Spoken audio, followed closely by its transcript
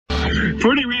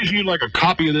For any reason you'd like a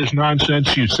copy of this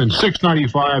nonsense, you send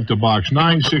 $6.95 to Box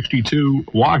 962,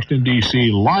 Washington,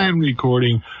 D.C., Lion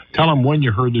Recording. Tell them when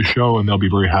you heard the show, and they'll be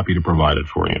very happy to provide it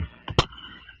for you.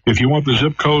 If you want the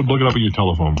zip code, look it up in your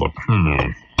telephone book.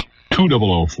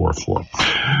 20044.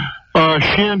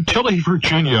 Chantilly,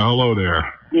 Virginia. Hello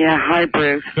there. Yeah, hi,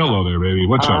 Bruce. Hello there, baby.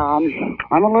 What's up?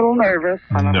 I'm a little nervous.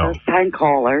 I'm a first-time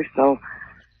caller, so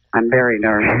I'm very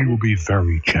nervous. You will be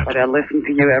very gentle. But I listen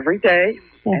to you every day,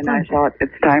 and I thought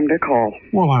it's time to call.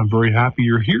 Well, I'm very happy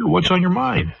you're here. What's on your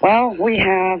mind? Well, we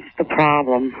have the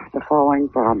following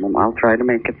problem. I'll try to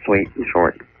make it sweet and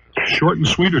short. Short and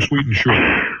sweet or sweet and short?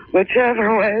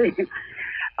 Whichever way.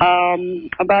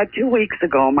 About 2 weeks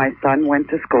ago, my son went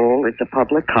to school. It's a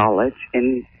public college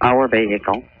in our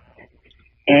vehicle.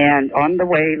 And on the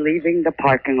way, leaving the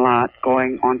parking lot,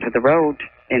 going onto the road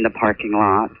in the parking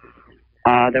lot,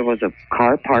 there was a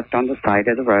car parked on the side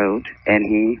of the road, and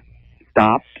he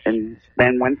stopped and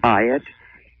then went by it,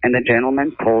 and the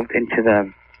gentleman pulled into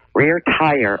the rear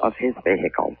tire of his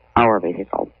vehicle, our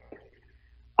vehicle.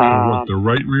 What, the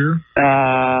right rear?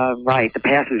 Right, the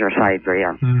passenger side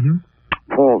rear. Mm-hmm.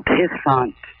 Pulled his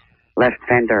front left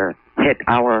fender, hit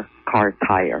our car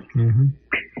tire. Mm-hmm.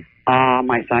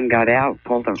 My son got out,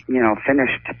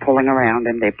 finished pulling around,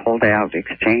 and they pulled out,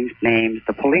 exchanged names.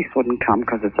 The police wouldn't come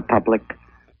because it's a public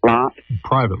lot.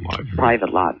 Private lot.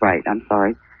 Private lot, right, I'm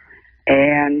sorry.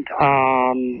 And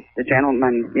the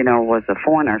gentleman, was a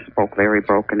foreigner, spoke very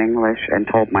broken English, and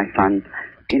told my son,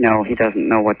 he doesn't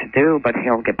know what to do, but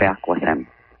he'll get back with him.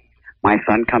 My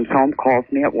son comes home, calls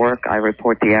me at work. I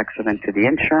report the accident to the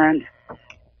insurance,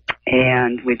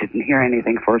 and we didn't hear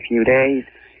anything for a few days.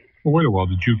 Well, wait a while.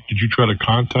 Did you try to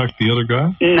contact the other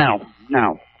guy?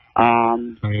 No.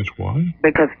 Can I ask why?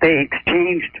 Because they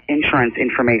exchanged insurance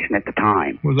information at the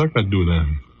time. What does that got to do with that?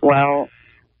 Well,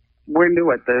 we're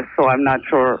new at this, so I'm not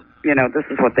sure. This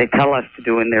is what they tell us to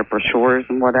do in their brochures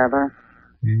and whatever.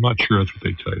 I'm not sure that's what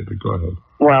they tell you, but go ahead.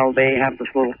 Well, they have this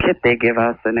little kit they give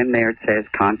us, and in there it says,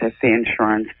 contact the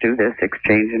insurance, do this,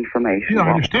 exchange information. Yeah,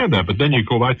 I understand that, but then you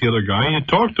go back to the other guy and you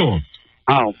talk to him.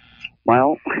 Oh,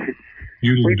 well,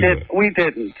 you didn't we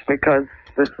didn't, because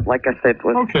this, like I said,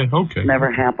 was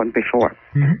never happened before.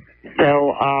 Mm-hmm.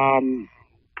 So,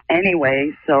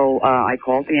 anyway, I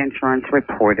called the insurance,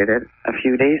 reported it. A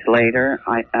few days later,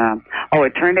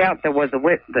 it turned out there was a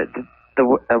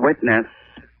witness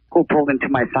who pulled into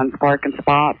my son's parking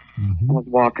spot, was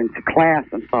walking to class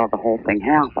and saw the whole thing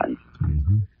happen.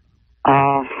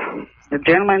 Mm-hmm. The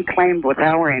gentleman claimed with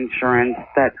our insurance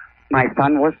that my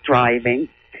son was driving.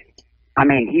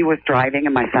 He was driving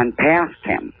and my son passed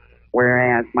him,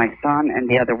 whereas my son and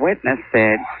the other witness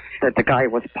said that the guy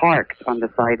was parked on the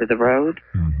side of the road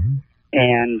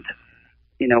and,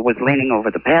 was leaning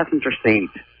over the passenger seat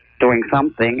doing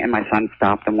something, and my son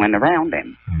stopped and went around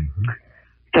him. Mm-hmm.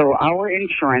 So our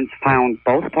insurance found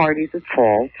both parties at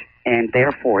fault and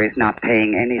therefore is not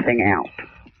paying anything out.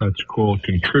 That's called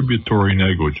contributory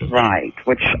negligence. Right,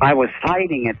 which I was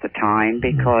fighting at the time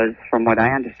because from what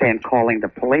I understand, calling the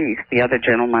police, the other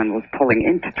gentleman was pulling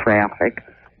into traffic,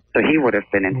 so he would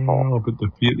have been in fault.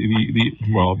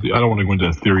 Well, but I don't want to go into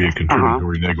the theory of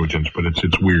contributory negligence, but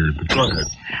it's weird. But go ahead.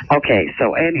 Okay,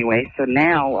 so anyway,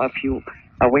 now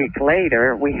a week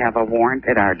later, we have a warrant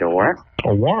at our door.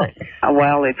 A warrant?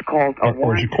 Well, it's called a warrant.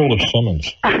 Or is it called a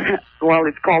summons? Well,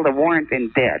 it's called a warrant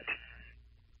in debt.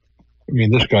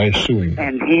 This guy is suing.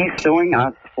 And he's suing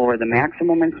us for the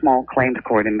maximum and small claims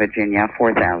court in Virginia,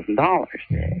 $4,000.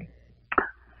 Yeah.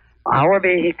 Our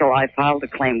vehicle, I filed a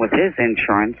claim with his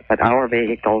insurance, but our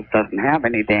vehicle doesn't have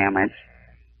any damage,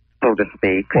 so to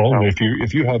speak. Well, so,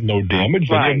 if you have no damage,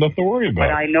 then you have nothing to worry about.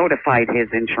 But I notified his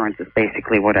insurance is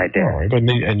basically what I did. All right,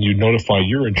 and you notify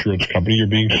your insurance company you're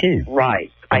being sued.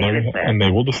 Right. And they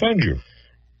will defend you.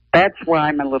 That's where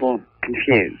I'm a little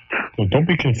confused. Well, don't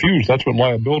be confused. That's what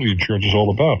liability insurance is all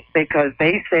about. Because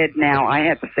they said now I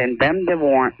have to send them the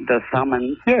warrant, the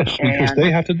summons. Yes, because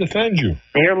they have to defend you.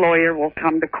 Their lawyer will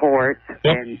come to court,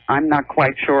 and I'm not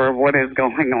quite sure what is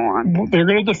going on. Well, they're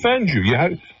going to defend you.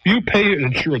 You pay an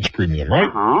insurance premium, right?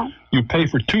 Uh-huh. You pay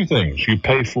for two things. You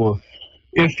pay for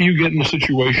if you get in a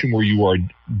situation where you are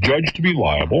judged to be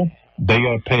liable, they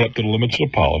got to pay up to the limits of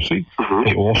the policy. Uh-huh.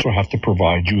 They also have to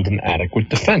provide you with an adequate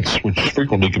defense, which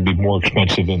frequently can be more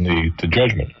expensive than the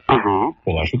judgment. Uh-huh.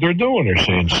 Well, that's what they're doing. They're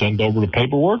saying, send over the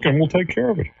paperwork and we'll take care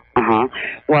of it. Uh-huh.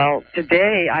 Well,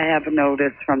 today I have a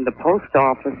notice from the post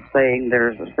office saying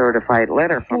there's a certified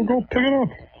letter from... Well, go pick it up.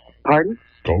 Pardon?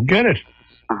 Go get it.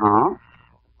 Uh-huh.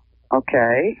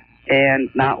 Okay. And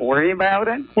not worry about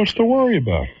it? What's to worry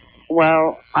about?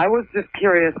 Well, I was just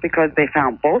curious because they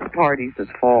found both parties at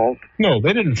fault. No,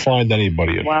 they didn't find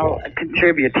anybody at fault. Well,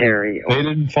 contributory. They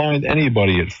didn't find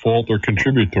anybody at fault or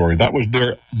contributory. That was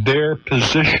their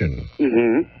position.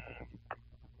 Mm-hmm.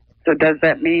 So does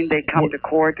that mean they come to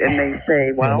court and they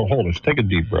say, well... No, hold it. Take a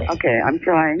deep breath. Okay, I'm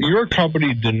trying. Your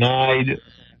company denied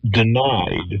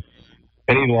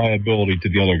any liability to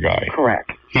the other guy.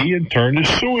 Correct. He, in turn, is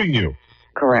suing you.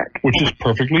 Correct. Which is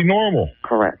perfectly normal.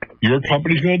 Correct. Your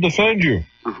company's going to defend you.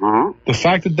 Uh-huh. The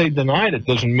fact that they denied it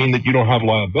doesn't mean that you don't have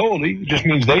liability. It just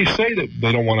means they say that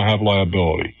they don't want to have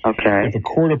liability. Okay. If a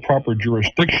court of proper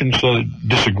jurisdiction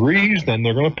disagrees, then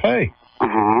they're going to pay.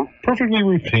 Uh-huh. Perfectly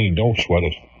routine. Don't sweat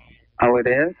it. Oh, it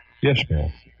is? Yes,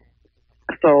 ma'am.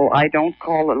 So I don't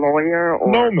call a lawyer?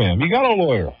 Or... No, ma'am. You got a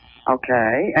lawyer.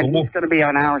 Okay. And he's going to be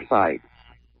on our side.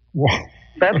 Well,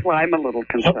 that's why I'm a little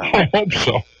concerned. I hope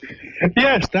so.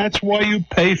 Yes, that's why you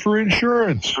pay for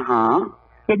insurance. Uh-huh.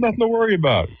 There's nothing to worry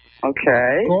about.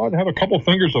 Okay. Go out and have a couple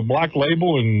fingers of Black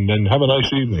Label and have a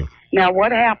nice evening. Now,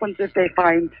 what happens if they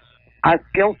find us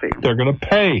guilty? They're going to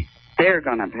pay. They're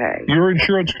going to pay. Your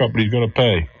insurance company's going to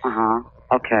pay. Uh-huh.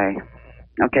 Okay.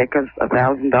 Okay, because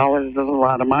 $1,000 is a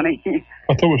lot of money.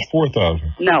 I thought it was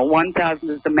 $4,000. No, $1,000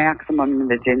 is the maximum in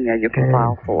Virginia you can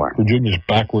file for. Virginia's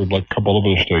backward like a couple of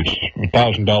other states.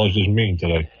 $1,000 doesn't mean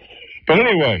today. But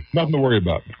anyway, nothing to worry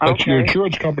about. That's your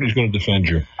insurance company's going to defend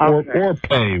you. Okay. Or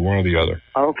pay, one or the other.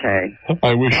 Okay.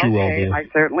 I wish you well, dear. I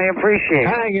certainly appreciate it.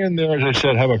 Hang in there, as I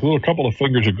said. Have a couple of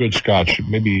fingers of good scotch.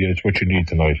 Maybe it's what you need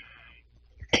tonight.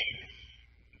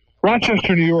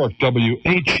 Rochester, New York,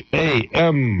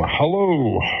 WHAM.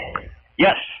 Hello.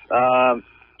 Yes.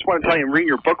 Just want to tell you, I'm reading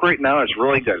your book right now. It's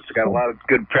really good. It's got a lot of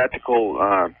good practical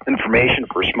information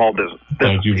for small business.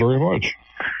 Thank you very much.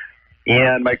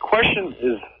 And my question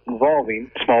is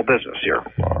involving small business here.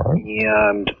 All right.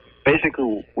 And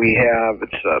basically,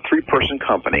 it's a 3-person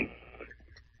company.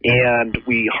 And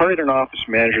we hired an office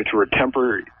manager through a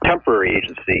temporary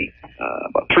agency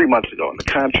about 3 months ago, and the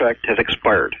contract has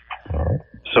expired. All right.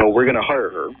 So we're going to hire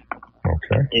her.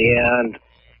 Okay. And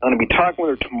I'm going to be talking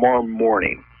with her tomorrow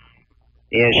morning.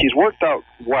 And she's worked out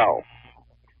well.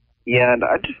 And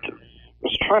I just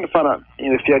was trying to find out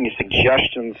if you had any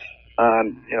suggestions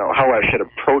on how I should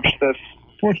approach this.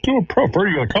 Well, let's do a pro.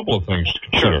 First, you got a couple of things to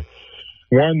consider.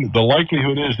 One, the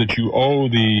likelihood is that you owe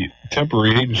the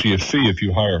temporary agency a fee if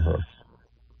you hire her.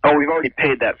 Oh, we've already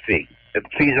paid that fee. The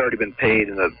fee's already been paid,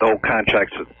 and the whole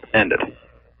contract's ended.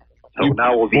 So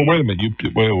now we'll be. Well, wait a minute.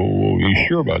 Are you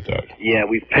sure about that? Yeah,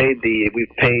 we've paid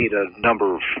a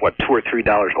number of $2 or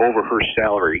 $3 over her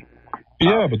salary.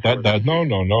 Yeah, but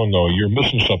no. You're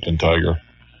missing something, Tiger.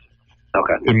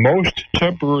 Okay. In most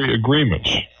temporary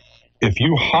agreements, if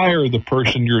you hire the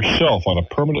person yourself on a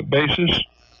permanent basis,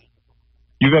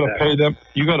 you got to pay them.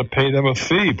 You got to pay them a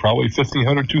fee, probably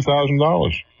 $1,500,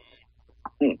 $2,000.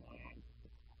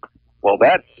 Well,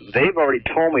 they've already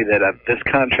told me that this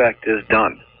contract is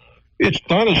done. It's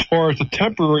done as far as the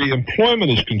temporary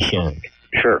employment is concerned.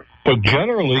 Sure. But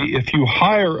generally, if you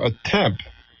hire a temp,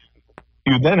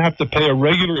 you then have to pay a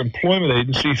regular employment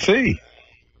agency fee.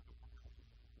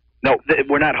 No,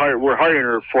 we're not hiring. We're hiring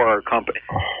her for our company.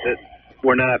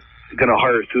 We're not going to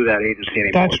hire her through that agency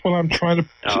anymore. That's what I'm trying to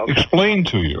explain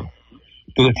to you.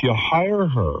 That if you hire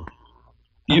her, or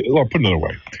put it another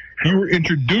way, you were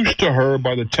introduced to her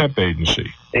by the temp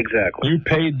agency. Exactly. You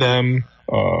paid them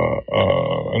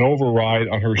an override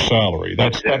on her salary.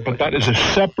 But that is a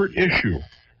separate issue.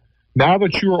 Now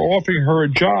that you are offering her a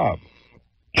job,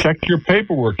 check your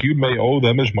paperwork. You may owe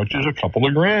them as much as a couple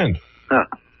of grand. Huh.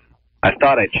 I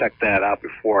thought I checked that out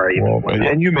before I even went.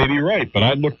 And you may be right, but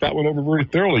I'd look that one over very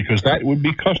thoroughly because that would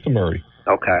be customary.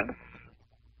 Okay.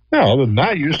 Now, other than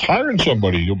that, you're just hiring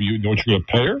somebody. You know what you're going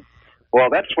to pay her? Well,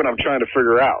 that's what I'm trying to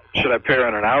figure out. Should I pay her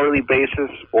on an hourly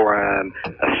basis or on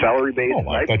a salary basis?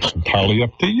 Oh, that's entirely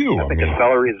up to you. I think a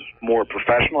salary is more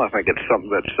professional. I think it's something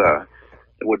that's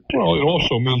would. Well, it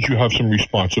also means you have some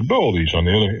responsibilities. On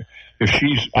the other hand, if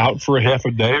she's out for a half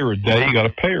a day or a day, you got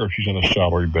to pay her if she's on a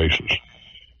salary basis.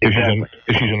 Exactly.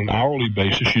 If she's on an hourly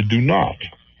basis, you do not.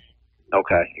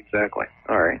 Okay, exactly.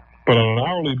 All right. But on an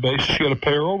hourly basis, you got to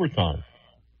pay her overtime.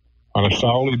 On a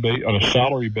salary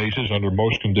basis, under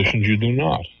most conditions, you do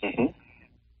not. Mm-hmm.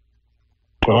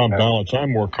 But on balance,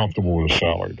 I'm more comfortable with a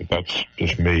salary, but that's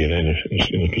just me in a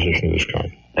position of this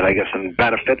kind. And I guess in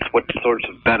benefits, what sorts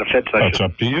of benefits? That's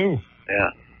up to you.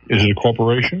 Yeah. Is it a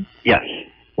corporation? Yes.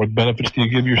 What benefits do you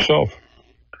give yourself?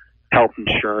 Health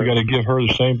insurance. You got to give her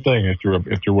the same thing after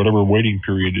whatever waiting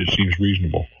period it seems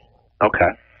reasonable.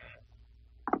 Okay.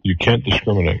 You can't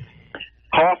discriminate.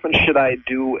 How often should I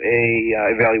do a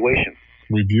evaluation?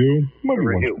 Review? Maybe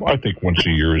Review. I think once a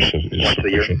year is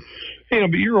sufficient. You know,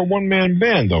 but you're a one-man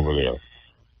band over there.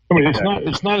 I mean,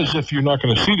 it's not as if you're not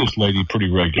going to see this lady pretty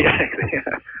regularly. Yeah.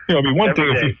 You know, I mean, one thing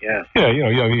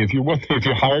if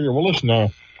you hired her, well, listen,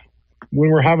 when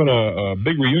we're having a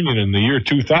big reunion in the year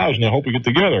 2000, I hope we get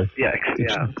together.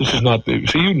 This is not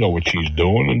so you know what she's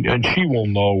doing, and she will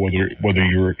know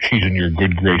whether she's in your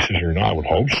good graces or not. I would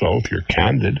hope so, if you're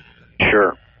candid.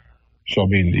 Sure. So I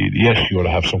mean, yes, you ought to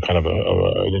have some kind of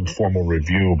an informal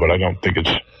review, but I don't think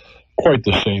it's quite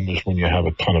the same as when you have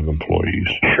a ton of employees.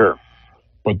 Sure.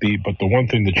 But the one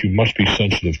thing that you must be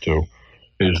sensitive to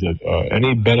is that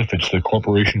any benefits the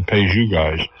corporation pays you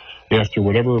guys after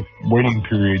whatever waiting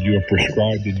period you have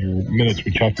prescribed in your minutes,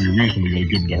 which have to be reasonable, you got to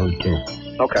give them to her too.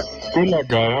 Okay. Good luck,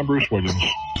 guy. I'm Bruce Williams.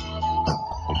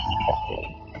 This is Talknet.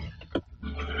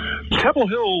 Temple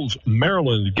Hills,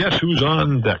 Maryland. Guess who's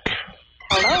on deck?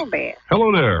 Hello there.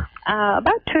 Hello there.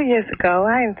 About 2 years ago,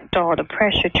 I installed a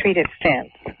pressure-treated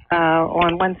fence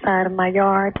on one side of my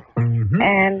yard,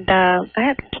 and I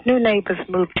had new neighbors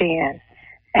moved in,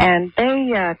 and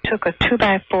they took a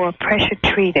 2x4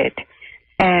 pressure-treated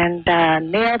and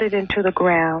nailed it into the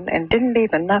ground and didn't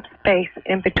leave enough space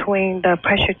in between the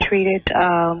pressure-treated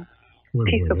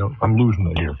piece of... I'm losing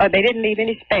it here. They didn't leave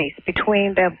any space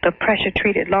between the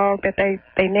pressure-treated log that they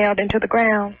nailed into the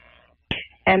ground.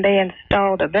 And they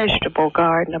installed a vegetable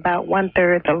garden about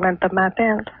 1/3 the length of my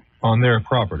fence. On their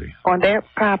property? On their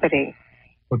property.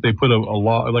 But they put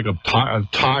a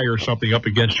tie or something up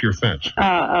against your fence?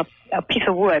 A piece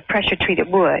of wood, pressure-treated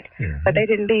wood. Yeah. But they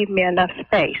didn't leave me enough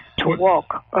space to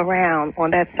walk around on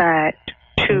that side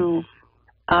to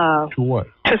what?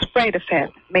 To spray the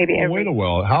fence. Maybe wait a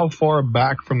while. How far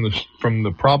back from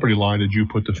the property line did you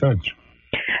put the fence?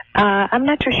 I'm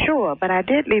not too sure, but I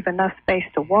did leave enough space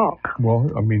to walk.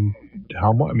 Well, I mean,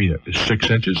 how much? I mean,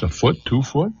 6 inches, a foot, 2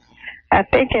 foot? I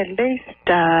think at least,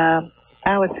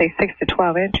 I would say 6 to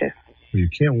 12 inches. Well, you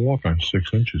can't walk on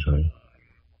 6 inches, honey.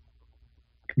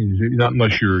 Not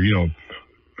unless you're, you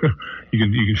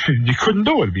couldn't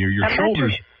do it. I mean, your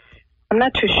shoulders. I'm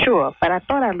not too sure, but I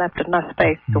thought I left enough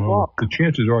space to walk. The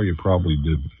chances are you probably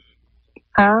didn't.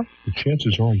 Huh? The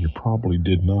chances are you probably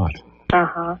did not.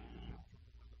 Uh-huh.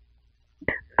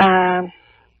 I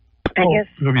guess.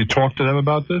 Have you talked to them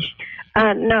about this?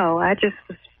 No, I just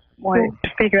wanted to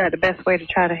figure out the best way to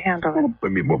try to handle it. I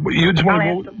mean, you just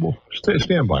want to go.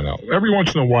 Stand by now. Every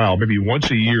once in a while, maybe once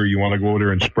a year, you want to go over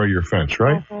there and spray your fence,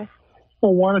 right? Mm-hmm.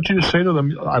 Well, why don't you just say to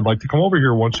them, "I'd like to come over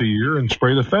here once a year and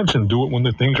spray the fence, and do it when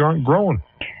the things aren't growing."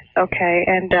 Okay,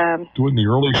 and do it in the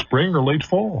early spring or late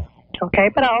fall. Okay,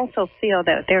 but I also feel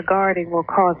that their gardening will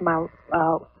cause my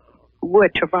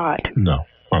wood to rot. No,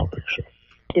 I don't think so.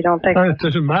 You don't think so? It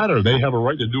doesn't matter. They have a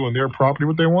right to do on their property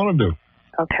what they want to do.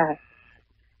 Okay.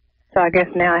 So I guess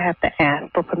now I have to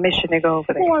ask for permission to go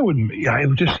over there. Well, I wouldn't. I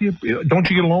would just see. Don't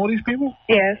you get along with these people?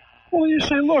 Yes. Well, you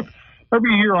say, look,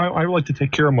 every year I like to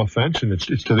take care of my fence, and it's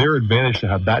to their advantage to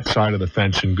have that side of the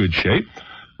fence in good shape.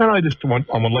 And I'm going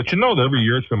to let you know that every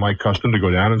year it's been my custom to go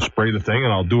down and spray the thing,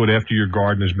 and I'll do it after your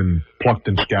garden has been plucked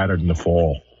and scattered in the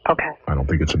fall. Okay. I don't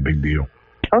think it's a big deal.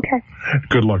 Okay.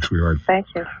 Good luck, sweetheart. Thank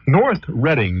you. North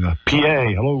Reading, PA.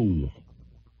 Hello.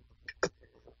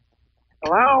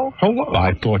 Hello. Hello.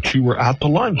 I thought you were out to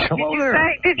lunch. Hello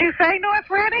there. Did you say North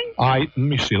Reading? Let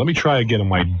me see. Let me try again.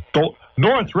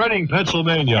 North Reading,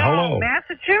 Pennsylvania. No, hello.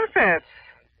 Massachusetts.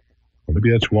 Well,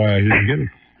 maybe that's why I didn't get it.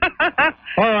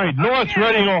 All right, North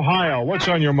Reading, Ohio. What's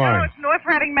on your mind? No, it's North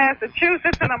Reading,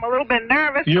 Massachusetts, and I'm a little bit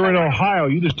nervous. You're in Ohio.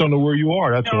 You just don't know where you are.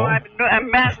 That's all.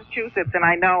 I'm Massachusetts, and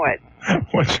I know it.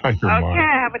 What's on your mind? Okay,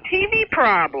 I have a TV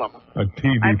problem. A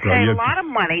TV problem. I paid a lot of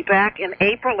money back in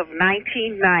April of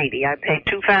 1990. I paid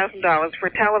 $2,000 for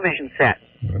a television set.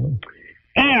 Oh.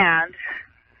 And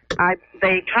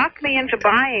they talked me into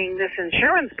buying this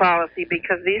insurance policy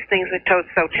because these things are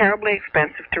so terribly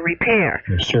expensive to repair.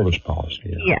 The service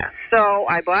policy. Yeah. So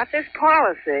I bought this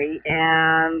policy,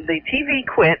 and the TV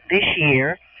quit this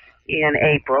year in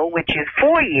April, which is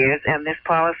 4 years, and this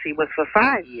policy was for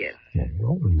 5 years.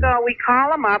 So we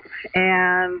call them up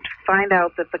and find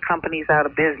out that the company's out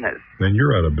of business. Then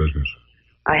you're out of business.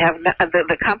 I have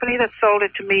the company that sold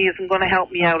it to me isn't going to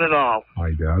help me out at all.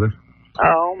 I doubt it.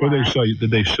 Oh, my.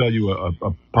 Did they sell you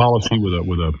a policy with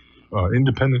a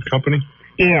independent company?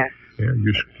 Yes. Yeah,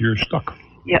 you're stuck.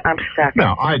 Yeah, I'm stuck.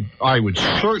 Now, I would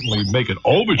certainly make an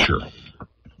overture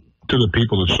to the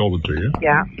people that sold it to you.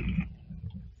 Yeah.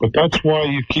 But that's why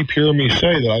you keep hearing me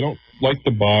say that I don't like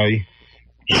to buy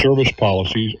service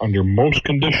policies under most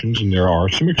conditions, and there are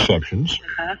some exceptions,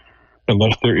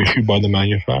 unless they're issued by the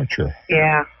manufacturer.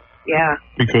 Yeah. Yeah.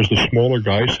 Because the smaller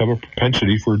guys have a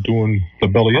propensity for doing the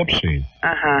belly up scene.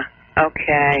 Uh-huh.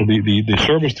 Okay. So the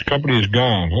service company is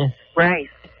gone, huh? Right.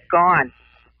 Gone.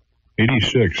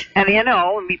 86. And,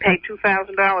 we paid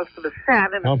 $2,000 for the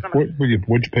set. And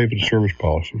what'd you pay for the service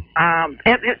policy?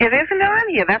 It isn't on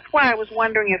here. That's why I was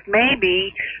wondering if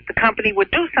maybe the company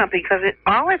would do something, because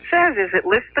all it says is it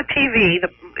lists the TV,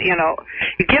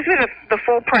 it gives me the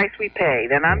full price we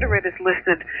paid, and under it is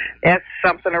listed as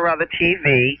something or other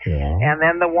TV, and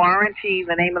then the warranty,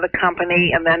 the name of the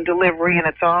company, and then delivery, and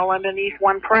it's all underneath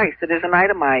one price. It isn't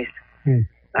itemized.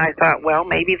 I thought, well,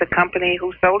 maybe the company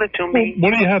who sold it to me...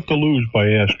 What do you have to lose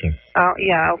by asking? Oh,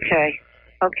 yeah, okay.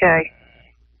 Okay.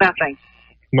 Nothing.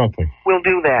 Nothing. We'll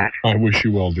do that. I wish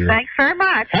you well, dear. Thanks very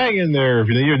much. Hang in there.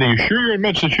 You're sure you're in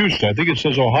Massachusetts? I think it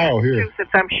says Ohio here.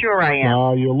 Massachusetts, I'm sure I am.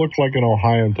 No, you look like an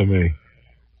Ohioan to me.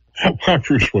 I'm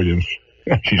Bruce Williams.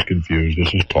 She's confused.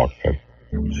 This is Talknet.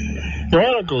 I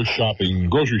don't go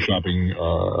grocery shopping,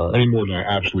 any more than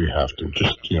I absolutely have to.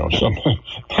 Just,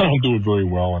 I don't do it very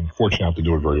well. Unfortunately, I have to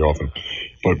do it very often.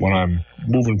 But when I'm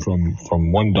moving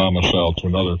from one domicile to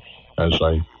another, as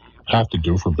I have to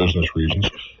do for business reasons,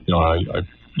 I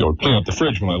clean out the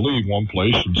fridge when I leave one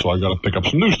place, and so I got to pick up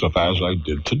some new stuff, as I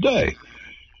did today.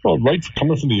 Well,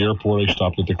 coming from the airport, I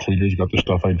stopped at the cleaners, got the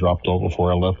stuff I dropped off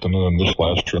before I left, and then this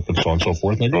last trip, and so on and so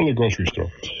forth, and I go to the grocery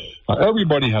store.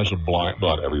 Everybody has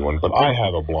not everyone, but I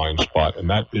have a blind spot, and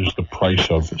that is the price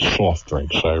of soft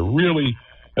drinks. I really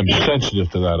am sensitive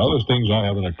to that. Other things, I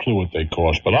haven't a clue what they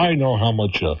cost, but I know how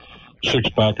much a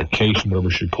six-pack, a case, and whatever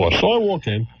should cost. So I walk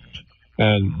in,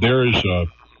 and there is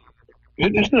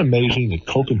isn't it amazing that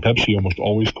Coke and Pepsi almost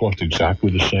always cost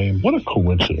exactly the same? What a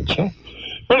coincidence, huh?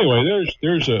 But anyway,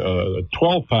 there's a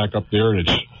 12-pack up there, and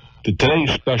it's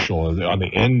today's special on the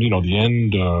end, the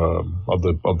end of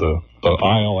the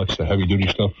aisle. That's the heavy-duty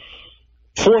stuff.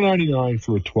 $4.99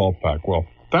 for a 12-pack. Well,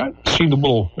 that seemed a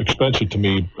little expensive to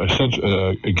me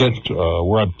against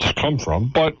where I've come from,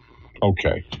 but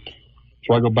okay.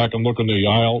 So I go back and look in the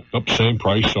aisle, same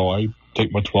price, so I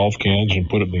take my 12 cans and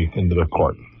put it into the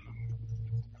cart.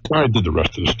 I did the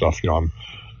rest of the stuff. I'm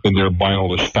in there buying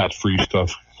all this fat-free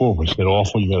stuff. Oh, isn't it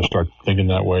awful? You got to start thinking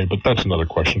that way, but that's another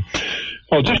question.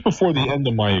 Well, just before the end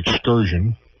of my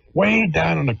excursion, way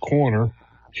down in the corner,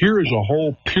 here is a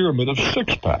whole pyramid of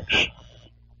six-packs.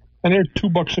 And they're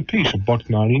 $2 a piece,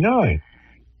 $1.99.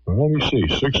 Well, let me see.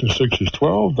 6 and 6 is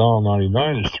 12.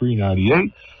 $1.99 is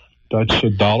 $3.98. That's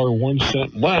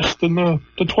 $1.01 less than the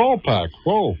 12-pack.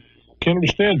 Whoa, can't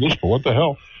understand this, but what the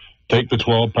hell? Take the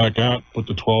 12-pack out, put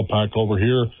the 12-pack over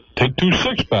here, take 2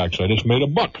 6-packs. I just made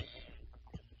 $1.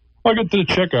 I get to the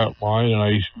checkout line, and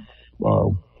I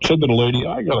said to the lady,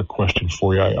 I got a question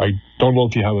for you. I don't know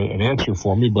if you have an answer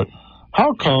for me, but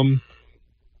how come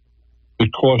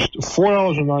it cost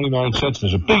 $4.99?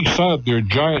 There's a big sign up there,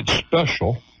 giant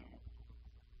special.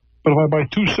 But if I buy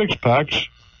 2 6-packs,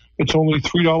 it's only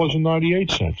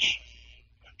 $3.98. She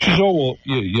says, oh, well,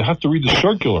 you have to read the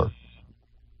circular.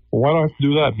 Well, why do I have to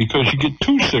do that? Because you get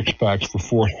 2 6-packs for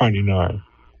 $4.99.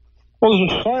 Well,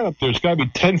 there's a sign up there. It's got to be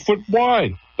 10 foot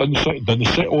wide. Doesn't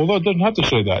say. Well, no, it doesn't have to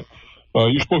say that.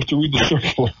 You're supposed to read the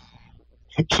circular.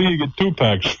 See, you get 2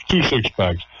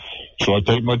 6-packs. So I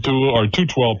take my 2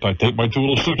 12-packs. Take my 2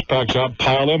 little 6-packs out,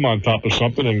 pile them on top of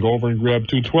something, and go over and grab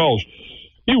 2 12s.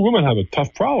 You women have a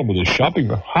tough problem with this shopping.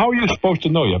 How are you supposed to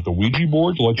know? You have the Ouija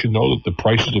board to let you know that the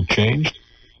prices have changed?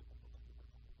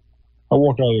 I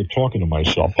walk out of there talking to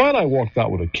myself. But I walked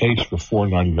out with a case for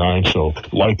 $4.99, so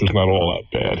life is not all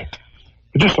that bad.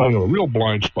 I have a real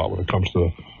blind spot when it comes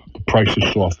to the price of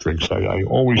soft drinks. I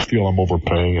always feel I'm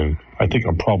overpaying, and I think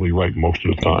I'm probably right most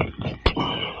of the time.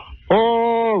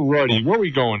 All righty, where are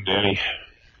we going, Danny?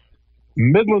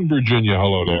 Midland, Virginia.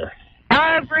 Hello there.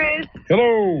 Hi, Bruce.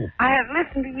 Hello. I have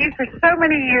listened to you for so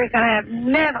many years, and I have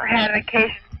never had an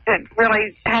occasion to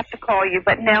really have to call you,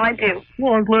 but now I do.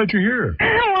 Well, I'm glad you're here.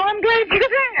 Well, I'm glad you're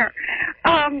there.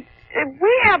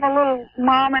 We have a little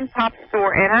mom-and-pop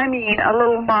store, and I mean a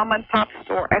little mom-and-pop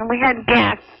store, and we had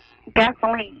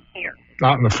gasoline here.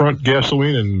 Out in the front,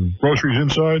 gasoline and groceries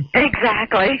inside?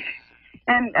 Exactly.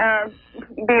 And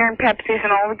beer and Pepsis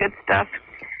and all the good stuff.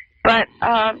 But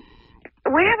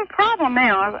we have a problem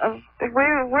now.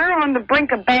 We're on the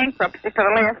brink of bankruptcy for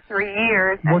the last 3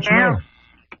 years. What's wrong?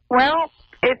 Well,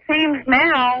 it seems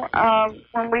now,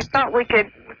 when we thought we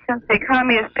could, since the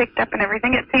economy has picked up and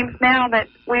everything, it seems now that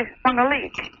we've sprung a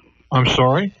leak. I'm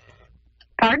sorry?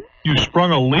 Pardon? You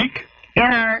sprung a leak? In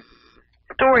our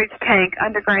storage tank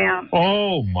underground.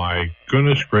 Oh, my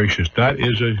goodness gracious. That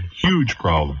is a huge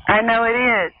problem. I know it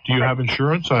is. Do you have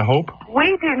insurance, I hope?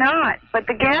 We do not, but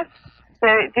the gas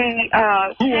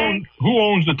Who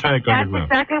owns the tank That's underground?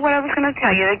 exactly what I was going to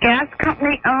tell you. The gas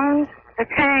company owns the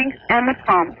tanks and the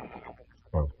pump.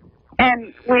 Oh.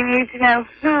 And we need to know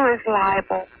who is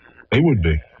liable. They would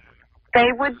be.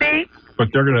 They would be? But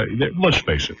let's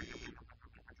face it,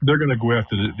 they're going to go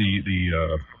after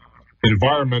the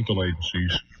environmental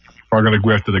agencies are going to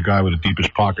go after the guy with the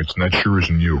deepest pockets, and that sure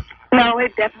isn't you. No,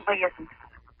 it definitely isn't.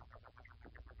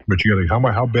 But you got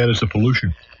to, how bad is the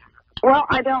pollution? Well,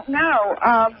 I don't know.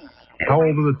 How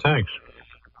old are the tanks?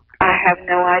 I have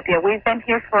no idea. We've been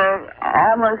here for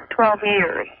almost 12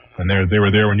 years. And they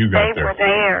were there when you got there? They were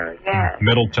there, yes.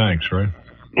 Metal tanks, right?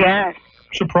 Yes.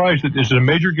 Surprised that is it a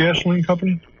major gasoline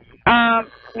company?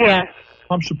 Yes.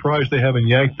 I'm surprised they haven't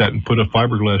yanked that and put a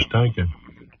fiberglass tank in.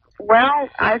 Well,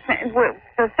 I think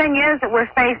the thing is that we're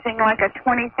facing like a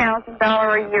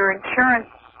 $20,000 a year insurance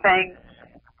thing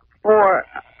for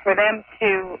them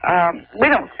to. We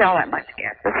don't sell that much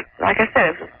gas. Like I said,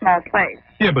 it's a small place.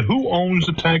 Yeah, but who owns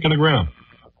the tank in the ground?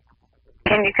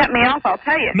 Can you cut me off? I'll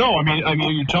tell you. No, I mean,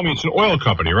 you tell me it's an oil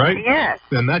company, right? Yes.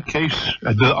 In that case,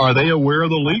 are they aware of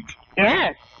the leak?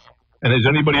 Yes. And is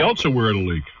anybody else aware of the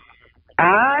leak?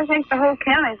 I think the whole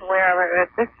county's aware of it at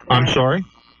this point. I'm sorry?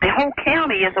 The whole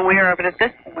county is aware of it at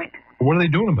this point. What are they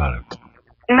doing about it?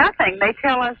 Nothing. They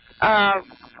tell us,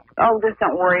 just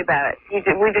don't worry about it. We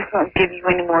just won't give you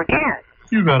any more gas.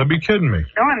 You got to be kidding me.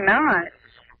 No, I'm not.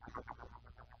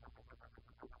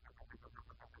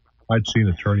 I'd see an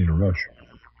attorney in a rush.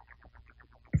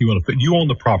 You own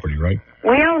the property, right?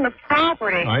 We own the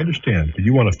property. I understand, but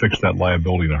you want to fix that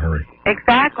liability in a hurry.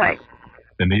 Exactly.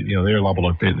 And they're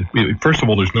liable to. First of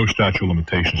all, there's no statute of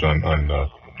limitations on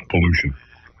pollution.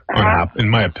 In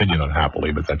my opinion,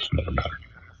 unhappily, but that's another matter.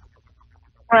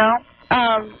 Well,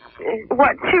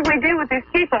 what should we do with these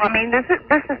people? I mean, this is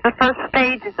the first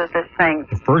stages of this thing.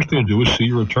 The first thing to do is see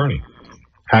your attorney.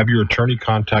 Have your attorney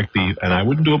contact and I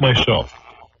wouldn't do it myself,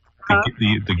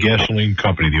 the gasoline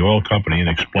company, the oil company, and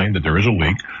explain that there is a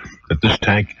leak, that this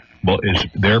tank is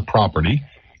their property,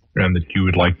 and that you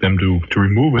would like them to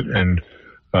remove it and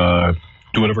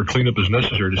do whatever cleanup is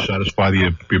necessary to satisfy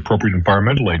the appropriate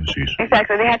environmental agencies.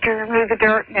 Exactly. They have to remove the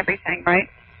dirt and everything, right?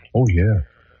 Oh, yeah.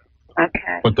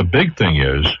 Okay. But the big thing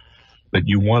is that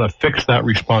you want to fix that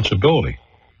responsibility.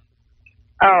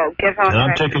 Oh, give on. And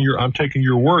I'm taking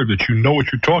your word that you know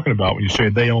what you're talking about when you say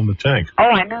they own the tank. Oh,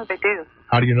 I know they do.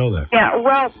 How do you know that? Yeah,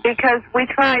 well, because we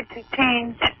tried to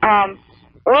change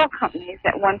oil companies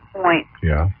at one point.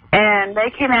 Yeah. And they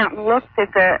came out and looked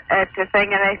at the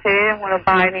thing, and they said they didn't want to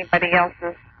buy anybody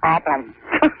else's problems.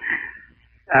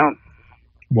 So.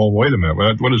 Well, wait a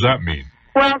minute. What does that mean?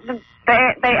 Well,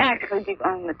 they actually do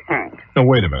own the tank. No,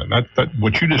 wait a minute. That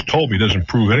what you just told me doesn't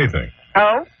prove anything.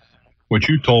 Oh. What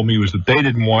you told me was that they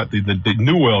didn't want the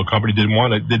new oil company did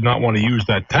not want to use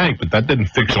that tank, but that didn't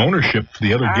fix ownership for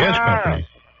the other gas company.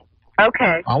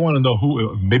 Okay. I want to know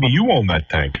who. Maybe you own that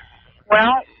tank.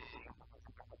 Well,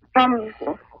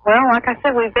 like I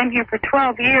said, we've been here for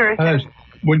 12 years.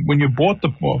 When you bought the.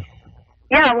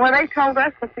 Yeah, well, they told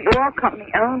us that the oil company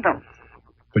owned them.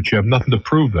 But you have nothing to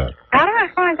prove that. How did I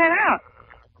find that out?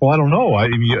 Well, I don't know. A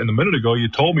minute ago, you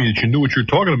told me that you knew what you're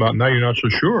talking about. Now you're not so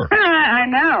sure. I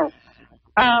know.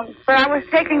 But I was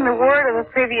taking the word of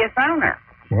the previous owner.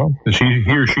 Well, is he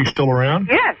or she still around?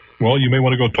 Yes. Well, you may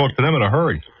want to go talk to them in a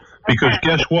hurry. Because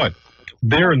guess what?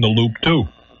 They're in the loop, too.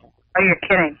 Oh, you're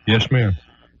kidding. Yes, ma'am.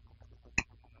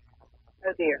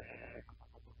 Oh, dear.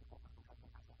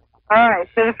 All right,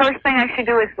 so the first thing I should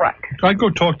do is what? I'd go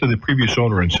talk to the previous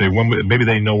owner and say maybe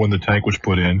they know when the tank was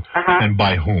put in and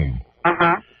by whom.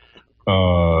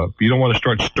 You don't want to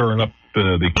start stirring up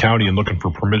the county and looking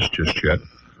for permits just yet.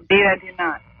 Indeed, I do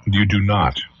not. You do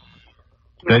not.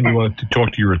 Okay. Then you want to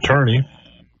talk to your attorney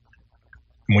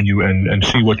and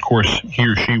see what course he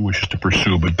or she wishes to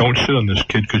pursue. But don't sit on this,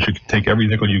 kid, because you can take every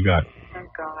nickel you got. Oh,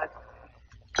 God.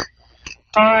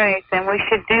 All right, then we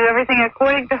should do everything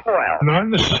according to Hoyle. No, I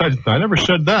never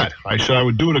said that. I said I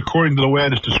would do it according to the way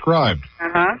it is described.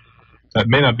 That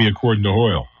may not be according to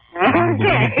Hoyle.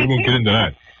 Okay. We won't get into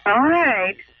that. All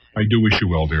right. I do wish you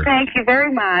well, dear. Thank you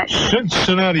very much.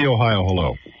 Cincinnati, Ohio,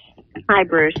 hello. Hi,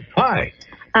 Bruce. Hi.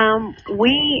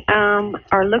 We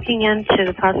are looking into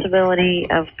the possibility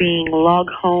of being log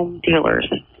home dealers.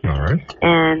 All right.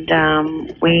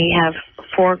 And we have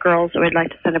 4 girls that we'd like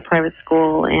to send to private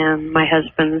school, and my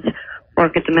husband's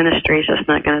work at the ministry is just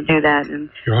not going to do that. And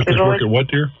your husband's work at what,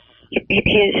 dear?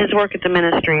 His work at the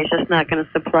ministry is just not going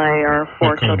to supply our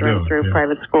 4 children through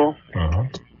private school.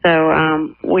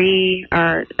 So we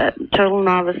are total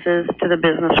novices to the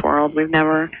business world. We've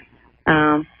never...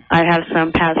 I have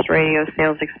some past radio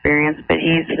sales experience, but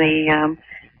he's the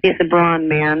He's a brawn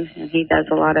man, and he does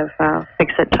a lot of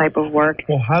fix-it type of work.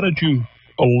 Well, how did you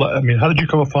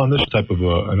come upon this type of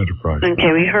an enterprise?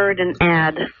 Okay, we heard an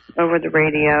ad over the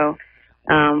radio.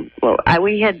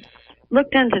 We had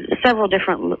looked into several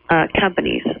different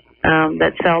companies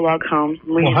that sell log homes.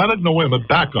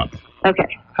 Back up.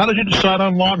 Okay. How did you decide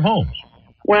on log homes?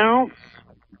 Well,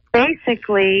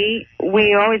 basically,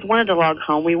 we always wanted a log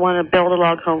home. We want to build a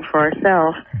log home for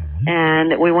ourselves,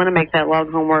 and we want to make that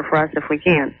log home work for us if we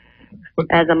can,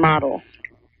 as a model.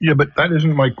 Yeah, but that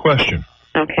isn't my question.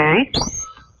 Okay.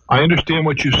 I understand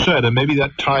what you said, and maybe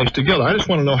that ties together. I just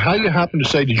want to know how you happen to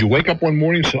say, did you wake up one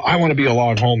morning and say, I want to be a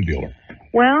log home dealer?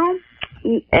 Well,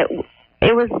 it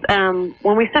was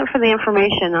when we sent for the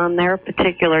information on their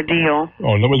particular deal.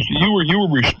 Oh, in other words, you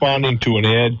were responding to an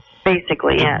ad?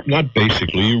 Basically, yes. Not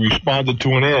basically. You responded to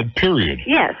an ad, period.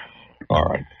 Yes. All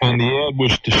right. And the ad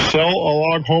was to sell a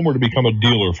log home or to become a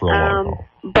dealer for a log home?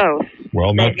 Both.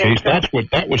 Well, in that case,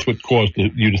 that was what caused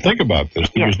you to think about this.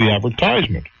 It was the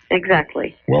advertisement.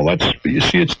 Exactly. Well,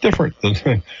 it's different than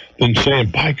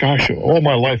saying, by gosh, all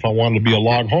my life I wanted to be a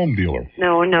log home dealer.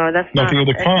 No, that's nothing of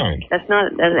the kind. That's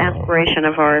not an aspiration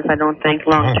of ours, I don't think,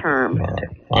 long term.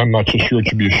 I'm not so sure it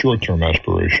should be a short-term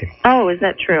aspiration. Oh, is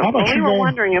that true? How about we were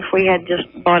wondering if we had just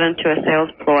bought into a sales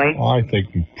ploy. I think,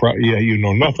 you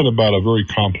know nothing about a very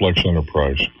complex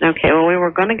enterprise. Okay, well, we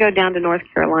were going to go down to North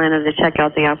Carolina to check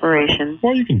out the operation.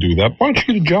 Well, you can do that. Why don't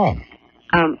you get a job?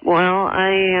 Well,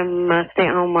 I am a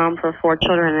stay-at-home mom for 4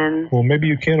 children, and... Well, maybe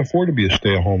you can't afford to be a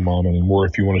stay-at-home mom anymore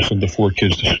if you want to send the 4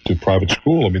 kids to private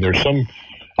school. I mean,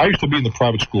 I used to be in the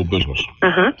private school business.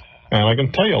 Uh-huh. And I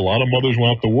can tell you, a lot of mothers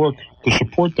went out to work to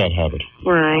support that habit.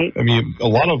 Right. I mean, a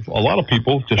lot of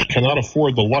people just cannot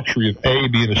afford the luxury of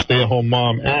being a stay-at-home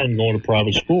mom and going to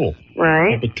private school.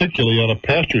 Right. And particularly on a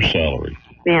pastor's salary.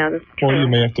 Yeah, that's true. Well, you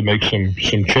may have to make some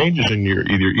changes in your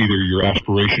either your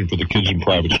aspiration for the kids in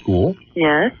private school.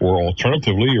 Yes. Or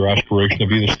alternatively, your aspiration of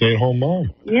being a stay-at-home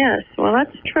mom. Yes. Well,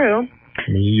 that's true. I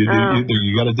mean, you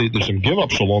got to there's some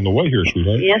give-ups along the way here,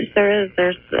 sweetheart. Yes, there is.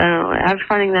 I'm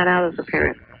finding that out as a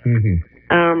parent.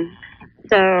 Mm-hmm.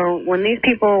 So when these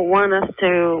people want us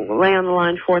to lay on the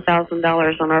line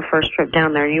 $4,000 on our first trip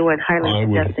down there, you would highly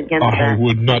suggest against that. I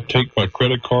would not take my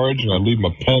credit cards, and I'd leave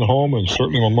my pen home, and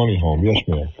certainly my money home. Yes,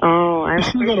 ma'am. Oh,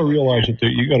 you got to realize that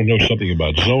you got to know something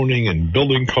about zoning and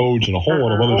building codes and a whole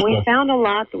lot of other stuff. We found a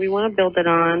lot that we want to build it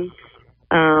on.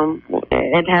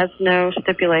 It has no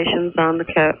stipulations on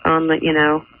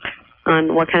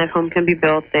on what kind of home can be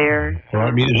built there. Well,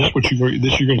 I mean, is this what you're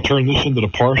going to turn this into the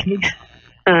parsonage?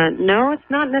 No, it's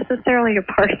not necessarily a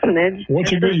parsonage.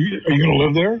 What's it? Are you going to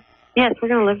live there? Yes, we're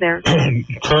going to live there.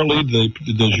 Currently,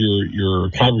 does your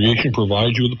congregation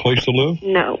provide you with a place to live?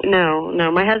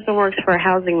 No. My husband works for a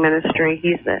housing ministry.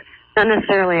 He's not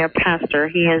necessarily a pastor.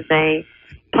 He is a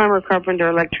plumber, carpenter,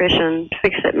 electrician,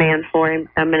 fix-it man for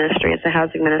a ministry. It's a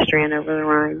housing ministry in Over the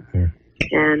Rhine. Yeah.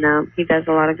 And he does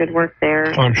a lot of good work there.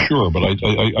 I'm sure, but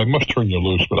I must turn you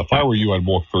loose. But if I were you, I'd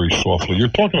walk very softly. You're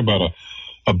talking about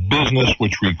a business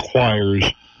which requires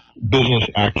business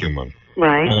acumen.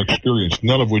 Right. And experience,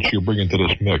 none of which you're bringing to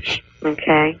this mix.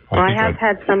 Okay. I have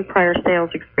had some prior sales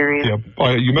experience.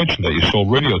 Yeah, you mentioned that. You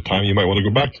sold radio time. You might want to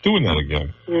go back to doing that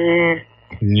again. Yeah.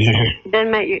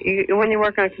 Then when you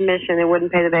work on commission, it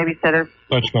wouldn't pay the babysitter.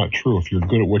 That's not true. If you're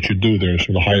good at what you do, they're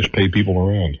some of the highest paid people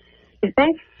around. You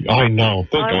think? I know.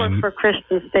 I work for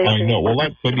Christian Station. I know. Well,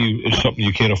 that maybe is something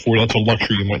you can't afford. That's a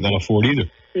luxury you might not afford either.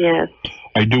 Yes.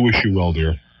 I do wish you well,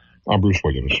 dear. I'm Bruce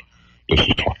Williams. This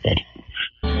is Talknet.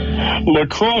 La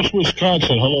Crosse,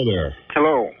 Wisconsin. Hello there.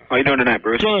 Hello. How you doing tonight,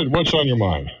 Bruce? Good. What's on your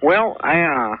mind? Well,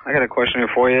 I got a question here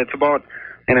for you. It's about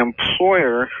an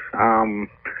employer.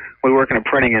 We work in a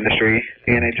printing industry,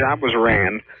 and a job was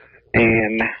ran,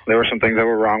 and there were some things that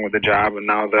were wrong with the job, and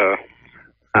now the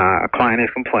client is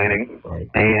complaining, right.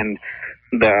 And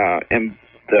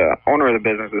the owner of the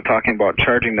business is talking about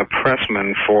charging the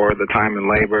pressman for the time and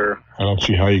labor. I don't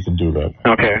see how you can do that.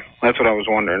 Okay, that's what I was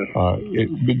wondering.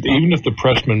 Even if the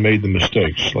pressman made the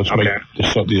mistakes, let's make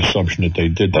the assumption that they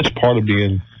did. That's part of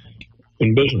being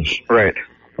in business. Right.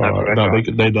 That's what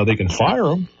I thought. They can fire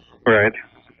them. Right.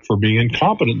 For being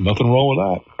incompetent. Nothing wrong with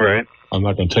that. Right. I'm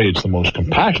not going to tell you it's the most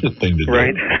compassionate thing to do.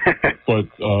 Right. But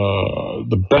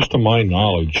the best of my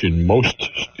knowledge, in most,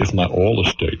 if not all the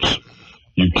states,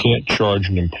 you can't charge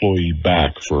an employee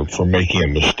back for making a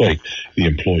mistake. The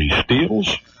employee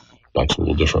steals, that's a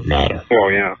little different matter.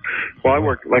 Well, yeah. Well, I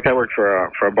worked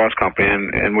for a bus company,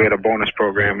 and we had a bonus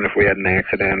program, and if we had an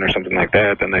accident or something like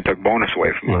that, then they took bonus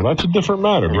away from us. Well, that's a different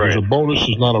matter, because right. a bonus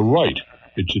is not a right.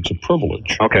 It's a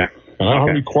privilege. Okay. And I don't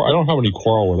have any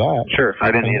quarrel with that. Sure,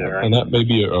 I didn't either. Right? And that may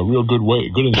be a real good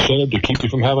incentive to keep you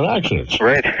from having accidents.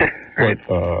 Right. Right.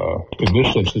 But in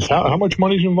this instance, how much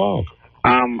money's involved?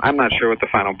 I'm not sure what the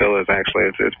final bill is,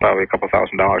 actually. It's probably a couple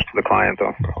 $1,000s to the client,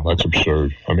 though. No, that's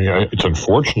absurd. I mean, it's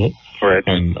unfortunate. Right.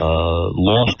 And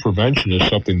loss prevention is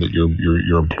something that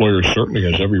your employer certainly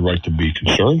has every right to be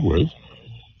concerned with.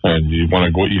 And you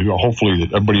want to hopefully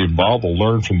that everybody involved will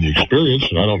learn from the experience.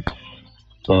 And I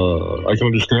can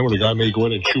understand when a guy may go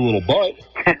in and chew a little butt.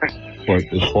 But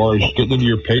as far as getting into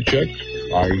your paycheck,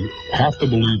 I have to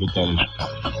believe that is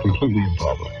completely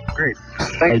improper. Great.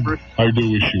 Thanks, Bruce. I do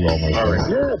wish you well, my friend. Right.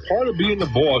 Yeah, part of being the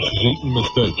boss is eating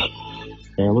mistakes.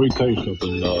 And let me tell you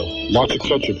something, lots of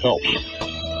ketchup helps. I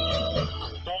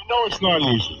know it's not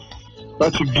easy.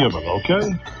 That's a given,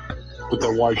 okay? But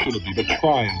then why should it be? But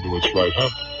try and do what's right, huh?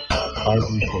 I'm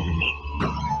Bruce Williams.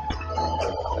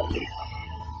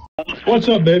 What's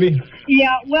up, baby?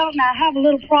 Yeah, well, now I have a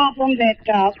little problem that,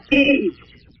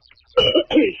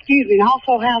 excuse me, and I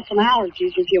also have some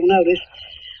allergies, if you'll notice,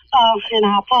 and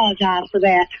I apologize for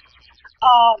that.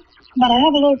 But I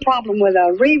have a little problem with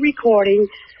a re-recording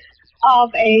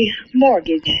of a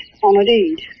mortgage on a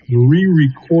deed.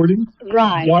 Re-recording?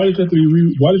 Right. Why does it have to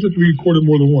be recorded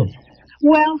more than once?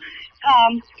 Well,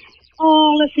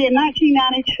 let's see, in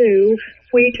 1992,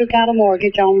 we took out a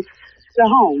mortgage on the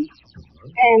home.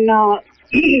 And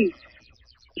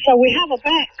so we have a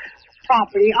back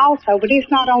property also, but it's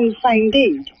not on the same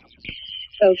deed.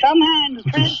 So somehow in the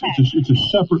it's a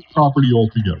separate property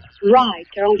altogether. Right,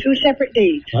 they're on two separate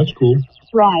deeds. That's cool.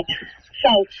 Right.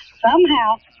 So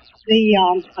somehow the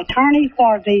attorney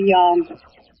for the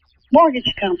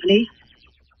mortgage company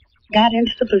got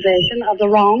into the possession of the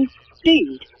wrong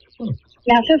deed.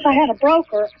 Now, since I had a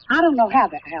broker, I don't know how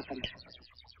that happened.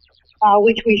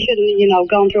 Which we shouldn't,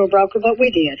 gone through a broker, but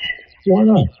we did. Why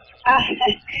not?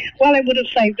 Well, it would have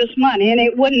saved us money, and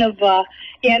it wouldn't have,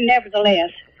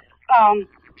 nevertheless. I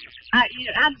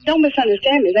don't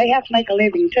misunderstand me. They have to make a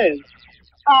living, too.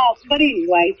 But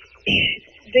anyway,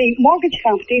 the mortgage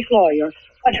company's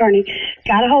attorney,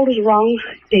 got a hold of the wrong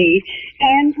deed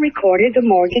and recorded the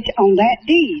mortgage on that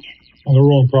deed. On the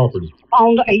wrong property?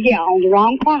 On the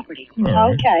wrong property.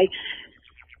 Right. Okay.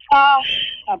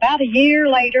 About a year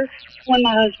later, when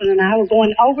my husband and I were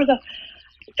going over the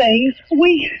things,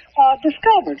 we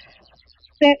discovered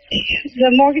that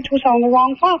the mortgage was on the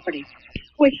wrong property,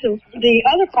 which the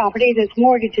other property that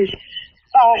mortgages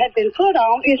had been put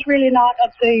on is really not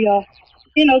of the,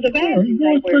 the value.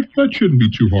 That shouldn't be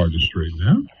too hard to straighten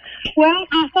out. Well,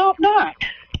 I thought not.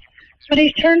 But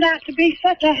it's turned out to be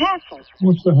such a hassle.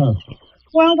 What's the hassle?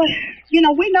 Well,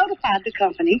 we notified the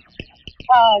company,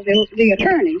 the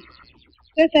attorney,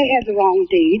 that they had the wrong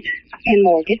deed and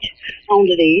mortgage on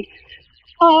the deed.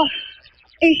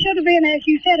 It should have been, as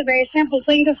you said, a very simple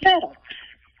thing to settle.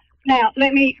 Now,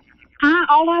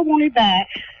 all I wanted back,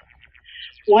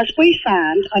 once we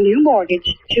signed a new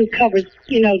mortgage to cover,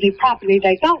 the property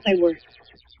they thought they were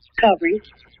covering,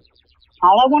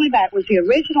 all I wanted back was the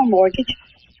original mortgage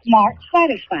marked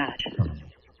satisfied.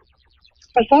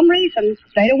 For some reason,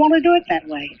 they don't want to do it that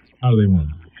way. How do they want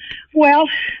it? Well,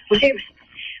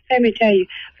 let me tell you.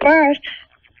 First,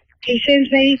 he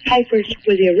sends me papers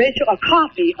with a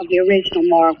copy of the original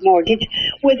mortgage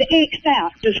with the X'd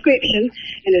out description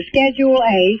and a Schedule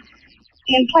A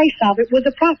in place of it with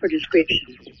the proper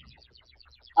description.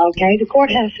 Okay, the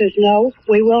courthouse says no,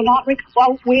 we will not we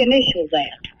initial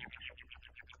that.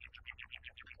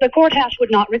 The courthouse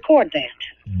would not record that.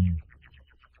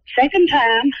 Second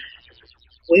time,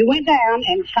 we went down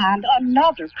and signed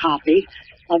another copy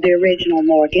of the original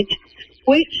mortgage,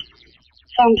 which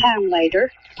sometime later,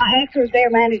 after their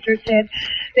manager said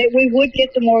that we would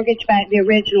get the mortgage back, the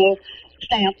original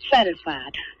stamp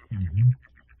satisfied. Mm-hmm.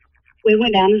 We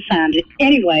went down and signed it.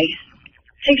 Anyway,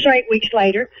 6 or 8 weeks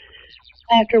later,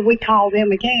 after we called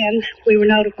them again, we were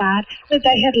notified that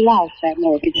they had lost that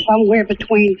mortgage somewhere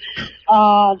between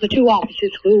the two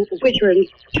offices, which were in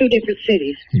two different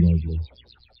cities. Lovely.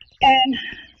 And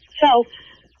so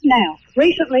now,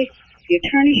 recently, the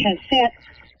attorney has sent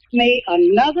me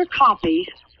another copy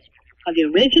of the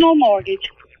original mortgage,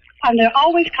 and they're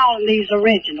always calling these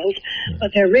originals,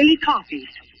 but they're really copies.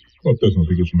 Well, it doesn't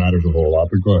think it matters a whole lot,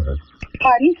 but go ahead.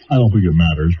 Pardon? I don't think it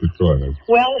matters, but go ahead.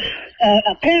 Well,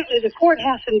 apparently the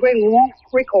courthouse in Greenville won't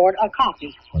record a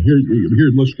copy. Here,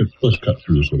 let's cut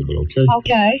through this a little bit, okay?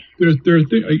 Okay. There are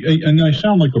things, and I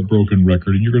sound like a broken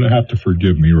record, and you're going to have to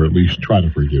forgive me, or at least try to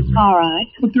forgive me. All right.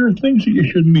 But there are things that you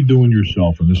shouldn't be doing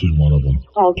yourself, and this is one of them.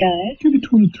 Okay. Give it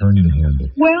to an attorney to handle.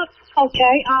 Well,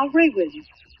 okay, I agree with you.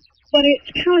 But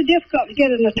it's kind of difficult to get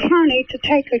an attorney to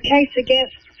take a case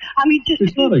against I mean, just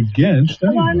It's not against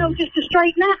well, I anybody. know, just to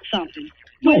straighten out something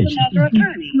No, with it's another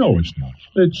attorney. No, it's not.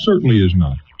 It certainly is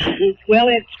not. Well,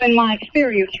 it's been my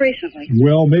experience recently.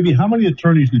 Well, maybe how many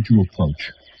attorneys did you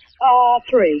approach?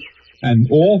 3. And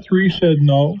all 3 said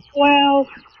no? Well,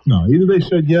 No, either they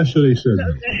said yes or they said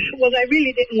no. well, they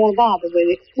really didn't want to bother with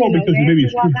it. Well, because maybe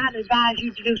it's well, I'd advise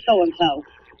you to do so and so.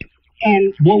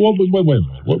 And wait a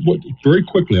minute. What, very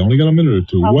quickly, I only got a minute or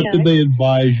two. Okay. What did they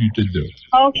advise you to do?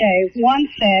 okay, one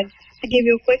said, to give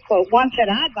you a quick quote, one said,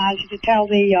 I advise you to tell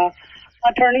the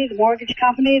attorney, the mortgage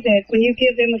company, that when you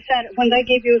give them when they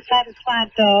give you a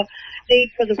satisfied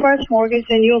deed for the first mortgage,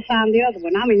 then you'll sign the other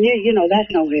one. I mean, you know,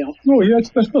 that's no deal. No, yeah,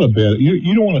 that's not a bad.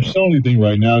 You don't want to sell anything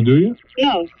right now, do you?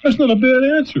 No. That's not a bad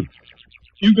answer.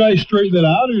 You guys straighten it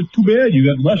out, or it's too bad. You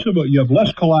have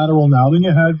less collateral now than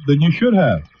you should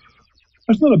have.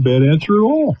 That's not a bad answer at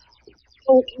all.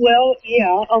 Oh, well,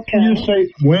 yeah, okay. You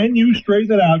say when you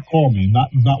straighten it out, call me.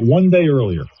 Not one day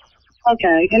earlier.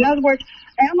 Okay. In other words,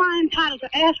 am I entitled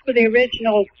to ask for the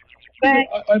original back?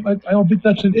 I don't think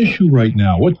that's an issue right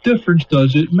now. What difference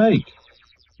does it make?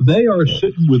 They are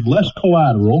sitting with less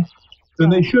collateral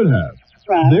than they should have.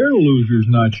 Right. They're losers,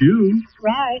 not you.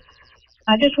 Right.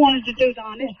 I just wanted to do the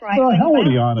honest right The thing. hell with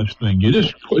the honest thing. You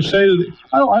just say to the,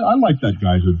 I like that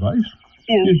guy's advice.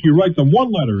 Yeah. If you write them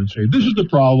one letter and say, this is the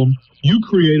problem, you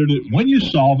created it, when you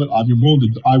solve it,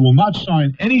 I will not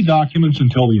sign any documents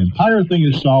until the entire thing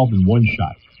is solved in one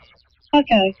shot.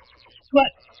 Okay. But,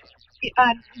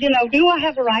 do I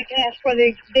have a right to ask for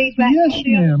the deed back?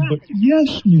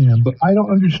 Yes, ma'am, but I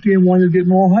don't understand why you're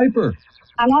getting all hyper.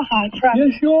 I'm not hyper.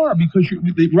 Yes, you are, because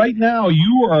right now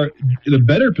you are in a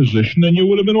better position than you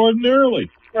would have been ordinarily.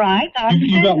 Right.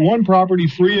 You got one property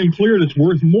free and clear that's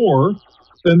worth more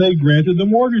than they granted the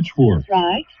mortgage for.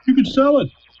 Right. You could sell it.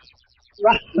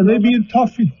 Right. And they'd be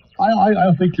tough.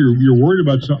 I think you're worried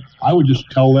about something. I would just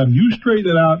tell them, you straighten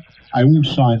it out. I won't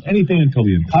sign anything until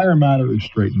the entire matter is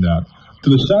straightened out, to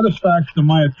the satisfaction of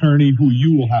my attorney, who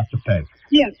you will have to pay.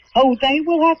 Yes. Oh, they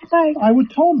will have to pay? I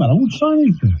would tell them that. I won't sign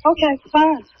anything. Okay,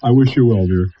 fine. I wish you well,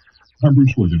 dear. I'm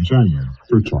Bruce Williams. I'm in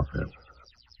for Talknet.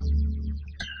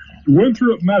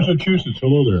 Winthrop, Massachusetts.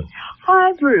 Hello there.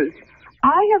 Hi, Bruce.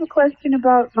 I have a question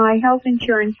about my health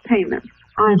insurance payments.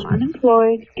 I'm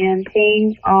unemployed and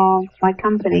paying my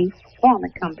company, former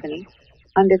company,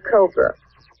 under COBRA.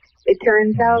 It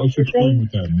turns out Let's explain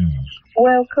what that means.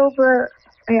 Well, COBRA,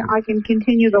 I can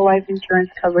continue the life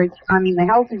insurance coverage, the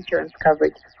health insurance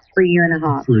coverage for a year and a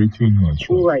half. For 18 months.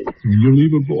 Right. When you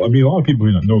leave a lot of people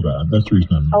may not know that. That's the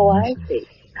reason I'm Oh, I see.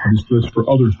 That's for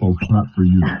other folks, not for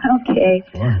you. Okay.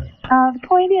 Go ahead. The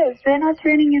point is, they're not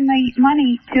turning in the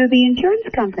money to the insurance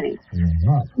company. You're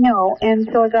not. No, and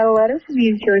so I got a letter from the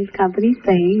insurance company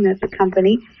saying that the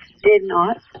company did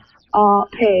not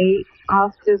pay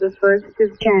after the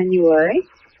 1st of January,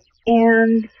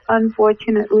 and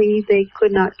unfortunately they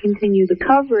could not continue the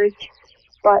coverage,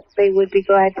 but they would be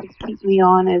glad to keep me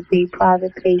on as a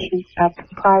private patient,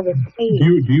 private paying.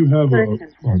 Do you have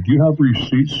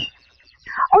receipts?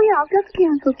 Oh, yeah, I've got the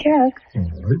canceled checks. All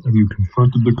right. Have you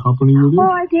confronted the company with it?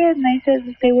 Well, I did, and they said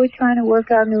that they were trying to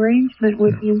work out an arrangement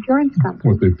with the insurance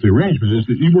company. What the arrangement is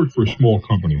that you work for a small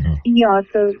company, huh? Yeah,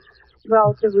 it's a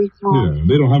relatively small. Yeah,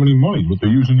 they don't have any money, but they're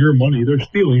using your money. They're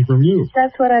stealing from you.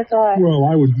 That's what I thought. Well,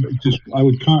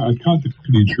 I'd contact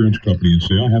the insurance company and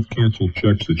say, I have canceled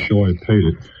checks that show I paid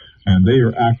it, and they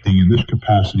are acting in this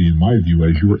capacity, in my view,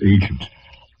 as your agent.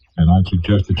 And I'd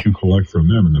suggest that you collect from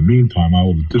them. In the meantime, I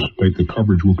will anticipate the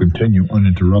coverage will continue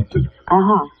uninterrupted.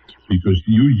 Because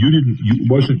you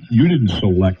didn't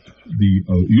select you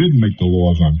didn't make the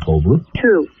laws on COBRA.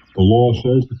 True. The law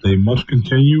says that they must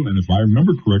continue, and if I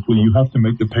remember correctly, you have to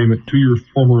make the payment to your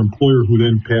former employer, who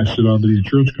then passes it on to the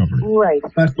insurance company. Right.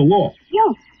 That's the law.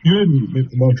 Yeah. You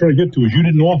didn't. What I'm trying to get to is you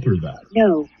didn't author that.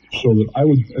 No. So that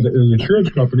the insurance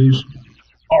companies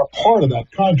are part of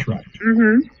that contract.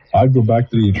 Mm-hmm. I'd go back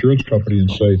to the insurance company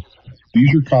and say,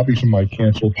 these are copies of my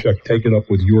canceled check. Take it up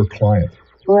with your client.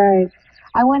 Right.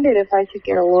 I wondered if I should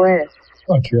get a lawyer.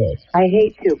 Not yet. I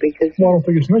hate to, because... Well, I don't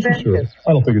think it's necessary.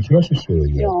 I don't think it's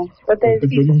necessary yet. No, but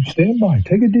stand by.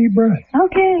 Take a deep breath.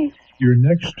 Okay. Your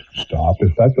next stop,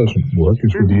 if that doesn't work,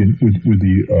 is with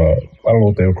the I don't know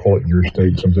what they'll call it in your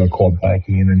state. Something they'll call it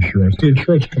banking and insurance. The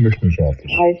insurance commissioner's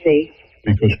office. I see.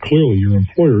 Because clearly your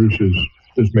employer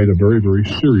has made a very, very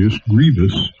serious,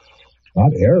 grievous,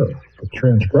 not error, but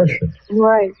transgression.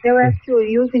 Right. They're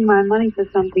actually using my money for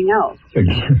something else.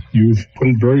 You've put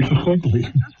it very succinctly.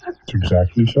 It's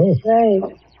exactly so. Right.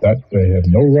 That they have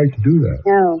no right to do that.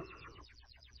 No.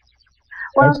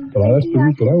 Well, that's the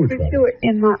route that I would try. Pursue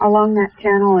it along that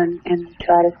channel and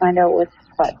try to find out what's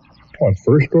what. I'd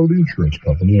first go to the insurance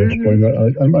company and explain that.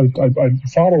 I'd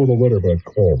follow the letter, but I'd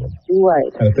call them.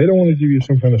 Right. And if they don't want to give you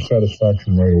some kind of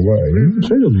satisfaction right away, you can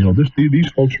say to them,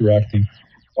 these folks are acting.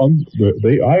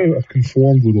 I have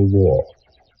conformed with the law,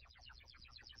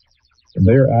 and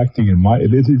they are acting in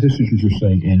this is what you're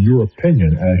saying, in your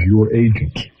opinion, as your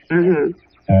agent, and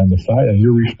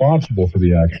you're responsible for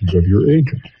the actions of your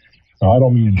agent. Now, I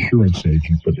don't mean insurance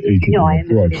agent, but agent in a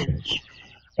broad sense.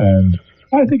 And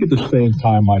I think at the same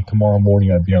time, tomorrow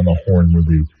morning I'd be on the horn with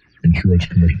the insurance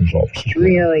commissioner's office.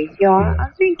 Really? Yeah, I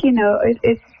think,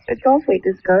 it's awfully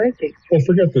discouraging. Well,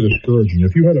 forget the discouraging.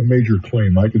 If you had a major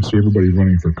claim, I could see everybody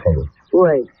running for cover.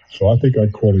 Right. So I think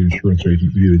I'd call the insurance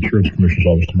agent, the insurance commissioner's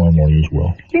office tomorrow morning as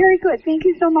well. Very good. Thank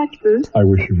you so much, Bruce. I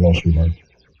wish you well, sweetheart.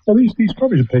 Well, these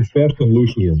companies pay fast and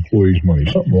loose with their employees' money.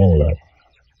 Something wrong with that.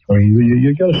 I mean,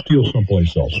 you got to steal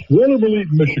someplace else. Waterville,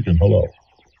 Michigan. Hello.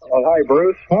 Hi,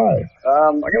 Bruce. Hi.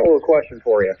 I got a little question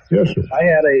for you. Yes, sir. I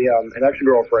had an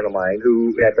ex-girlfriend of mine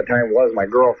who, at the time, was my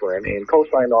girlfriend and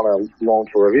co-signed on a loan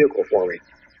for a vehicle for me.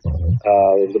 It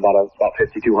was about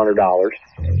 $5,200.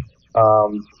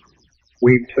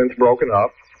 We've since broken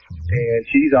up, and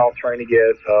she's out trying to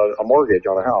get a mortgage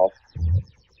on a house.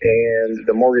 And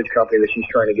the mortgage company that she's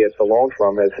trying to get the loan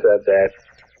from has said that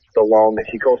the loan that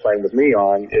she co-signed with me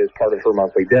on is part of her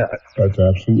monthly debt. That's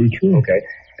absolutely true. Okay.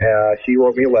 She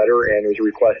wrote me a letter and it was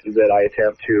requested that I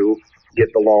attempt to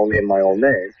get the loan in my own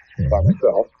name by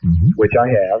myself, which I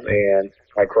have, and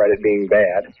my credit being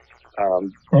bad.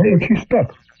 She's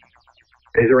stuck.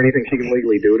 Is there anything she can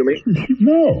legally do to me?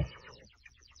 No.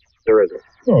 There isn't.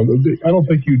 No, I don't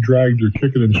think you dragged her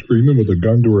kicking and screaming with a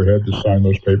gun to her head to sign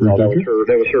those papers, No, that did you? was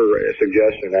her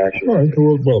suggestion, actually. All right.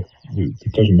 Well,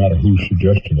 it doesn't matter whose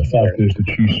suggestion. The fact is that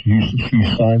she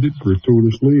signed it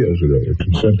gratuitously as a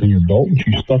consenting adult, and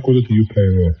she stuck with it till you pay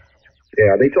her off.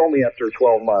 Yeah, they told me after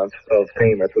 12 months of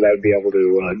payment that I'd be able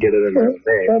to get it in her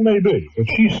name. That may be, but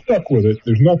she's stuck with it.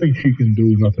 There's nothing she can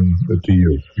do, nothing to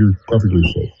you. You're perfectly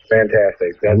safe.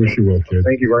 Fantastic. I wish you well, kid.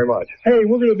 Thank you very much. Hey,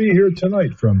 we're going to be here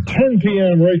tonight from 10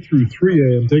 p.m. right through 3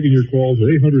 a.m. taking your calls at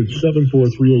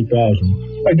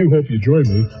 800-743-8000. I do hope you join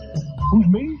me. Who's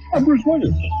me? I'm Bruce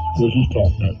Williams. This is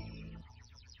Talknet.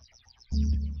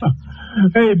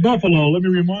 Hey, Buffalo, let me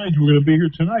remind you, we're going to be here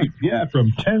tonight. Yeah,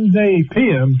 from 10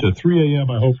 p.m. to 3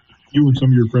 a.m. I hope you and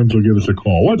some of your friends will give us a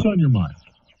call. What's on your mind?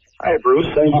 Hi, Bruce.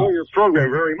 I enjoy your program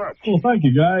very much. Well, thank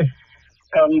you, Guy.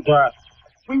 And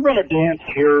we run a dance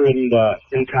here in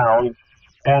town,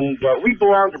 and we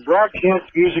belong to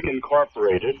Broadcast Music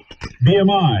Incorporated.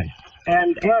 BMI.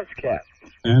 And ASCAP.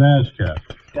 And ASCAP.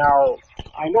 Now,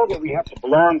 I know that we have to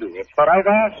belong to it, but I've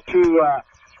asked to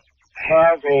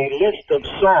have a list of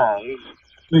songs.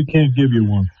 They can't give you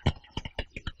one.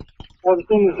 Well, the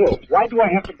thing is this: why do I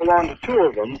have to belong to two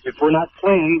of them if we're not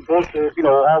playing both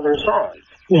all their songs?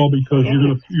 Well, because you're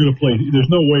gonna play. There's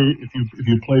no way if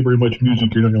you play very much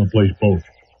music, you're not gonna play both.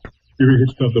 You're gonna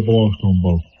hit stuff that belongs to them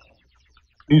both.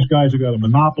 These guys have got a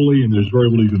monopoly, and there's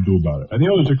very little you can do about it. And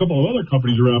there's a couple of other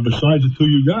companies around besides the two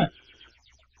you got.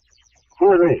 Who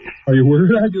are they? Are you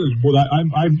worried? I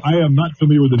am not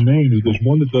familiar with the name. There's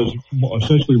one that does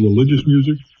essentially religious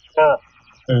music.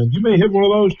 And you may hit one of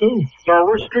those, too. No,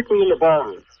 we're strictly in the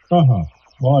ballroom.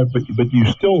 Well, but you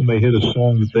still may hit a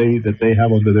song that they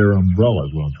have under their umbrella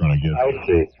is what I'm trying to get. I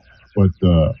see. But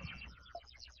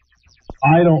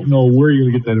I don't know where you're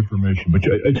going to get that information. But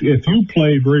if you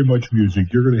play very much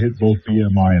music, you're going to hit both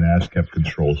BMI and ASCAP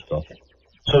control stuff.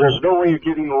 So there's no way of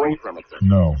getting away from it then?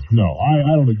 No.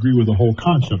 I don't agree with the whole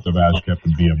concept of ASCAP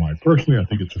and BMI. Personally, I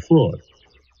think it's a fraud.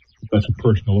 But that's a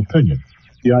personal opinion.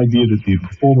 The idea that the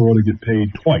performer ought to get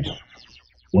paid twice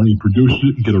when he produces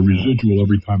it and get a residual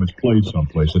every time it's played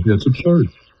someplace, I think that's absurd.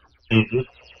 I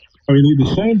mean,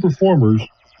 the same performers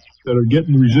that are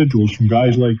getting residuals from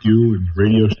guys like you and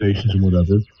radio stations and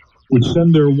whatever would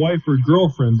send their wife or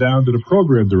girlfriend down to the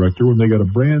program director when they got a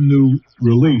brand new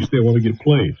release they want to get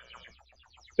played.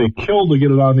 They kill to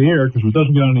get it on the air because if it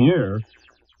doesn't get on the air,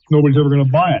 nobody's ever going to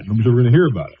buy it. Nobody's ever going to hear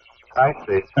about it. I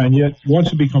see. And yet,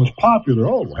 once it becomes popular,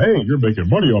 hey, you're making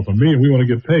money off of me and we want to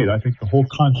get paid. I think the whole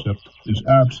concept is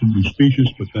absolutely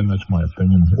specious, but then that's my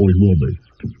opinion. Always will be.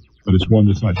 But it's one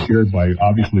that's not shared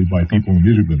obviously by people in the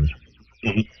music business.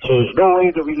 So there's no way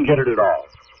that we can get it at all?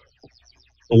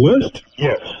 A list?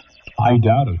 Yes. I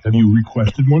doubt it. Have you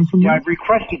requested one from them? Yeah, I've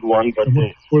requested one, but...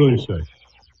 What do they say?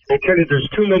 They tell you there's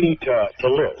too many to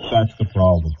list. That's the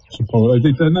problem.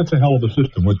 And that's a hell of a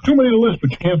system. With too many to list,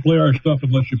 but you can't play our stuff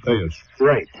unless you pay us.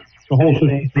 Right. The whole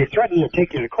system. They threaten to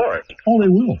take you to court. Oh, they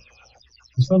will.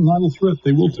 It's not an idle threat.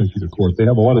 They will take you to court. They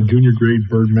have a lot of junior grade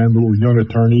birdmen, little young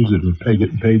attorneys that are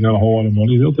getting paid not a whole lot of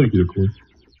money. They'll take you to court.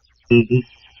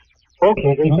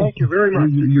 Okay, then thank you very much.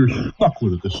 You're stuck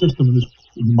with it. The system,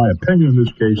 in my opinion, in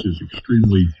this case, is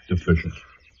extremely deficient.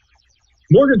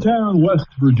 Morgantown, West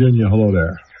Virginia. Hello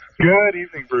there. Good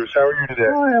evening, Bruce. How are you today?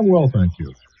 I am well, thank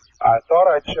you. I thought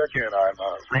I'd check in. I'm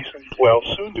a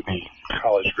soon-to-be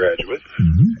college graduate,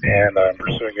 and I'm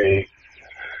pursuing a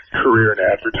career in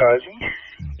advertising.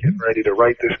 Getting ready to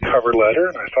write this cover letter,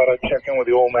 and I thought I'd check in with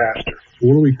the old master.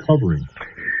 What are we covering?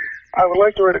 I would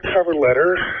like to write a cover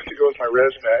letter to go with my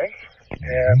resume,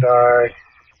 and I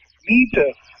need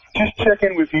to just check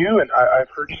in with you, and I've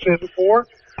heard you say it before,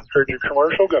 heard your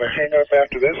commercial, going to hang up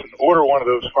after this and order one of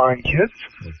those fine kits.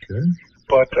 Okay.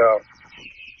 But,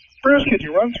 Bruce, could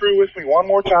you run through with me one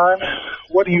more time?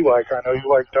 What do you like? I know you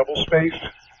like double-spaced.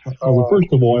 Well, first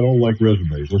of all, I don't like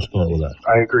resumes. Let's start with that.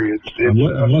 I agree. It's a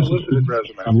solicited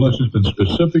resume. Unless it's been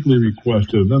specifically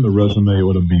requested, then the resume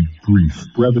ought to be brief.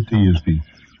 Brevity is the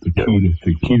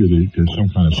key to some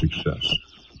kind of success.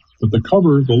 But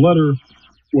the letter,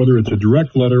 whether it's a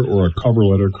direct letter or a cover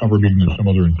letter, cover meaning some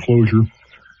other enclosure,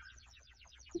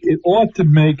 it ought to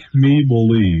make me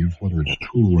believe, whether it's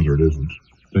true or whether it isn't,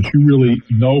 that you really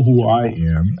know who I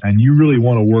am and you really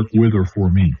want to work with or for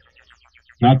me.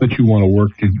 Not that you want to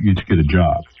work to get a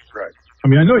job. Right. I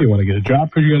mean, I know you want to get a job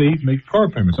because you got to eat and make car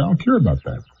payments. I don't care about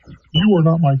that. You are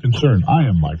not my concern. I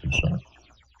am my concern.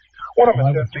 What I'm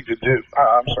attempting to do,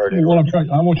 I'm sorry.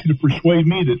 I want you to persuade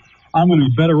me that I'm going to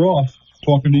be better off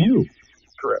talking to you.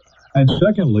 Correct. And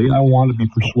secondly, I want to be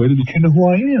persuaded that you know who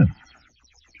I am.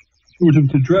 Which is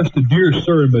addressed to dear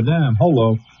sir and madame.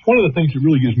 Hello. One of the things that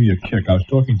really gives me a kick, I was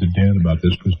talking to Dan about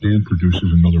this because Dan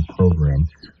produces another program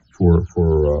for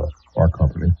our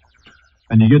company.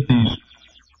 And you get these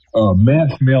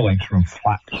mass mailings from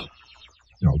flats,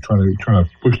 trying to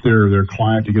push their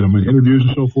client to get them in interviews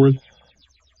and so forth.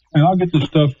 And I'll get this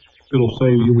stuff that'll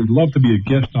say, we'd love to be a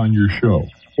guest on your show.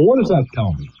 Well, what does that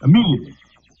tell me? Immediately.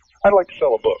 I'd like to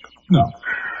sell a book. No,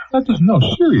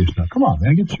 serious now. Come on,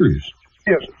 man, get serious.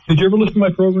 Yes, sir. Did you ever listen to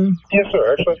my program? Yes,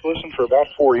 sir. Actually, I've listened for about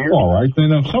 4 years. All right.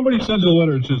 Then if somebody sends a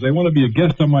letter and says they want to be a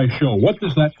guest on my show, what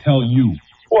does that tell you?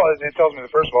 Well, it tells me,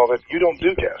 first of all, that you don't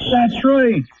do guests. That's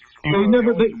right.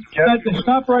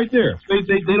 Stop right there.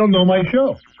 They don't know my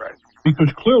show. Right. Because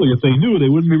clearly, if they knew, they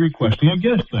wouldn't be requesting a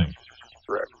guest thing.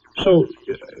 Correct. So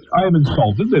I am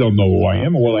insulted. They don't know who I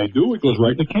am or what I do. It goes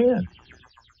right in the can.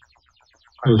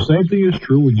 So the same thing is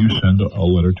true when you send a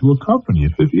letter to a company.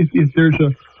 If there's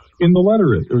in the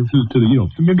letter, or to the,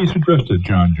 maybe it's addressed to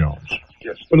John Jones.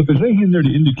 Yes. But if there's anything there to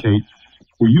indicate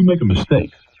where you make a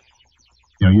mistake,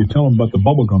 you tell them about the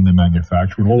bubble gum they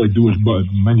manufacture, and all they do is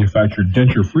manufacture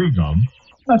denture-free gum,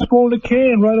 that's going in the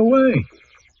can right away.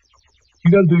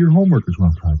 You got to do your homework, is what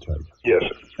I'm trying to tell you. Yes,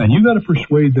 sir. And you got to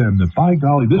persuade them that, by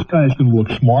golly, this guy is going to look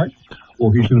smart,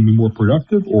 or he's going to be more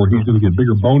productive, or he's going to get a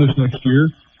bigger bonus next year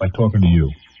by talking to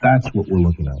you. That's what we're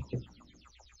looking at.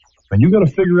 And you got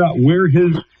to figure out where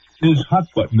his hot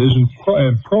button is and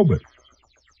probe it.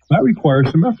 That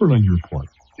requires some effort on your part.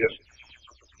 Yes.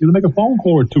 You make a phone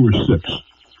call or 2 or 6.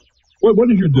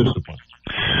 What is your discipline?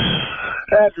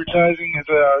 Advertising is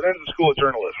there's the School of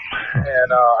Journalism, and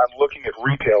I'm looking at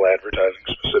retail advertising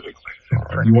specifically.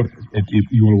 You want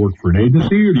to work for an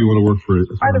agency, or do you want to work for?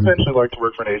 I'd eventually like to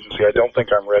work for an agency. I don't think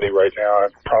I'm ready right now.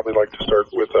 I'd probably like to start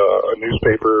with a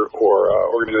newspaper or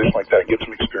organization like that, and get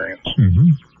some experience.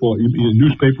 Mm-hmm. Well, a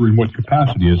newspaper in what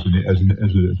capacity? As an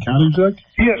account exec?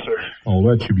 Yes, sir. Oh,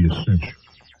 that should be a cinch.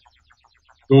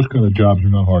 Those kind of jobs are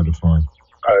not hard to find.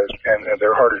 And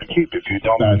they're harder to keep if you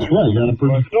don't. That's right. You got to put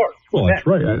the door. Well, that's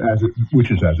right. Which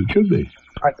is as it should be.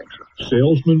 I think so.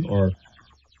 Salesmen are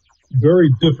very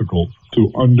difficult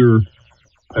to under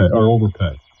or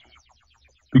overpay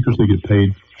because they get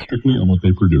paid strictly on what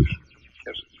they produce.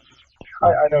 Yes.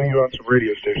 I know you own some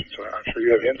radio stations, so I'm sure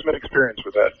you have intimate experience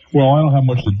with that. Well, I don't have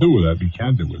much to do with that. Be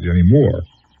candid with you anymore.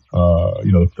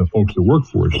 The folks that work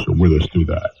for us or with us do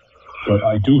that. But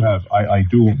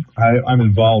I'm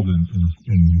involved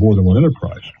in more than one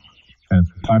enterprise. And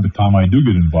from time to time, I do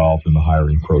get involved in the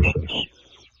hiring process.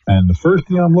 And the first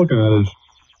thing I'm looking at is,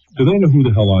 do they know who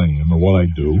the hell I am or what I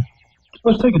do?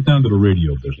 Let's take it down to the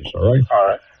radio business, all right? All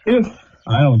right. If,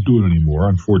 I don't do it anymore,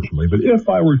 unfortunately, but if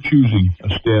I were choosing a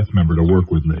staff member to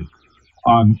work with me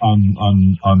on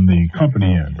the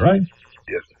company end, right?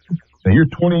 Yes. Now, you're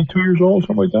 22 years old,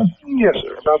 something like that? Yes,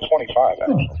 sir. About 25,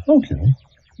 actually. Oh, okay.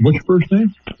 What's your first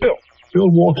name? Bill. Bill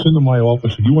walks into my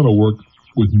office and you want to work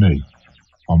with me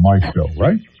on my show,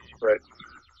 right? Right.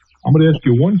 I'm going to ask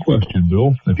you one question,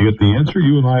 Bill. If you get the answer,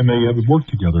 you and I may have it work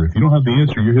together. If you don't have the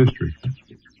answer, you're history.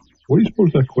 What do you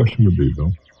suppose that question would be,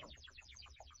 Bill?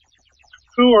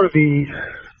 Who are the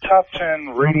top 10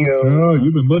 radio... Oh,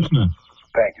 you've been listening.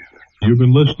 Thank you, sir. You've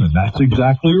been listening. That's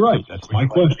exactly right. That's my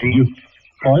question.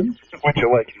 Pardon? Would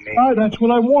you like names? That's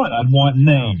what I want. I'd want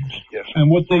names. Yes. And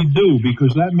what they do,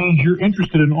 because that means you're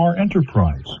interested in our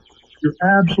enterprise. You're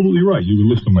absolutely right. You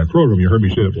listen to my program. You heard me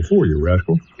say that before, you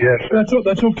rascal. Yes, sir.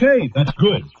 That's okay. That's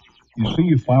good. You see,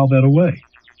 you filed that away.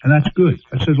 And that's good.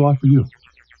 That says a lot for you.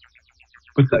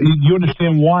 But you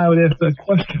understand why I would ask that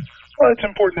question? Well, it's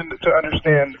important to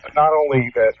understand not only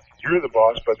that you're the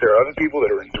boss, but there are other people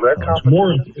that are in direct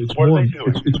competition.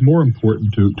 It's more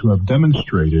important to have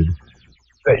demonstrated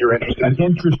that you're interested. An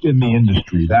interest in the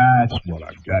industry. That's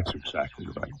exactly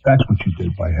right. That's what you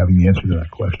did by having the answer to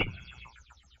that question.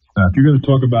 Now, if you're going to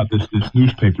talk about this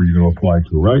newspaper you're going to apply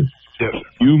to, right? Yes, sir.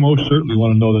 You most certainly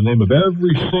want to know the name of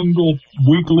every single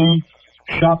weekly,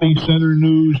 shopping center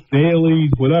news, daily,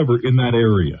 whatever, in that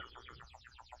area.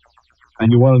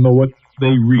 And you want to know what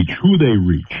they reach, who they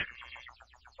reach.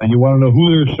 And you want to know who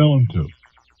they're selling to.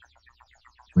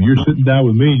 When you're sitting down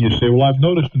with me and you say, well, I've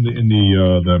noticed in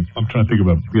the I'm trying to think of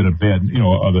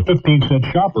the 15-cent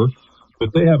shopper,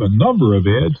 that they have a number of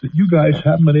ads that you guys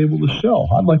haven't been able to sell.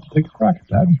 I'd like to take a crack at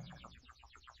that.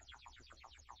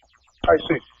 I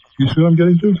see. You see what I'm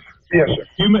getting to? Yes, sir.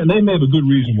 They may have a good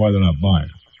reason why they're not buying,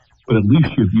 but at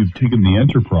least you've taken the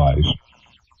enterprise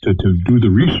to do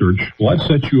the research. Well, that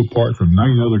sets you apart from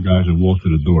 90 other guys that walk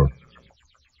through the door.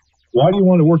 Why do you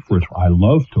want to work for us? I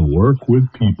love to work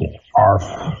with people. Arf.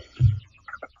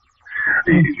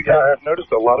 Yeah, I've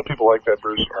noticed a lot of people like that,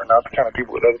 Bruce, are not the kind of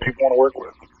people that other people want to work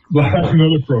with. Well, that's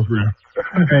another program.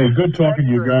 Hey, good talking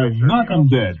to you guys. Knock 'em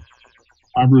dead.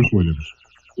 I'm Bruce Williams.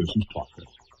 This is Talknet.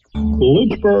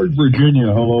 Lynchburg,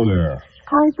 Virginia. Hello there.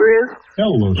 Hi, Bruce.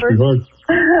 Hello, sweetheart.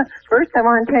 First, I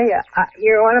want to tell you,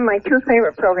 you're one of my two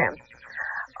favorite programs.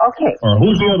 Okay.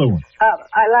 Who's the other one?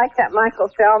 I like that Michael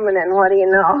Feldman and What Do You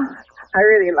Know? I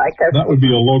really like that. That would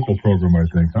be a local program, I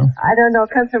think, huh? I don't know. It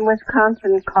comes from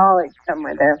Wisconsin College,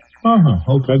 somewhere there.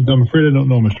 Okay. I'm afraid I don't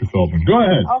know Mr. Feldman. Go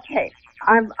ahead. Okay.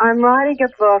 I'm writing a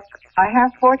book. I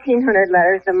have 1,400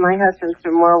 letters, and my husband's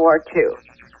from World War II.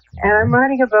 And I'm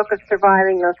writing a book of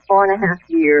surviving those 4.5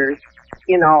 years,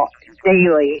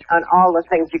 daily on all the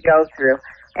things you go through.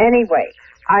 Anyway,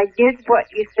 I did what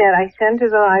you said. I sent to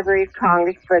the Library of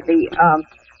Congress for the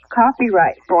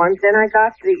copyright forms. Then I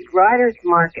got the Writer's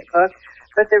Market book.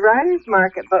 But the Writer's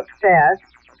Market book says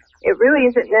it really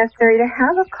isn't necessary to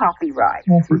have a copyright.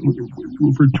 Well, for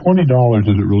 $20,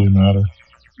 does it really matter?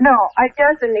 No, it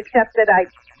doesn't, except that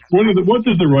What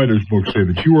does the writer's book say?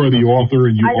 That you are the author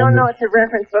and you I don't know. It's a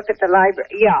reference book at the library.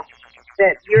 Yeah.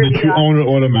 That you're that you own it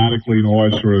automatically and all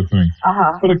that sort of thing.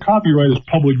 But a copyright is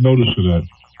public notice of that.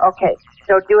 Okay.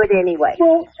 So do it anyway.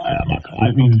 Well, I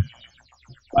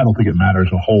don't think it matters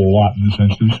a whole lot in this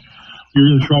instance.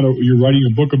 You're writing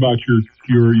a book about your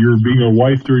being a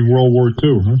wife during World War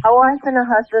II, huh? A wife and a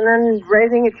husband and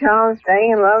raising a child and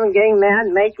staying in love and getting mad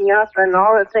and making up and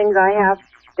all the things I have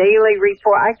daily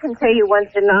report. I can tell you when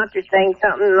Sinatra's saying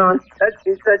something on such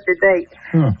and such a date.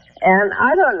 And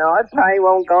I don't know. It probably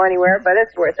won't go anywhere, but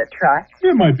it's worth a try.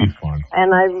 It might be fun.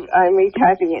 And I'm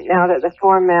retyping it now to the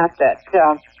format that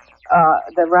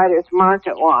the Writer's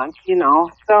Market wants,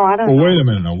 So I don't know. Well, wait a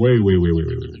minute now. Wait.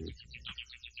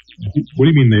 What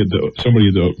do you mean the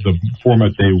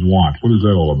format they want? What is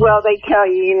that all about? Well, they tell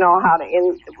you,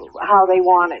 how they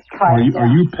want it. Are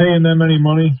you paying them any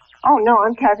money? Oh, no,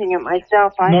 I'm typing it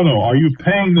myself. No. Are you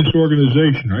paying this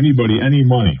organization or anybody any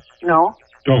money? No.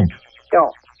 Don't.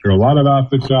 Don't. There are a lot of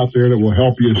outfits out there that will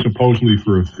help you supposedly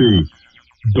for a fee.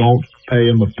 Don't pay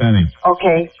them a penny.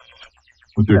 Okay.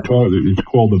 What they're it's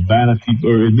called the vanity,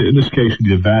 or in this case,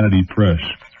 the vanity press.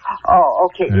 Oh,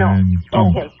 okay. And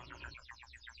no.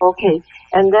 Okay.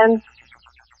 And then,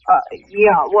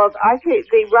 I say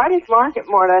the Writer's Market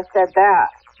more or less said that.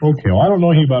 Okay, well, I don't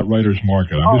know anything about Writer's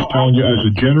Market. I'm just telling you as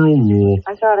a general rule.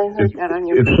 I thought I heard that on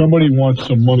your If somebody wants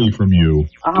some money from you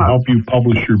to help you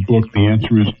publish your book, the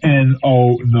answer is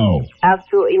no.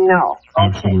 Absolutely no.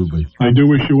 Absolutely. I do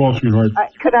wish you well, sweetheart.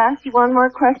 Could I ask you one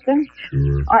more question?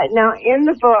 Sure. All right, now in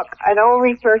the book, I don't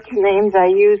refer to names. I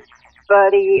use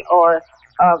Buddy or,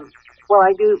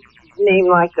 I do name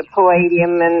like the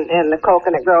Palladium and the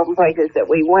Coconut Grove and places that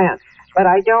we went. But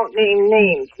I don't name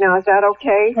names. Now, is that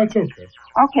okay? That's okay.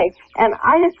 Okay, and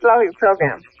I just love your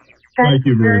program. Thank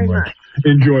you very much.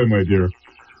 Enjoy, my dear.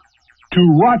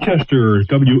 To Rochester,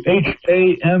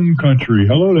 WHAM country.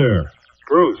 Hello there.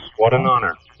 Bruce, what an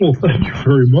honor. Well, thank you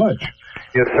very much.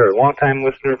 Yes, sir. Long-time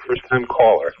listener, first-time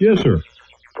caller. Yes, sir.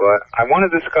 But I want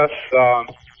to discuss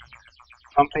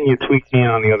something you tweaked me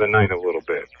on the other night a little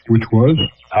bit. Which was?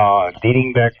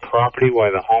 Deeding back property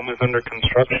while the home is under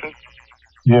construction.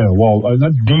 Yeah, well,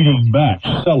 not deeding back.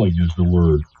 Selling is the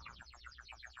word.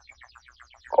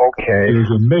 Okay.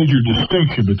 There's a major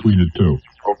distinction between the two.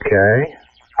 Okay.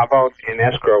 How about in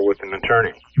escrow with an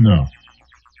attorney? No.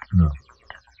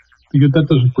 Because that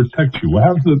doesn't protect you.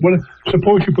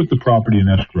 Suppose you put the property in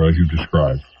escrow as you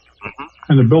described,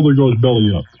 and the builder goes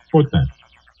belly up. What then?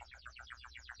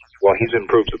 Well, he's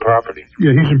improved the property.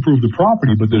 Yeah, he's improved the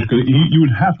property, but you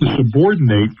would have to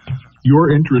subordinate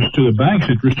your interest to the bank's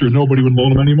interest, or nobody would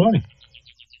loan him any money.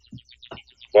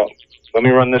 Well, let me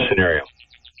run this scenario.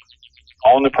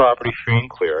 Own the property free and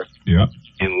clear. Yeah.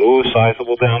 In lieu of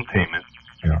sizable down payment.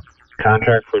 Yeah.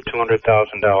 Contract for a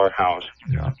 $200,000 house.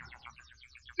 Yeah.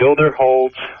 Builder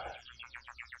holds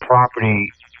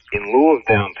property in lieu of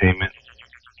down payment.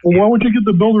 Well, why would you give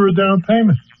the builder a down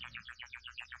payment?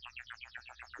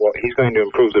 Well, he's going to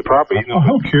improve the property. I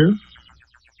don't care.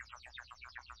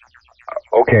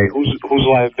 Okay, whose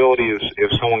liability is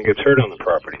if someone gets hurt on the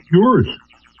property? Yours.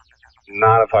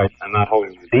 Not if I'm not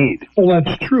holding the deed. Well,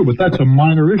 that's true, but that's a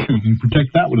minor issue. You can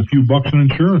protect that with a few bucks in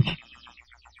insurance.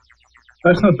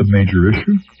 That's not the major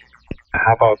issue.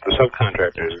 How about the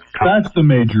subcontractors? That's the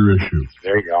major issue.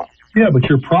 There you go. Yeah, but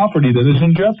your property then is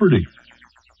in jeopardy.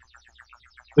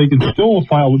 They can still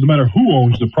file, no matter who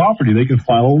owns the property, they can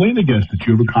file a lien against it.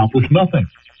 You've accomplished nothing.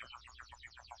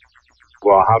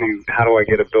 Well, how do I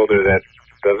get a builder that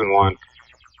doesn't want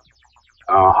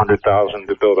 $100,000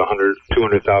 to build a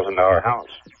 $200,000 house?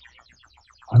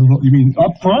 I don't know. You mean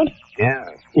up front? Yeah.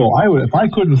 Well, I would. If I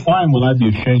couldn't find one, I'd be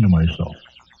ashamed of myself.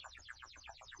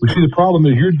 But see, the problem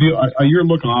is you're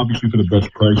looking obviously for the best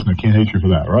price, and I can't hate you for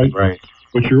that, right? Right.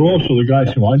 But you're also the guy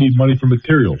saying, "Well, I need money for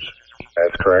materials."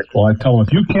 That's correct. Well, I tell them,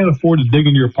 if you can't afford to dig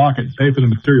into your pocket and pay for the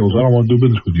materials, I don't want to do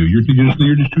business with you. You're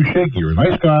just too shaky. You're a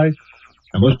nice guy,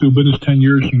 and let's do business 10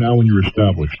 years from now when you're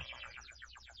established.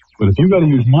 But if you've got to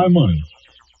use my money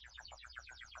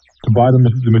to buy the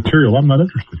material, I'm not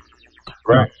interested.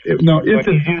 Right. Now, if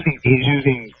he's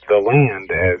using the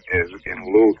land as in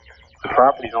lieu. The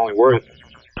property's only worth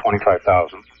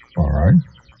 $25,000. All right.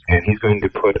 And he's going to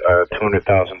put a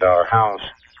 $200,000 house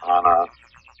on a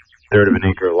third of an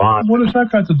acre lot. What does that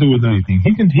got to do with anything?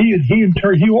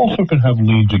 He also can have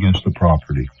liens against the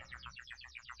property.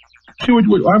 See, what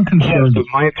I'm concerned. Yes, but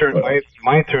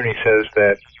my attorney says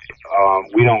that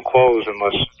we don't close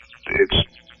unless it's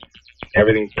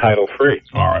everything title free.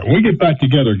 All right, when we get back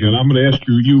together again, I'm going to ask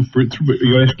you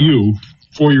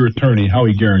for your attorney how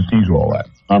he guarantees all that.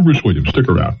 I'm Bruce Williams. Stick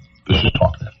around. This is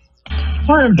Talknet.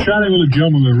 I am chatting with a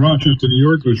gentleman in Rochester, New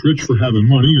York, who's rich for having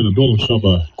money and to build himself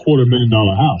a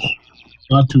 $250,000 house.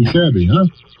 Not too shabby, huh?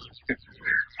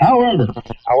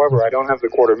 However, I don't have the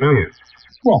 $250,000.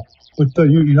 Well, but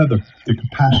you have the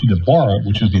capacity to borrow it,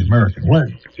 which is the American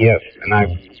way. Yes, and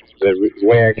the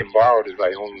way I can borrow it is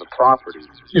I own the property.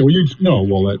 Yeah,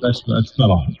 well, that's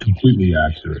not completely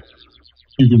accurate.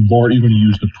 You can borrow, you're going to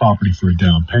use the property for a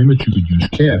down payment. You could use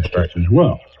cash as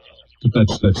well. But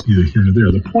that's neither here nor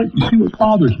there. The point, you see what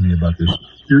bothers me about this?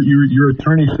 Your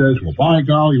attorney says, well, by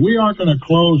golly, we aren't going to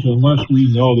close unless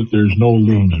we know that there's no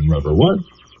liens in rubber. What?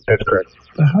 That's correct.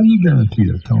 But how do you guarantee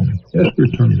that? Tell me. Ask your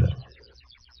attorney that.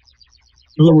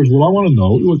 In other words, what I want to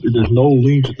know, there's no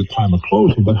liens at the time of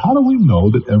closing, but how do we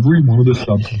know that every one of the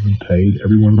subs has been paid,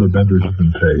 every one of the vendors has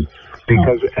been paid?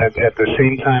 Because at the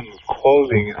same time of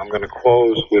closing, I'm going to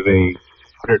close with a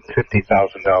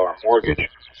 $150,000 mortgage.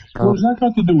 What does that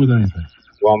got to do with anything?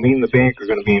 Well, me and the bank are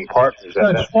going to be in partners.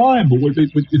 That's fine, but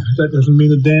that doesn't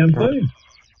mean a damn thing.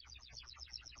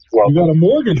 Well, you got a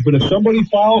mortgage, but if somebody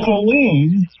files a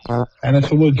lien, and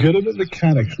it's a legitimate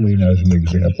mechanics lien, as an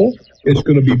example, it's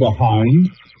going to be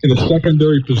behind in a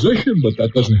secondary position, but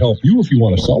that doesn't help you if you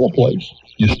want to sell a place.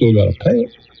 You still got to pay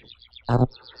it.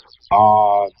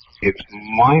 It's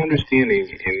my understanding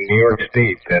in New York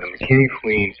State that a mechanics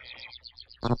lien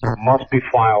must be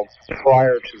filed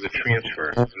prior to the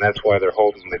transfer, and that's why they're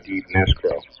holding the deed in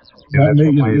escrow.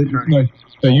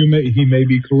 He may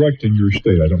be correct in your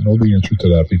state. I don't know the answer to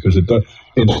that because it does.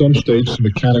 In some states, the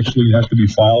mechanics lien has to be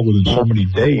filed within so many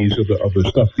days of the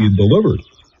stuff being delivered.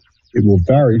 It will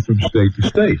vary from state to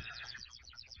state.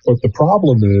 But the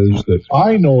problem is that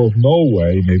I know of no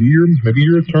way. Maybe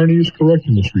your attorney is correct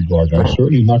in this regard. I'm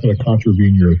certainly not going to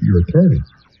contravene your attorney.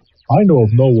 I know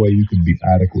of no way you can be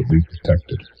adequately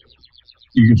protected.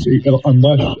 You can see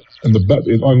unless, and the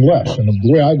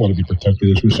way I want to be protected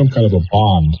is with some kind of a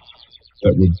bond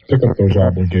that would pick up those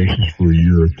obligations for a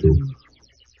year or two.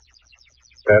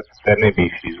 That may be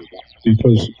feasible.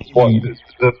 Because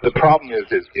the problem is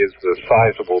the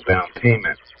sizable down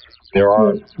payment. There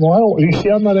are. Well,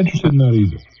 I'm not interested in that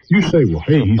either. You say, well,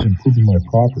 hey, he's improving my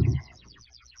property.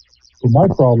 But my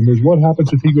problem is, what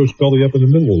happens if he goes belly up in the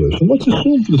middle of this? And let's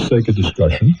assume, for the sake of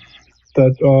discussion,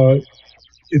 that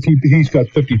if he's got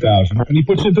 $50,000 and he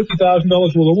puts in $50,000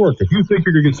 worth of work, if you think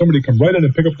you're going to get somebody to come right in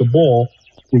and pick up the ball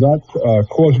without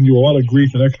causing you a lot of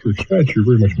grief and extra expense, you're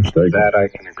very much mistaken. That I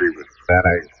can agree with. That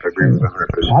I agree with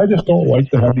 100%. I just don't like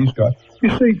to have these guys. You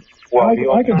see, well,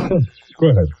 I can say, go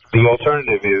ahead. The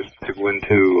alternative is to go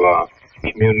into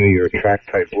community or tract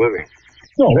type living.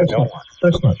 No,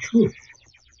 that's not true.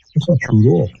 That's not true at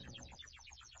all.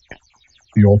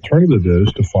 The alternative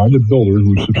is to find a builder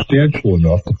who's substantial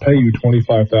enough to pay you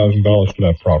 $25,000 for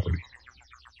that property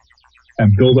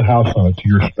and build a house on it to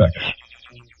your specs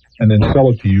and then sell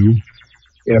it to you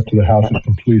after the house is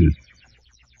completed.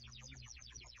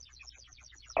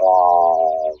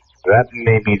 That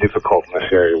may be difficult in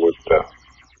this area with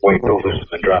way builders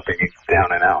have been dropping it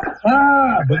down and out.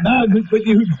 But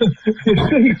you see,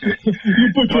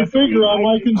 you put your finger on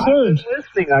my concerns. I'm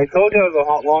listening. I told you I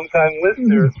was a long-time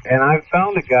listener, and I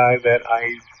found a guy that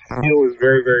I feel is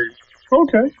very, very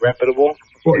reputable.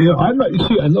 Well, yeah, I'm not. You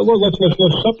see,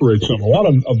 let's separate something. A lot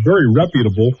of very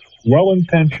reputable,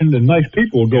 well-intentioned, and nice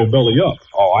people go belly up.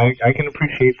 Oh, I can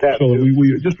appreciate that. So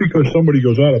we just because somebody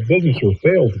goes out of business or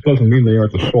fails, it doesn't mean they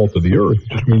aren't the salt of the earth. It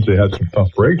just means they had some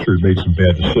tough breaks or made some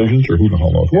bad decisions or who the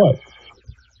hell knows what.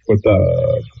 But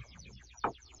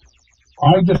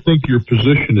I just think your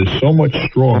position is so much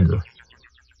stronger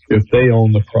if they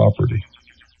own the property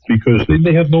because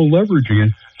they have no leverage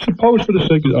again. Suppose for the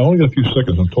sake of, I only got a few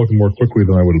seconds, I'm talking more quickly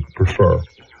than I would prefer,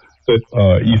 that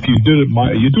if you did it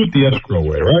you do it the escrow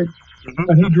way, right? Mm-hmm.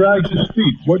 And he drags his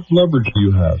feet, what leverage do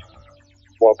you have?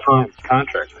 Well,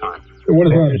 contract time. What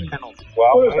does that mean?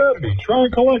 Well, what does that mean? Try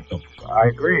and collect them. I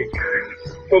agree.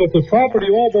 But if the property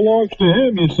all belongs to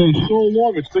him, you say, so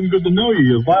long, it's been good to know you.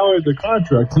 You violated the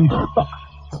contract. He's stuck.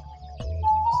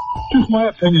 Just my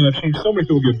opinion. I've seen so many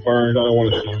people get burned. I don't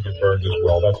want to see them get burned as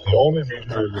well. That's the only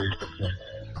reason I raised the point.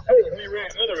 Hey, let me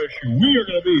raise another issue. We are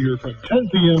going to be here from 10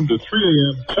 p.m. to 3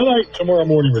 a.m. tonight, tomorrow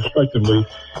morning, respectively.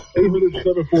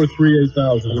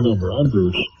 800-743-8000 is the number. I'm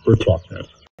Bruce for Talknet.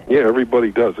 Yeah,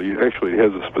 everybody does. It actually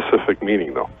has a specific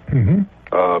meaning, though. Mm-hmm.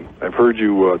 I've heard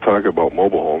you talk about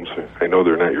mobile homes. I know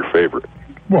they're not your favorite.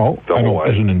 Well,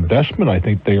 as an investment, I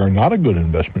think they are not a good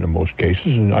investment in most cases,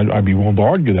 and I'd be willing to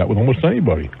argue that with almost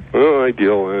anybody. Well, I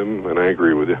deal in them, and I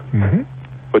agree with you. Mm-hmm.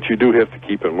 But you do have to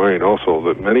keep in mind also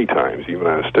that many times, even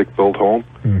on a stick-built home,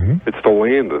 it's the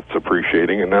land that's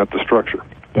appreciating and not the structure.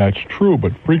 That's true,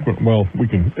 but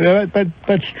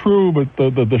that's true, but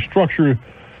the structure,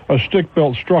 a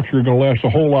stick-built structure is going to last a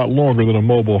whole lot longer than a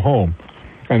mobile home.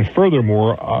 And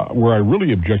furthermore, where I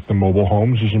really object to mobile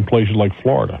homes is in places like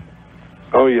Florida.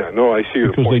 Oh, yeah. No, I see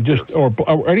your point. Because they just,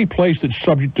 or any place that's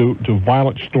subject to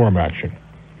violent storm action.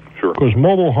 Sure. Because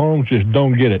mobile homes just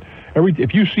don't get it.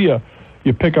 If you see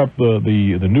you pick up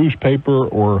the newspaper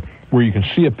or where you can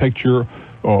see a picture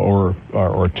or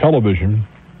television,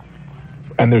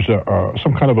 and there's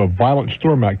some kind of a violent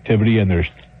storm activity, and there's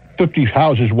 50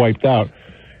 houses wiped out.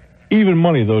 Even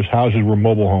money, those houses were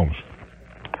mobile homes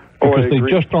because they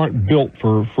just aren't built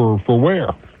for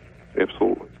wear.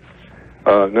 Absolutely.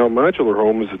 Now, a modular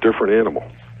home is a different animal.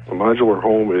 A modular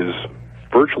home is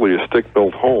virtually a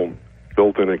stick-built home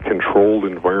built in a controlled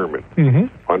environment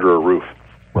under a roof.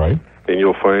 Right. And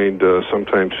you'll find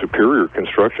sometimes superior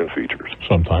construction features.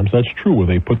 Sometimes that's true, where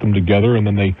they put them together and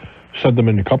then they set them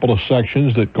in a couple of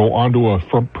sections that go onto a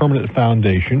permanent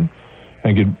foundation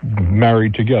and get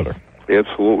married together.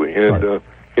 Absolutely. And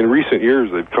in recent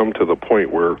years, they've come to the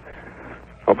point where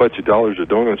I'll bet you dollars to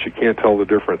donuts you can't tell the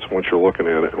difference once you're looking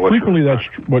at it. Frequently that's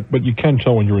true, but you can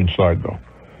tell when you're inside, though.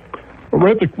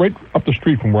 Right up the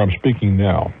street from where I'm speaking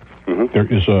now, there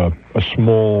is a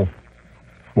small,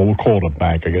 well, we'll call it a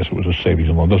bank. I guess it was a savings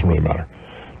and loan. Doesn't really matter.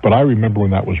 But I remember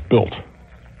when that was built.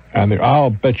 And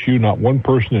I'll bet you not one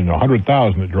person in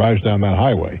 100,000 that drives down that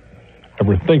highway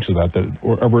ever thinks of that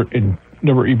or ever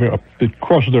never even it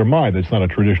crosses their mind that it's not a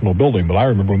traditional building. But I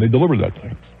remember when they delivered that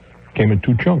thing. Came in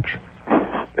 2 chunks.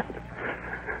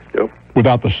 Yep.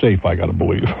 Without the safe, I got to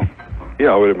believe.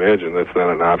 Yeah, I would imagine that's not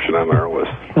an option on our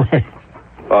list. Right.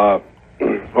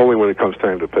 Only when it comes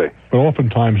time to pay. But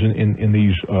oftentimes in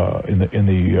these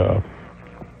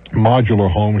modular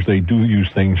homes, they do use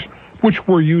things which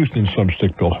were used in some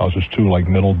stick-built houses too, like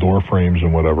metal door frames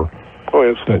and whatever. Oh,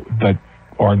 absolutely. That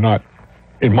are not,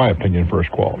 in my opinion,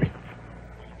 first quality.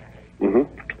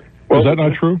 Well, is that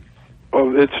not true?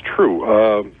 Well, it's true.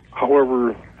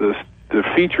 However, the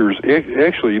features,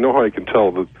 actually, you know how I can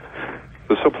tell that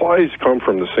the supplies come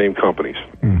from the same companies,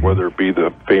 whether it be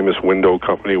the famous window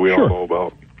company we all know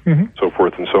about, so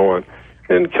forth and so on.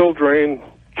 And kiln-dried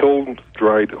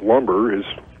lumber is,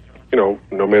 no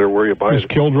matter where you buy it.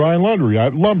 It's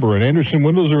kiln-dried lumber and Anderson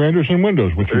Windows are Anderson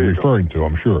Windows, which you're referring to,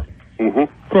 I'm sure.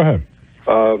 Go ahead.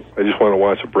 I just want to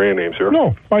watch the brand names here.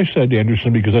 No, I said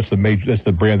Anderson because that's the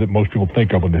brand that most people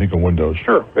think of when they think of windows.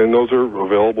 Sure, and those are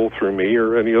available through me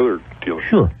or any other dealer.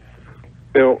 Sure.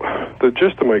 Now, the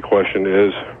gist of my question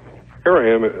is, here I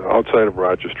am outside of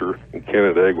Rochester in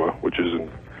Canandaigua, which is in...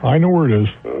 I know where it is.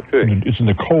 Okay. It's in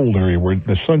the cold area where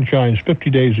the sun shines 50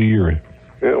 days a year.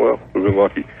 Yeah, well, we've been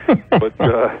lucky. But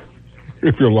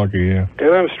if you're lucky, yeah.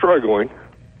 And I'm struggling,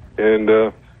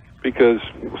 and because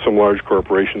some large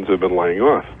corporations have been laying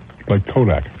off. Like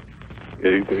Kodak.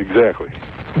 Exactly.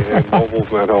 And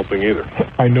mobile's not helping either.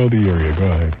 I know the area.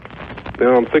 Go ahead.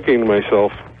 Now I'm thinking to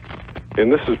myself,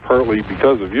 and this is partly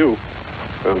because of you,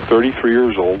 I'm 33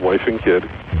 years old, wife and kid,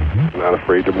 not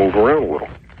afraid to move around a little.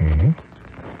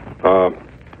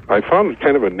 I found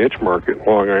kind of a niche market in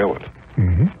Long Island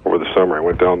over the summer. I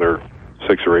went down there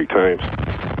 6 or 8 times.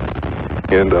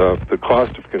 And the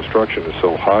cost of construction is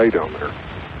so high down there,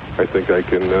 I think I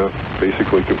can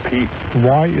basically compete.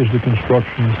 Why is the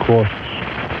construction costs,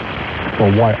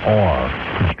 or why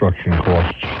are construction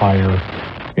costs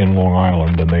higher in Long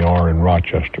Island than they are in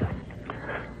Rochester?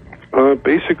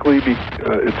 Basically,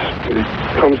 it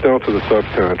comes down to the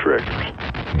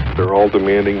subcontractors. They're all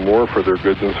demanding more for their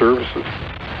goods and services,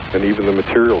 and even the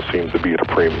materials seem to be at a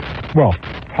premium. Well,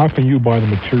 how can you buy the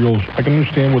materials? I can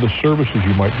understand with the services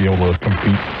you might be able to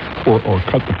compete or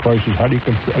cut the prices. How do you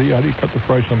cut the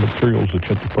price on materials that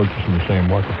you have to purchase in the same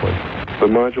marketplace? The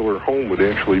modular home would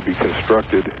actually be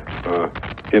constructed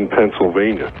in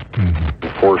Pennsylvania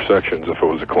in 4 sections if it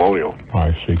was a colonial.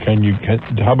 I see.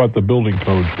 How about the building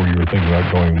codes where you were thinking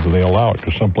about going? Do they allow it?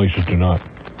 Because some places do not.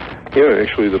 Yeah,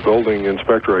 actually, the building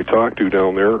inspector I talked to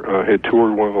down there had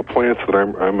toured one of the plants that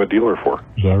I'm a dealer for.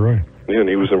 Is that right? Yeah, and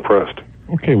he was impressed.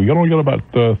 Okay, we only got about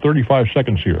 35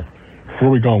 seconds here. Where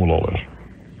are we going with all this?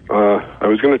 I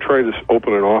was going to try to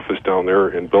open an office down there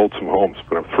and build some homes,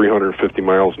 but I'm 350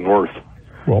 miles north.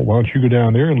 Well, why don't you go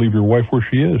down there and leave your wife where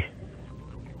she is?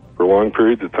 For long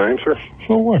periods of time, sir?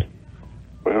 So what?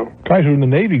 Well, guys who are in the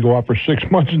Navy go out for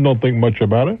 6 months and don't think much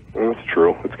about it. Well, that's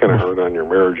true. It's kind of hard on your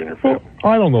marriage and your family.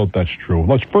 Well, I don't know if that's true.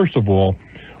 First of all,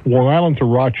 Long Island to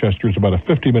Rochester is about a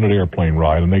 50-minute airplane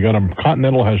ride, and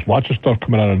Continental has lots of stuff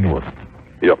coming out of Newark.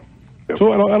 Yep.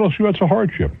 So I don't see that's a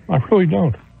hardship. I really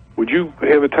don't. Would you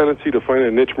have a tendency to find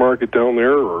a niche market down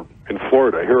there or in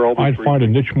Florida? I hear all these. I'd find a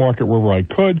niche market wherever I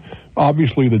could.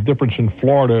 Obviously, the difference in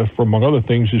Florida, among other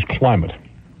things, is climate.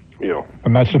 Yeah.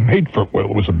 And that's it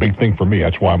was a big thing for me.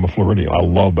 That's why I'm a Floridian. I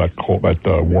love that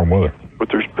warm weather. But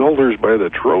there's builders by the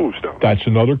troves down there. That's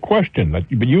another question. But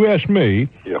you asked me.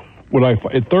 Yeah.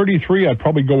 At 33, I'd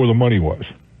probably go where the money was.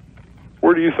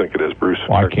 Where do you think it is, Bruce?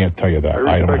 Well, I can't tell you that.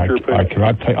 I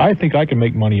cannot tell you. I think I can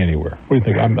make money anywhere. What do you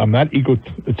think? I'm not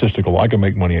egotistical. I can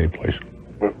make money any place.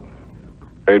 Well,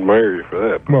 I admire you for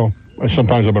that. Well,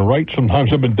 sometimes I've been right.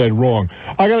 Sometimes I've been dead wrong.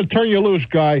 I got to turn you loose,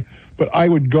 guy. But I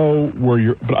would go where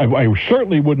you're. But I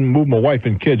certainly wouldn't move my wife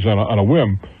and kids on a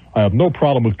whim. I have no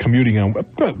problem with commuting.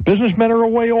 Businessmen are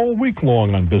away all week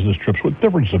long on business trips. What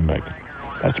difference does it make?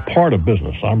 That's part of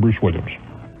business. I'm Bruce Williams.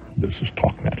 This is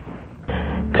Talknet.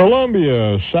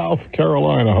 Columbia, South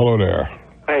Carolina. Hello there.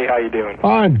 Hey, how you doing?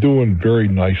 I'm doing very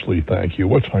nicely, thank you.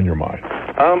 What's on your mind?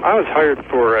 I was hired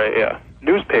for a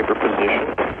newspaper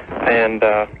position, and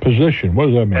position? What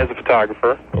does that mean? As a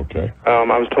photographer. Okay.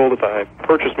 I was told if I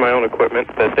purchased my own equipment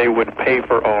that they would pay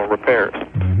for all repairs.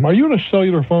 Are you on a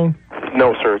cellular phone?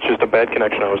 No, sir. It's just a bad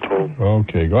connection, I was told.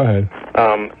 Okay, go ahead.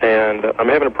 And I'm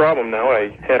having a problem now.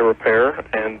 I had a repair,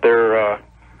 and they're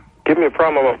giving me a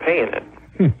problem about paying it.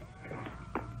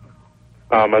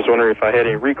 I was wondering if I had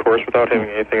any recourse without having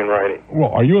anything in writing.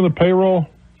 Well, are you on the payroll?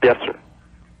 Yes, sir.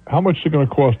 How much is it going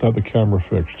to cost to have the camera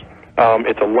fixed?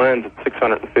 It's a lens at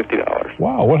 $650.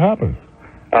 Wow, what happened?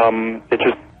 It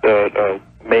just, the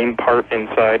main part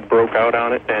inside broke out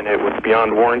on it, and it was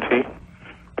beyond warranty.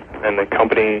 And the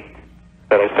company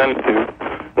that I sent it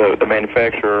to, the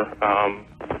manufacturer,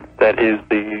 that is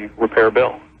the repair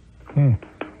bill.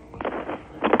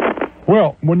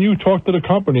 Well, when you talk to the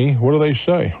company, what do they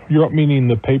say? You're meaning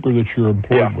the paper that you're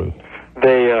employed with.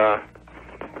 They,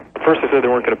 first they said they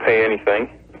weren't going to pay anything.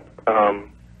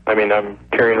 I mean, I'm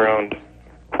carrying around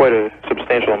quite a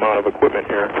substantial amount of equipment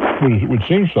here. It would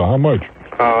seem so. How much?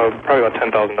 Probably about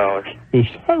 $10,000. Is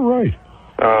that right?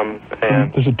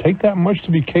 And does it take that much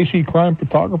to be KC Crime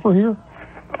photographer here?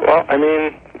 Well, I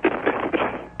mean,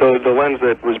 the lens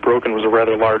that was broken was a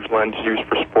rather large lens used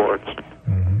for sports.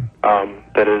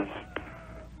 That is,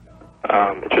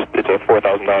 it's a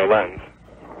 $4,000 lens.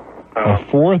 A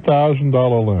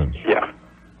 $4,000 lens? Yeah.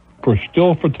 For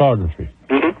still photography?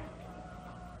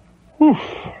 Oof.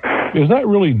 Is that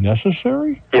really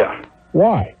necessary? Yeah.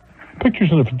 Why?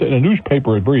 pictures in a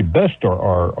newspaper at very best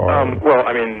are well,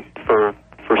 I mean, for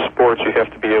sports, you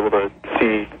have to be able to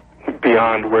see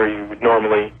beyond where you would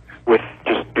normally with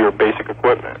just your basic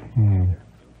equipment.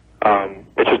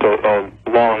 It's just a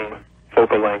long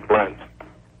focal length lens.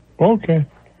 Okay.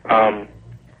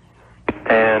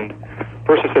 And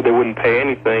first they said they wouldn't pay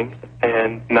anything,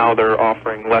 and now they're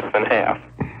offering less than half.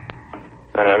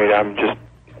 And I mean, I'm just...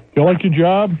 You like your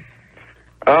job?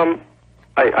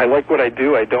 I like what I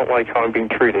do. I don't like how I'm being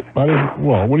treated.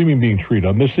 Well, what do you mean being treated?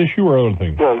 On this issue or other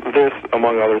things? Well, this,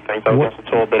 among other things. I was also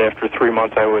told that after 3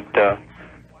 months I would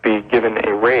be given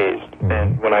a raise.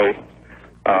 And when I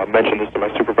mentioned this to my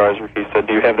supervisor, he said,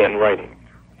 "Do you have that in writing?"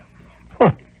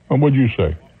 Huh. And what'd you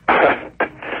say? I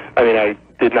mean, I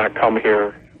did not come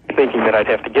here thinking that I'd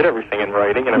have to get everything in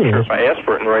writing, and I'm sure if I asked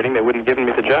for it in writing, they wouldn't give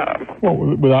me the job. Well,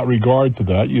 without regard to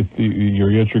that, your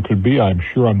answer could be, I'm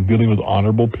sure I'm dealing with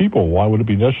honorable people. Why would it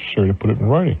be necessary to put it in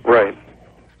writing? Right.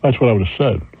 That's what I would have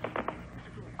said.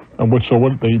 And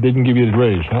they didn't give you the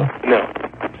raise, huh? No.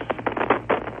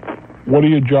 What are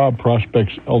your job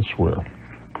prospects elsewhere?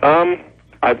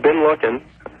 I've been looking,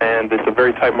 and it's a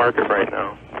very tight market right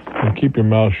now. And keep your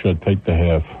mouth shut, take the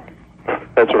half.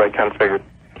 That's what I kind of figured.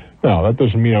 Now, that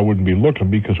doesn't mean I wouldn't be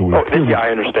looking, because it would appear... Yeah, I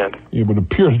understand. It would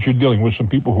appear that you're dealing with some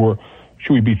people who are,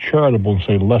 should we be charitable and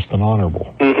say less than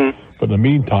honorable? Mm-hmm. But in the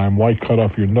meantime, why cut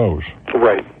off your nose?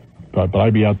 Right. But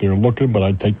I'd be out there looking, but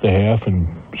I'd take the half and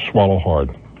swallow hard.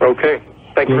 Okay.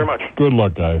 Thank you very much. Good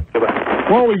luck, guy. Goodbye.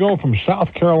 Well, we go from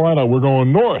South Carolina, we're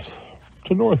going north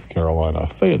to North Carolina.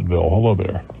 Fayetteville, hello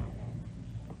there.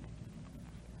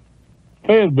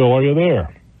 Fayetteville, are you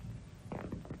there?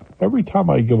 Every time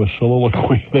I give a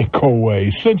soliloquy, they go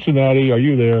away. Cincinnati, are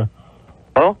you there?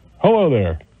 Hello? Hello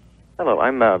there. Hello,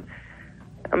 I'm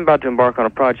about to embark on a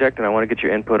project, and I want to get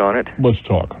your input on it. Let's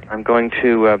talk. I'm going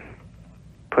to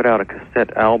put out a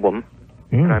cassette album,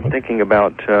 and I'm thinking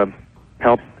about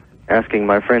asking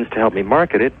my friends to help me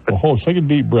market it. Well, hold on, take a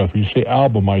deep breath. When you say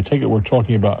album, I take it we're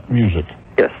talking about music.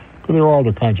 Yes. Because there are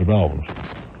other kinds of albums.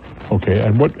 Okay,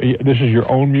 and this is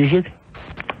your own music?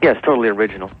 Yes, totally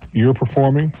original. You're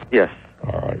performing? Yes.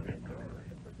 All right.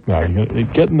 Now,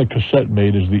 getting the cassette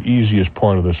made is the easiest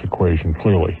part of this equation,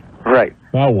 clearly. Right.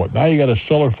 Now what? Now you got a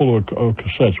cellar full of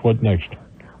cassettes. What next?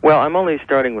 Well, I'm only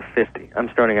starting with 50. I'm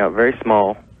starting out very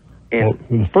small. Well,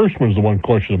 the first one's the one that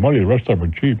cost you the money. The rest of them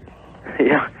are cheap.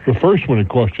 Yeah. The first one, it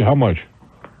cost you how much?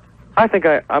 I think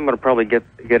I'm going to probably get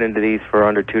into these for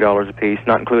under $2 a piece,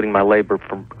 not including my labor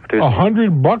from...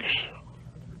 $100?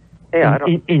 Yeah, I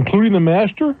don't... Including the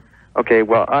master? Okay,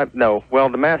 well,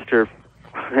 the master...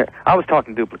 I was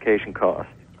talking duplication cost.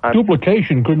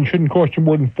 Duplication shouldn't cost you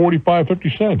more than 50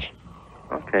 cents.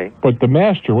 Okay. But the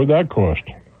master, what'd that cost?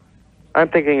 I'm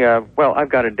thinking, I've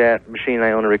got a DAT machine.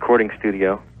 I own a recording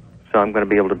studio, so I'm going to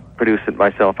be able to produce it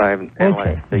myself. I haven't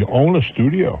analyzed it. You own a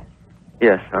studio?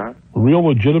 Yes, A real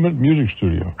legitimate music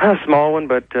studio? A small one,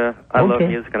 but I love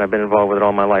music, and I've been involved with it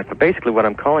all my life. But basically what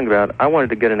I'm calling about, I wanted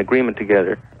to get an agreement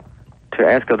together to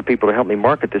ask other people to help me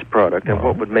market this product, and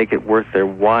what would make it worth their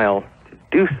while to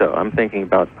do so. I'm thinking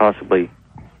about possibly,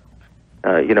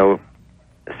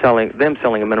 selling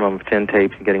a minimum of 10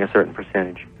 tapes and getting a certain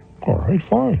percentage. All right,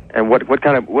 fine. And what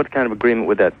kind of agreement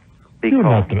would that be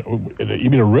called? You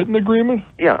mean a written agreement?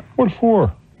 Yeah. What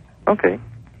for? Okay.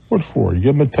 What for? You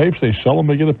give them the tapes, they sell them,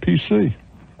 they get a PC.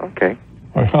 Okay.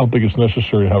 I don't think it's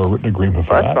necessary to have a written agreement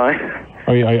for that. That's fine.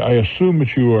 I assume that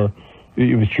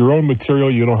if it's your own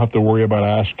material, you don't have to worry about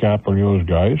ASCAP or any of those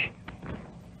guys,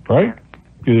 right?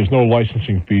 There's no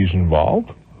licensing fees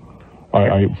involved.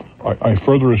 I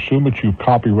further assume that you've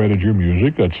copyrighted your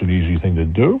music. That's an easy thing to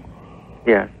do.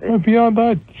 Yeah. And beyond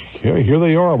that, here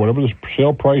they are. Whatever the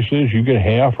sale price is, you get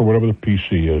half or whatever the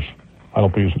PC is. I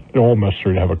don't think it's at all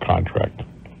necessary to have a contract.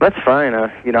 That's fine.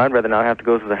 I'd rather not have to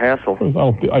go through the hassle.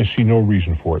 I see no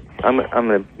reason for it. I'm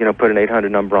going to, put an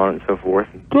 800 number on it and so forth.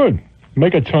 Good.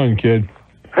 Make a ton, kid.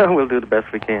 We'll do the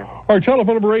best we can. Our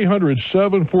telephone number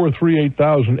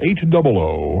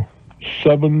 800-743-8000,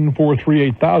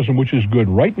 800-743-8000, which is good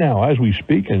right now as we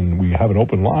speak, and we have an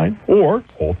open line. Or,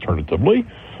 alternatively,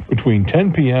 between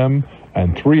 10 p.m.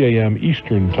 and 3 a.m.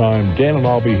 Eastern Time, Dan and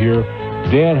I'll be here.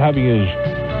 Dan having his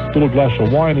little glass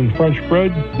of wine and French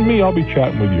bread. And me, I'll be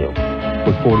chatting with you.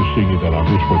 Look forward to seeing you then on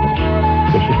Bruce Wiggins.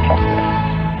 This is Talknet.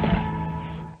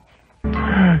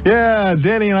 Yeah,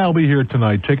 Danny and I will be here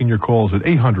tonight taking your calls at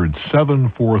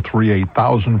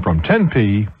 800-743-8000 from 10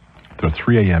 p. to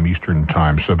 3 a.m. Eastern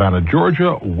Time. Savannah,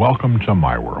 Georgia, welcome to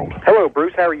my world. Hello,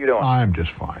 Bruce. How are you doing? I'm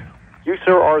just fine. You,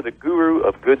 sir, are the guru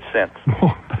of good sense.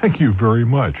 Well, thank you very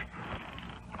much.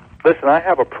 Listen, I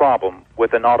have a problem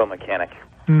with an auto mechanic.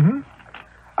 Mm-hmm.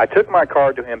 I took my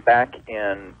car to him back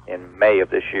in May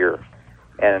of this year,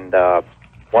 and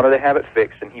wanted to have it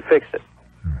fixed, and he fixed it.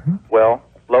 Mm-hmm. Well,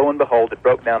 lo and behold, it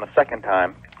broke down a second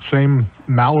time. Same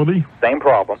malady? Same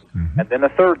problem. Mm-hmm. And then a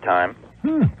third time,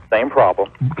 same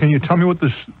problem. Can you tell me what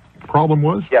this problem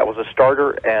was? Yeah, it was a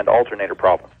starter and alternator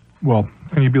problem. Well,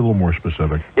 can you be a little more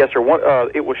specific? Yes, sir.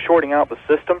 It was shorting out the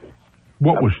system.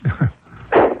 What was...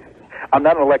 I'm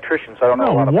not an electrician, so I don't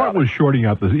know a lot about what was shorting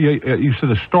out this? You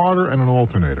said a starter and an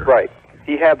alternator. Right.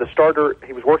 He had the starter.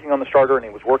 He was working on the starter, and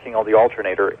he was working on the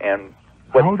alternator. And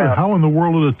how in the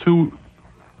world are the two?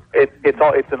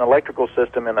 It's an electrical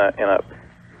system in a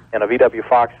VW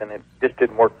Fox, and it just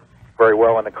didn't work very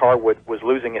well. And the car was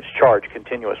losing its charge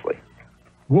continuously.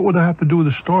 What would I have to do with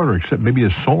the starter, except maybe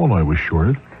a solenoid was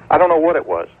shorted? I don't know what it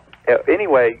was.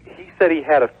 Anyway, he said he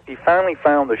finally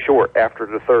found the short after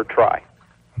the third try.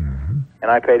 And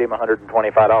I paid him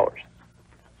 $125.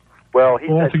 Well, he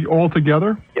said...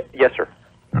 Altogether? Yes, sir.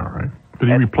 All right. Did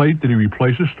he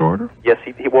replace his starter? Yes,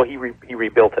 he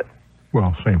rebuilt it.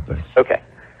 Well, same thing. Okay.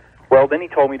 Well, then he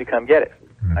told me to come get it.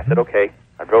 I said, okay.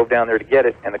 I drove down there to get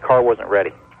it, and the car wasn't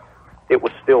ready. It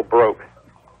was still broke.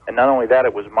 And not only that,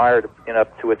 it was mired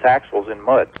up to its axles in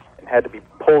mud and had to be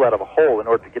pulled out of a hole in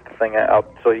order to get the thing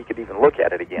out so he could even look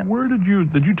at it again. Where did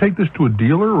you take this to a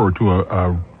dealer or to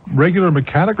a regular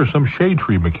mechanic or some shade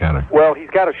tree mechanic? Well,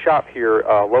 he's got a shop here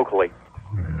locally,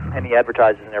 and he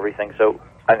advertises and everything. So,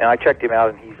 and I checked him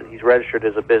out, and he's registered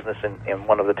as a business in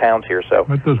one of the towns here. So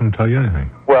that doesn't tell you anything.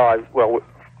 Well,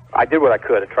 I did what I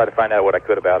could. I tried to find out what I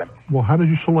could about him. Well, how did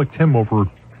you select him over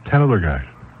 10 other guys?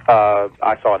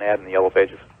 I saw an ad in the Yellow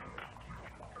Pages.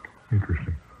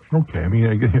 Interesting. Okay. I mean,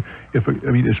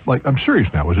 it's like, I'm serious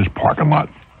now. Was this parking lot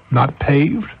not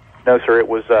paved? No, sir. It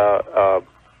was.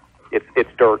 It's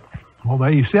dirt. Well, now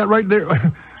you see that right there.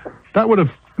 That would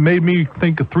have made me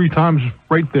think of 3 times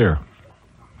right there.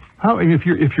 How? If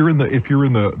you're in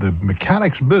the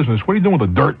mechanics business, what are you doing with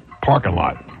a dirt parking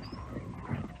lot?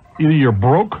 Either you're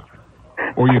broke,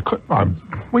 or you could.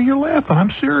 Well, you're laughing.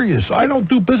 I'm serious. I don't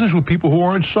do business with people who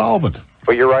aren't solvent.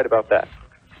 Well, you're right about that.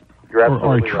 You're absolutely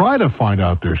or I try to find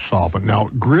out they're solvent. Now,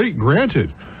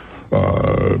 granted,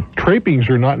 trappings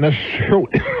are not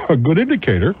necessarily a good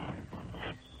indicator.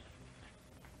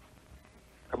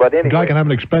 But anyway, the guy can have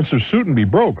an expensive suit and be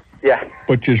broke. Yeah.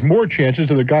 But there's more chances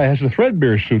that the guy has a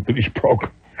threadbare suit that he's broke.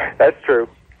 That's true.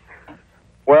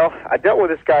 Well, I dealt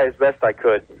with this guy as best I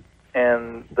could,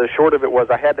 and the short of it was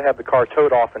I had to have the car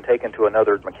towed off and taken to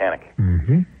another mechanic.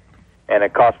 Mm-hmm. And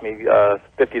it cost me $50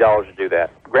 to do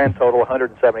that. Grand total,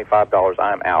 $175.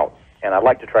 I'm out. And I'd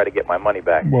like to try to get my money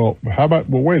back. Well,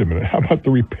 wait a minute. How about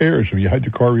the repairs? Have you had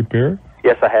your car repaired?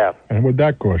 Yes, I have. And what'd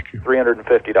that cost you?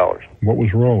 $350. What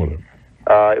was wrong with it?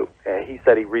 He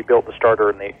said he rebuilt the starter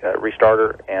and the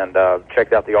restarter and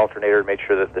checked out the alternator and made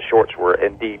sure that the shorts were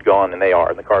indeed gone, and they are.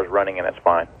 And the car's running and it's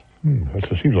fine. That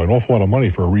seems like an awful lot of money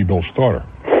for a rebuilt starter.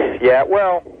 Yeah,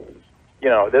 well,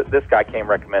 this guy came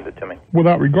recommended to me.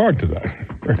 Without regard to that,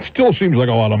 it still seems like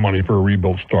a lot of money for a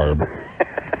rebuilt starter.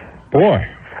 But boy.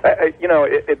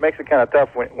 It makes it kind of tough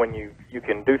when you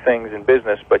can do things in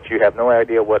business, but you have no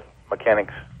idea what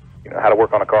mechanics, how to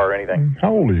work on a car or anything.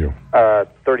 How old are you?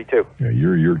 32. Yeah,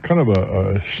 you're kind of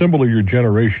a symbol of your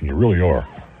generation. You really are.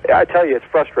 Yeah, I tell you, it's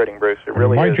frustrating, Bruce. It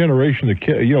really is. My generation, the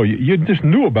kid, you just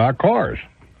knew about cars.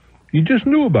 You just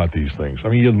knew about these things. I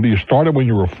mean, you started when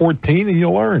you were 14 and you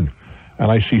learned.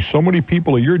 And I see so many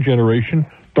people of your generation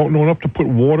don't know enough to put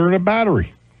water in a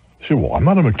battery. I say, well, I'm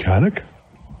not a mechanic.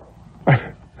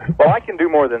 Well, I can do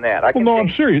more than that. I'm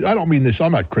serious. I don't mean this.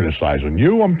 I'm not criticizing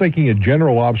you. I'm thinking a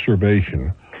general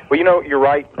observation. Well, you're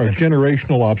right. A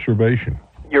generational observation.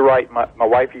 You're right. My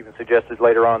wife even suggested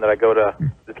later on that I go to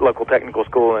the local technical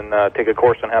school and take a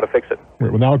course on how to fix it.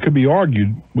 Right. Well, now it could be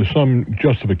argued with some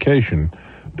justification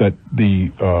that the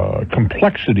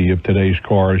complexity of today's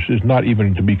cars is not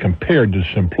even to be compared to the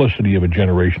simplicity of a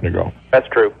generation ago. That's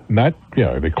true.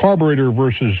 The carburetor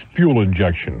versus fuel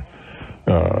injection,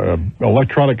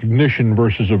 electronic ignition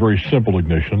versus a very simple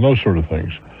ignition, those sort of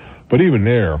things. But even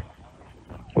there,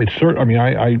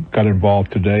 I got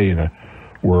involved today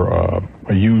where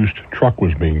a used truck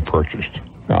was being purchased.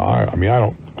 Now, I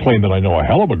don't claim that I know a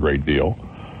hell of a great deal,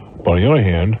 but on the other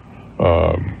hand,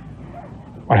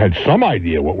 I had some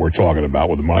idea what we're talking about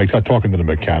with them. I got talking to the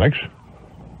mechanics.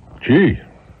 Gee.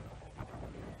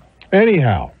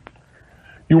 Anyhow,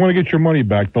 you want to get your money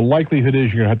back, the likelihood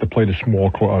is you're going to have to play the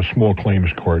small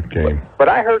claims court game. But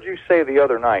I heard you say the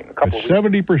other night, a couple of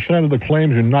weeks 70% of the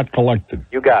claims are not collected.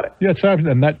 You got it. Yeah,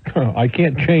 and that I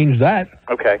can't change that.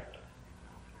 Okay.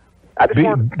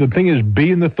 The thing is,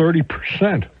 be in the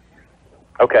 30%.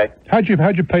 Okay. How'd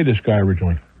you pay this guy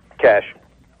originally? Cash.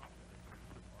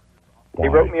 He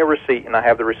wrote me a receipt, and I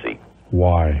have the receipt.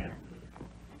 Why?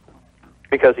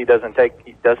 Because he doesn't take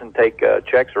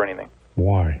checks or anything.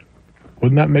 Why?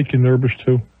 Wouldn't that make you nervous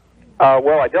too?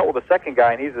 Well, I dealt with a second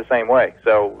guy, and he's the same way.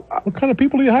 So. What kind of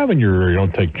people do you have in your area?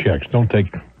 Don't take checks.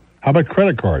 How about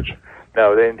credit cards?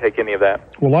 No, they didn't take any of that.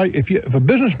 Well, if a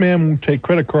businessman won't take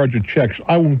credit cards or checks,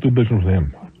 I won't do business with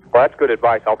him. Well, that's good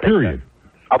advice. I'll take Period. that.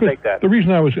 I'll take that. The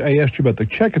reason I asked you about the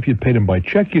check, if you'd paid him by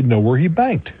check, you'd know where he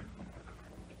banked.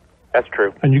 That's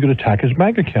true. And you could attack his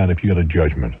bank account if you got a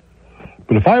judgment.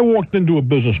 But if I walked into a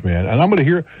businessman, and I'm going to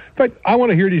hear, in fact, I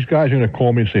want to hear these guys are going to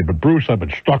call me and say, but Bruce, I've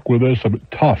been stuck with this. I've been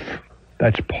tough.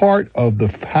 That's part of the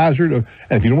hazard of,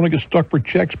 and if you don't want to get stuck for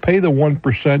checks, pay the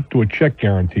 1% to a check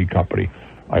guarantee company.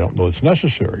 I don't know it's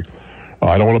necessary.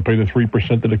 I don't want to pay the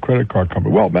 3% to the credit card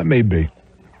company. Well, that may be.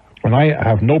 And I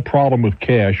have no problem with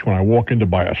cash when I walk in to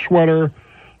buy a sweater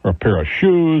or a pair of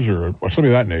shoes or something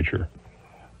of that nature.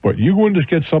 But you go in to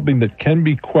get something that can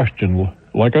be questioned,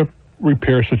 like a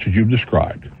repair such as you've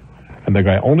described, and the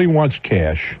guy only wants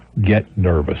cash, get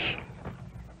nervous.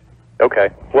 Okay.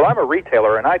 Well, I'm a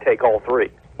retailer, and I take all three.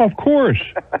 Of course.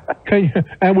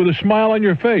 And with a smile on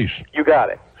your face. You got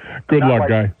it. Good luck,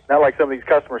 guy. Not like some of these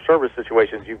customer service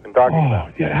situations you've been talking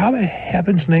about. Yeah, how in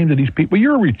heaven's name do these people... Well,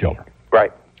 you're a retailer.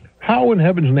 Right. How in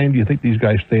heaven's name do you think these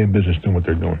guys stay in business doing what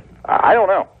they're doing? I don't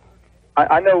know.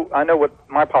 I know what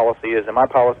my policy is, and my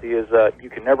policy is you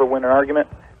can never win an argument,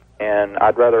 and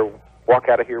I'd rather walk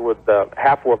out of here with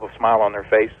half of a smile on their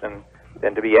face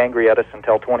than to be angry at us and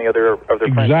tell 20 of their friends.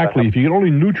 Exactly. If you can only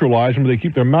neutralize them, they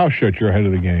keep their mouth shut, you're ahead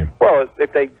of the game. Well,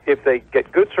 if they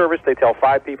get good service, they tell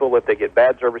 5 people. If they get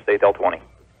bad service, they tell 20.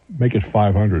 Make it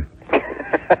 500.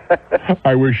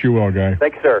 I wish you well, guy.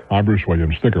 Thanks, sir. I'm Bruce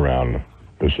Williams. Stick around.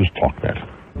 This is Talknet.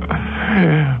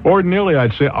 Ordinarily,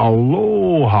 I'd say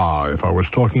aloha if I was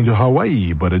talking to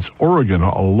Hawaii, but it's Oregon.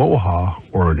 Aloha,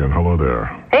 Oregon. Hello there.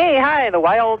 Hey, hi, the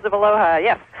wilds of Aloha,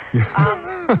 yes.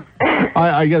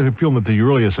 I get a feeling that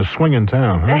really is a swinging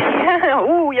town, huh?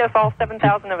 Ooh, yes, all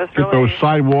 7,000 of us really. Those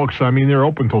sidewalks, I mean, they're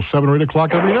open till 7 or 8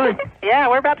 o'clock every night. Yeah,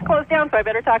 we're about to close down, so I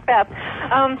better talk fast.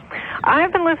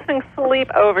 I've been losing sleep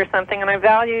over something, and I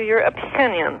value your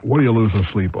opinion. What are you losing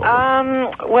sleep over?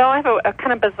 Well, I have a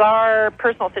kind of bizarre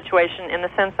personal situation in the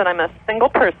sense that I'm a single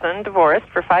person, divorced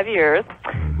for 5 years,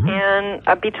 and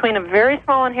between a very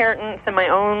small inheritance and my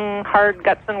own hard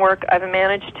guts and work, I've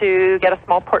managed to get a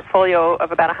small portfolio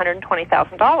of about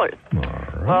 $120,000.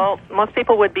 Well, most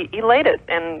people would be elated,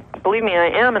 and believe me, I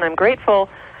am, and I'm grateful,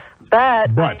 but...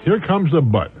 Here comes the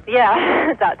but.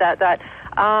 Yeah, ...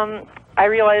 I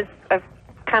realize I'm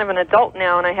kind of an adult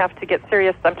now, and I have to get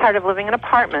serious. I'm tired of living in an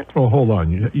apartment. Oh, hold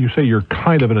on. You say you're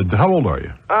kind of an adult. How old are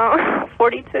you?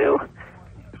 42.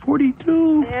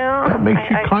 42? Yeah. That makes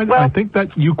you kind of... I think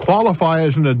that you qualify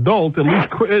as an adult, at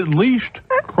least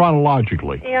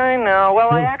chronologically. Yeah, I know.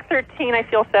 Well, I act 13. I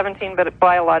feel 17, but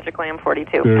biologically I'm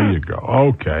 42. There you go.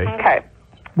 Okay. Okay.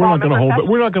 We're not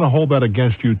going to hold that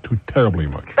against you too terribly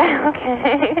much.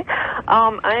 Okay.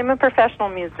 I'm a professional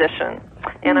musician,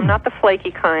 and I'm not the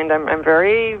flaky kind. I'm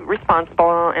very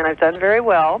responsible, and I've done very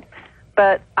well,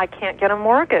 but I can't get a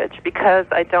mortgage because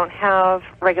I don't have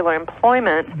regular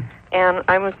employment. And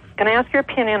I was going to ask your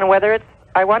opinion on whether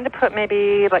I wanted to put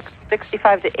maybe like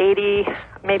 65 to 80,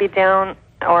 maybe down,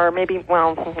 or maybe,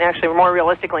 well, actually more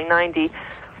realistically 90,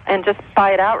 and just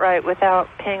buy it outright without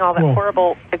paying all that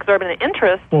horrible exorbitant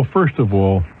interest. Well, first of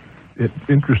all,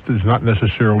 interest is not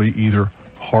necessarily either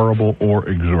horrible or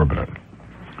exorbitant.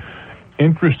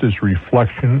 Interest is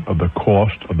reflection of the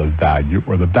cost of the value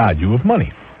or the value of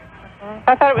money.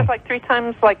 I thought it was like 3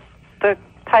 times like the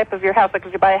type of your house. Like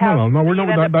if you buy a house,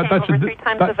 that's over 3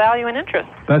 times the value and interest.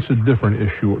 That's a different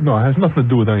issue. No, it has nothing to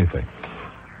do with anything.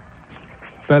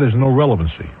 That has no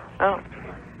relevancy. Oh.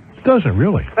 It doesn't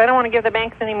really. Because I don't want to give the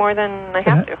banks any more than I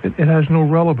have to. It has no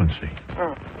relevancy.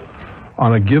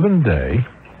 On a given day,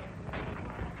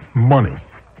 money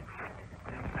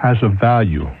has a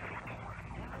value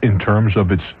in terms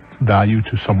of its value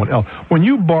to someone else. When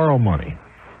you borrow money,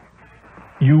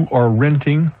 you are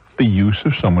renting the use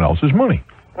of someone else's money.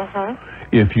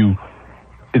 If you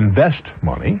invest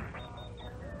money,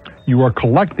 you are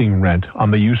collecting rent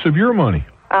on the use of your money.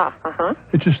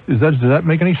 Does that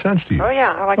make any sense to you? Oh,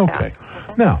 yeah, I like that. Okay.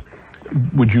 Now,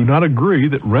 would you not agree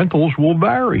that rentals will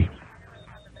vary?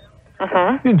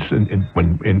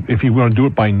 If you want to do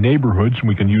it by neighborhoods, and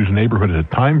we can use neighborhood as a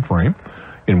time frame,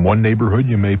 in one neighborhood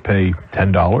you may pay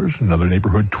 $10, another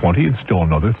neighborhood $20, and still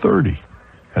another $30.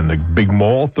 And the big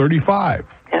mall, $35.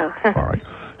 Yeah. All right.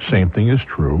 Same thing is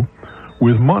true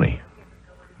with money.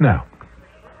 Now,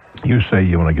 you say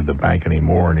you want to give the bank any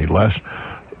more, any less.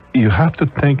 you have to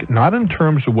think not in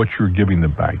terms of what you're giving the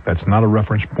bank. That's not a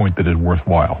reference point that is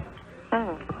worthwhile.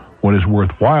 What is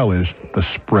worthwhile is the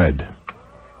spread.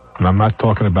 And I'm not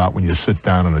talking about when you sit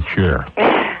down in a chair.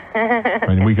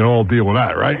 And we can all deal with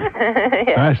that, right?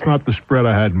 That's not the spread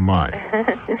I had in mind.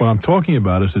 What I'm talking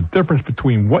about is the difference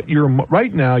between what you're...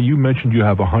 Right now, you mentioned you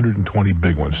have 120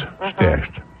 big ones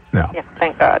stashed. Now, Yeah,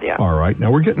 thank God, yeah. all right.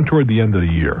 Now, we're getting toward the end of the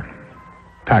year,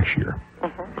 tax year.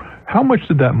 How much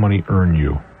did that money earn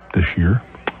you this year?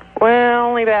 Well,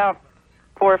 only about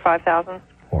 4,000 or 5,000.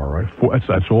 All right.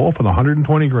 That's all for the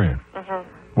 120 grand.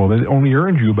 Well, they only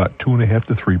earned you about 2.5%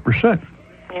 to 3%.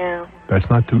 Yeah. That's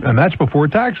not too... And that's before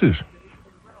taxes.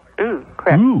 Ooh,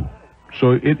 crap. Ooh.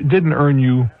 So it didn't earn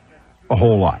you a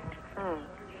whole lot.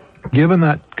 Given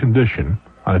that condition,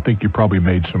 I think you probably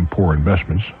made some poor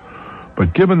investments,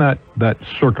 but given that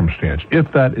circumstance,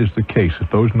 if that is the case, if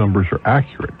those numbers are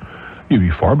accurate, you'd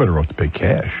be far better off to pay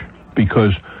cash.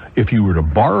 Because if you were to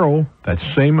borrow that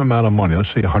same amount of money, let's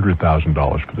say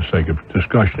 $100,000 for the sake of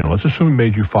discussion, and let's assume it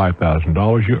made you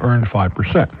 $5,000, you earned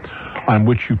 5%, on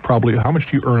which you probably... How much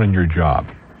do you earn on your job?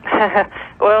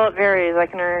 Well, it varies. I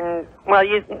can earn... Well,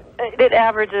 it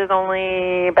averages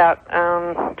only about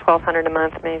 $1,200 a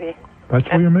month, maybe. That's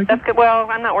what you're making? That's good. Well,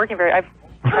 I'm not working I've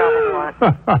traveled a lot.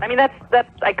 I mean, that's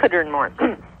I could earn more.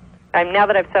 Now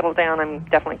that I've settled down, I'm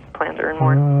definitely plan to earn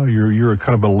more. Oh, you're a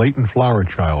kind of a latent flower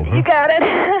child, huh? You got it.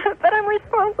 But I'm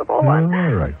responsible. All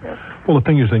right. Well, the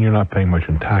thing is, then you're not paying much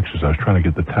in taxes. I was trying to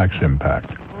get the tax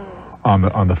impact. On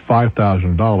the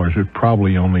 $5,000, it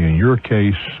probably only, in your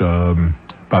case,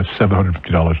 about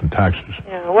 $750 in taxes.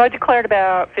 Yeah. Well, I declared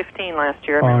about 15 last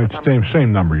year. It's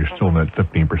same number. You're still in that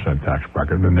 15% tax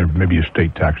bracket. And then there may be a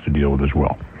state tax to deal with as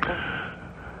well.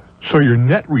 So your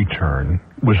net return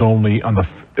was only on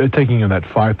taking in that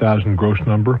 5,000 gross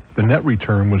number. The net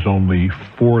return was only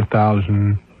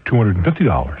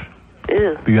 $4,250.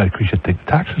 Because you had to take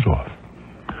the taxes off.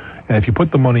 And if you put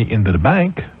the money into the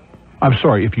bank, I'm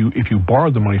sorry, if you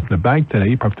borrowed the money from the bank today,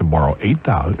 you probably have to borrow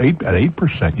 $8,000. At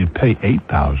 8%, you'd pay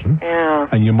 $8,000. Yeah.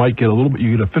 And you might get a little bit.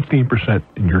 You get a 15%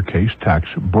 in your case tax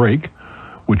break,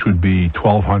 which would be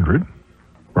 $1,200,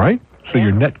 right? So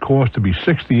your net cost would be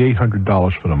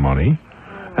 $6,800 for the money,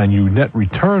 and your net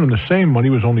return on the same money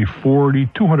was only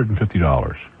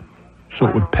 $4,250. So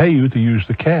it would pay you to use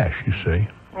the cash, you see.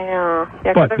 Yeah.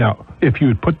 But now, if you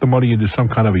had put the money into some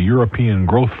kind of a European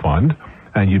growth fund,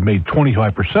 and you made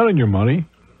 25% on your money,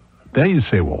 then you'd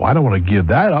say, well, I don't want to give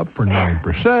that up for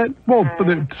 9%. Well, but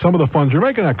some of the funds are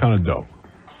making that kind of dough.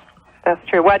 That's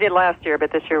true. Well, I did last year,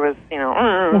 but this year was,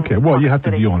 Okay, well, you have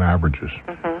to deal in averages.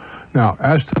 Now,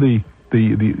 as to the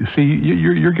see,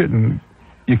 you're getting,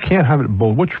 you can't have it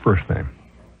both. What's your first name?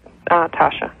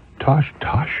 Tasha.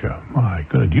 Tasha. My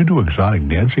goodness, you do exotic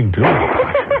dancing too?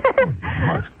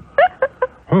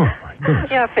 Oh, my goodness.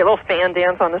 Yeah, a little fan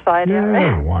dance on the side.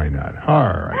 Yeah, why not? All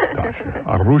right, Tasha.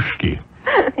 Arushki.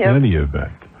 In any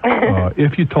event,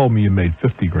 if you told me you made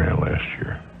 50 grand last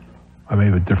year, I may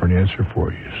have a different answer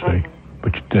for you, see?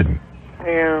 But you didn't.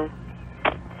 Yeah.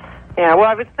 Yeah, well,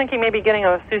 I was thinking maybe getting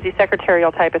a Susie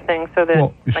secretarial type of thing so that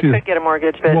I could get a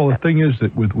mortgage. But the thing is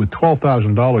that with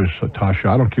 $12,000, Tasha,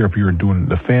 I don't care if you're doing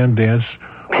the fan dance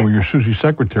or your Susie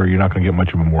secretary, you're not going to get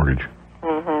much of a mortgage.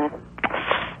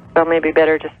 So maybe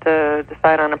better just to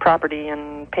decide on a property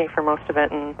and pay for most of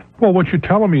it. Well, what you're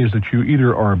telling me is that you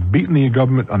either are beating the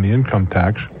government on the income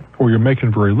tax or you're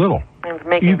making very little. I'm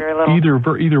making very little.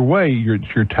 Either way,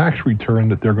 it's your tax return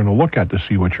that they're going to look at to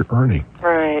see what you're earning.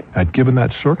 Right. And given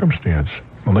that circumstance,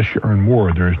 unless you earn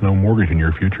more, there is no mortgage in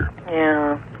your future.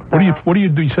 Yeah. What do you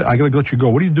do? You said, I got to let you go.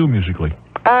 What do you do musically?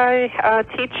 I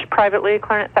teach privately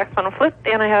clarinet, saxophone, and flute,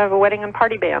 and I have a wedding and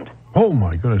party band. Oh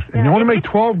my goodness! And you want to make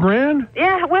 12 grand?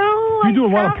 Yeah, well, you do a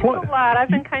lot of I've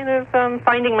been kind of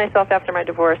finding myself after my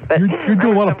divorce, but you're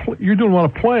doing a lot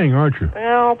of playing, aren't you?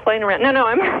 Well, playing around. No,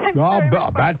 I'm.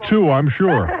 That too, I'm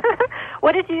sure.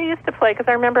 What did you used to play? Because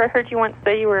I remember I heard you once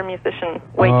say you were a musician.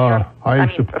 I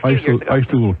used to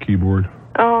do a little keyboard.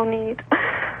 Oh, neat.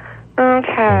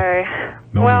 Okay.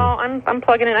 Well, I'm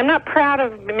plugging in. I'm not proud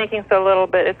of making so little,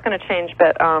 but it's going to change.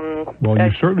 But well,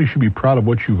 you certainly should be proud of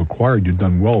what you've acquired. You've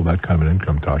done well with that kind of an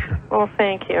income, Tasha. Well,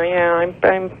 thank you. Yeah,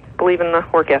 I believe in the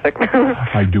work ethic.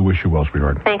 I do wish you well,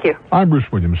 sweetheart. Thank you. I'm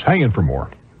Bruce Williams. Hang in for more.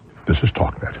 This is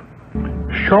Talknet.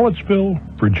 Charlottesville,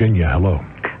 Virginia. Hello.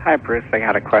 Hi, Bruce. I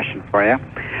got a question for you.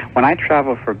 When I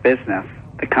travel for business,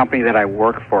 the company that I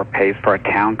work for pays for a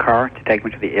town car to take me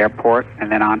to the airport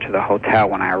and then on to the hotel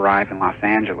when I arrive in Los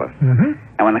Angeles. And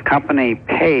when the company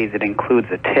pays, it includes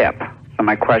a tip. So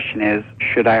my question is,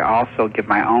 should I also give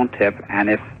my own tip? And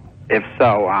if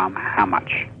so, how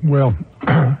much? Well,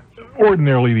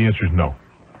 ordinarily the answer is no.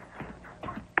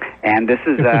 And this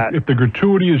is if the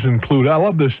gratuity is included. I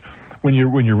love this when you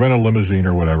rent a limousine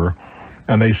or whatever,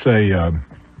 and they say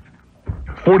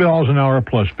 $40 an hour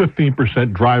plus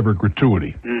 15% driver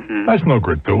gratuity. Mm-hmm. That's no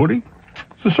gratuity.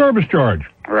 It's a service charge.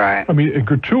 Right. I mean, a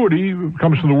gratuity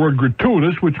comes from the word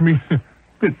gratuitous, which means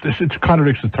it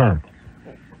contradicts the term.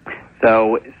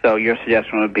 So your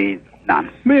suggestion would be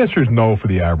none? The answer is no for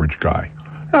the average guy.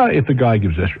 If the guy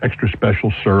gives extra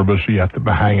special service, you have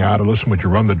to hang out and listen when you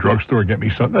run the drugstore, get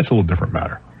me something, that's a little different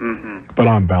matter. Mm-hmm. But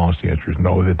on balance, the answer is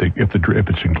no, if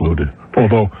it's included.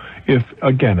 Although,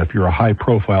 if you're a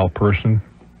high-profile person,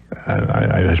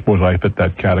 I suppose I fit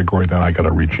that category, then I got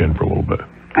to reach in for a little bit.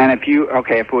 And if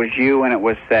it was you and it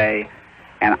was, say,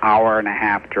 an hour and a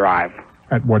half drive.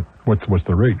 At what's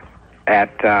the rate?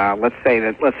 At let's say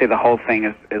the whole thing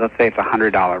is, let's say it's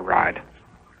 $100 ride,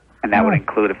 and that would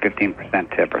include a 15%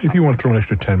 tip or something. If you want to throw an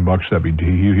extra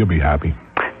 $10, he'll be happy.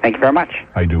 Thank you very much.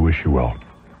 I do wish you well.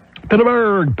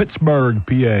 Pittsburgh,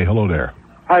 PA. Hello there.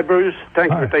 Hi, Bruce.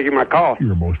 Thank you for taking my call.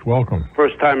 You're most welcome.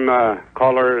 First-time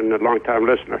caller and a long-time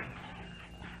listener.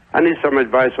 I need some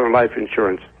advice on life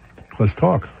insurance. Let's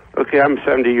talk. Okay, I'm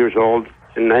 70 years old.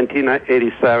 In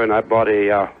 1987, I bought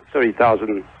a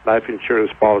 $30,000 life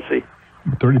insurance policy.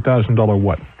 $30,000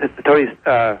 what?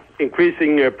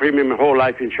 Increasing premium whole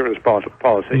life insurance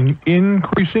policy.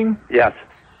 Increasing? Yes.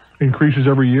 Increases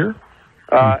every year?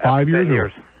 5 years? 10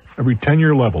 years. Every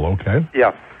 10-year level, okay.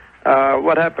 Yeah.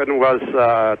 What happened was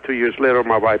 2 years later,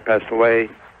 my wife passed away.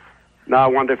 Now I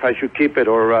wonder if I should keep it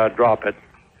or drop it.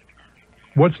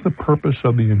 What's the purpose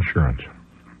of the insurance?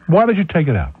 Why did you take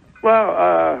it out? Well,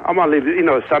 I'm going to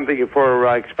leave, something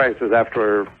for expenses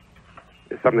after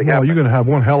something happens. Well, you're going to have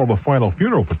one hell of a final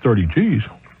funeral for 30 G's.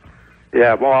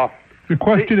 Yeah, well... The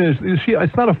question is,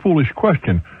 it's not a foolish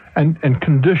question, and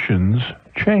conditions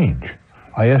change.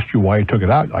 I asked you why you took it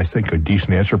out. I think a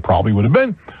decent answer probably would have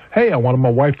been, hey, I wanted my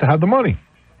wife to have the money.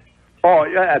 Oh,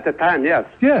 yeah, at the time, yes.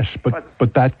 Yes,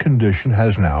 but that condition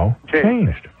has now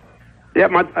changed. Yeah,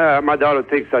 my daughter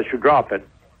thinks I should drop it.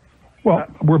 Well,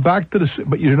 we're back to this,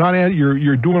 but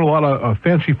you're doing a lot of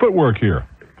fancy footwork here.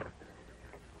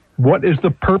 What is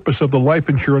the purpose of the life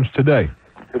insurance today?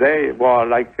 Today, well,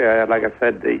 like I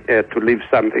said, to leave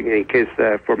something in case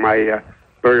for my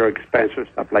burial expense or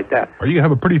stuff like that. Or you can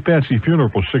have a pretty fancy funeral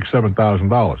for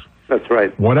 $6,000-7,000. That's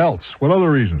right. What else? What other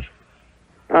reasons?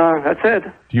 That's it.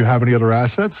 Do you have any other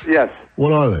assets? Yes.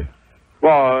 What are they?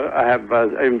 Well, I have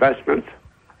investments.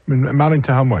 Amounting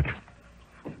to how much?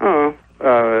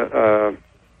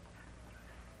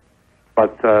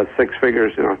 About 6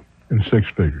 figures, In 6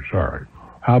 figures, all right.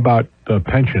 How about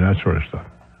pension, that sort of stuff?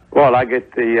 Well, I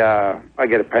get a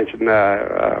pension.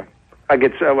 I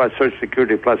get Social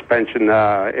Security plus pension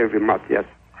every month. Yes.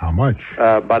 How much?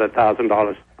 About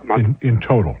 $1,000 a month. In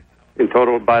total. In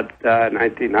total, about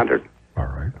 $1,900. All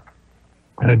right.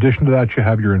 In addition to that, you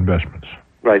have your investments.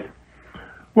 Right.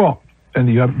 Well, and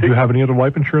do you have any other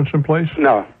life insurance in place?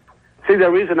 No. See,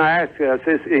 the reason I ask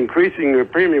is increasing the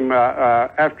premium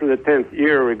after the 10th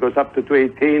year, it goes up to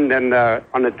 218, then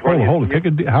on the 20th. Hold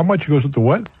on. How much goes up to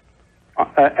what?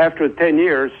 After 10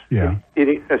 years. Yeah.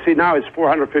 See, now it's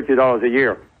 $450 a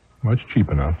year. Well, that's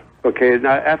cheap enough. Okay.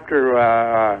 Now, after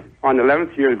on the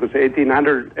 11th year, it goes to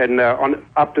 $1,800, and on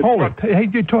up to. Hold it. Hey,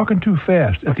 you're talking too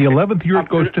fast. At the 11th year, it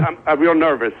goes to. I'm real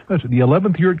nervous. Listen, the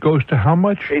 11th year, it goes to how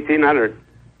much? $1,800.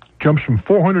 Jumps from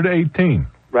 400 to 18.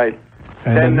 Right.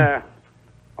 And then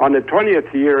on the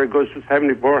 20th year, it goes to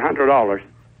 $7,400.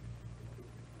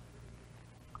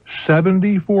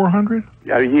 $7,400?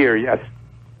 A year, yes.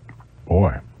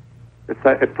 Boy. It's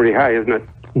pretty high, isn't it?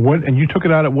 What? And you took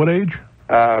it out at what age?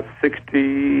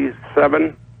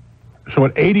 67. So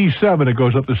at 87, it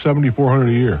goes up to $7,400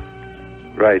 a year.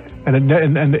 Right.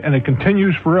 And it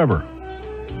continues forever.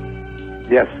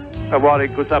 Yes. Well,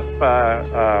 it goes up.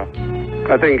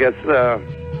 I think it's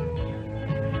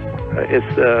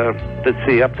let's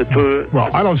see, up to 2. Well,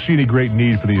 I don't see any great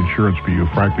need for the insurance for you,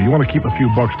 frankly. You want to keep a few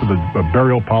bucks for the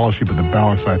burial policy, but the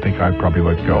balance, I think I'd probably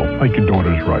let go. I think your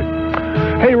daughter's right.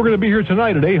 Hey, we're going to be here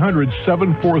tonight at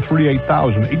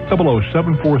 800-743-8000,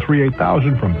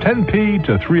 800-743-8000 from 10 p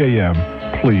to 3 a.m.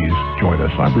 Please join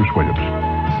us. I'm Bruce Williams.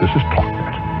 This is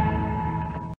Talknet.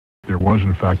 There was,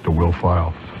 in fact, a will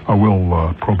file, a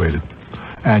will probated.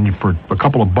 And for a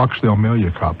couple of bucks, they'll mail you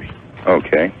a copy.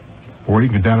 Okay. Or you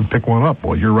can go down and pick one up.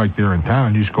 Well, you're right there in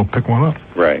town. You just go pick one up.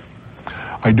 Right.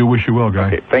 I do wish you well, guy.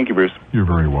 Okay. Thank you, Bruce. You're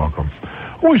very welcome.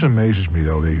 Always amazes me,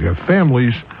 though, that you have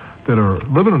families that are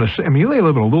living in they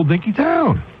live in a little dinky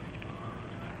town.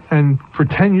 And for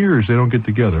 10 years, they don't get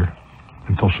together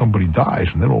until somebody dies,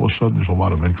 and then all of a sudden, there's a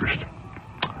lot of interest.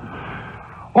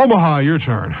 Omaha, your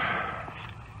turn.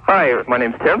 Hi, my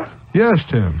name's Tim. Yes,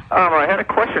 Tim. I had a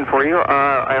question for you.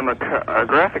 I am a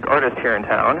graphic artist here in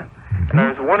town, and I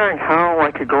was wondering how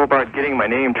I could go about getting my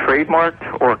name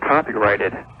trademarked or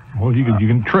copyrighted. Well, you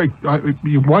can trade. Why do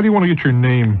you want to get your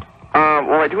name?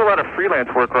 Well, I do a lot of freelance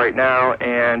work right now,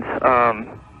 and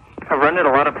I've run into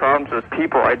a lot of problems with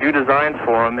people. I do designs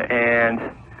for them, and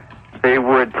they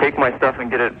would take my stuff and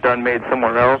get it done made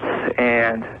somewhere else,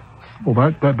 and...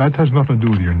 Well, that has nothing to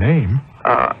do with your name.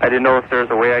 I didn't know if there's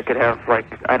a way I could have, like,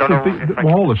 I don't know...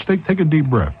 Well, hold on. Take a deep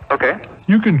breath. Okay.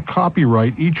 You can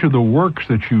copyright each of the works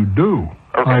that you do.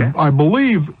 Okay. I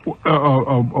believe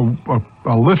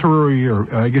a literary,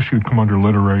 or I guess you'd come under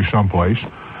literary someplace,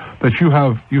 that you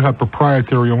have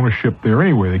proprietary ownership there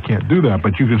anyway. They can't do that,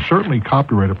 but you can certainly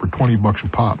copyright it for $20 a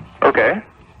pop. Okay.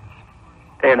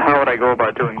 And how would I go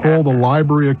about doing that? Call the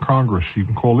Library of Congress. You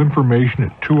can call information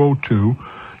at 202.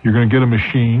 You're going to get a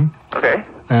machine. Okay.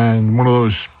 And one of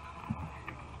those,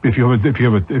 if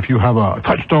you have a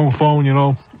touch-tone phone,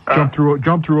 jump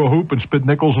through a hoop and spit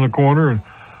nickels in a corner, and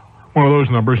one of those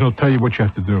numbers, and they'll tell you what you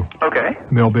have to do. Okay.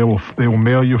 And they will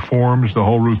mail you forms, the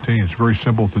whole routine. It's very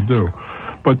simple to do.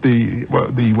 But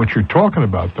what you're talking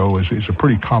about though is a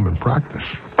pretty common practice.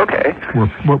 Okay.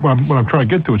 What I'm trying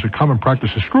to get to is a common practice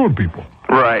of screwing people.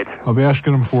 Right. Of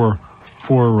asking them for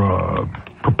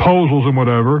proposals and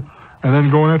whatever, and then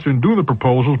going after and doing the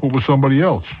proposals, but with somebody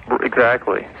else.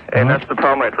 Exactly. And that's the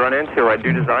problem I'd run into. I'd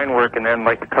do design work, and then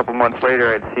like a couple months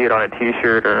later, I'd see it on a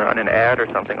T-shirt or on an ad or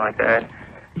something like that.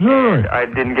 Right. I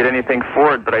didn't get anything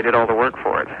for it, but I did all the work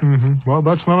for it. Mm-hmm. Well,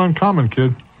 that's not uncommon,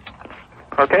 kid.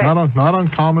 Okay. Not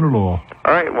uncommon at all.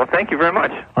 All right. Well, thank you very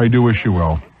much. I do wish you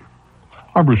well.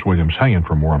 I'm Bruce Williams. Hang in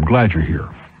for more. I'm glad you're here.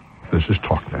 This is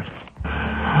Talknet.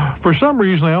 For some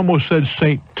reason, I almost said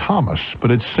St. Thomas, but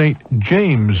it's St.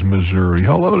 James, Missouri.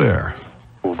 Hello there.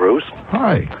 Well, Bruce.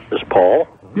 Hi. This is Paul.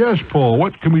 Yes, Paul.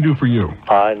 What can we do for you?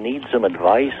 I need some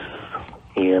advice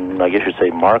in, I guess you'd say,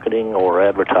 marketing or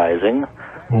advertising.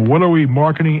 Well, what are we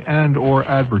marketing and or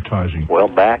advertising? Well,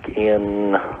 back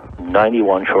in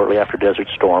 91, shortly after Desert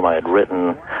Storm, I had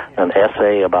written an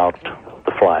essay about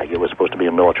the flag. It was supposed to be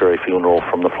a military funeral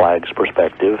from the flag's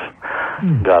perspective.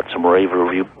 Got some rave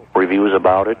reviews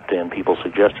about it, and people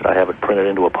suggested I have it printed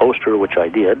into a poster, which I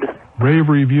did. Rave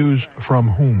reviews from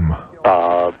whom?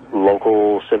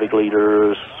 Local civic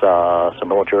leaders, some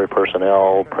military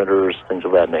personnel, printers, things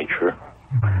of that nature.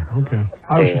 Okay.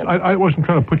 I wasn't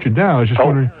trying to put you down. I was just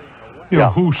wondering,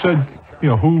 who said,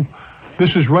 who.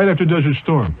 This is right after Desert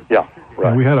Storm. Yeah.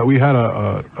 Right. We had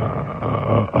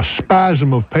a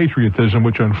spasm of patriotism,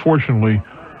 which unfortunately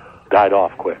died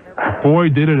off quick. Boy,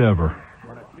 did it ever.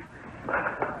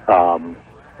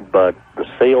 But the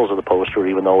sales of the poster,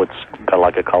 even though it's got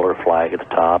like a color flag at the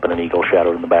top and an eagle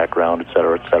shadowed in the background, et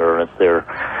cetera, and they're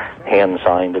hand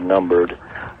signed and numbered,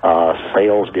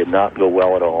 sales did not go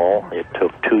well at all. It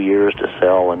took 2 years to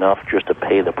sell enough just to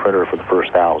pay the printer for the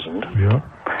first 1,000. Yeah.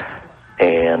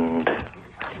 And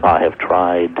I have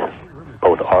tried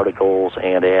both articles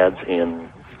and ads in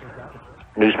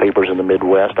newspapers in the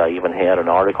Midwest. I even had an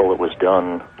article that was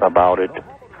done about it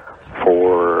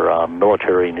for a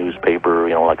military newspaper,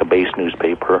 like a base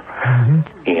newspaper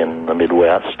in the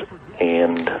Midwest,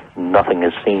 and nothing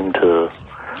has seemed to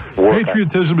work.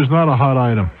 Patriotism is not a hot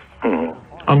item,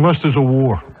 unless there's a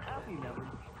war.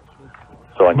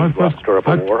 So I need to stir up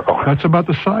a war? That's about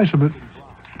the size of it.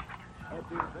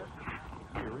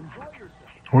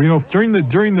 Well, during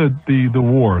the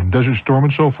war, Desert Storm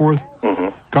and so forth,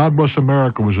 God Bless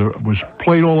America was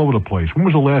played all over the place. When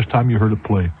was the last time you heard it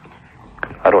played?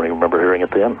 I don't even remember hearing it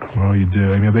then. Well, you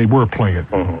did. I mean, they were playing it.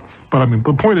 But, I mean,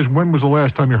 the point is, when was the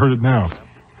last time you heard it now?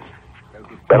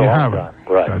 You haven't.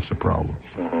 Right. That's the problem.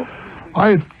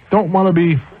 I don't want to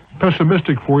be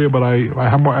pessimistic for you, but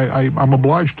I'm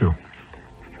obliged to.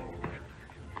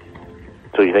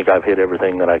 So you think I've hit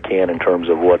everything that I can in terms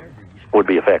of what would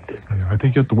be effective? Yeah, I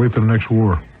think you have to wait for the next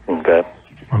war. Okay.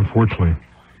 Unfortunately.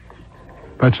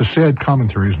 That's a sad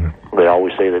commentary, isn't it? They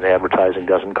always say that advertising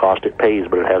doesn't cost, it pays,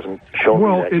 but it hasn't shown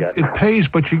me that yet. It pays,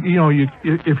 but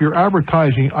if you're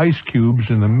advertising ice cubes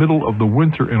in the middle of the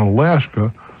winter in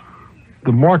Alaska,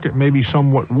 the market may be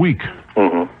somewhat weak.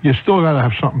 You still got to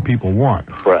have something people want.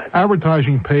 Right.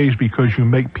 Advertising pays because you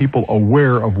make people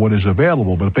aware of what is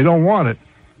available, but if they don't want it,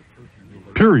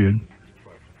 period,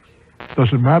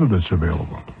 doesn't matter that it's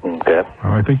available. Okay.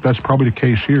 I think that's probably the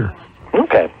case here.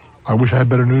 Okay. I wish I had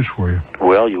better news for you.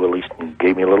 Well, you at least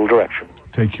gave me a little direction.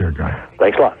 Take care, guy.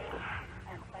 Thanks a lot.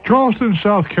 Charleston,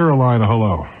 South Carolina,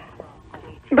 hello.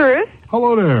 Bruce?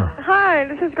 Hello there. Hi,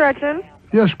 this is Gretchen.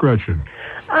 Yes, Gretchen.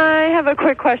 I have a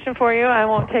quick question for you. I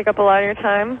won't take up a lot of your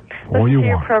time. all you to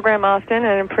your want. program often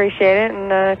and appreciate it,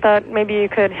 and I thought maybe you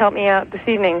could help me out this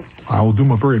evening. I will do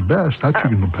my very best. That you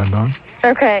can depend on.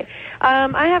 Okay.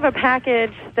 I have a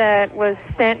package that was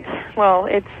sent, well,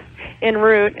 it's en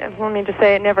route. Let me just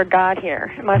say it never got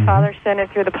here. My father sent it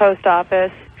through the post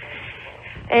office.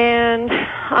 And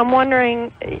I'm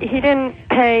wondering, he didn't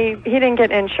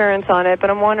get insurance on it, but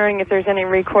I'm wondering if there's any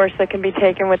recourse that can be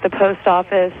taken with the post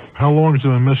office. How long has it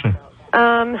been missing?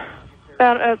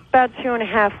 About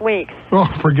 2.5 weeks. Oh,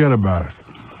 forget about it.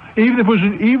 Even if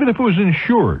it was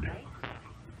insured,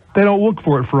 they don't look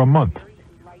for it for a month.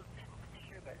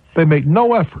 They make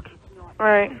no effort.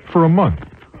 Right. For a month.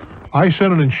 I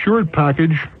sent an insured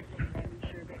package.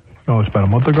 It's about a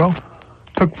month ago.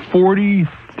 Took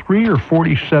 43 or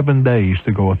 47 days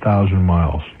to go 1,000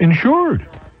 miles. Insured.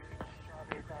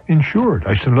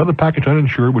 I sent another package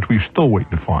uninsured, which we're still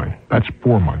waiting to find. That's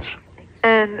 4 months.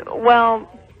 And, well,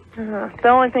 the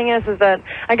only thing is that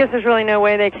I guess there's really no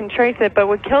way they can trace it, but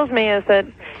what kills me is that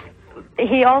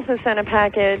he also sent a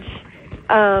package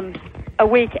a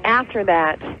week after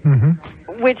that,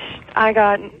 which I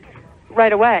got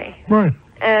right away. Right.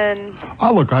 And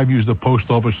look, I've used the post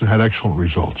office and had excellent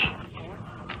results.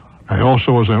 I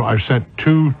also I sent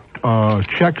 2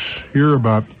 checks here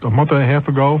about a month and a half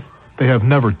ago. They have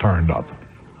never turned up.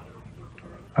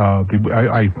 As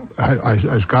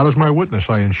God is my witness,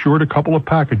 I insured a couple of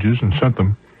packages and sent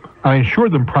them. I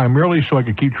insured them primarily so I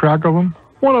could keep track of them.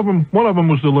 One of them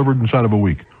was delivered inside of a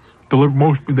week. They were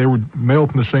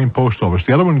mailed from the same post office.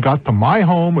 The other one got to my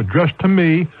home, addressed to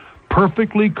me,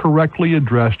 perfectly correctly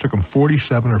addressed. Took him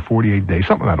 47 or 48 days,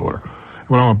 something of that order.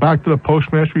 When I went back to the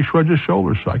postmaster, he shrugged his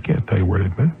shoulders, so I can't tell you where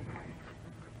they've been.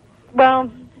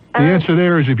 Well, the answer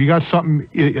there is if you got something,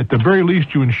 at the very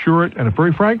least, you insure it, and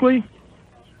very frankly,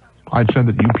 I'd send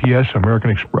it UPS,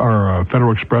 American Express, or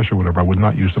Federal Express or whatever. I would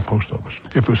not use the post office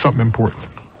if it was something important.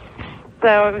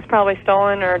 So it was probably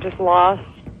stolen or just lost?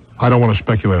 I don't want to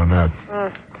speculate on that.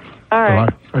 All right.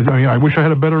 I wish I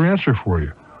had a better answer for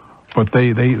you. But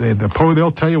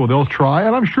they'll tell you, well, they'll try,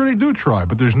 and I'm sure they do try,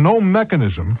 but there's no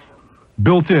mechanism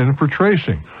built in for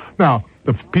tracing. Now,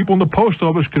 the people in the post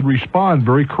office could respond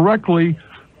very correctly.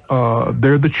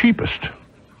 They're the cheapest.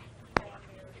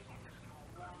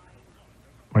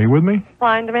 Are you with me?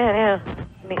 Blind man, yeah.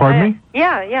 Pardon me?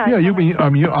 Yeah.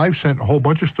 Yeah, I've sent a whole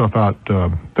bunch of stuff out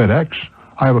FedEx.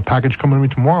 I have a package coming to me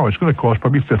tomorrow. It's going to cost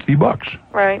probably $50.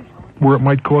 Right. Where it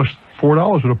might cost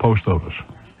 $4 at the post office.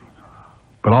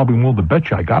 But I'll be willing to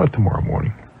bet you I got it tomorrow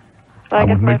morning. Well, I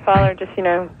guess my father just,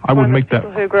 I wouldn't make that.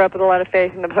 People who grew up with a lot of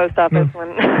faith in the post office.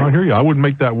 I hear you. I wouldn't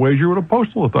make that wager with a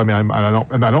postal.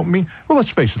 I don't mean. Well,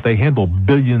 let's face it. They handle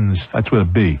billions. That's with a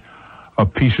B,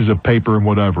 of pieces of paper and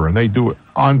whatever, and they do it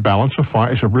on balance.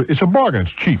 It's a bargain.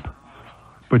 It's cheap,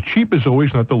 but cheap is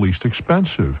always not the least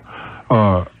expensive.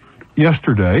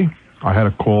 Yesterday, I had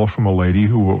a call from a lady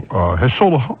who has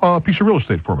sold a piece of real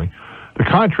estate for me. The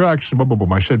contracts, blah, blah,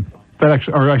 blah. I said, FedEx,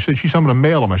 or I said, she's going to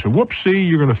mail them. I said, whoopsie,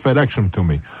 you're going to FedEx them to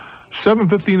me.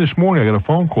 7:15 this morning, I got a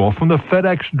phone call from the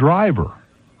FedEx driver.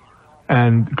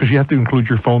 And because you have to include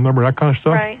your phone number, that kind of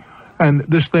stuff. Right. And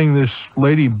this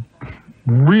lady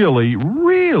really,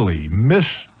 really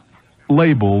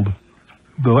mislabeled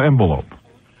the envelope.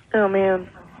 Oh, man.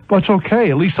 But it's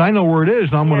okay. At least I know where it is,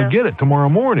 and I'm going to get it tomorrow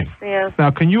morning. Yeah.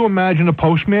 Now, can you imagine a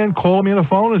postman calling me on the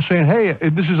phone and saying, hey,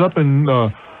 this is up in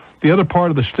the other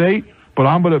part of the state, but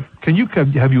I'm going to,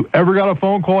 have you ever got a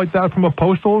phone call like that from a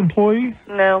postal employee?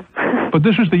 No. But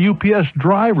this was the UPS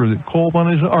driver that called on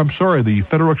the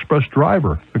Federal Express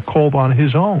driver that called on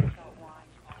his own.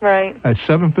 Right. At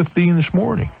 7:15 this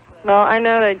morning. Well, I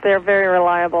know that they're very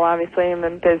reliable, obviously, in the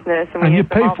business, and you use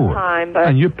them pay all for the it. time, but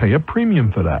And you pay a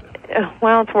premium for that.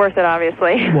 well, it's worth it,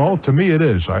 obviously. Well, to me it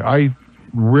is. I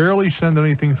rarely send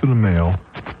anything through the mail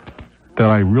that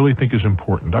I really think is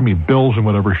important. I mean, bills and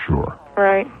whatever, sure.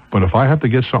 Right. But if I have to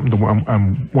get something to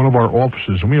one of our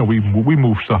offices, and we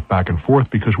move stuff back and forth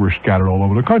because we're scattered all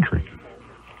over the country.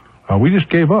 We just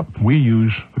gave up. We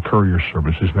use the courier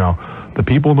services. Now, the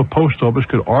people in the post office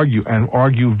could argue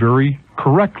very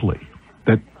correctly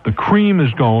that the cream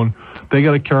is going. They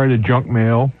got to carry the junk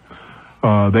mail.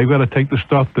 They've got to take the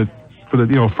stuff that for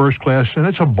the first class, and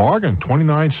it's a bargain.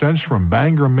 29 cents from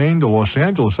Bangor, Maine to Los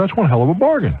Angeles. That's one hell of a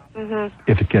bargain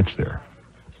if it gets there.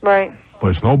 Right.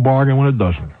 But it's no bargain when it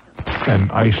doesn't. And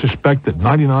I suspect that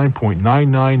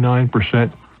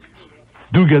 99.999%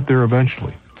 do get there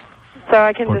eventually. So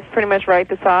I can just pretty much write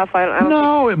this off? I don't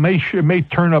No, it may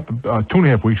turn up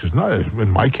 2.5 weeks. Is not.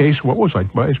 In my case, what was I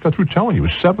just got through telling you? It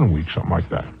was 7 weeks, something like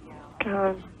that.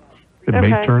 God. It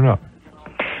may turn up.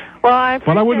 Well,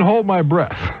 But I wouldn't hold my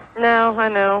breath. No, I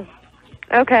know.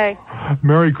 Okay.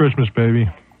 Merry Christmas, baby.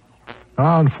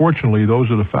 Unfortunately,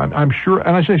 those are the facts. I'm sure,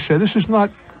 and as I said, this is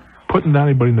not putting down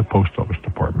anybody in the post office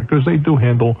department, because they do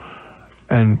handle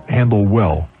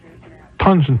well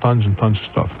tons and tons and tons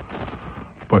of stuff.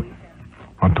 But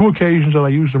on 2 occasions that I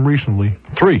used them recently,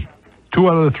 2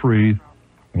 out of the 3,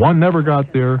 one never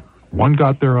got there, one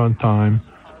got there on time,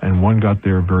 and one got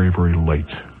there very, very late.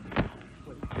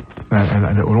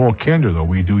 And in all candor, though,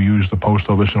 we do use the post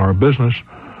office in our business,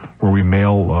 where we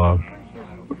mail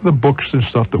the books and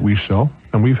stuff that we sell,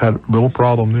 and we've had little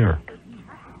problem there.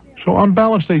 So on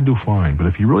balance, they do fine. But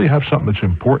if you really have something that's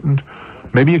important,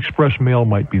 maybe express mail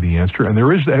might be the answer. And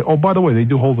there is, oh, by the way, they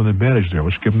do hold an advantage there.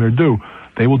 Let's give them their due.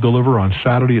 They will deliver on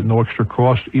Saturday at no extra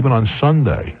cost, even on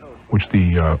Sunday, which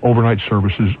the overnight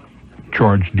services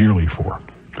charge dearly for.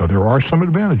 So there are some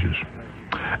advantages.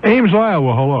 Ames,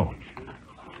 Iowa, hello.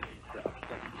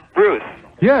 Bruce.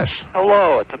 Yes.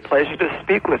 Hello. It's a pleasure to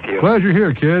speak with you. Glad you're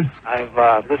here, kid.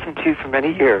 I've listened to you for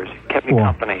many years. You kept me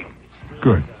company.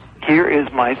 Good. Here is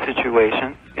my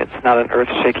situation. It's not an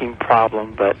earth-shaking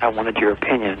problem, but I wanted your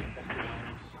opinion.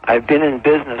 I've been in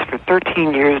business for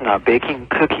 13 years now, baking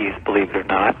cookies, believe it or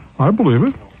not. I believe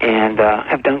it. And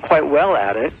have done quite well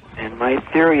at it. And my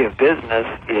theory of business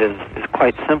is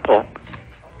quite simple.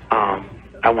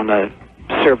 I want to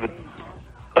serve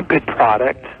a good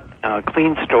product, a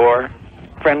clean store,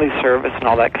 friendly service, and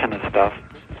all that kind of stuff.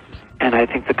 And I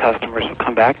think the customers will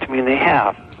come back to me, and they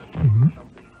have. Mm-hmm.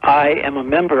 I am a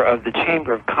member of the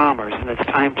Chamber of Commerce, and it's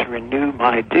time to renew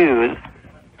my dues.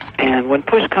 And when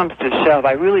push comes to shove,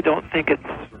 I really don't think it's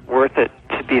worth it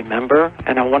to be a member,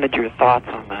 and I wanted your thoughts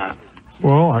on that.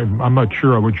 Well, I'm not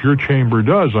sure what your chamber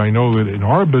does. I know that in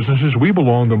our businesses, we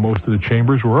belong to most of the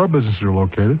chambers where our businesses are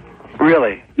located.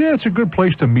 Really? Yeah, it's a good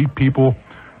place to meet people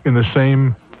in the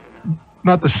same,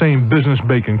 not the same business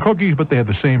baking cookies, but they have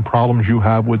the same problems you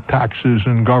have with taxes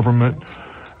and government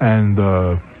and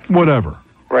whatever.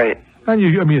 Right. And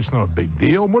it's not a big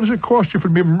deal. What does it cost you for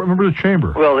to be a member of the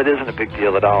chamber? Well, it isn't a big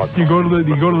deal at all. You go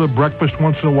to the breakfast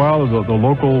once in a while, or the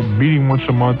local meeting once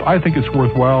a month. I think it's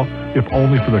worthwhile, if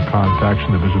only for the contacts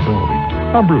and the visibility.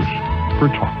 I'm Bruce for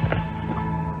Talknet.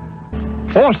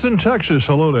 Austin, Texas.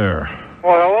 Hello there.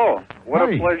 Well, hello. What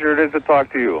Hey. a pleasure it is to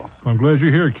talk to you. I'm glad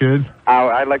you're here, kid.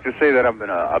 I'd like to say that I've been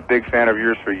a big fan of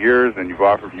yours for years, and you've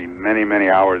offered me many, many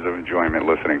hours of enjoyment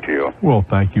listening to you. Well,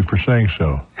 thank you for saying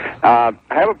so. I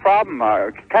have a problem,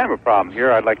 kind of a problem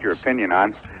here I'd like your opinion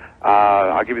on.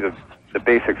 I'll give you the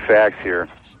basic facts here.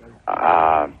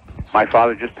 My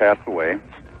father just passed away,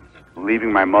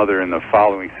 leaving my mother in the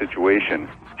following situation.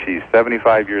 She's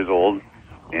 75 years old,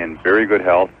 in very good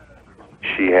health.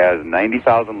 She has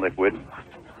 $90,000 liquid,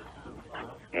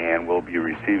 and will be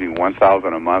receiving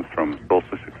 $1,000 a month from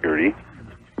Social Security.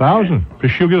 1,000?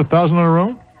 Does she get 1,000 on her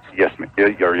own? Yes, ma'am.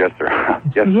 Yes, sir.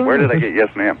 Yes. Where did I get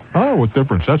yes, ma'am? Oh, what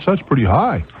difference? That's pretty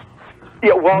high.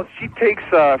 Yeah, well, she takes,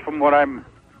 from what I'm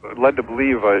led to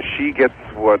believe, she gets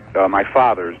what my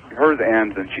father's, hers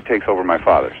ends, and she takes over my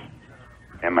father's.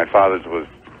 And my father's was,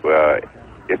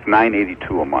 it's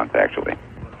 $982 a month, actually.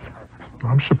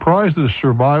 I'm surprised that it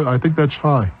survived. I think that's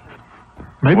high.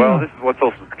 Maybe. Well, this is what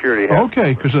Social Security has.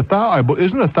 Okay, because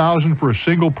isn't 1,000 for a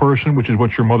single person, which is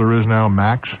what your mother is now,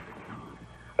 max?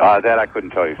 That I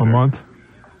couldn't tell you, sir. A month?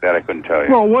 That I couldn't tell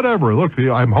you. Well, whatever. Look,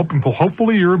 I'm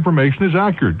hopefully your information is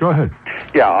accurate. Go ahead.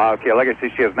 Yeah, okay, like I say,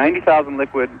 she has $90,000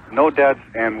 liquid, no debts,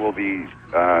 and will be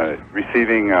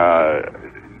receiving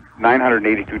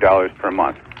 $982 per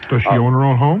month. Does she own her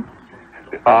own home?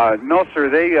 No, sir.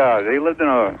 They lived in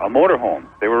a motor home.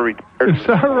 They were retired. Is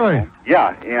that right?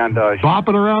 Yeah, and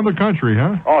bopping around the country,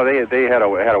 huh? Oh, they had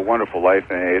a wonderful life,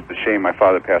 and it's a shame my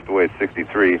father passed away at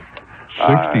 63.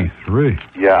 63.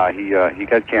 Yeah, he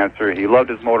got cancer. He loved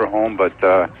his motor home, but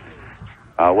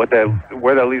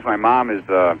where that leaves my mom is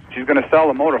she's going to sell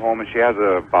the motor home, and she has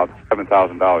about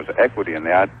 $7,000 of equity in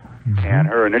that. Mm-hmm. And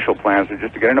her initial plans are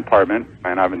just to get an apartment,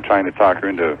 and I've been trying to talk her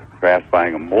into perhaps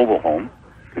buying a mobile home.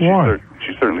 Why?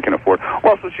 She certainly can afford.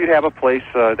 Well, so she'd have a place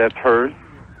that's hers,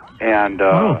 and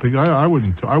I don't think I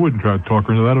wouldn't try to talk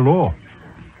her into that at all.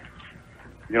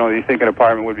 You know, you think an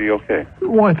apartment would be okay?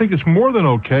 Well, I think it's more than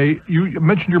okay. You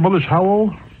mentioned your mother's how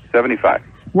old? 75.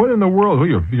 What in the world?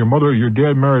 Your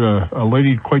dad married a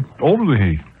lady quite older than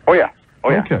he. Oh yeah.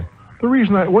 Oh yeah. Okay. The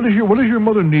reason what does your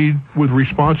mother need with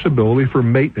responsibility for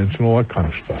maintenance and all that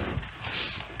kind of stuff?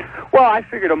 Well, I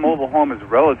figured a mobile home is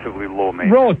relatively low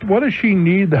maintenance. What does she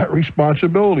need that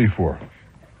responsibility for?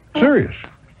 Serious.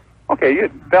 Okay,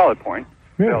 valid point.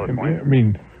 Yeah, valid point. I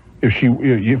mean, if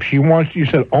she wants, you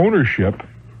said ownership,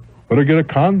 let her get a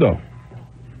condo.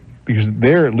 Because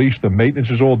there, at least, the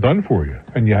maintenance is all done for you.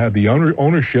 And you have the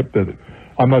ownership that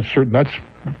I'm not certain that's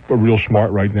real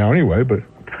smart right now anyway, but...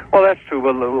 Well, that's true.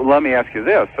 Well, let me ask you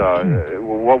this: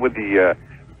 what would the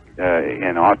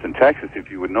in Austin, Texas,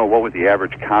 if you would know, what would the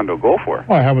average condo go for?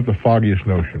 Well, I haven't the foggiest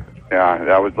notion. Yeah,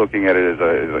 I was looking at it as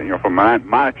a from a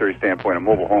monetary standpoint, a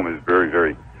mobile home is very,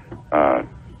 very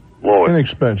low.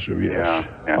 Inexpensive, yes.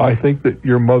 Yeah. I think that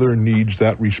your mother needs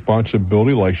that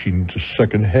responsibility like she needs a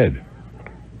second head.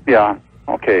 Yeah,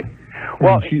 okay.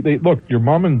 Well, look, your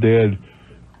mom and dad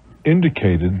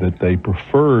indicated that they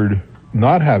preferred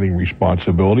not having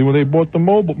responsibility when they bought the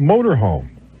motor home.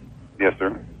 Yes,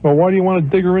 sir. Well, why do you want to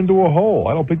dig her into a hole?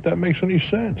 I don't think that makes any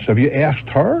sense. Have you asked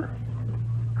her?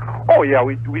 Oh, yeah,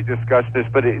 we discussed this,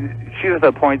 but she's at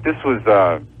the point, this has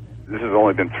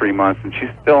only been 3 months, and she's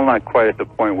still not quite at the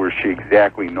point where she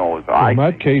exactly knows. Well, in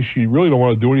that case, you really don't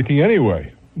want to do anything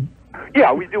anyway.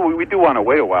 Yeah, we do want to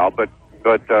wait a while, but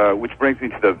which brings me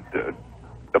to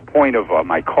the point of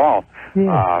my call.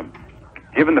 Yeah.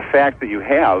 Given the fact that you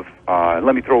have,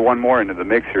 let me throw one more into the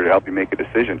mix here to help you make a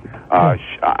decision.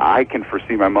 I can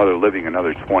foresee my mother living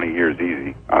another 20 years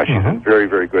easy. She's in very,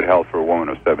 very good health for a woman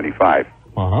of 75.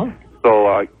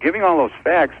 So, giving all those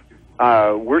facts,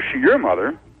 were she your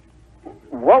mother,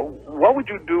 what would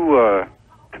you do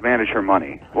to manage her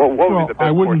money? What would be the best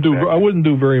I wouldn't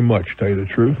do very much, to tell you the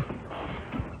truth.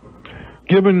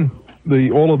 Given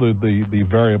all of the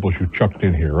variables you chucked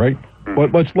in here, right?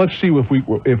 But let's see if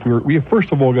we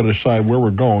first of all got to decide where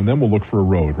we're going, then we'll look for a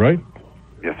road, right?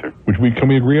 Yes, sir. Can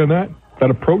we agree on that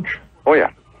approach? Oh,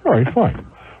 yeah. All right, fine.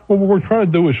 Well, what we're trying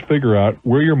to do is figure out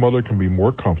where your mother can be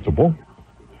more comfortable.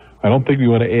 I don't think we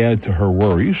want to add to her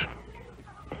worries.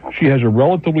 She has a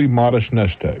relatively modest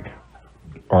nest egg.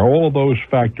 Are all of those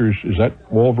factors, is that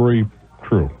all very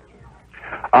true?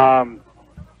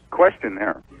 Question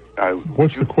there.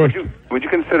 What's the question? Would you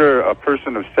consider a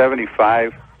person of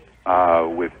 75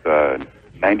 with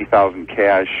 90,000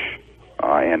 cash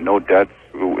and no debts,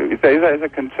 is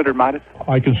that considered modest?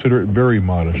 I consider it very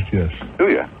modest, yes. Do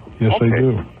you? Yes, okay. I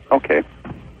do. Okay.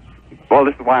 Well,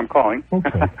 this is why I'm calling.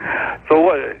 Okay. So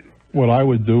what? What I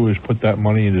would do is put that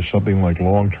money into something like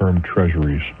long-term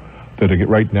treasuries that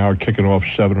right now are kicking off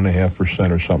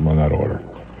 7.5% or something on that order,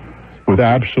 with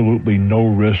absolutely no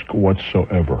risk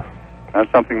whatsoever. That's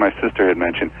something my sister had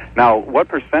mentioned. Now, what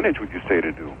percentage would you say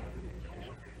to do?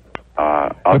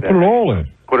 I put it all in.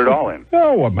 Put it all in?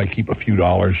 No, I might keep a few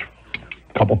dollars,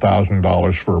 a couple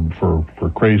 $1,000 for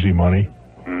crazy money.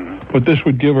 Mm-hmm. But this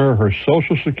would give her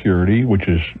Social Security, which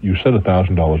is, you said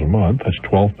 $1,000 a month. That's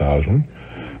 $12,000,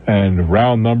 and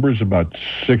round numbers about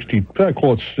 60. I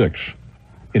call it 6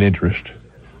 in interest.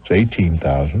 It's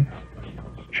 $18,000.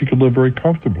 She could live very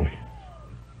comfortably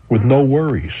with no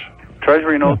worries.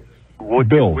 Treasury notes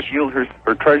would yield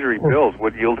her treasury bills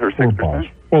would yield her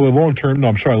 6%. Well, the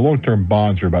long-term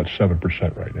bonds are about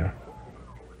 7% right now.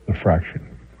 The fraction.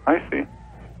 I see.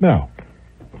 Now,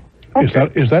 okay.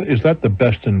 Is that the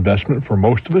best investment for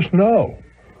most of us? No.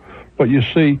 But you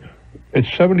see, at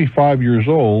 75 years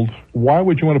old, why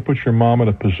would you want to put your mom in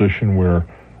a position where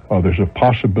there's a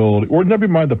possibility, or never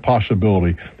mind the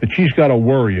possibility, that she's got to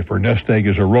worry if her nest egg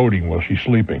is eroding while she's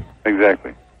sleeping?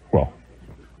 Exactly. Well,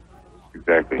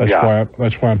 exactly.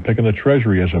 That's why I'm picking the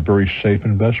Treasury as a very safe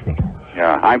investment.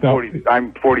 Yeah,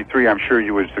 I'm 43. I'm sure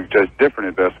you would suggest different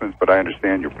investments, but I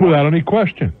understand your point. Without any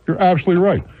question. You're absolutely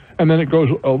right. And then it goes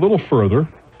a little further.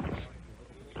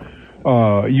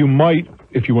 You might,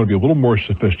 if you want to be a little more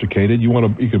sophisticated, you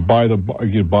could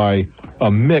buy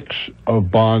a mix of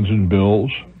bonds and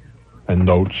bills and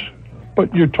notes.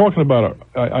 But you're talking about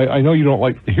I know you don't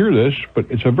like to hear this, but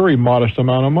it's a very modest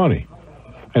amount of money,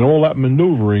 and all that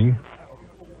maneuvering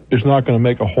is not going to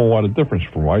make a whole lot of difference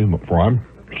for where I'm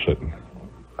sitting.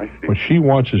 I see. What she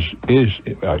wants is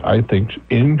I think,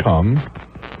 income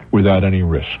without any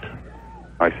risk.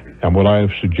 I see. And what I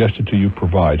have suggested to you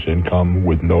provides income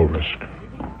with no risk.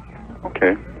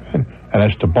 Okay. And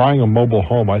as to buying a mobile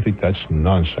home, I think that's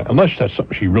nonsense. Unless that's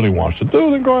something she really wants to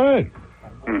do, then go ahead.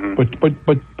 Mm-hmm.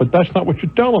 But that's not what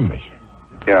you're telling me.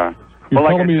 Yeah. You're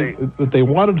telling me that they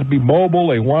wanted to be mobile,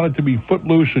 they wanted to be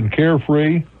footloose and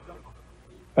carefree,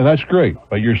 and that's great.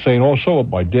 But you're saying also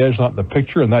my dad's not in the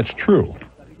picture, and that's true.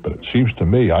 But it seems to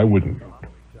me I wouldn't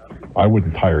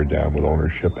tie her down with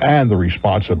ownership and the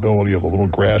responsibility of the little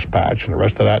grass patch and the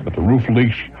rest of that. If the roof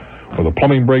leaks or the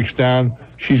plumbing breaks down,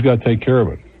 she's got to take care of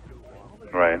it.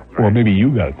 Right. Or maybe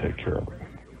you got to take care of it.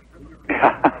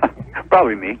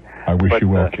 Probably me. I wish you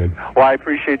well, kid. Well, I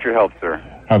appreciate your help, sir.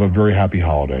 Have a very happy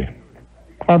holiday.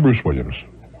 I'm Bruce Williams.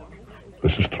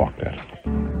 This is Talknet.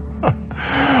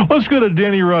 Let's go to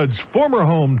Danny Rudd's former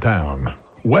hometown.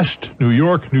 West New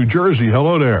York, New Jersey.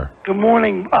 Hello there. Good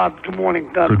morning. Good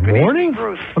morning. Good morning?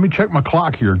 Bruce. Let me check my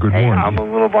clock here. Good Hey, morning. I'm a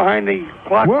little behind the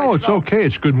clock. Well, it's okay.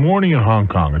 It's good morning in Hong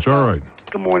Kong. It's all right.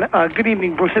 Good morning. Good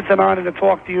evening, Bruce. It's an honor to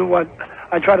talk to you.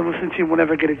 I try to listen to you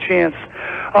whenever I get a chance.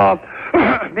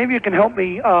 Maybe you can help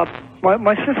me.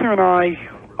 My sister and I,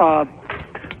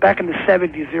 back in the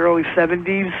 70s, the early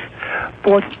 70s,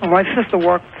 my sister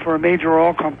worked for a major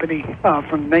oil company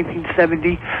from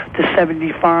 1970 to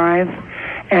 75.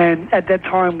 And at that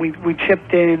time, we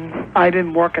chipped in. I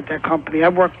didn't work at that company. I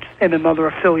worked in another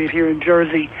affiliate here in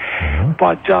Jersey.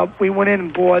 But we went in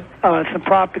and bought some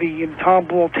property in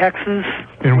Tomball, Texas.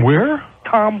 In where?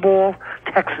 Tomball,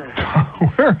 Texas.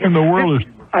 Where in the world is...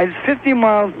 It's 50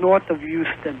 miles north of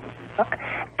Houston.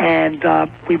 And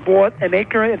we bought an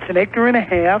acre. It's an acre and a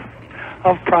half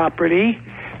of property.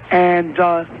 And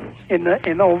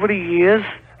in over the years,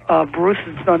 Bruce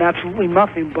has done absolutely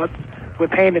nothing but we're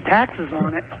paying the taxes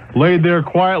on it. Laid there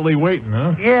quietly waiting,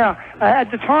 huh? Yeah. At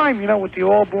the time, with the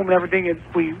oil boom and everything,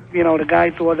 the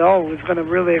guys thought, it was going to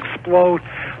really explode.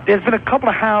 There's been a couple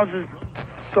of houses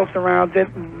built around it,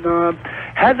 and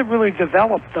hasn't really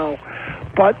developed, though.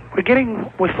 But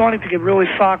we're starting to get really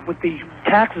socked with the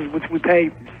taxes, which we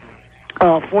pay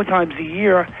 4 times a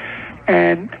year.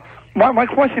 And my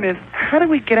question is, how do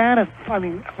we get out of...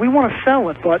 we want to sell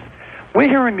it, but we're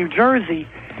here in New Jersey,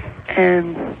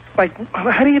 and,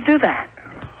 how do you do that?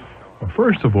 Well,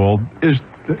 first of all,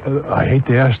 I hate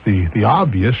to ask the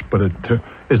obvious, but does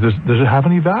it have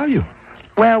any value?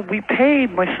 Well,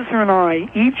 my sister and I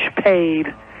each paid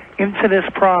into this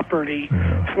property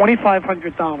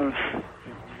 $2,500.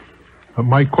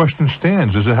 My question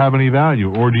stands. Does it have any value,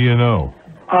 or do you know?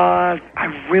 I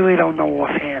really don't know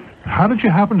offhand. How did you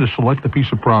happen to select a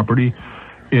piece of property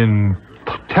in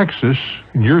Texas,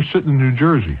 and you're sitting in New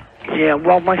Jersey? Yeah,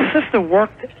 well, my sister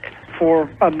worked for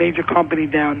a major company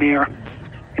down there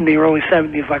in the early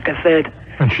 70s, like I said.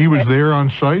 And she was there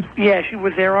on site? Yeah, she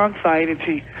was there on site, and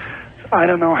I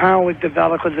don't know how it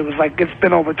developed, because it's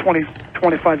been over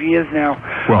 25 years now.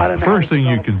 Well, the first thing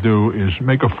you can do is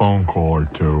make a phone call or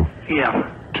two.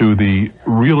 Yeah. To the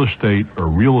Real Estate or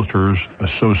Realtors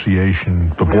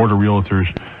Association, the Board of Realtors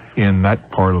in that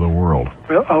part of the world.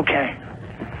 Okay.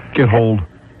 Get hold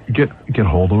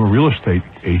of a real estate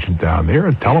agent down there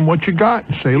and tell them what you got,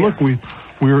 and say, look,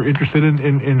 we're interested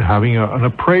in having an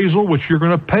appraisal, which you're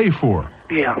going to pay for.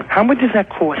 Yeah. How much does that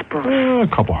cost, Bruce? A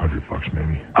couple $100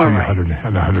 maybe. All maybe right.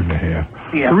 100 and a half.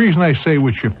 Yeah. The reason I say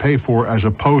what you pay for as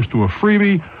opposed to a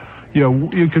freebie,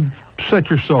 you could set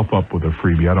yourself up with a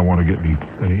freebie. I don't want to get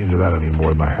into that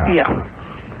anymore than I have.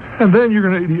 Yeah. And then you're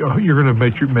gonna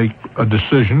make a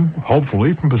decision,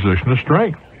 hopefully from a position of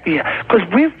strength. Yeah, because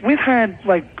we've had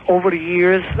over the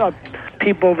years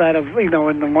people that have in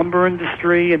the lumber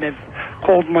industry, and they've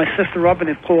called my sister up and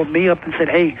they've called me up and said,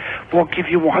 hey, we'll give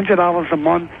you $100 a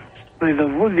month for the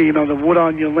wood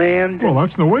on your land. Well,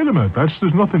 wait a minute. That's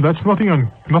nothing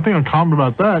uncommon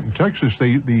about that. In Texas,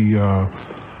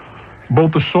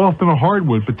 both the soft and the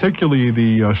hardwood, particularly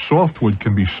the softwood,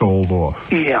 can be sold off.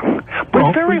 Yeah. But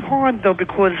it's very hard, though,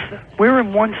 because we're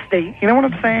in one state. You know what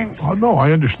I'm saying? No,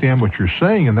 I understand what you're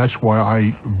saying, and that's why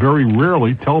I very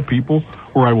rarely tell people,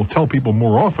 or I will tell people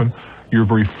more often, you're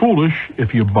very foolish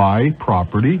if you buy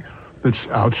property that's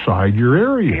outside your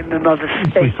area. In another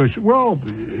state. Because,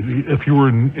 if you were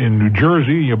in New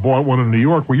Jersey and you bought one in New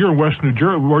York, you're in West New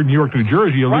Jersey, New York, New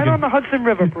Jersey. Right on the Hudson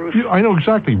River, Bruce. I know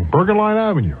exactly. Bergen Line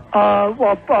Avenue. I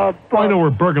know where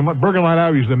Bergen Line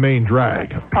Avenue is the main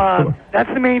drag.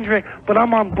 That's the main drag, but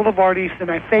I'm on Boulevard East,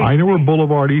 and I know where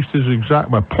Boulevard East is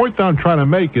exactly. My point that I'm trying to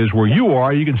make is where you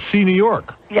are, you can see New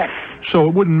York. Yes. So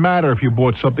it wouldn't matter if you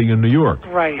bought something in New York.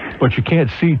 Right. But you can't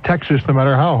see Texas no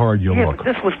matter how hard you look. But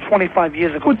this was 25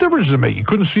 years ago. What difference does it make? You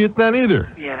couldn't see it then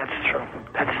either. Yeah, that's true.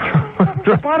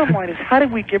 The bottom line is, how do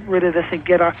we get rid of this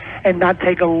and not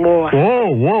take a loss?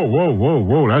 Whoa.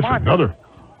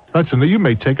 You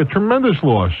may take a tremendous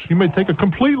loss. You may take a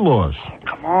complete loss.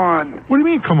 Come on. What do you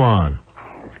mean, come on?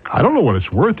 I don't know what it's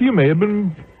worth. You may have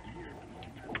been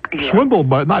swindled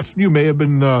by, you may have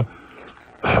been...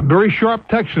 very sharp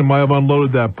Texan might have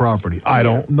unloaded that property. I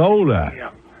don't know that.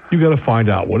 Yeah. You got to find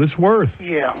out what it's worth.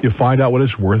 Yeah. You find out what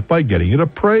it's worth by getting it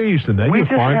appraised, and then we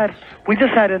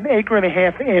just had an acre and a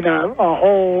half in a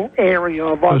whole area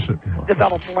of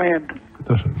developed land.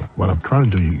 What I'm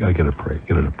trying to do, you got to get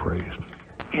it appraised.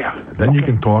 Yeah. Then you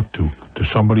can talk to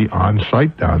somebody on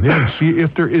site down there and see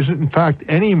if there isn't, in fact,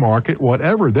 any market,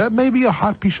 whatever. That may be a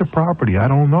hot piece of property. I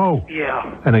don't know. Yeah.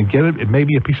 And then it may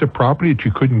be a piece of property that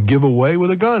you couldn't give away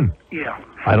with a gun. Yeah.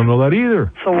 I don't know that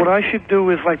either. So what I should do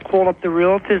is call up the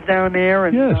realtors down there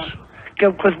and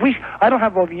because I don't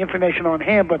have all the information on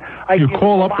hand, but you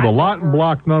call up with a lot and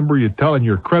block number. You tell them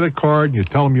your credit card, and you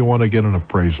tell them you want to get an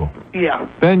appraisal. Yeah.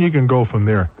 Then you can go from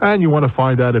there, and you want to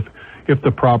find out if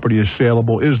the property is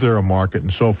saleable, is there a market,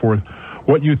 and so forth.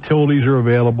 What utilities are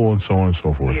available, and so on and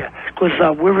so forth. Yeah, because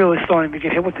we're really starting to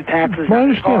get hit with the taxes. I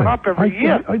understand. Going up every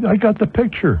year. I got the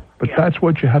picture, but that's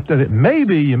what you have to.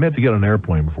 Maybe you may have to get on an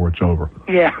airplane before it's over.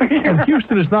 Yeah. And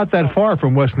Houston is not that far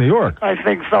from West New York. I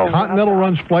think so. Continental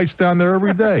runs flights down there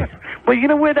every day. But you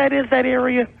know where that is, that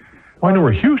area? Well, I know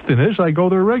where Houston is. I go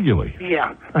there regularly.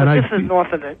 Yeah, but this is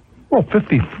north of it. Well,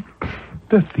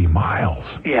 50 miles.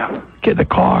 Yeah. Get in the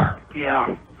car.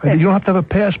 Yeah. You don't have to have a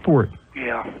passport.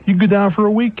 Yeah. You can go down for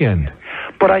a weekend.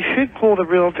 But I should call the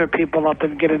realtor people up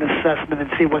and get an assessment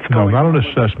and see what's going on. No, not an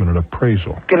assessment, an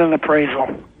appraisal. Get an appraisal.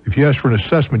 If you ask for an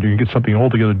assessment, you can get something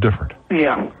altogether different.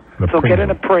 Yeah. So get an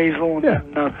appraisal and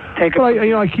then, take it.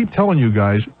 I keep telling you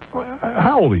guys,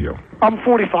 how old are you? I'm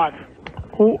 45.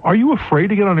 Well, are you afraid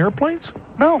to get on airplanes?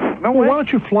 No way. Why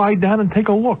don't you fly down and take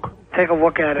a look? Take a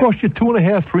look at it. Cost you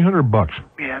 $250, $300.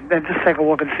 Yeah, then just take a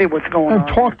look and see what's going on. And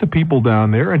talk to people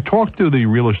down there, and talk to the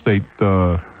real estate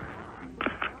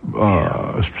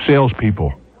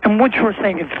salespeople. And what you're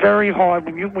saying, it's very hard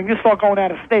when you start going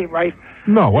out of state, right?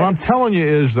 No, what I'm telling you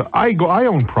is that I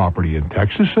own property in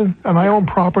Texas and I own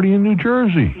property in New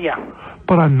Jersey. Yeah.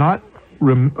 But I'm not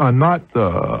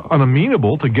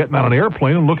unamenable to getting on an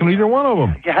airplane and looking at either one of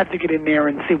them. You have to get in there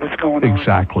and see what's going on.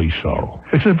 Exactly so.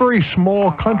 It's a very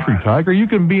small country, Tiger. You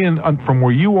can be from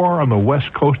where you are on the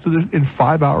west coast of this in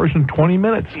 5 hours and 20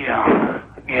 minutes. Yeah.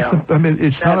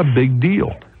 It's not a big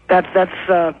deal. That's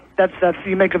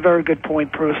you make a very good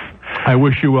point, Bruce. I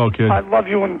wish you well, kid. I love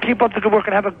you, and keep up the good work,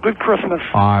 and have a good Christmas.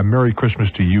 Merry Christmas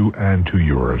to you and to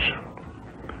yours.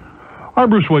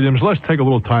 I'm Bruce Williams. Let's take a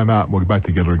little time out, and we'll get back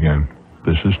together again.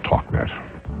 This is Talknet.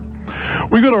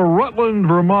 We go to Rutland,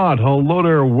 Vermont. Hello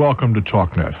there. Welcome to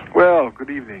Talknet. Well, good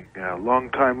evening.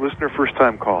 Long-time listener,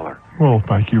 first-time caller. Well,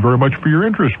 thank you very much for your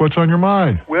interest. What's on your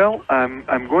mind? Well, I'm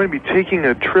going to be taking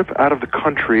a trip out of the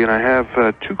country, and I have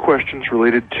two questions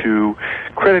related to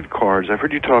credit cards. I've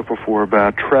heard you talk before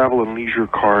about travel and leisure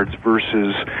cards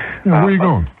versus... where are you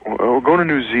going? We're going to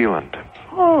New Zealand.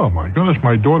 Oh, my goodness.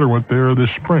 My daughter went there this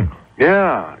spring.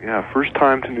 Yeah, first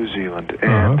time to New Zealand.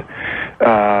 And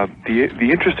the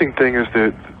interesting thing is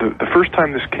that the first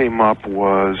time this came up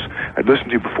was, I'd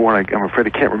listened to you before, and I'm afraid I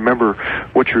can't remember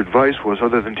what your advice was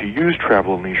other than to use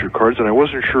travel and leisure cards, and I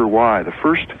wasn't sure why. The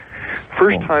first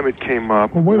time it came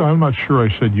up... Well, wait, I'm not sure I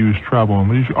said use travel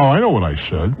and leisure. Oh, I know what I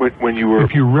said. When you were...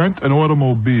 If you rent an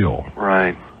automobile...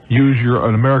 Right. Use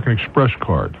an American Express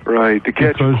card. Right. The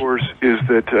catch, of course, is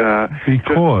that...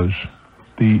 because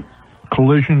the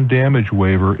collision damage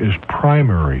waiver is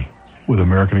primary with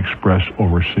American Express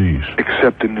overseas.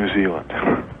 Except in New Zealand.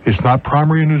 It's not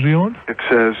primary in New Zealand? It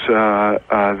says,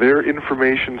 their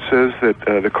information says that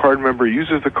the card member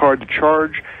uses the card to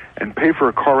charge and pay for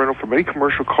a car rental from any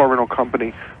commercial car rental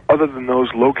company other than those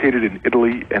located in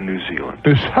Italy and New Zealand.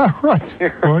 Is that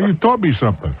right? Well, you taught me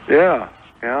something. Yeah,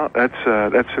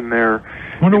 that's in there.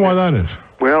 Wonder why that is.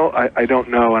 Well, I don't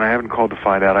know, and I haven't called to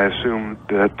find out. I assume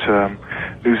that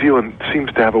New Zealand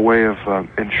seems to have a way of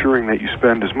ensuring that you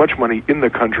spend as much money in the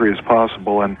country as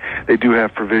possible, and they do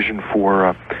have provision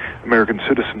for American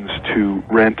citizens to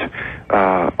rent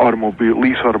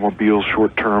lease automobiles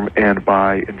short-term and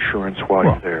buy insurance while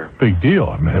you're there. Big deal.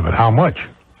 I mean, but how much?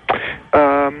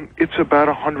 It's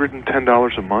about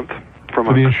 $110 a month. For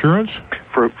the insurance?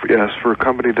 For a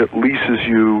company that leases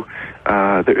you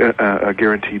a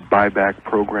guaranteed buyback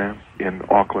program in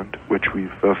Auckland, which we've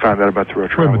found out about through our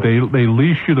travel. But they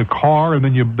lease you the car and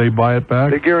then they buy it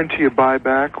back? They guarantee a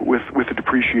buyback with the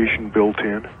depreciation built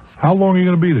in. How long are you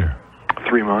going to be there?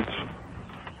 3 months.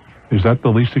 Is that the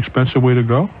least expensive way to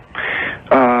go?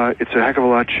 It's a heck of a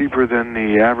lot cheaper than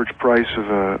the average price of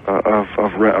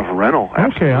a rental.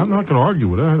 Absolutely. Okay, I'm not going to argue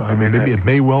with that. I mean, maybe it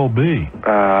may well be.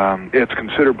 It's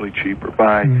considerably cheaper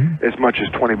by as much as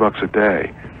 $20 a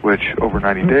day, which over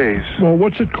 90 days. Well,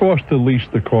 what's it cost to lease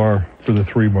the car for the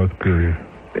 3-month period?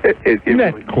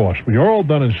 Net cost. When you're all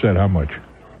done and said, how much?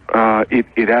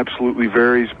 It absolutely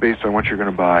varies based on what you're going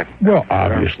to buy. Well,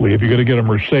 obviously, if you're going to get a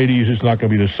Mercedes, it's not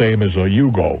going to be the same as a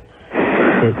Yugo.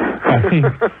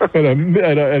 But, I mean,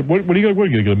 what are you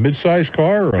going to get? A mid-sized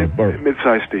car or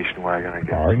mid-sized station wagon? I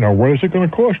guess. All right. Now, what is it going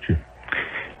to cost you?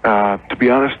 To be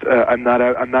honest, I'm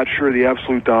not sure the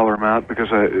absolute dollar amount because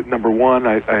number one,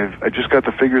 I just got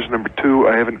the figures. Number two,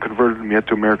 I haven't converted them yet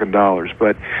to American dollars,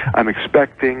 but I'm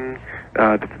expecting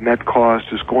that the net cost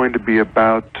is going to be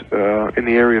about in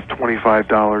the area of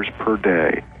 $25 per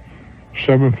day.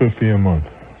 $750 a month.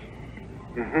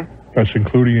 That's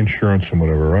including insurance and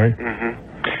whatever, right? Mm-hmm.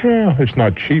 Yeah, it's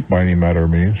not cheap by any matter of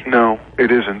means. No,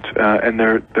 it isn't. And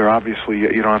they're obviously,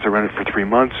 you don't have to rent it for 3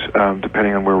 months,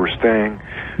 depending on where we're staying.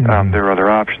 There are other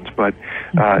options, but...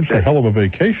 it's a hell of a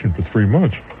vacation for 3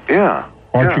 months. Yeah.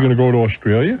 Aren't you going to go to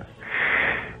Australia?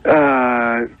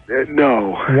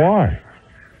 No. Why?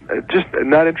 Just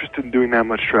not interested in doing that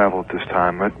much travel at this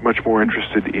time. Much more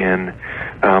interested in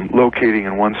locating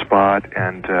in one spot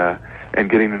and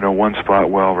getting to know one spot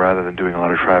well rather than doing a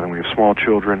lot of traveling. We have small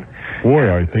children. Boy,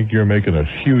 I think you're making a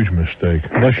huge mistake.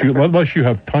 Unless you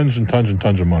have tons and tons and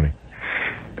tons of money.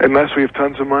 Unless we have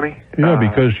tons of money? Yeah,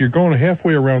 because you're going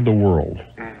halfway around the world.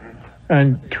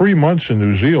 And 3 months in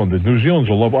New Zealand. New Zealand's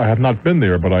a level. I have not been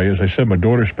there, but as I said, my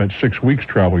daughter spent 6 weeks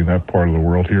traveling that part of the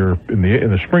world here in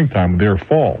the springtime, their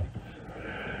fall.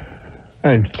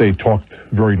 And they talked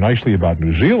very nicely about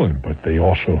New Zealand, but they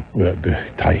also the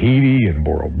Tahiti and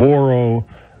Bora Bora,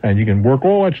 and you can work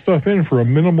all that stuff in for a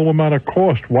minimal amount of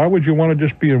cost. Why would you want to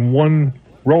just be in one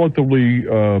relatively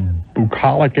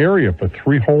bucolic area for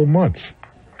 3 whole months?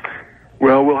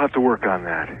 Well, we'll have to work on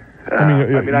that.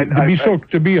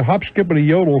 To be a hop, skip, and a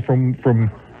yodel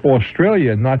from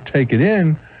Australia and not take it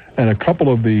in, and a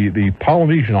couple of the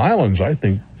Polynesian islands, I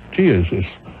think,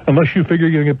 unless you figure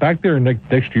you're going to get back there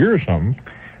next year or something.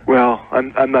 Well,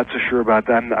 I'm not so sure about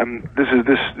that. This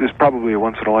is probably a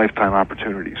once in a lifetime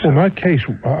opportunity. So. Well, in that case,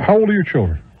 how old are your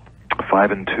children?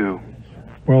 5 and 2.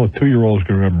 Well, a 2-year-old is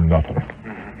going to remember nothing.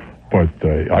 But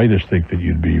I just think that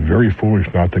you'd be very foolish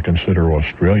not to consider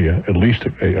Australia, at least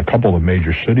a couple of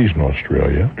major cities in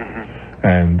Australia.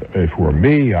 And if it were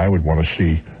me, I would want to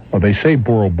see, they say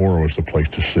Bora Bora is the place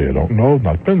to see. I don't know,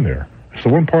 not been there. It's the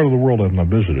one part of the world I've not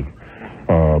visited.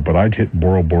 But I'd hit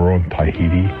Bora Bora and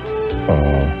Tahiti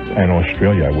and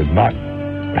Australia. I would not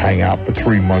hang out for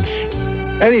 3 months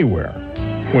anywhere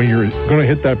when you're going to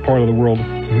hit that part of the world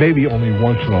maybe only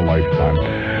once in a lifetime.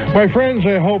 My friends,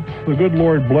 I hope the good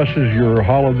Lord blesses your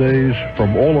holidays.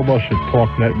 From all of us at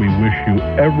Talknet, we wish you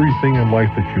everything in life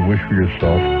that you wish for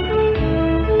yourself.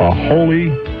 A holy,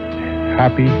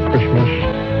 happy Christmas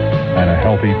and a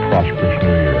healthy, prosperous New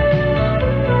Year.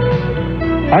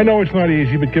 I know it's not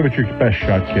easy, but give it your best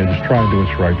shot, kids. Try and do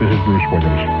what's right. This is Bruce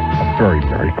Williams. A very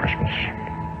Merry Christmas.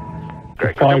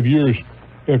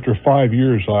 After 5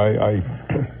 years, I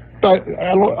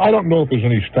don't know if there's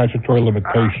any statutory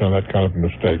limitation on that kind of a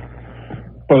mistake.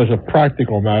 But as a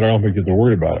practical matter, I don't think you have to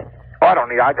worry about it. Oh, I don't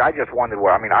need. I just wondered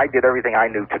what. I mean, I did everything I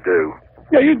knew to do.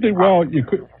 Yeah, you did well.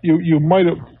 You might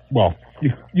have. Well,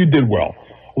 you did well.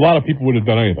 A lot of people would have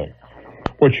done anything.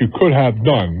 What you could have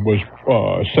done was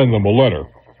send them a letter.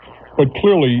 But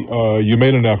clearly, you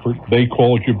made an effort. They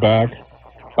called you back.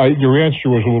 Your answer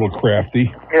was a little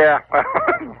crafty. Yeah.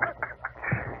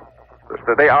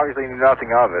 So they obviously knew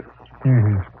nothing of it.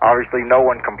 Obviously, no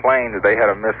one complained that they had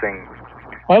a missing...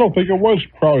 I don't think it was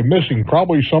probably missing.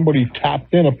 Probably somebody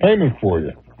tapped in a payment for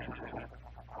you.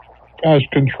 As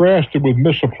contrasted with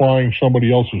misapplying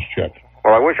somebody else's check.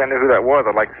 Well, I wish I knew who that was.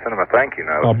 I'd like to send them a thank you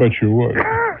note. I'll bet you would.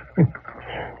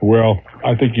 Well,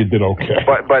 I think you did okay.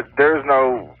 But there's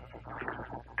no...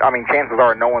 I mean, chances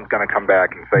are no one's going to come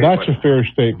back and say... That's a fair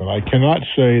statement. I cannot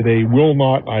say they will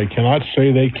not. I cannot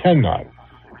say they cannot.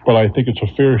 But I think it's a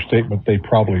fair statement they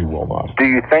probably will not. Do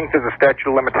you think there's a statute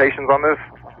of limitations on this?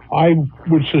 I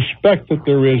would suspect that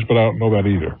there is, but I don't know that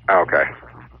either. Okay.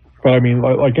 But I mean,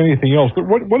 like anything else,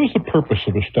 what is the purpose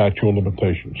of a statute of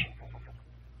limitations?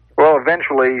 Well,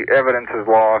 eventually evidence is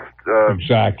lost.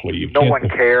 Exactly. No one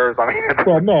cares. I mean...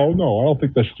 Well, no, I don't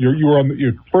think that's... You were on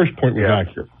your first point was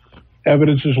accurate.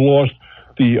 Evidence is lost.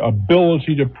 The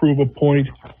ability to prove a point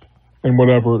and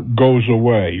whatever goes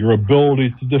away. Your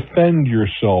ability to defend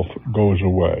yourself goes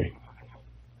away.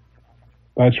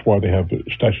 That's why they have the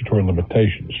statutory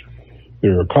limitations.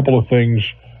 There are a couple of things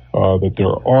that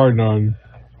there are none.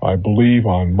 I believe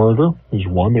on murder is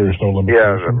one. There is no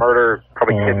limitation. Yeah, murder,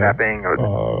 probably kidnapping.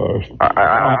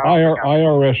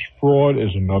 IRS fraud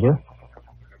is another.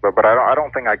 But I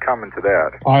don't think I come into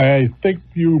that. I think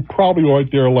you probably right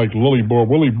there like Lily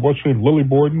Borden. What's her name? Lily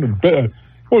Borden?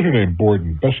 What's her name?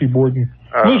 Borden? Bessie Borden?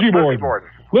 Lizzie Borden.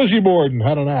 Lizzie Borden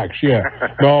had an axe, yeah.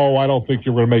 No, I don't think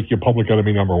you're going to make your public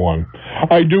enemy number one.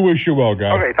 I do wish you well,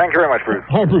 guys. Okay, thank you very much, Bruce.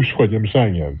 Hi, Bruce Williams.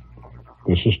 Hang in.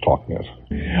 This is Talknet.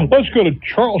 Let's go to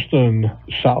Charleston,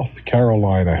 South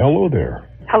Carolina. Hello there.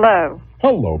 Hello.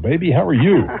 Hello, baby. How are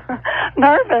you?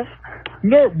 Nervous.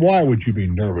 Why would you be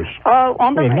nervous?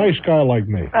 On the a nice guy like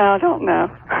me. I don't know.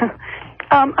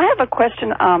 I have a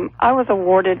question. I was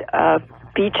awarded a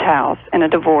beach house in a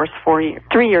divorce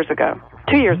 2 years ago.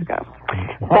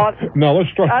 No, let's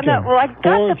start I know. again. Well, I got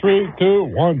 4, 3, 2,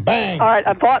 1, bang. All right,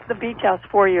 I bought the beach house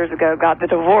 4 years ago, got the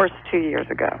divorce 2 years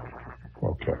ago.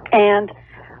 Okay. And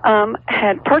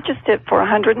had purchased it for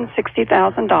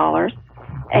 $160,000,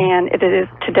 and it is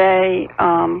today,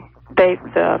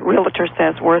 the realtor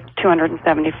says, worth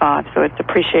 $275,000, so it's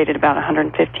appreciated about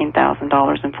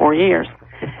 $115,000 in 4 years.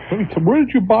 Where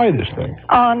did you buy this thing?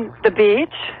 On the beach.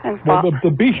 Well,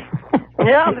 the beach.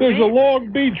 Yeah, There's a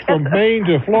long beach from Maine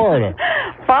to Florida.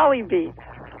 Folly Beach.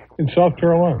 In South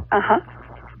Carolina. Uh-huh.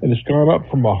 And it's gone up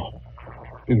from,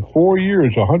 in 4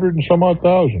 years, 100 and some odd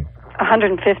thousand.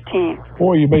 115.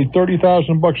 Boy, you made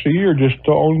 $30,000 a year just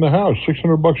to own the house,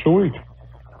 $600 a week.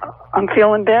 I'm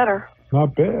feeling better.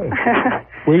 Not bad.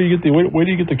 Where do you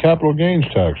get the capital gains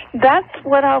tax? That's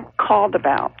what I called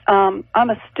about. I'm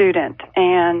a student,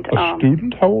 and a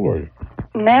student? How old are you?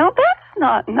 Now that's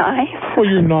not nice. Well,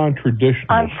 you're non-traditional.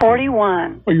 I'm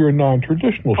 41. Well, you're a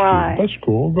non-traditional Right. student. That's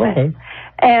cool. Go ahead.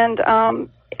 And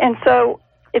so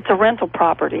it's a rental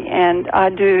property, and I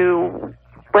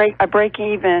break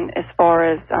even as far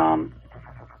as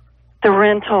the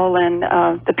rental and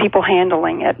the people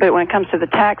handling it. But when it comes to the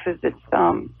taxes, it's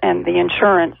and the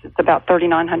insurance, it's about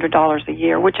 $3,900 a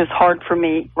year, which is hard for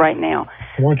me right now.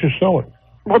 Why don't you sell it?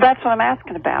 Well, that's what I'm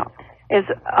asking about. Is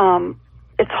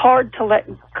it's hard to let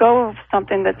go of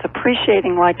something that's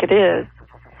appreciating like it is.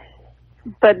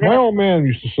 But my old man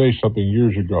used to say something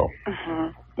years ago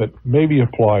that maybe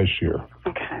applies here.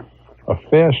 Okay. A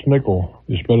fast nickel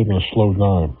is better than a slow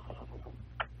dime.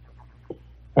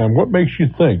 And what makes you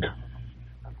think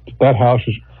that house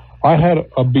is... I had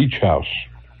a beach house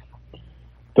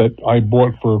that I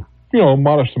bought for, a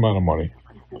modest amount of money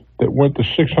that went to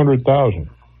 $600,000,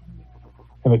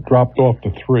 and it dropped off to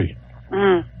 $3.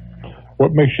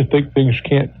 What makes you think things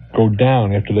can't go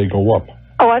down after they go up?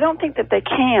 Oh, I don't think that they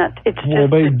can't. It's well,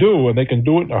 they do, and they can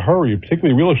do it in a hurry.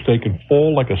 Particularly real estate can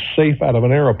fall like a safe out of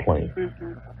an airplane.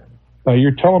 Now,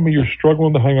 you're telling me you're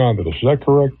struggling to hang on to this. Is that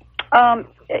correct?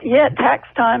 Yeah, tax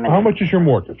time. How much is your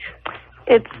mortgage?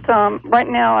 It's, right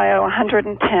now I owe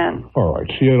 $110. All right.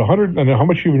 So you had 100, and how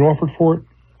much you been offered for it?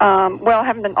 Well, I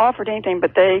haven't been offered anything,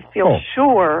 but they feel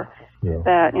sure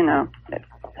that,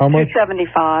 how much?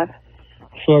 $275.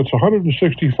 So it's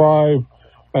 165,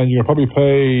 and you'll probably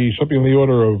pay something in the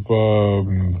order of,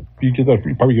 you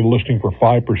probably get a listing for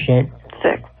 5%.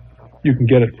 6. You can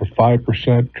get it for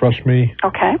 5%, trust me.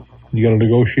 Okay. You got to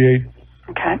negotiate.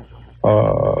 Okay.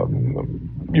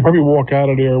 You probably walk out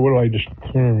of there, about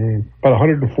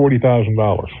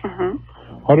 $140,000.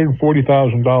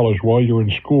 $140,000 while you're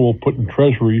in school putting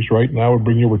treasuries right now would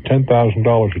bring you over $10,000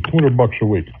 or $200 a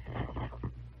week.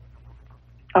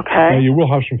 Okay. Now you will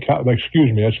have some,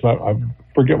 excuse me, that's not, I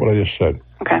forget what I just said.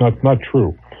 Okay. Not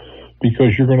true.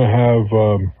 Because you're going to have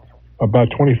about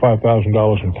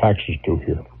 $25,000 in taxes due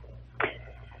here.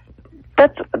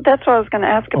 That's what I was going to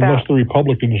ask about. Unless the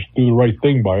Republicans do the right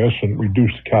thing by us and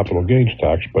reduce the capital gains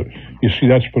tax. But you see,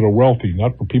 that's for the wealthy,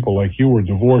 not for people like you who are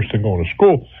divorced and going to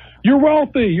school. You're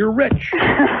wealthy. You're rich.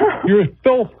 You're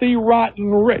filthy,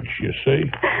 rotten rich, you see.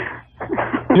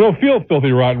 You don't feel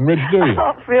filthy, rotten rich, do you? I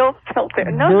don't feel filthy.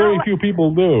 Very few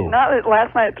people do. Not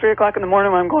last night at 3 o'clock in the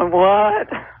morning when I'm going, what?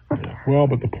 Well,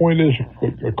 but the point is,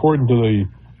 according to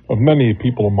of many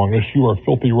people among us, you are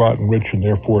filthy, rotten rich, and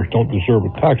therefore don't deserve a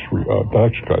tax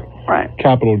cut. Right.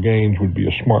 Capital gains would be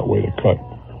a smart way to cut,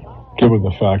 given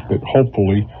the fact that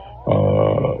hopefully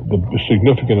the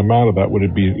significant amount of that would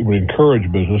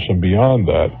encourage business, and beyond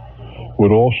that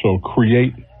would also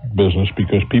create business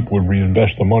because people would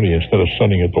reinvest the money instead of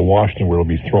sending it to Washington where it'll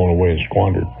be thrown away and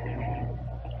squandered.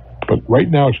 But right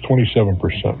now it's 27%.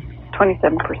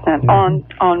 27%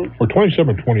 on or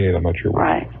 27 or 28, I'm not sure.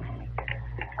 Right.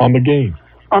 On the gain.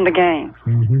 On the gain.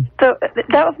 So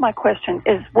that was my question,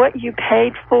 is what you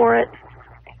paid for it,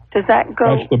 does that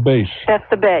go? That's the base. That's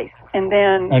the base. And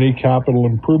then any capital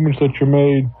improvements that you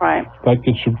made, right, that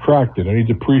gets subtracted. Any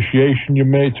depreciation you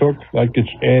took, that gets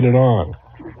added on.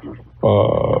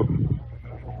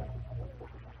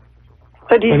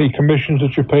 Any commissions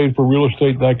that you paid for real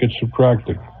estate, that gets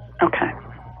subtracted. Okay.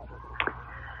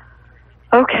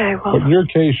 Okay, well. But in your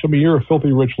case, you're a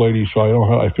filthy rich lady, so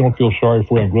I don't feel sorry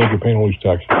for you. I'm glad you're paying all these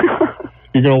taxes.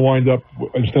 You're going to wind up,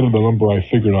 instead of the number I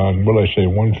figured on, what did I say,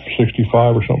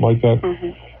 165 or something like that?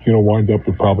 You're going to wind up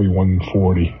with probably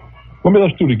 140.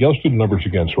 Let's do the numbers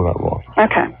again so we're not wrong.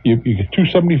 Okay. You get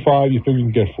 275, you figure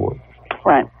you can get for it.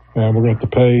 Right. And we're going to have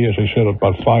to pay, as I said,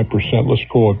 about 5%. Let's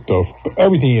call it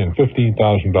everything in, $15,000.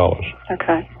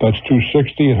 Okay. That's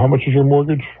 260. And how much is your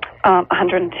mortgage?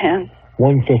 110.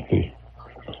 150.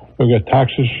 You'll get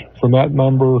taxes from that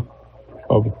number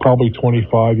of probably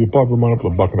 25. You probably run up to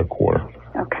 $1.25.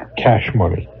 Okay. cash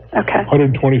money. Okay.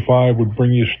 $125 would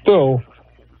bring you still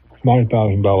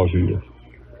 $9,000 a year,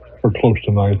 or close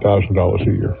to $9,000 a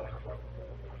year.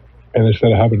 And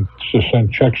instead of having to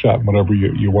send checks out whenever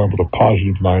you went with a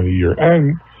positive $9 a year,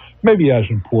 and maybe as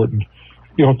important,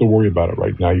 you don't have to worry about it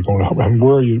right now. You're going to, and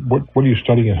where are you? What are you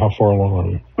studying, and how far along are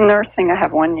you? Nursing, I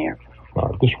have 1 year.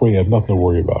 This way, you have nothing to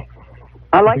worry about.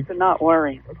 I like to not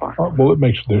worry. Well, it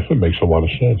makes a lot of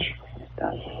sense. It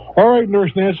does. All right,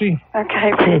 Nurse Nancy.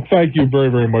 Okay. Thank you very,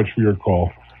 very much for your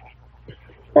call.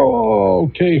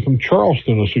 Okay, from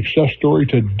Charleston, a success story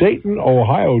to Dayton,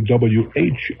 Ohio,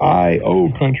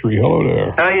 WHIO country. Hello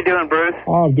there. How you doing, Bruce?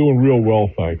 I'm doing real well,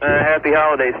 thank you. Happy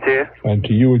holidays to you. And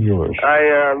to you and yours.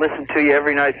 I listen to you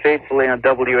every night faithfully on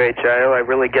WHIO. I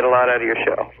really get a lot out of your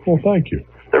show. Well, thank you.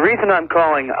 The reason I'm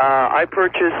calling, I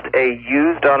purchased a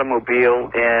used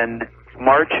automobile in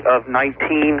March of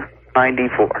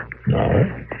 1994. All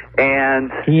right. And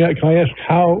can I ask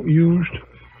how used?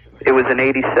 It was an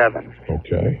 87.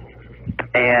 Okay.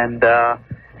 And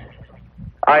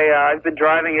I've been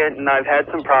driving it, and I've had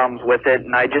some problems with it,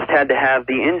 and I just had to have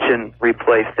the engine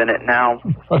replaced in it. Now,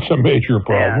 that's a major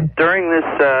problem. During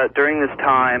this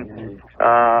time,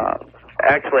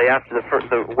 actually after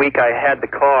the week I had the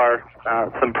car,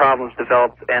 some problems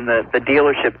developed, and the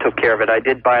dealership took care of it. I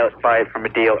did buy it from a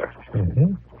dealer.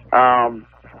 Mm-hmm.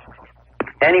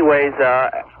 Anyways,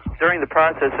 during the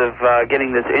process of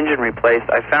getting this engine replaced,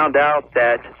 I found out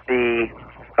that the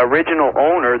original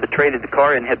owner that traded the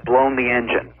car in had blown the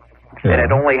engine. Yeah. And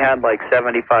it only had like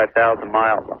 75,000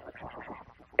 miles on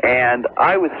it. And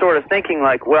I was sort of thinking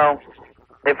like, well,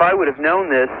 if I would have known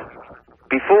this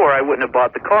before, I wouldn't have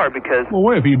bought the car because... Well,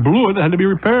 wait, if he blew it, it had to be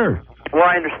repaired. Well,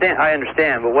 I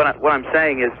understand. But what I'm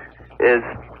saying is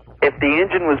if the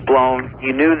engine was blown,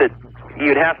 you knew that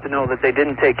you'd have to know that they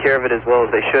didn't take care of it as well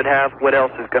as they should have. What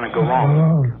else is going to go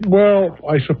wrong? Well,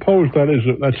 I suppose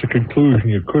that's a conclusion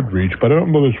you could reach, but I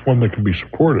don't know it's one that can be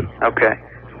supported. Okay.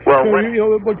 Well,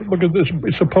 look at this.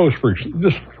 Suppose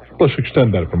let's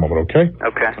extend that for a moment, okay?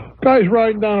 Okay. Guy's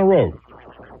riding down a road,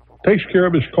 takes care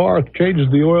of his car,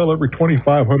 changes the oil every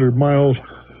 2,500 miles,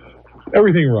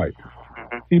 everything right.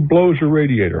 Mm-hmm. He blows a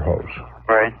radiator hose.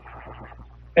 Right.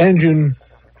 Engine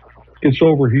gets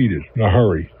overheated in a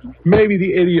hurry. Maybe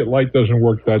the idiot light doesn't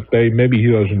work that day. Maybe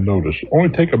he doesn't notice. Only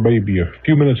take maybe a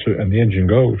few minutes and the engine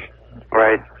goes.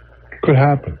 Right. Could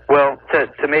happen. Well,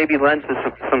 to maybe lend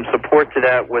some support to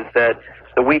that was that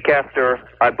the week after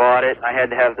I bought it, I had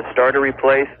to have the starter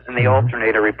replaced and the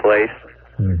alternator replaced.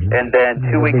 Mm-hmm. And then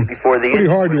 2 weeks before the pretty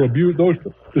hard to abuse.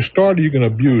 The starter you can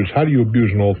abuse. How do you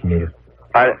abuse an alternator?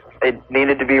 It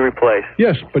needed to be replaced.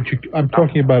 Yes, but I'm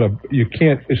talking about you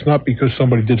can't. It's not because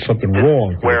somebody did something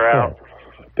wrong. Wear out.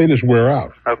 They just wear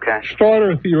out. Okay.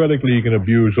 Starter, theoretically, you can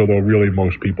abuse, although really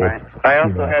most people... Right. I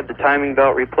also had the timing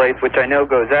belt replaced, which I know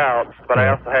goes out, but I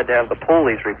also had to have the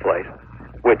pulleys replaced,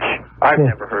 which I've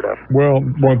never heard of. Well,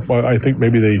 I think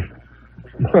maybe they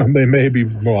may be...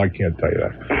 Well, I can't tell you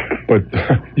that. But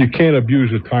you can't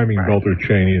abuse a timing belt or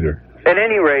chain either. At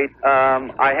any rate,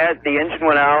 the engine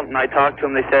went out, and I talked to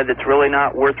them. They said it's really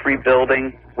not worth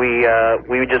rebuilding. We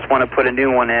just want to put a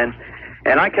new one in.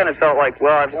 And I kind of felt like,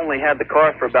 well, I've only had the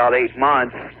car for about 8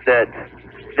 months, that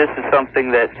this is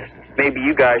something that maybe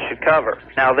you guys should cover.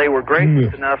 Now, they were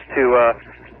gracious enough to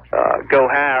go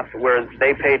half, where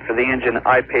they paid for the engine,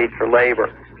 I paid for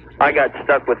labor. I got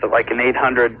stuck with like an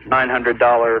 $800,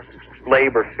 $900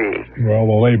 labor fee. Well,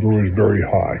 the labor was very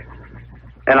high.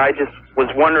 And I just was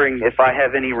wondering if I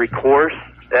have any recourse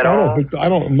at all. I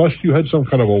don't, unless you had some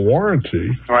kind of a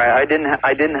warranty. Right, I didn't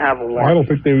have a warranty. I don't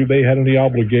think they had any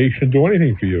obligation to do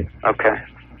anything for you. Okay.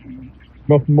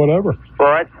 Nothing whatever.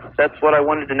 Well, that's what I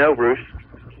wanted to know, Bruce.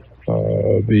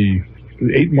 The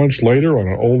 8 months later on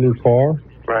an older car.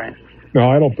 Right. No,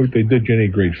 I don't think they did you any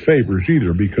great favors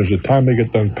either, because the time they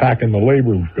get done packing the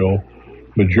labor bill,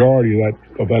 majority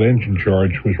of that engine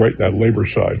charge was right that labor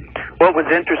side. What was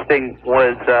interesting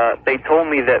was they told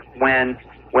me that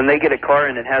when they get a car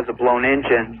and it has a blown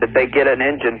engine, that they get an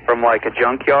engine from like a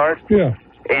junkyard. Yeah.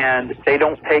 And they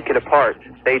don't take it apart.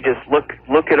 They just look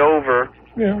it over.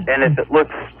 Yeah. And if it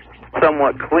looks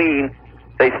somewhat clean,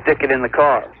 they stick it in the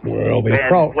car. Well,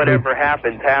 whatever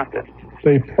happens.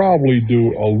 They probably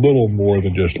do a little more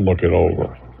than just look it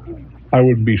over. I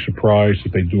wouldn't be surprised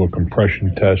if they do a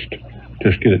compression test.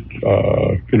 Just get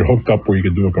it hooked up where you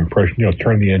can do a compression.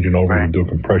 Turn the engine over and do a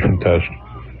compression test.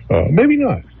 Maybe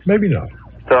not.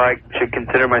 So I should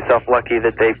consider myself lucky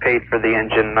that they paid for the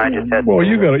engine, and I just had. Well, if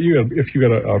you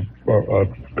got a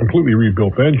completely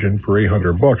rebuilt engine for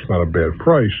 $800, not a bad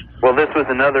price. Well, this was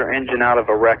another engine out of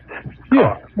a wrecked car.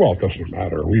 Yeah. Well, it doesn't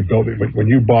matter. Rebuild it. When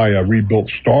you buy a rebuilt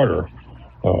starter,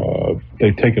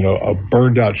 They've taken a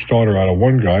burned-out starter out of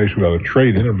one guy's who had a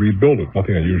trade-in and rebuilt it.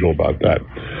 Nothing unusual about that.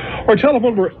 Our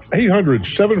telephone number,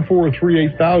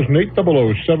 800-743-8000,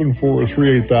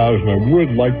 800-743-8000. I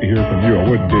would like to hear from you. I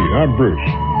would indeed. I'm Bruce.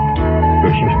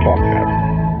 This is Talknet.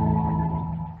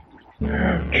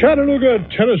 Chattanooga,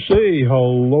 Tennessee.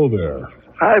 Hello there.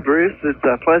 Hi, Bruce. It's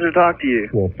a pleasure to talk to you.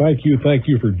 Well, thank you. Thank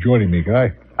you for joining me,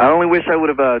 Guy. I only wish I would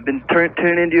have been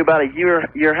tuned into you about a year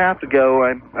and a half ago.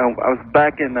 I was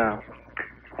back in. I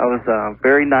was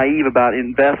very naive about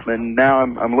investment, and now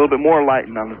I'm a little bit more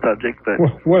enlightened on the subject. But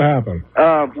what happened?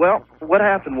 Well, what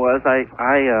happened was I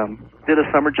did a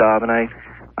summer job, and I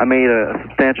made a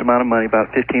substantial amount of money,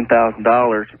 about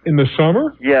 $15,000. In the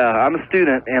summer? Yeah, I'm a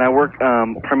student, and I work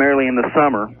primarily in the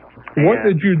summer. What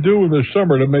did you do in the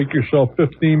summer to make yourself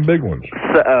 15 big ones?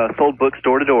 Sold books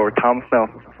door to door, Thomas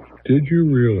Nelson. Did you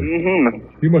really?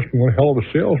 Mm-hmm. You must be one hell of a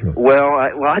salesman. Well,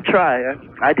 I try.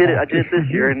 I did it. I did it this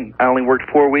year, and I only worked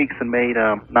 4 weeks and made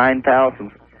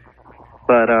 $9,000.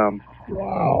 But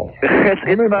wow,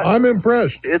 I'm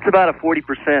impressed. It's about a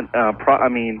 40%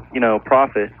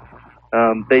 profit.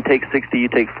 They take 60, you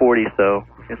take 40, so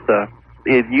the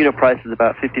unit price is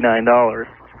about $59.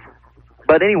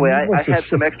 But anyway, I had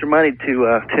some extra money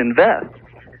to invest,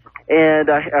 and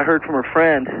I heard from a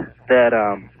friend that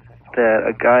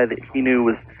a guy that he knew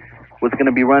was going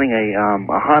to be running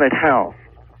a haunted house,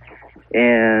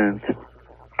 and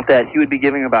that he would be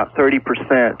giving about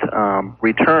 30%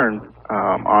 return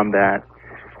on that.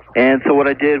 And so what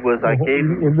I did was I gave.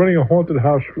 We're running a haunted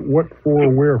house. What for?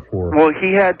 Where for? Well,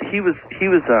 he was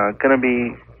going to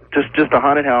be just a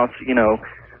haunted house,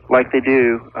 like they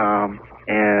do,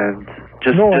 and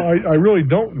just. No, I really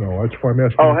don't know. That's why I'm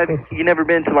asking. Oh, have you never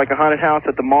been to like a haunted house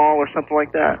at the mall or something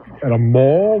like that? At a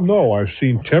mall? No, I've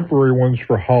seen temporary ones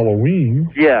for Halloween.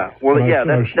 Yeah, well,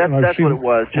 that's what it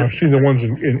was. I've seen the ones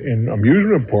in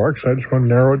amusement parks. I just want to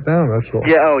narrow it down. That's all.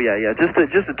 Yeah, yeah.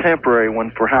 Just a temporary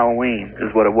one for Halloween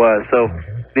is what it was. So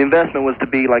the investment was to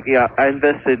be like, I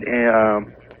invested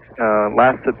in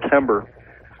last September,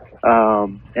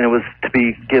 and it was to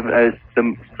be given as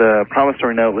the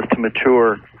promissory note was to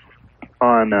mature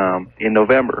on in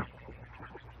November,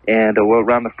 and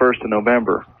around the 1st of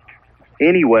November.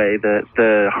 Anyway,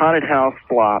 the haunted house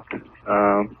flopped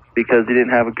because he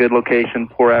didn't have a good location,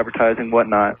 poor advertising,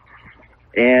 whatnot.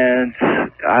 And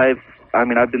I've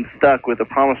been stuck with a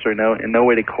promissory note and no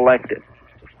way to collect it.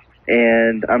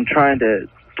 And I'm trying to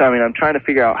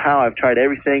figure out how. I've tried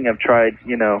everything. I've tried,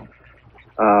 to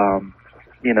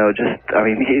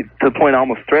the point of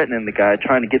almost threatening the guy,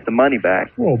 trying to get the money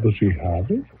back. Well, does he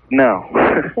have it? No.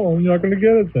 Oh, you're not going to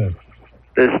get it then.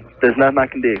 There's nothing I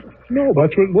can do. No,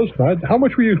 that's what. Listen, how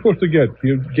much were you supposed to get?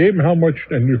 You gave him how much,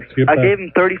 and you skipped I gave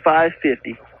him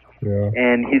 $35.50. Yeah.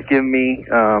 And he's giving me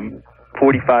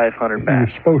 $4,500 back.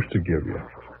 He's supposed to give you.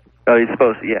 Oh, he's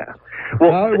supposed to, yeah.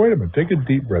 Well, wait a minute. Take a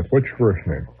deep breath. What's your first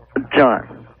name?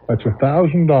 John. That's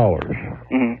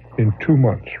 $1,000 in 2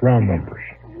 months, round numbers.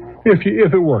 If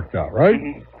it worked out, right?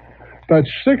 Mm-hmm. That's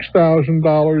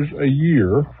 $6,000 a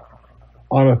year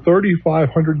on a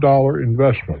 $3,500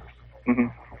 investment. Mm-hmm.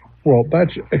 Well,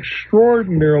 that's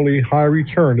extraordinarily high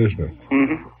return, isn't it?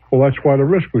 Mm-hmm. Well, that's why the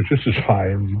risk was just as high,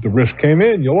 and the risk came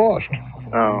in, you lost.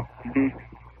 Oh. Mm-hmm.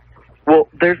 Well,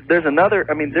 there's another.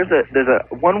 I mean, there's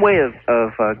a one way of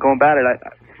going about it.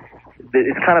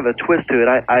 It's kind of a twist to it.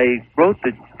 I wrote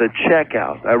the check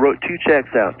out. I wrote 2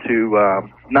 checks out to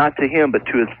not to him, but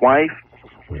to his wife.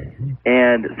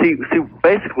 And see,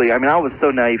 basically, I mean, I was so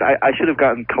naive. I should have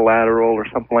gotten collateral or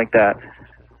something like that.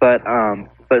 But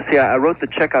see, I wrote the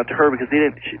check out to her because he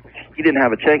didn't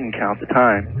have a checking account at the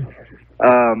time.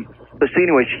 But see,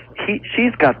 anyway,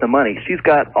 she's got the money. She's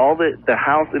got all the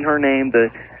house in her name,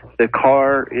 the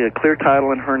car, clear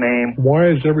title in her name. Why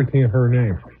is everything in her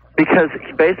name? Because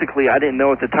basically, I didn't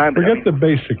know at the time. But Forget the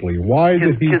basically. Why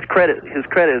did he? His credit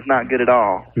is not good at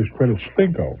all. His credit's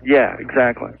stinko. Yeah,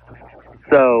 exactly.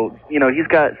 So, he's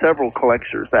got several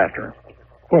collectors after him.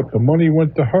 But the money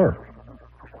went to her.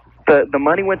 The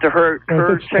money went to her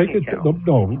checking account.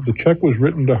 No, the check was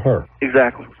written to her.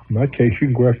 Exactly. In that case, you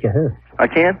can go after her. I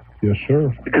can? Yes,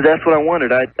 sir. Because that's what I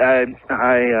wanted. I'm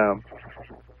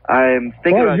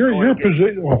thinking about your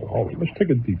position. Oh, let's take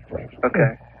a deep breath.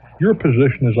 Okay. Your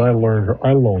position is I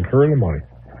loaned her the money.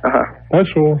 Uh-huh. That's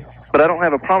all. But I don't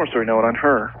have a promissory note on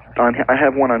her. I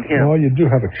have one on him. Well, you do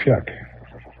have a check.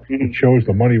 Mm-hmm. It shows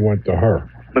the money went to her.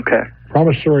 Okay.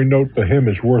 Promissory note to him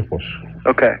is worthless.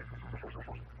 Okay.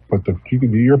 But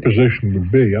your position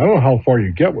would be, I don't know how far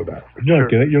you get with that. But you're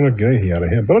not getting anything out of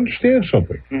him. But understand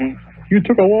something. Mm-hmm. You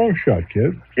took a long shot,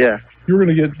 kid. Yeah. you're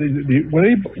going to get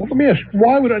let me ask,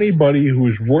 why would anybody who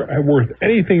is worth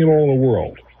anything at all in the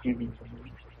world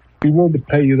be willing to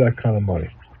pay you that kind of money?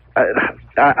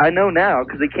 I know now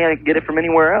because they can't get it from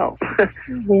anywhere else.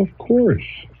 Well, of course.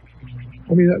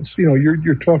 I mean, that's,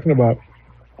 you're talking about,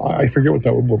 I forget what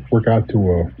that would work out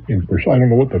to in percent. I don't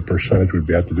know what the percentage would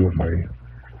be. I have to do it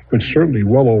but certainly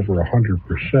well over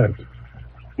 100%,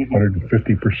 150%,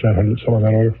 something of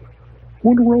that order.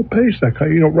 Who in the world pays that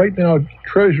kind? Right now,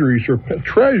 treasuries,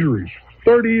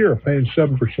 30-year, paying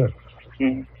 7%.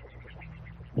 Mm-hmm.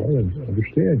 Well, I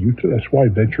understand. That's why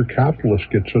venture capitalists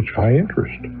get such high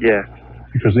interest. Yeah.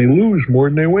 Because they lose more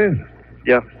than they win.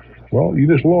 Yep. Well, you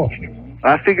just lost.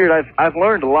 I figured I've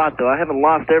learned a lot, though. I haven't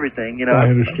lost everything. I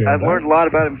understand. I've learned a lot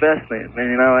about investment,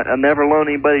 and I never loan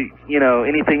anybody,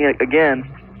 anything again,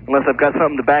 unless I've got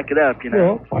something to back it up.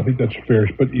 Well, I think that's fair.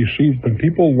 But you see, when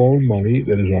people loan money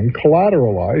that is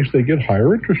uncollateralized, they get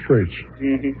higher interest rates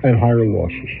and higher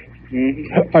losses.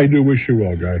 Mm-hmm. I do wish you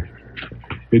well, Guy.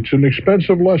 It's an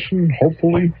expensive lesson.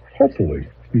 Hopefully,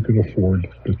 you can afford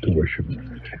the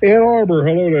tuition. Ann Arbor,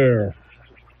 hello there.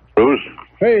 Bruce.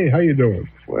 Hey, how you doing?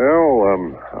 Well,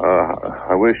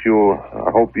 I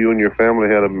hope you and your family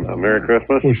had a Merry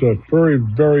Christmas. It was a very,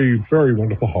 very, very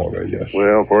wonderful holiday, yes.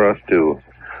 Well, for us too.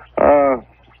 I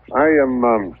am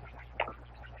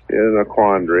in a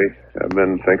quandary. I've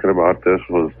been thinking about this,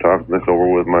 was talking this over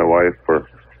with my wife for,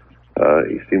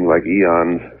 it seemed like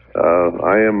eons.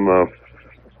 I am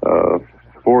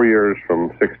 4 years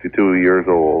from 62 years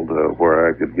old, where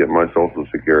I could get my Social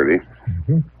Security.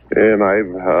 Mm-hmm. And I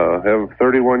have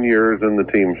 31 years in the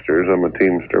Teamsters. I'm a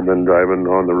Teamster, been driving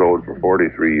on the road for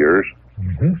 43 years.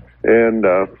 Mm-hmm. And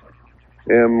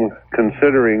am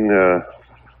considering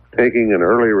taking an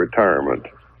early retirement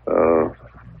at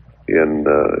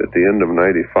the end of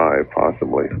 95,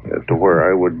 possibly, to where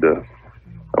I wouldn't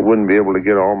be able to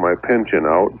get all my pension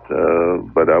out,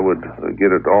 but I would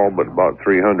get it all but about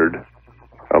 $300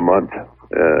 a month.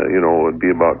 It would be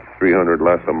about $300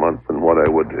 less a month than what I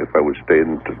would if I would stay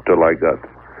until I got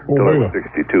till I was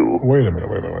 62. Wait a minute.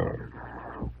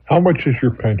 How much is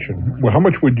your pension? Well, how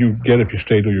much would you get if you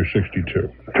stayed till you're 62?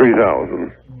 $3,000.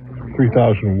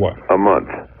 $3,000 what? A month.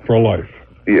 For life?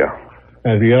 Yeah.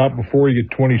 And if you get out before, you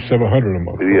get $2,700 a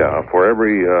month. Yeah, for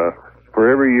every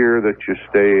year that you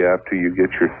stay after you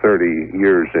get your 30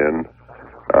 years in,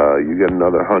 you get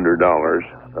another $100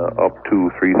 up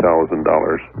to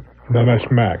 $3,000. Now that's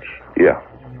max. Yeah.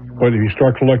 But if you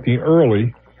start collecting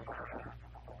early,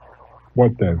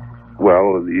 what then?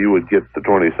 Well, you would get the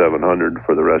 $2,700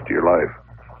 for the rest of your life.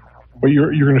 But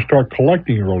you're going to start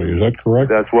collecting early, is that correct?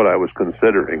 That's what I was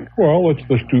considering. Well, let's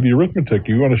do the arithmetic.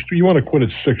 You want to quit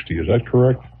at 60, is that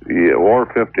correct? Yeah, or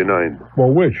 59.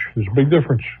 Well, which? There's a big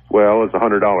difference. Well, it's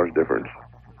 $100 difference.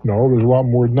 No, there's a lot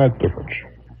more than that difference.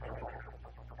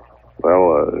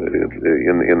 Well,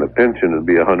 in the pension, it'd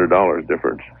be $100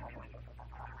 difference.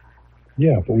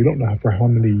 Yeah, but we don't know for how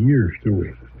many years, do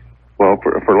we? Well,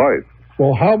 for life.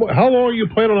 Well, how long are you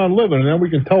planning on living? And then we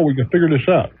can figure this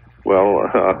out. Well,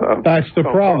 that's the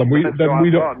problem. We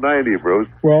don't. 90, Bruce.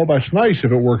 Well, that's nice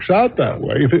if it works out that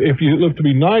way. If you live to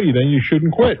be 90, then you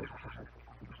shouldn't quit.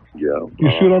 Yeah.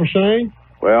 You see what I'm saying?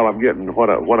 Well, I'm getting what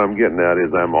I'm getting at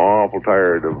is I'm awful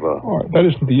tired of. All right, that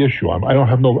isn't the issue. I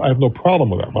have no problem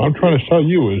with that. What I'm trying to tell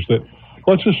you is that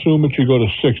let's assume that you go to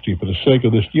 60 for the sake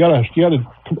of this. You got to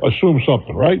assume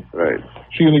something, right? Right.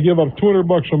 So you're going to give up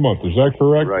 $200 a month. Is that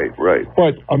correct? Right.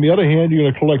 But on the other hand, you're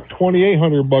going to collect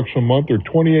 $2,800 a month, or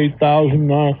 28,000,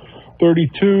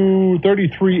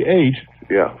 33,800.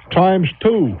 Yeah. Times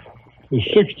 2 is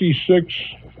 66.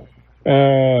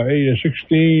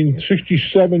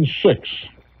 67.6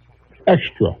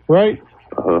 extra, right?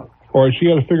 Uh-huh. All right, so you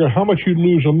got to figure out how much you'd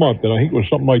lose a month, and I think it was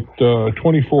something like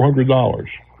 $2,400,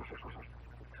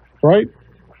 right?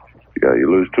 Yeah, you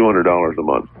lose $200 a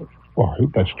month. Well,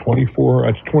 that's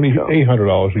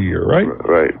 $2,800 a year, right?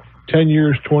 Right. 10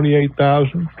 years,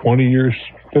 28,000. 20 years,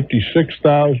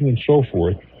 56,000, and so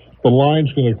forth. The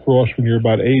line's going to cross when you're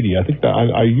about 80. I think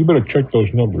that you better check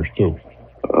those numbers too.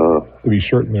 To be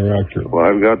certain they're accurate. Well,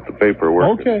 I've got the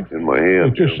paperwork in my hand.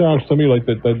 It just sounds to me like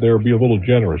that they'll be a little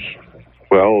generous.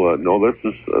 Well, no, this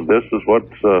is what's.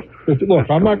 Look,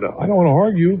 I don't want to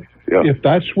argue. Yeah. If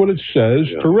that's what it says,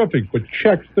 terrific. But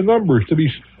check the numbers to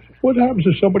be. What happens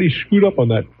if somebody screwed up on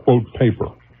that quote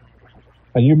paper,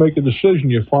 and you make a decision?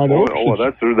 You find out. Oh,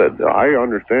 that's true. That I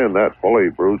understand that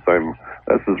fully, Bruce.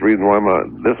 That's the reason why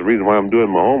I'm doing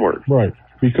my homework. Right.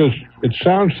 Because it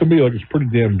sounds to me like it's pretty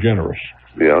damn generous.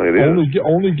 Yeah, it is.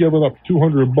 Only giving up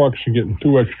 $200 and getting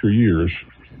 2 extra years.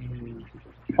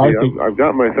 I've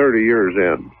got my 30 years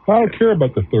in. I don't care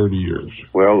about the 30 years.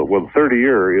 Well, 30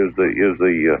 year is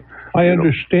the. I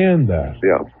understand that.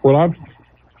 Yeah. What I'm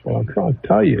trying to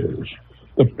tell you is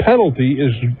the penalty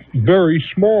is very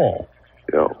small.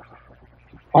 Yeah.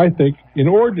 I think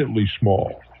inordinately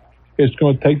small. It's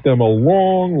going to take them a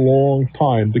long, long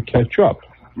time to catch up.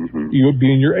 Mm-hmm. You'll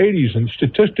be in your 80s, and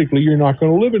statistically, you're not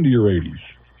going to live into your 80s.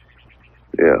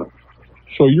 Yeah.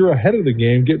 So you're ahead of the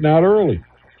game, getting out early.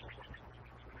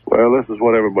 Well, this is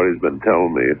what everybody's been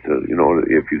telling me. It's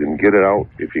if you can get it out,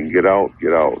 if you can get out,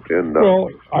 get out. And well,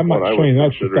 I'm not saying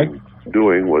that's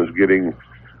doing was getting,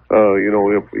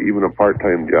 if even a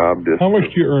part-time job. How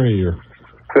much do you earn a year?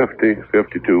 50,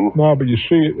 52. No, but you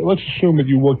see, let's assume that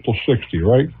you work till 60,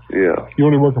 right? Yeah. You're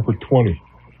only working for 20.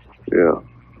 Yeah.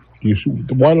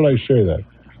 Why did I say that?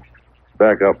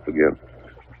 Back up again.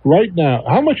 Right now,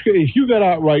 how much? If you got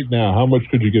out right now, how much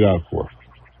could you get out for?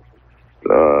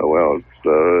 Well, it's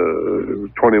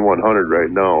 2,100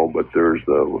 right now, but there's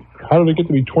the. How did it get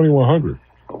to be 2,100?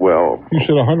 Well, you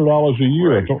said $100 a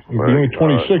year. It'd be only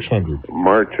 2,600.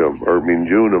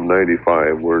 June of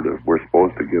 '95, we're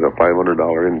supposed to get a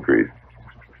 $500 increase.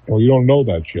 Well, you don't know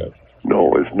that yet.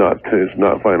 No, it's not. It's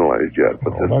not finalized yet.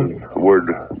 But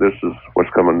this is what's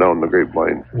coming down the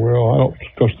grapevine. Well, I don't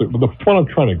discuss it. But the point I'm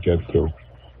trying to get to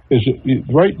is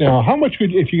right now. How much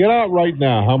could if you get out right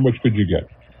now? How much could you get?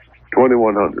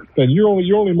 2,100. Then you're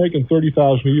only making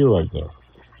 $30,000 a year right now.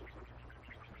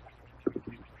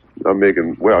 I'm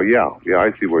making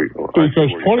I see where you're going.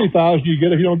 Because 20,000 you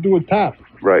get if you don't do a tap.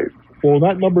 Right. Well,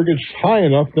 that number gets high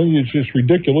enough, then it's just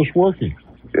ridiculous working.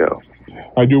 Yeah.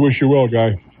 I do wish you well,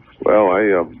 Guy. Well,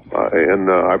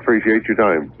 I appreciate your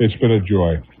time. It's been a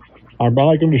joy. I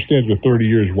can understand for 30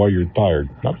 years why you're tired.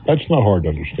 That's not hard to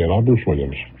understand. I'm Bruce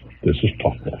Williams. This is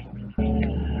Talknet.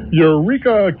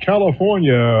 Eureka,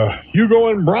 California. Hugo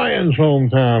and Brian's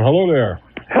hometown. Hello there.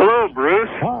 Hello, Bruce.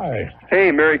 Hi.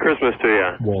 Hey, Merry Christmas to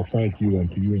you. Well, thank you, and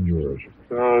to you and yours.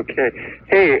 Okay.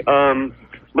 Hey,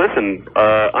 listen,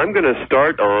 I'm going to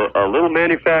start a little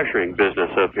manufacturing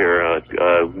business up here,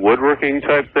 woodworking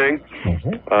type thing.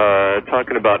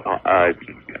 Talking about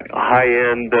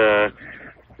high-end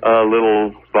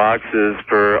little boxes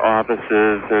for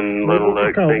offices and little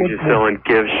things you sell in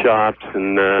gift shops.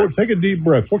 And take a deep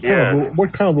breath. What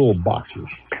kind of little boxes?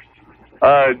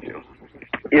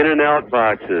 In and out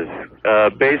boxes,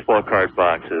 baseball card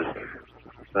boxes.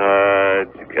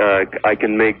 I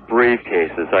can make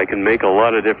briefcases. I can make a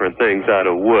lot of different things out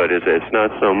of wood. It's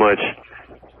not so much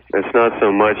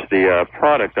the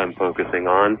product I'm focusing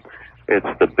on. It's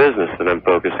the business that I'm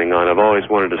focusing on. I've always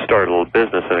wanted to start a little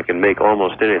business, and I can make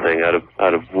almost anything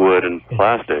out of wood and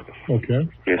plastic. Okay.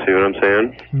 You see what I'm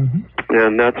saying? Mm-hmm.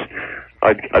 And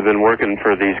I've been working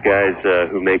for these guys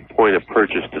who make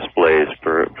point-of-purchase displays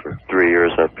for 3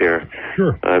 years up here.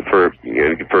 Sure.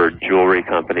 For jewelry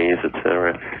companies,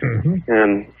 etc. Mm-hmm.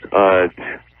 And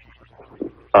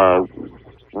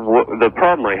the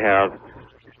problem I have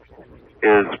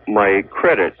is my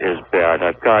credit is bad.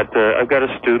 I've got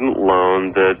a student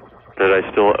loan that I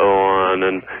still owe on,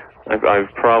 and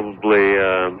I've probably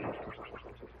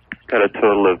got a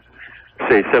total of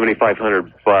say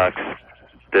 $7,500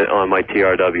 on my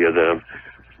TRW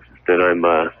that I'm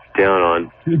down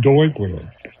on. You're delinquent.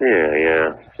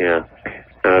 Yeah.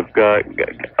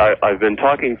 I've been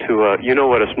talking to you know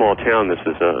what a small town this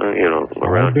is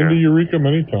around I've been to Eureka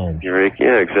many times. Eureka,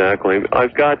 yeah, exactly.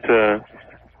 I've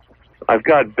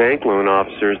got bank loan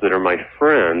officers that are my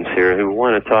friends here who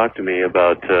want to talk to me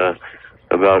about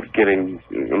getting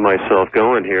myself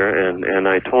going here, and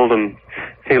I told them,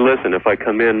 hey, listen, if I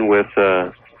come in with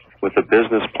a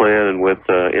business plan and with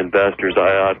investors,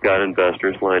 I've got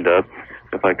investors lined up.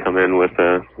 If I come in with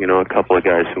a couple of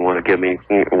guys who want to give me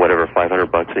whatever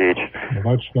 $500 each.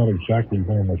 Well, that's not exactly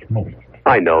very much money.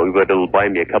 I know, but it'll buy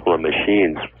me a couple of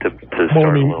machines to start. Well,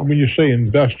 I mean, when you say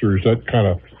investors, that kind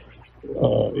of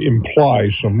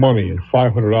implies some money, and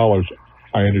 $500,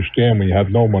 I understand when you have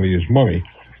no money is money.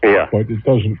 Yeah. But it's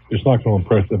not going to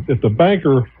impress them. If the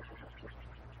banker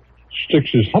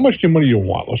sticks his, how much money do you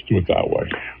want? Let's do it that way.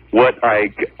 What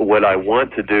I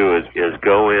want to do is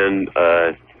go in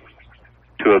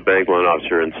to a bank loan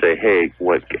officer and say, hey,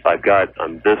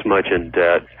 I'm this much in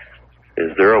debt.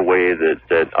 Is there a way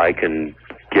that I can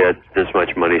get this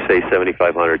much money, say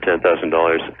 $7,500,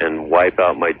 $10,000, and wipe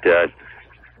out my debt?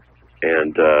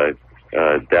 And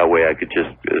that way I could just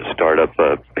start up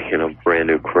a brand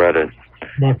new credit.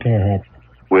 Not going to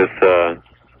happen.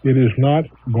 It is not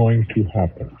going to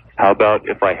happen. How about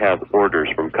if I have orders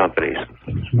from companies?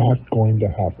 It's not going to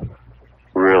happen.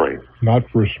 Really? Not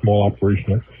for a small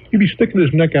operation. He'd be sticking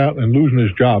his neck out and losing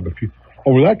his job.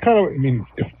 over that kind of, I mean,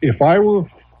 if I were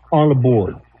on the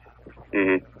board,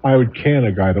 I would can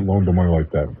a guy that loaned the money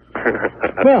like that.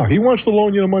 Now, he wants to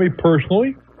loan you the money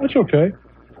personally. That's okay.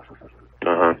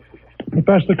 But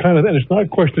that's the kind of, and it's not a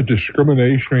question of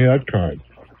discrimination or any of that kind.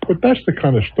 But that's the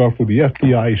kind of stuff where the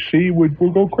FDIC would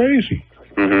go crazy.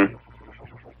 The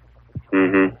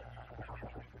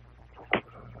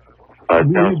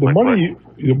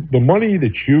money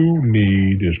that you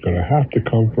need is going to have to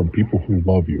come from people who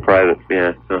love you. Private,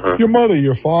 yeah. Your mother,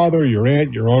 your father, your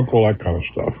aunt, your uncle, that kind of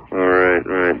stuff. All right.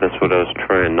 That's what I was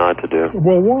trying not to do.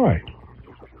 Well, why?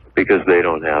 Because they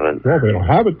don't have it. Well, they don't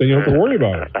have it, then you don't have to worry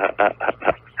about it.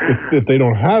 If they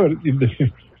don't have it,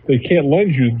 they can't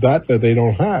lend you that they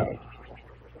don't have.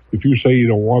 If you say you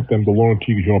don't want them to loan it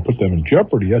to you because you don't put them in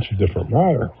jeopardy, that's a different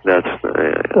matter. Well,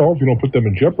 if you don't put them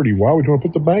in jeopardy, why would you want to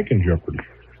put the bank in jeopardy?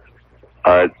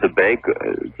 The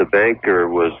banker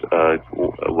was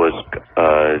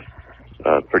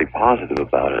pretty positive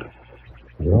about it.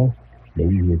 Well,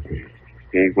 maybe you would be.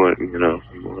 He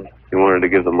wanted to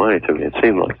give the money to me. It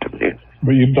seemed like to me.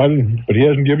 But But he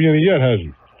hasn't given you any yet, has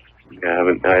he?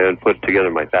 I haven't put together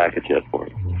my package yet for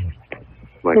him.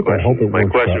 My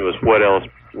question was what else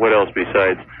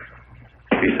besides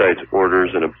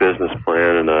orders and a business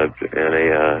plan and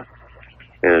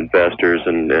investors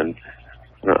and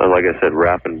like I said,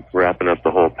 wrapping up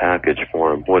the whole package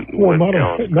for him.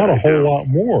 Not a whole lot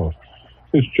more.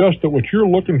 It's just that what you're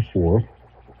looking for,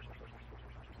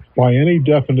 by any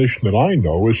definition that I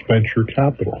know, is venture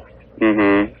capital.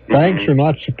 Banks are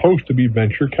not supposed to be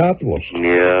venture capitalists.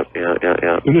 Yeah.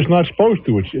 They're just not supposed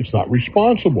to. It's not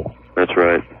responsible. That's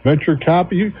right. Venture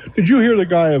capital. Did you hear the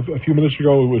guy a few minutes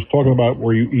ago who was talking about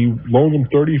where he loaned him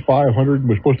 $3,500 and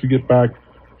was supposed to get back,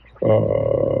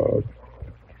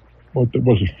 what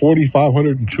was it,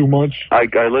 $4,500 in 2 months? I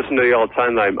listen to you all the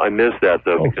time. I missed that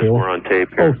though because we're on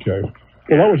tape here. Okay.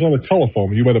 Well, that was on the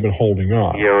telephone. You might have been holding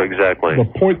on. Yeah, exactly. The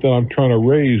point that I'm trying to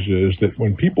raise is that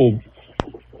when people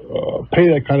pay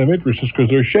that kind of interest, it's because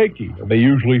they're shaky and they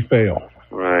usually fail.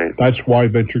 Right. That's why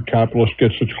venture capitalists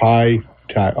get such high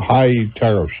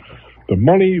tariffs. The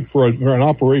money for an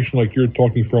operation like you're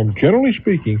talking from, generally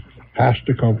speaking, has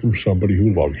to come from somebody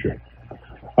who loves you.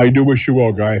 I do wish you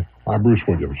well, Guy. I'm Bruce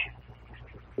Williams.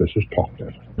 This is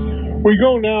Talknet. We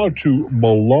go now to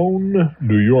Malone,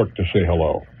 New York, to say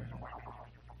hello.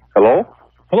 Hello?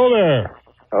 Hello there.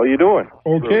 How are you doing?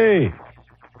 Okay.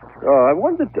 I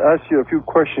wanted to ask you a few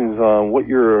questions on what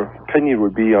your opinion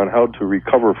would be on how to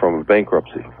recover from a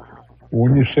bankruptcy.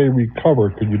 When you say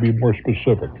recover, could you be more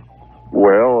specific?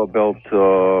 Well, about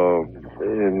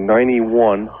in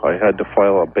 91, I had to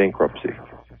file a bankruptcy.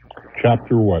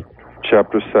 Chapter what?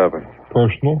 Chapter 7.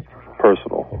 Personal?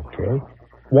 Personal. Okay.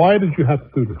 Why did you have to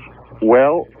do this?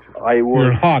 Well, I was...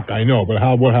 You're hot, I know, but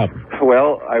what happened?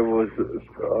 Well, I was...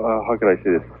 how can I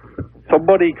say this?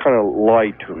 Somebody kind of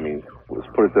lied to me. Let's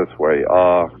put it this way.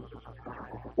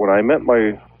 When I met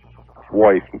my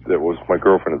wife, that was my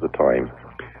girlfriend at the time,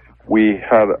 we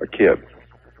had a kid.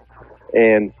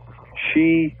 And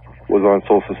she was on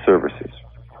social services,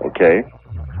 okay?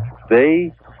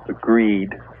 They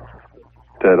agreed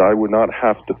that I would not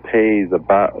have to pay the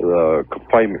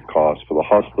confinement costs for the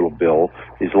hospital bill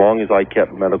as long as I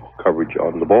kept medical coverage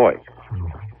on the boy.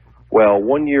 Well,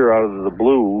 1 year out of the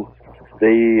blue,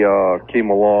 they came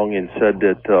along and said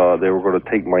that they were going to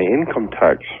take my income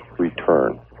tax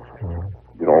return,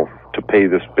 to pay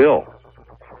this bill.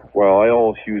 Well, I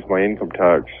always use my income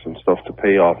tax and stuff to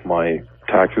pay off my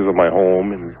taxes on my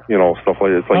home and, stuff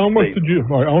like that. How much did you,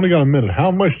 I only got a minute,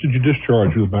 how much did you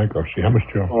discharge with the bankruptcy? How much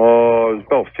did you owe? It was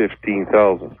about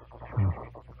 $15,000.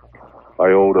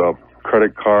 I owed a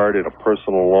credit card and a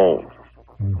personal loan.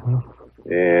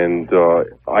 And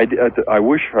I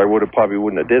wish I wouldn't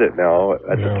have did it now.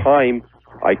 At the time,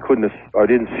 I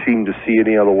didn't seem to see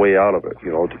any other way out of it,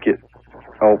 to get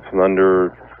help from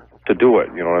under, to do it,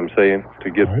 you know what I'm saying? I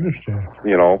understand.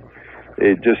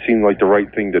 It just seemed like the right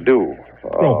thing to do.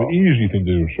 Well, the easy thing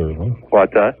to do, certainly.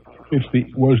 What's that?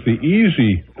 Was the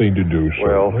easy thing to do,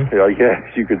 certainly. Well, I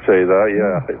guess you could say that,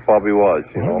 yeah. It probably was,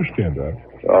 I understand that.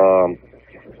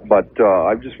 But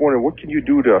I'm just wondering, what can you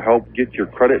do to help get your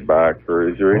credit back, or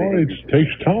is there anything? It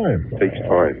takes time. It takes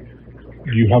time.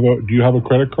 Do you have a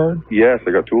credit card? Yes,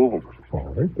 I got 2 of them.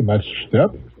 All right, then that's a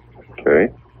step. Okay.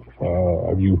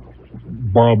 Have you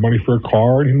borrowed money for a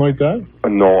car or anything like that?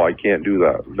 No, I can't do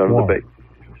that. None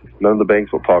of the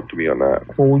banks will talk to me on that.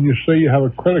 Well, when you say you have a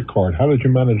credit card, how did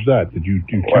you manage that? Did you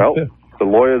keep it? The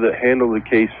lawyer that handled the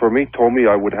case for me told me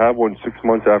I would have one 6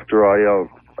 months after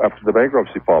the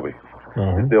bankruptcy, probably.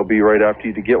 They'll be right after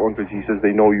you to get one because he says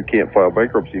they know you can't file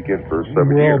bankruptcy again for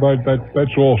 7 years. Well,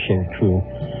 that's also true.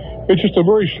 It's just a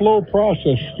very slow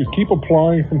process. You keep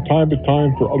applying from time to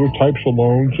time for other types of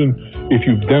loans, and if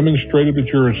you've demonstrated that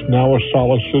you're now a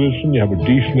solid citizen, you have a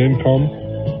decent income,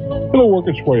 it'll work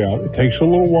its way out. It takes a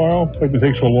little while, but it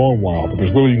takes a long while, but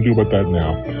there's little you can do about that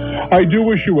now. I do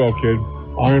wish you well, kid.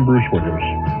 I am Bruce Williams.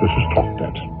 This is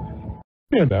Talknet.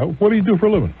 Yeah, now, what do you do for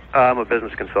a living? I'm a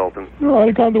business consultant. No, I'd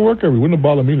have gone to work every. Wouldn't have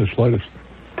bothered me the slightest.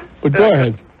 But go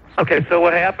ahead. Okay, so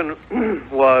what happened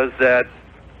was that,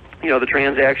 the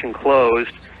transaction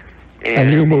closed.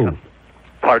 And you moved?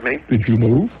 Pardon me? Did you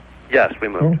move? Yes, we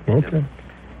moved. Oh, okay.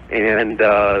 And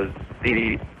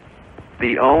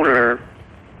the owner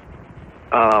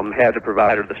had to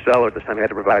provide, or the seller at this time had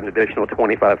to provide an additional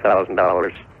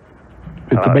 $25,000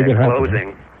 to make it happen,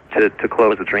 closing to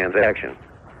close the transaction,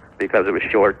 because it was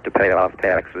short to pay off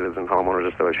taxes and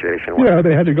homeowners association. Yeah,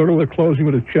 they had to go to the closing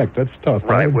with a check. That's tough.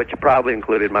 Right, which probably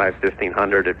included my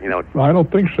 $1,500. I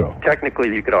don't think so.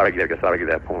 Technically, you could argue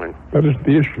that point. That isn't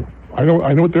the issue. I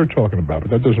know what they're talking about,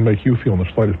 but that doesn't make you feel in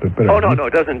the slightest bit better. Oh no,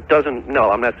 it doesn't.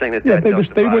 No, I'm not saying that. Yeah,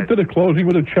 that they went to the closing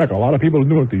with a check. A lot of people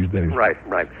do it these days. Right.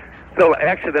 So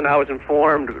actually, then I was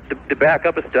informed to back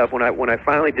up a step when I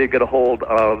finally did get a hold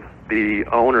of the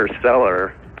owner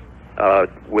seller.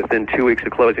 Within 2 weeks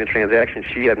of closing the transaction,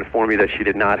 she had informed me that she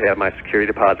did not have my security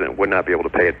deposit and would not be able to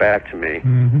pay it back to me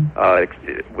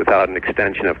without an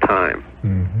extension of time.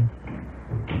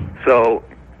 So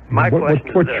my question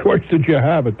is what choice did you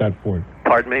have at that point?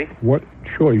 Pardon me? What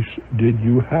choice did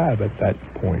you have at that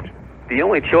point? The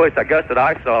only choice I guess that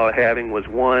I saw having was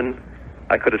one.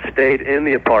 I could have stayed in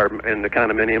the apartment, in the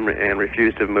condominium, and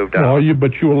refused to have moved out. Oh,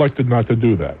 but you elected not to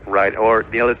do that. Right. Or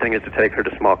the other thing is to take her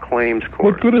to small claims court.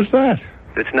 What good is that?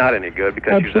 It's not any good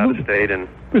because she's out of state. And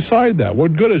beside that,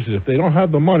 what good is it? If they don't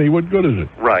have the money, what good is it?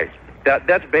 Right.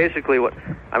 That's basically what...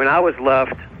 I mean, I was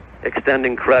left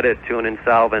extending credit to an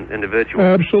insolvent individual.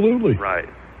 Absolutely. Right.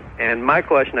 And my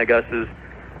question, I guess, is,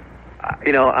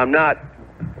 I'm not...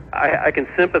 I can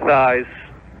sympathize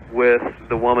with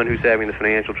the woman who's having the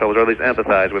financial troubles, or at least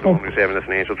empathize with the woman who's having the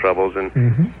financial troubles, and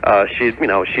she had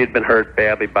been hurt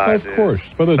badly by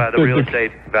the real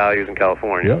estate values in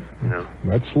California. Yep.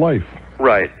 That's life.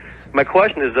 Right. My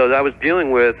question is, though, I was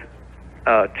dealing with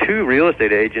 2 real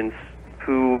estate agents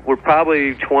who were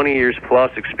probably 20 years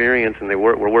plus experience, and they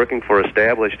were working for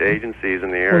established agencies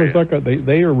in the area. What is that?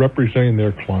 They are representing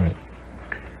their client.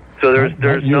 So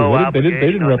there's no obligation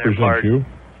they didn't represent you.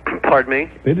 Pardon me?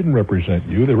 They didn't represent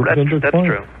you. They represented their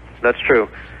client. That's true.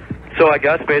 So I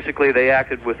guess basically they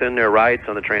acted within their rights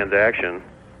on the transaction.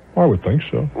 I would think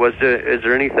so. Is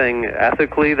there anything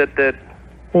ethically that...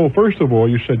 Well, first of all,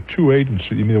 you said 2 agents.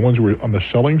 You mean the ones who were on the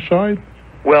selling side?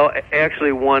 Well,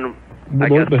 actually one, I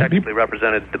guess, technically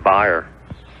represented the buyer.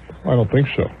 I don't think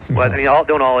so. Well, I mean,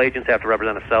 don't all agents have to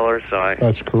represent a seller?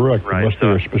 That's correct, unless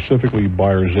they're specifically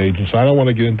buyer's agents. I don't want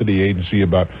to get into the agency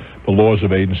about the laws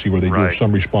of agency where they do have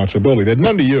some responsibility. They had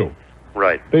none to you.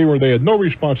 Right. They had no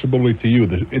responsibility to you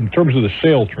in terms of the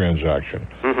sale transaction.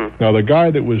 Now, the guy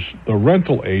that was the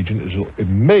rental agent it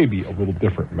may be a little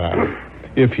different matter.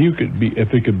 If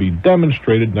it could be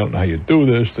demonstrated, not how you do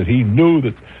this, that he knew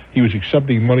that he was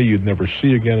accepting money you'd never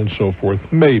see again and so forth,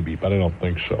 maybe, but I don't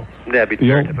think so. That'd be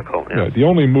very difficult. Yeah. The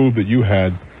only move that you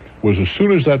had was as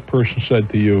soon as that person said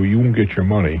to you, you won't get your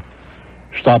money,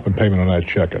 stop and payment on that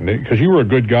check. Because you were a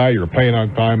good guy, you were paying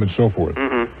on time and so forth.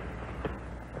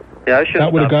 Yeah, I should.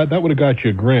 That would have got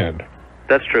you $1,000.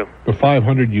 That's true. The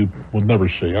 $500 you will never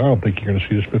see. I don't think you're going to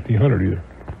see this $1,500 either.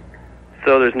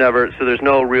 So there's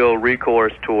no real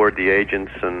recourse toward the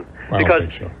agents, and because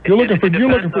you're looking for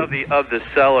of the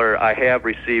seller, I have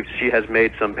received. She has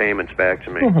made some payments back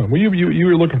to me. Well, you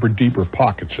were looking for deeper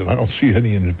pockets, and I don't see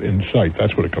any in sight.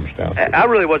 That's what it comes down to. I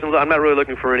really wasn't. I'm not really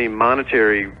looking for any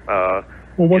monetary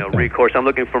recourse. I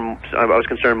was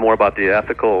concerned more about the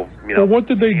ethical. Well, what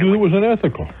did they do that was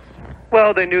unethical?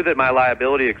 Well, they knew that my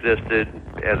liability existed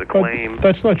as a claim.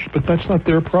 But that's not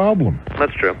their problem.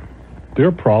 That's true.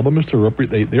 Their problem is to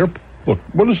represent. Look.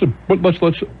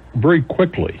 Let's very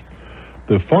quickly.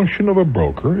 The function of a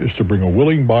broker is to bring a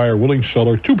willing buyer, willing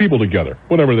seller, 2 people together,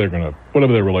 whatever their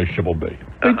relationship will be.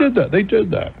 They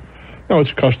did that. Now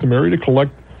it's customary to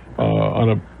collect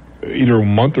on either a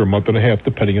month or a month and a half,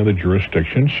 depending on the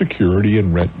jurisdiction, security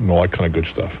and rent and all that kind of good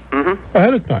stuff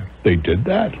ahead of time. They did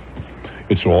that.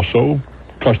 It's also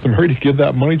customary to give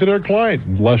that money to their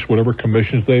client, less whatever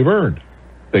commissions they've earned.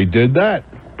 They did that.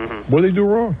 What did they do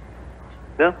wrong?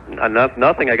 No,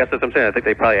 nothing. I guess that's what I'm saying. I think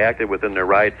they probably acted within their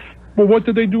rights. Well, what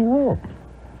did they do wrong?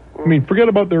 I mean, forget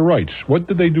about their rights. What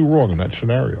did they do wrong in that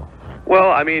scenario?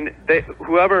 Well, I mean,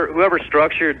 whoever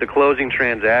structured the closing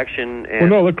transaction... Well,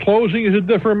 no, the closing is a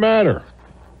different matter.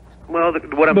 Well,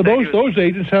 what I'm But saying is, those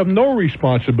agents have no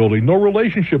responsibility, no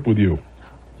relationship with you.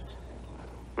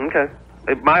 okay.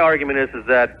 My argument is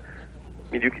that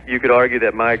you could argue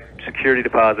that my security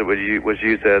deposit was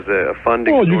used as a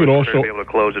funding Well, you could source also to be able to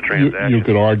close a transaction. you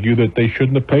could argue that they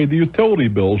shouldn't have paid the utility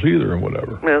bills either, and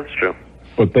whatever. Yeah, that's true.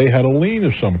 But they had a lien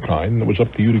of some kind, and it was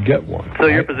up to you to get one. So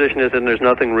your position is that there's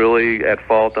nothing really at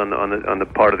fault on the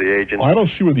part of the agent? I don't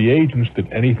see where the agents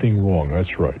did anything wrong.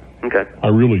 That's right. Okay. I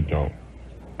really don't.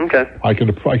 Okay. I can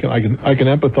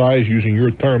empathize, using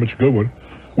your term. It's a good one,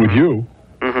 with you.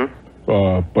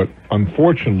 Mm-hmm. But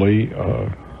unfortunately,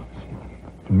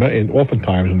 and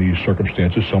oftentimes in these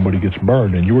circumstances, somebody gets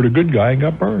burned, and you were the good guy and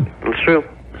got burned. That's true.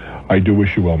 I do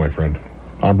wish you well, my friend.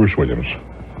 I'm Bruce Williams.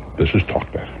 This is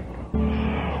Talknet.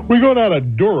 We go down to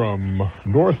Durham,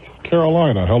 North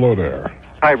Carolina. Hello there.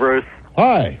 Hi, Bruce.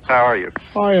 Hi. How are you?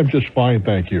 I am just fine,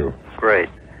 thank you. Great.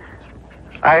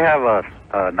 I have a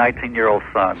 19-year-old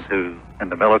son who's in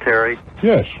the military.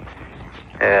 Yes.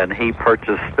 And he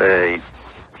purchased a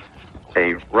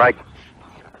Reich.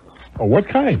 Oh, what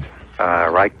kind?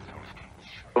 Reich.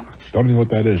 Don't know what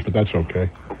that is, but that's okay.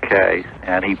 Okay.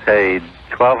 And he paid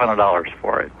 $1,200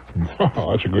 for it.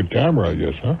 Oh, that's a good camera, I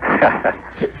guess, huh?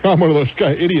 I'm one of those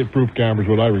idiot-proof cameras,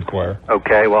 what I require.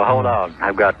 Okay, well, hold on.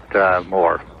 I've got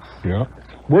more. Yeah.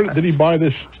 Where did he buy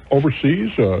this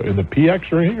overseas, in the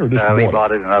PX or anything, or just he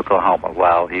bought it in Oklahoma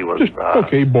while he was...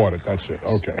 okay, he bought it, that's it,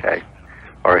 okay. Okay.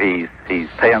 Or he's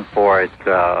paying for it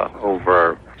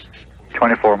over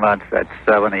 24 months at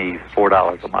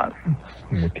 $74 a month.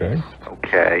 Okay.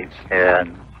 Okay,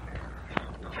 and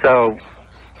so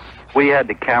we had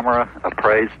the camera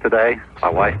appraised today. My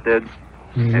wife did,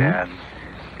 and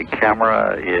the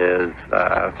camera is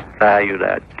valued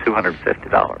at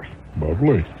 $250.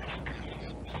 Lovely.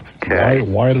 Okay.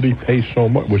 Why did he pay so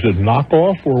much? Was it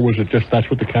knockoff, or was it just that's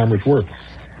what the camera's worth?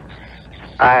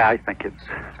 I think it's...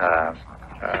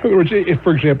 in other words, if,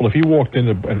 for example, if he walked in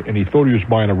and he thought he was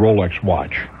buying a Rolex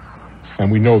watch,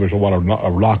 and we know there's a lot of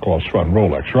knockoffs on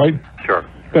Rolex, right? Sure.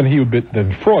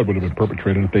 Then fraud would have been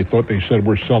perpetrated if they thought they said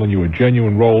we're selling you a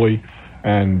genuine Rollie,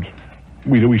 and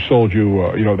we sold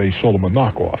you, they sold him a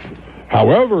knockoff.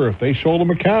 However, if they sold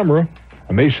him a camera,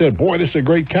 and they said, boy, this is a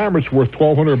great camera, it's worth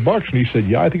 $1,200, and he said,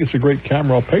 yeah, I think it's a great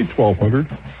camera, I'll pay $1,200.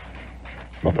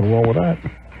 Nothing wrong with that.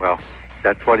 Well,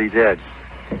 that's what he did.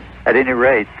 At any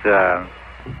rate,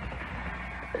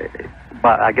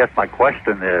 I guess my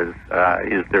question is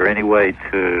there any way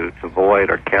to void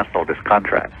or cancel this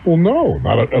contract? Well, no.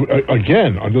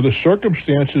 Again, under the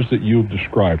circumstances that you've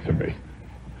described to me.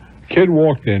 Kid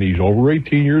walked in, he's over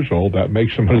 18 years old, that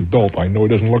makes him an adult. I know he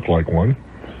doesn't look like one.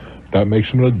 That makes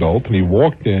him an adult, and he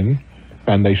walked in,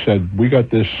 and they said, we got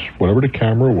this, whatever the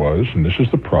camera was, and this is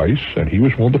the price, and he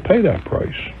was willing to pay that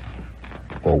price.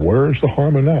 Well, where is the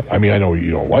harm in that? I mean, I know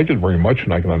you don't like it very much,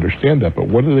 and I can understand that, but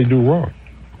what did they do wrong?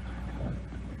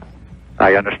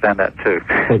 I understand that, too.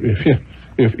 But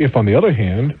if on the other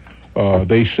hand,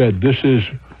 they said, this is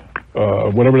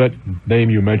whatever that name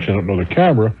you mentioned, I don't know the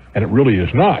camera, and it really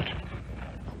is not,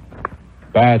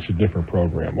 that's a different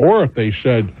program. Or if they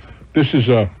said, this is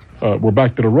we're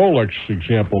back to the Rolex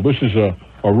example, this is a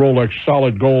Rolex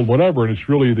solid gold whatever, and it's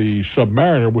really the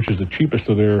Submariner, which is the cheapest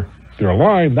of their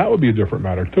line, that would be a different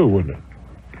matter too, wouldn't it?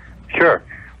 Sure.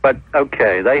 But,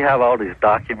 okay, they have all these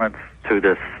documents to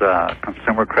this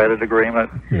consumer credit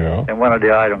agreement. Yeah. And one of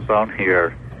the items on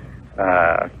here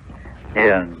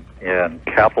in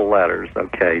capital letters,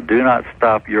 okay, do not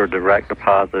stop your direct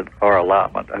deposit or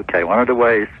allotment. Okay, one of the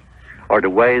ways, or the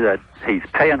way that he's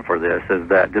paying for this is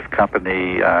that this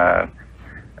company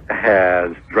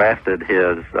has drafted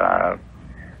his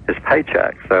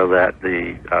paycheck so that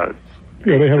the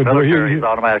they have military is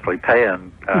automatically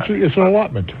paying. It's an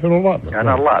allotment. An allotment. An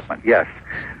allotment, yes.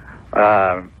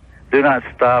 Do not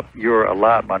stop your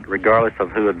allotment, regardless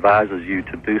of who advises you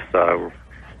to do so.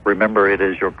 Remember, it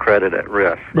is your credit at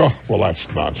risk. Oh, well, that's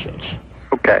nonsense.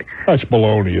 Okay. That's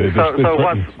baloney.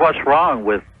 So what's wrong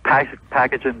with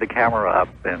packaging the camera up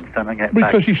and sending it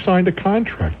back? Because he signed a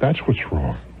contract. That's what's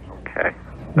wrong. Okay.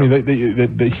 I mean,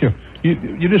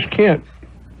 you just can't,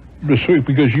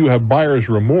 because you have buyer's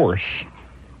remorse,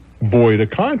 void a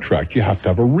contract. You have to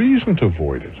have a reason to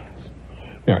void it.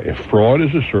 Now, if fraud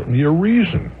is certainly a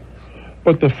reason,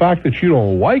 but the fact that you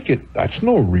don't like it, that's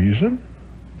no reason,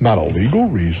 not a legal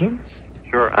reason.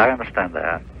 Sure, I understand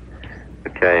that.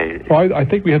 Okay. Well, I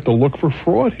think we have to look for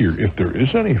fraud here, if there is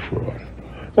any fraud.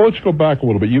 Well, let's go back a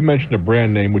little bit. You mentioned a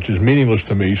brand name, which is meaningless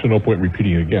to me, so no point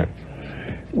repeating it again.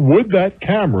 Would that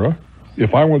camera,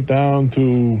 if I went down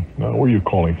to, where are you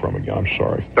calling from again? I'm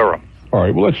sorry. Durham. All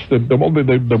right, well, that's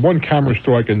the one camera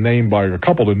store I can name by a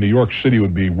couple in New York City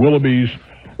would be Willoughby's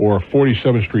or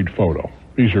 47th Street Photo.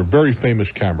 These are very famous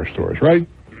camera stores, right?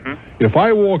 If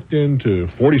I walked into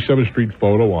 47th Street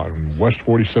Photo on West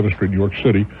 47th Street, New York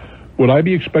City, would I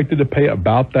be expected to pay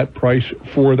about that price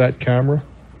for that camera?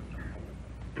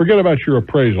 Forget about your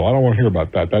appraisal. I don't want to hear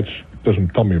about that. That doesn't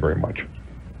tell me very much.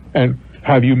 And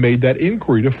have you made that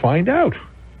inquiry to find out?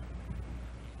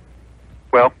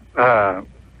 Well,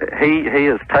 he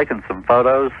has taken some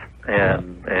photos,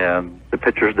 and the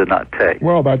pictures did not take.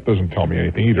 Well, that doesn't tell me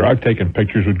anything either. I've taken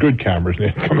pictures with good cameras and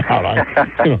they come out.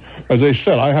 As I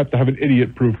said, I have to have an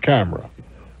idiot-proof camera.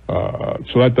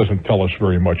 So that doesn't tell us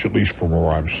very much, at least from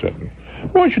where I'm sitting.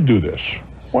 Why don't you do this?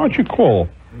 Why don't you call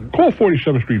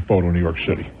 47th Street Photo in New York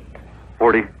City?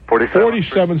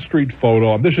 47th Street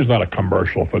Photo. This is not a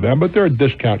commercial for them, but they're a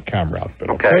discount camera outfit,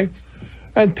 okay?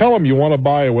 And tell them you want to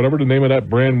buy whatever the name of that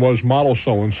brand was, model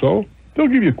so-and-so. They'll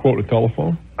give you a quote, a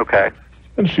telephone. Okay.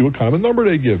 And see what kind of a number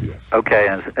they give you. Okay,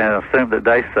 and assume that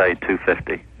they say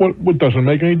 $250. What doesn't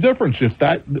make any difference.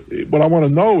 What I want to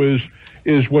know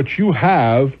is what you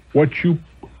have,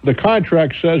 the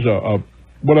contract says,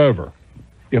 whatever.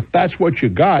 If that's what you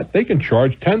got, they can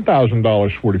charge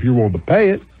 $10,000 for it if you're willing to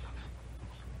pay it.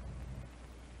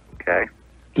 Okay.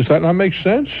 Does that not make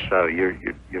sense? So you're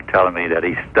telling me that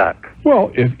he's stuck.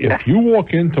 Well, if you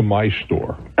walk into my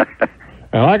store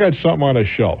and I got something on a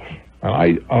shelf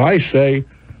and I say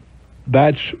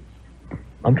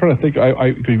I'm trying to think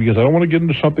because I don't want to get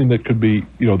into something that could be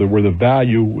where the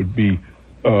value would be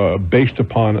based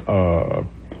upon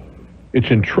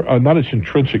not its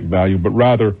intrinsic value, but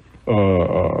rather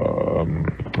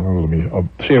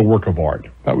say a work of art.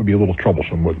 That would be a little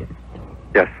troublesome, wouldn't it?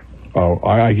 Yes.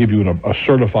 I give you a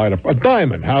certified a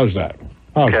diamond. How's that?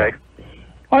 Okay.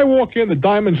 I walk in, the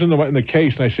diamond's in the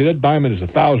case, and I say that diamond is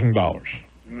 $1,000.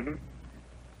 Mm-hmm.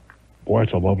 Boy,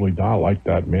 it's a lovely doll. I like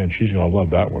that, man. She's gonna love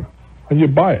that one. And you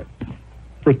buy it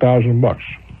for $1,000.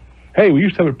 Hey, we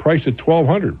used to have it priced at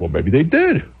 $1,200. Well, maybe they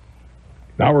did.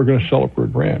 Now we're going to sell it for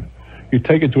 $1,000. You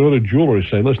take it to another jeweler and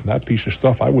say, listen, that piece of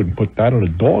stuff, I wouldn't put that on a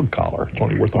dog collar. It's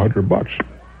only worth $100.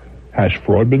 Has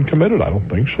fraud been committed? I don't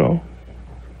think so.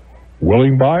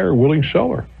 Willing buyer, willing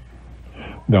seller.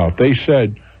 Now, if they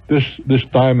said this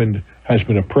diamond has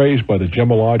been appraised by the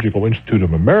Gemological Institute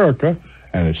of America,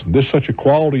 and it's this such a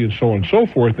quality and so on and so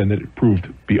forth, and it proved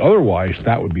to be otherwise,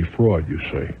 that would be fraud, you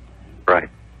see. Right.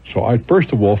 So I'd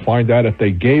first of all find out if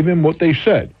they gave him what they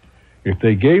said. If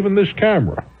they gave him this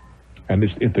camera, and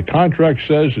if the contract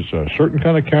says it's a certain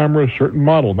kind of camera, a certain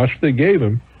model, and that's what they gave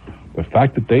him, the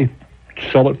fact that they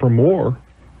sell it for more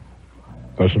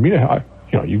doesn't mean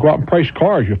you go out and price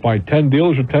cars, you find 10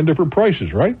 dealers with 10 different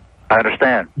prices, right? I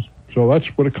understand. So that's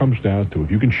what it comes down to.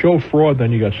 If you can show fraud,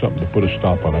 then you got something to put a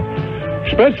stop on it.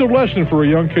 Expensive lesson for a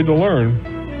young kid to learn.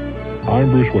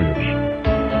 I'm Bruce Williams.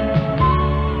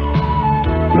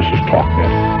 This is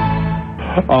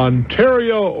Talknet.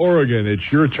 Ontario, Oregon,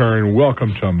 it's your turn.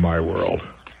 Welcome to my world.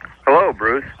 Hello,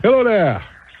 Bruce. Hello there.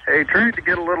 Hey, trying to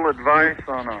get a little advice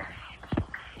on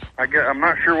I'm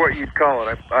not sure what you'd call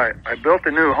it. I built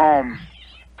a new home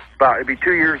it'd be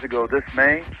 2 years ago this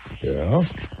May. Yeah.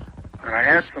 And I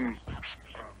had some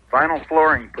vinyl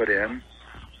flooring put in.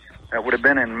 That would have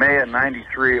been in May of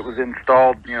 '93. It was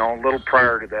installed, a little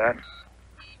prior to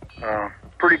that.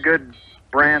 Pretty good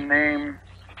brand name,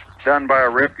 done by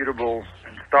a reputable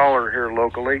installer here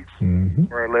locally,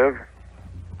 where I live.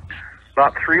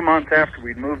 About 3 months after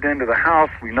we'd moved into the house,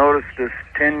 we noticed this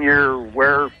 10-year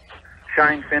wear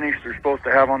shine finish they're supposed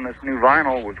to have on this new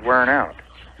vinyl was wearing out.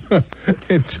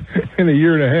 In a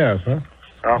year and a half, huh?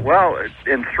 Well,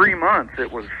 in 3 months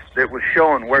it was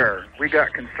showing wear. We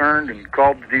got concerned and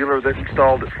called the dealer that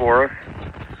installed it for us.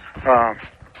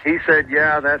 He said,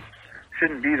 yeah, that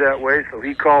shouldn't be that way, so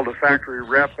he called a factory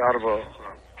rep out of a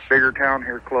bigger town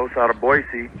here close, out of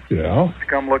Boise, to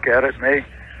come look at it. And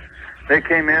they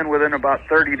came in within about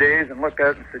 30 days and looked at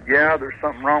it and said, yeah, there's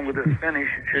something wrong with this finish.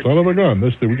 Son of a gun.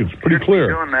 It's pretty clear.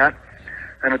 Doing that.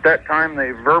 And at that time, they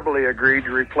verbally agreed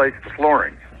to replace the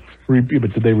flooring. But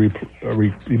did they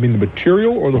you mean the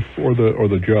material or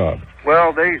the job?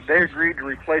 Well, they agreed to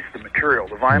replace the material,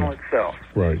 the vinyl itself.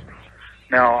 Right.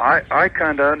 Now, I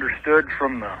kind of understood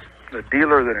from the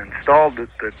dealer that installed it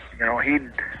that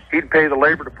he'd pay the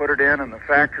labor to put it in, and the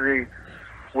factory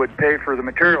would pay for the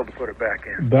material to put it back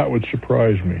in. That would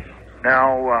surprise me.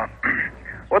 Now,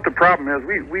 what the problem is,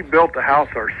 we built the house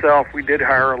ourselves. We did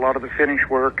hire a lot of the finish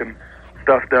work and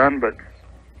stuff done, but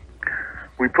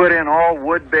we put in all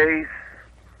wood base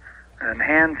and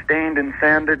hand stained and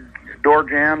sanded door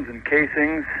jambs and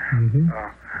casings.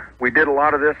 we did a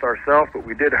lot of this ourselves, but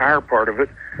we did hire part of it.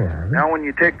 Now, when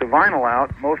you take the vinyl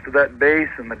out, most of that base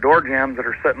and the door jambs that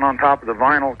are sitting on top of the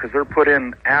vinyl, because they're put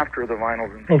in after the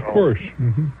vinyl's installed, Of course.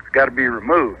 it's got to be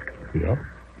removed. Yeah.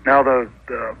 Now, the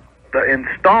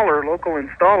installer, local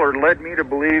installer, led me to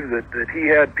believe that he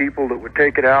had people that would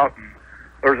take it out. And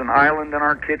there's an island in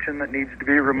our kitchen that needs to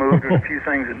be removed. There's a few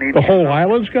things that need The to be whole removed.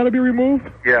 island's got to be removed?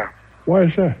 Yeah. Why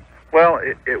is that? Well,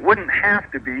 it wouldn't have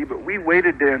to be, but we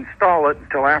waited to install it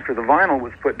until after the vinyl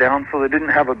was put down so they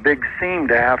didn't have a big seam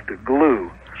to have to glue.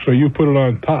 So you put it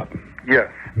on top? Yes.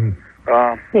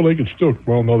 Well, they could still...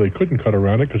 Well, no, they couldn't cut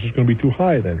around it because it's going to be too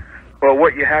high then. Well,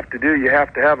 what you have to do, you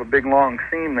have to have a big long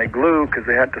seam they glue because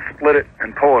they had to split it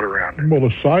and pull it around. Well,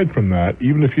 aside from that,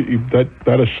 even if you...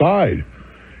 That aside,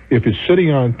 if it's sitting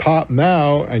on top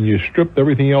now and you stripped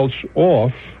everything else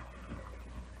off...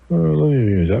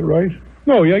 is that right?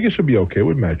 No, yeah, I guess it'd be okay. It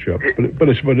would match up. But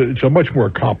it's a much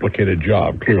more complicated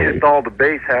job, clearly. It's just all the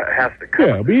base has to come.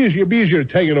 Yeah, it'd be easier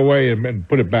to take it away and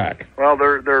put it back. Well,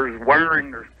 there's wiring,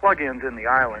 there's plug-ins in the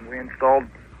island. We installed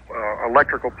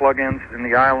electrical plug-ins in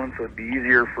the island, so it'd be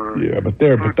easier for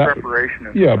food preparation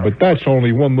and stuff. But that's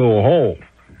only one little hole.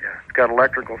 Yeah, it's got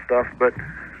electrical stuff. But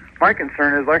my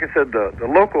concern is, like I said, the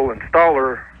local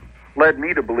installer led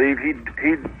me to believe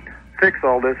he'd fix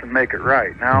all this and make it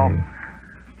right. Now,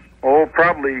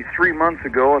 probably 3 months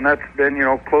ago, and that's been,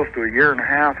 close to a year and a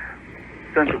half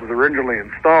since it was originally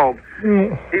installed,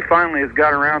 he finally has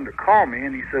got around to call me,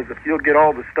 and he says, if you'll get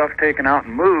all the stuff taken out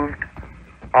and moved,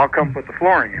 I'll come put the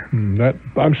flooring in.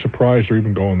 I'm surprised they're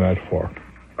even going that far.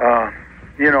 I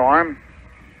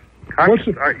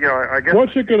guess...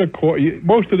 What's it going to cost?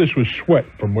 Most of this was sweat,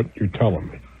 from what you're telling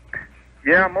me.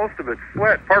 Yeah, most of it's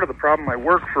sweat. Part of the problem, I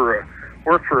work for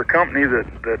a company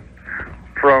that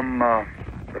from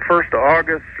the 1st of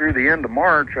August through the end of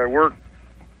March, I work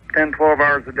 10, 12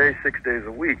 hours a day, 6 days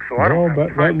a week. So I don't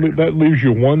have time. That leaves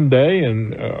you one day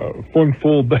and one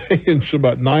full day, and it's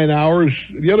about 9 hours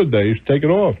the other days. Take it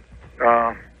off.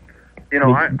 I don't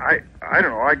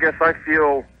know. I guess I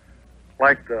feel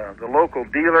like the local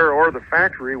dealer or the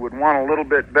factory would want a little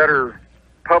bit better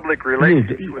public relations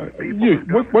with the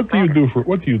people. What do you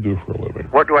do for a living?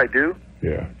 What do I do?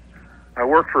 Yeah. I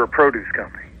work for a produce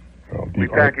company. We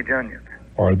package onions.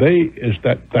 Is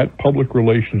that public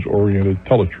relations oriented?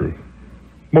 Tell the truth.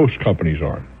 Most companies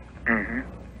aren't. Mm-hmm.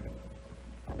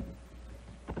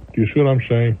 Do you see what I'm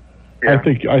saying? Yeah.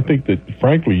 I think that,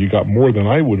 frankly, you got more than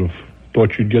I would have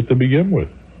thought you'd get to begin with.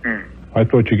 I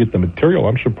thought you'd get the material.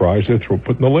 I'm surprised they're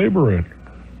putting the labor in.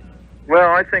 Well,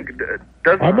 I think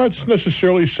I'm not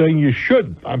necessarily saying you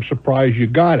shouldn't. I'm surprised you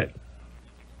got it.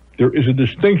 There is a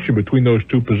distinction between those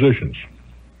two positions.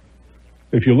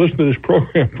 If you listen to this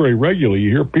program very regularly, you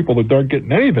hear people that aren't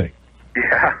getting anything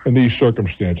in these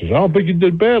circumstances. I don't think you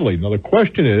did badly. Now, the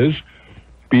question is,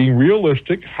 being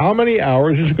realistic, how many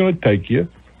hours is it going to take you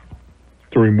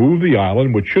to remove the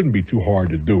island, which shouldn't be too hard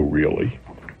to do, really?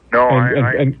 No,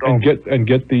 and get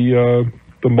the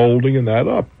molding and that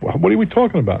up. What are we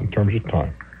talking about in terms of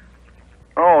time?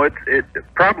 Oh, it's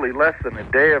probably less than a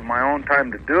day of my own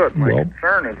time to do it. My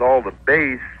concern is all the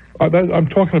base. I'm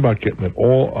talking about getting it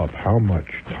all up. How much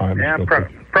time is it going to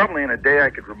take? Probably in a day I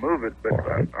could remove it, but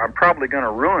I'm probably going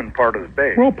to ruin part of the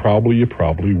base. Well, you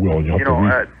probably will.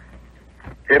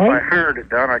 If I hired it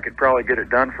done, I could probably get it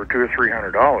done for $200 or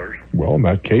 $300. Well, in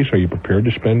that case, are you prepared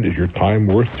to spend? Is your time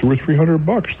worth $200 or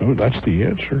 $300? Though that's the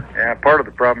answer. Yeah, part of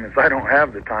the problem is I don't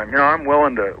have the time. I'm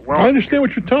willing to. I understand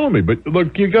what you're telling me, but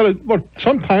look, you got to look.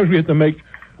 Sometimes we have to make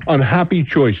unhappy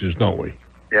choices, don't we?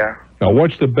 Yeah. Now,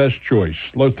 what's the best choice?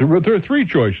 Look, there are three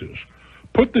choices.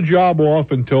 Put the job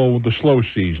off until the slow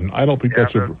season. I don't think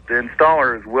that's the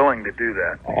installer is willing to do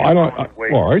that.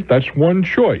 All right, that's one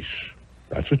choice.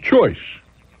 That's a choice.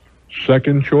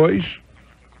 Second choice,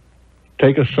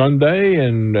 take a Sunday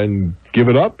and give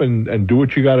it up and do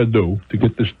what you got to do to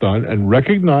get this done, and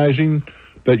recognizing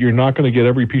that you're not going to get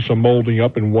every piece of molding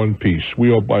up in one piece. I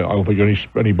don't think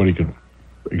anybody can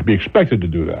be expected to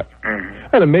do that.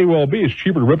 Mm-hmm. And it may well be it's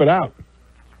cheaper to rip it out,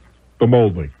 the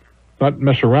molding, not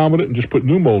mess around with it and just put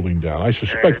new molding down. I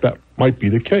suspect that might be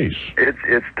the case.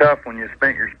 It's tough when you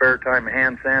spent your spare time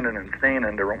hand sanding and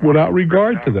sanding to without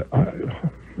regard to that.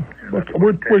 Look,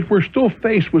 we're still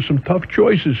faced with some tough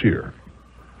choices here.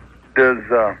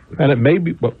 And it may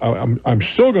be, but I'm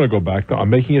still going to go back to, I'm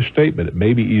making a statement. It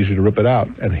may be easier to rip it out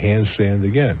and hand sand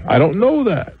again. I don't know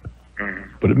that,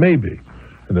 but it may be.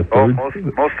 And the third,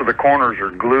 most of the corners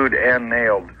are glued and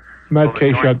nailed. In that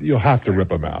case, you'll have to rip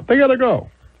them out. They got to go.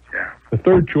 Yeah. The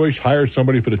third choice, hire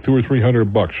somebody for the $200 or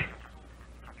 $300.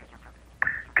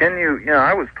 Can you?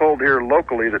 I was told here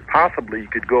locally that possibly you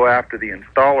could go after the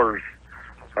installer's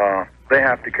they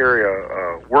have to carry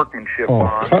a workmanship Oh,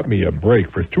 bond. cut me a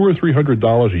break. For $200 or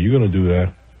 $300, are you going to do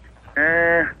that?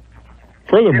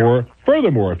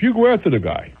 Furthermore, if you go after the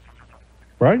guy,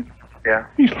 right? Yeah.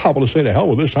 He's liable to say, "To hell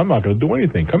with this. I'm not going to do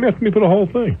anything. Come after me for the whole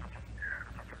thing."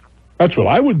 That's what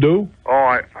I would do. Oh,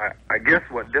 I guess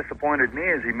what disappointed me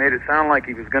is he made it sound like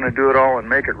he was going to do it all and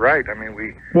make it right. I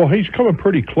mean, Well, he's coming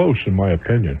pretty close, in my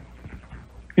opinion.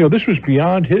 You know, this was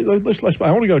beyond his. I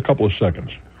only got a couple of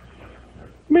seconds.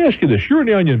 Let me ask you this: you're in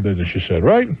the onion business, you said,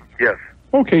 right? Yes.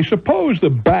 Okay. Suppose the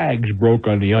bags broke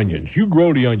on the onions. You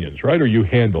grow the onions, right, or you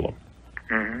handle them.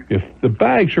 Mm-hmm. If the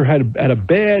bags had a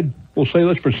bad, we'll say,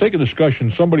 let's for sake of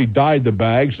discussion, somebody dyed the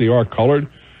bags. They are colored,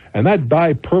 and that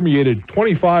dye permeated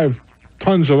 25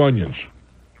 tons of onions.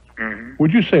 Mm-hmm.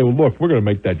 Would you say, well, look, we're going to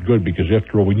make that good because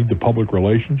after all, we need the public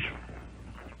relations?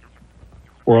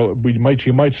 Or you might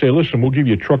say, listen, we'll give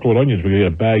you a truckload of onions, but you get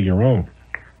a bag of your own.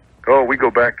 Oh, we go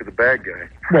back to the bag guy.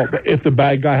 Well, if the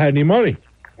bag guy had any money.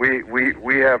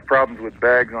 We have problems with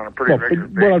bags on a pretty regular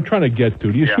basis. What I'm trying to get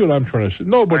to, do you see what I'm trying to say?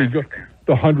 Nobody go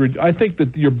the 100. I think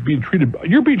that you're being treated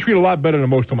a lot better than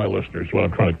most of my listeners, is what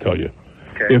I'm trying to tell you.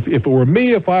 Okay. If it were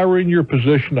me, if I were in your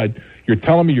position, you're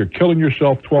telling me you're killing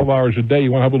yourself 12 hours a day,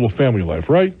 you want to have a little family life,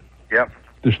 right? Yep.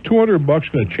 Is $200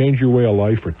 going to change your way of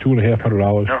life for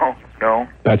 $250? No.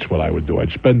 That's what I would do.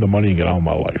 I'd spend the money and get on with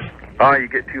my life. Oh, you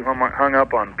get too hung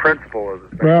up on principle.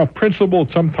 Well, principle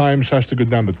sometimes has to go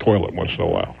down the toilet once in a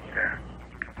while. Yeah.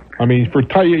 I mean,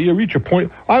 you reach a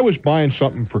point. I was buying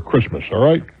something for Christmas, all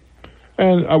right?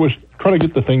 And I was trying to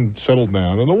get the thing settled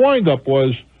down. And the wind-up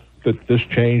was that this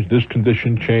changed, this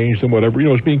condition changed, and whatever. You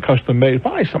know, it's being custom-made.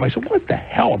 Buy something. I said, what the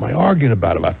hell am I arguing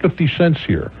about 50 cents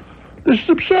here? This is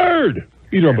absurd.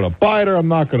 Either I'm going to buy it or I'm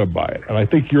not going to buy it. And I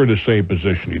think you're in the same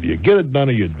position. Either you get it done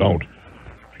or you don't.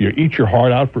 If you eat your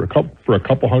heart out for a couple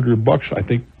 $100, I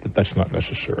think that's not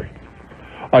necessary.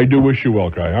 I do wish you well,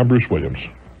 Guy. I'm Bruce Williams.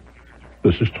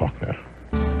 This is Talknet.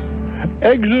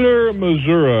 Exeter,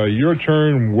 Missouri, your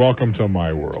turn. Welcome to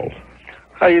my world.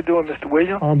 How you doing, Mr.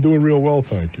 Williams? I'm doing real well,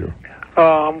 thank you.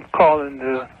 I'm calling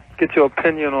to get your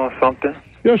opinion on something.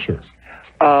 Yes, sir.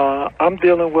 I'm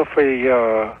dealing with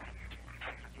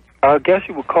I guess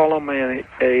you would call him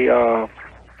a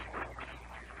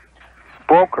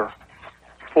broker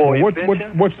for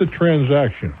invention. What's the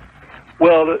transaction?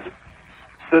 Well,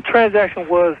 the transaction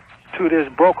was to this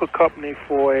broker company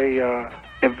for a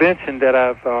invention that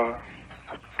I've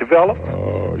developed.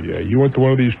 Oh, yeah. You went to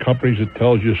one of these companies that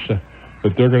tells you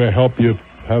that they're going to help you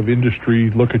have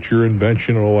industry look at your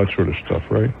invention and all that sort of stuff,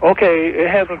 right? Okay, it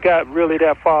hasn't got really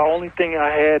that far. Only thing I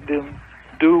had them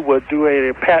do was do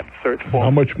a patent search for.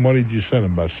 How much money did you send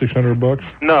them? About $600?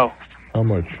 No. How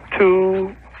much?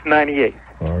 $298.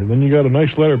 All right. Then you got a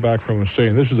nice letter back from them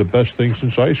saying this is the best thing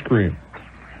since ice cream,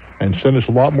 and send us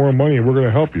a lot more money, and we're going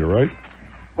to help you, right?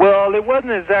 Well, it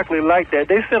wasn't exactly like that.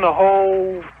 They sent a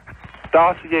whole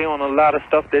dossier on a lot of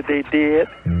stuff that they did,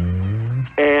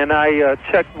 and I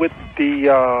checked with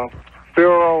the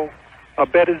Bureau,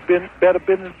 Better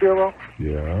Business Bureau,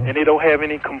 and they don't have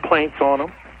any complaints on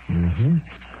them. Mm-hmm.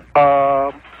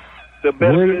 The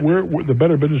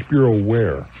Better Business Bureau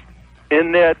where?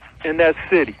 In that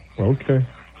city. Okay.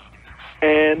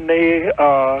 And they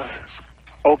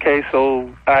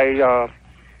so I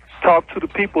talked to the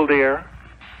people there,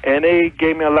 and they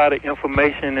gave me a lot of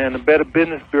information, and the Better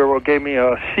Business Bureau gave me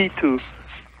a sheet to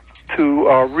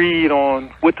read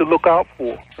on what to look out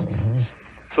for. Mm-hmm.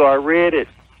 So I read it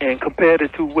and compared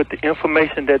it to what the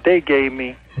information that they gave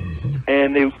me,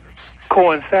 and it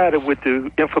coincided with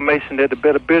the information that the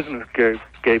Better Business gave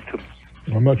to me.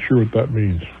 I'm not sure what that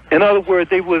means. In other words,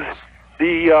 they was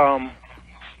the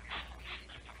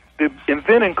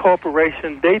inventing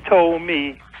corporation. They told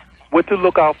me what to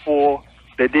look out for,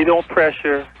 that they don't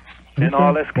pressure, and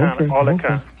all that kind.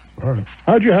 All right.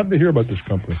 How'd you happen to hear about this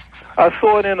company? I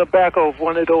saw it in the back of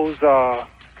one of those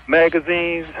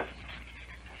magazines.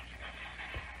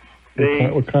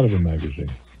 What kind of a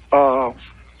magazine?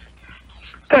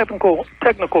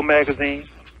 Technical magazine.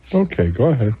 Okay, go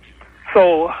ahead.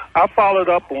 So I followed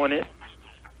up on it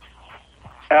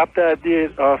after I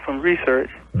did some research,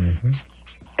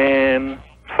 and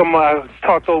I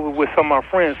talked over with some of my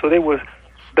friends. So they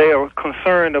are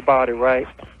concerned about it, right?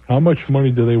 How much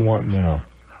money do they want now?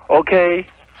 Okay,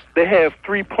 they have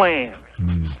 3 plans.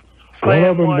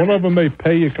 One of them they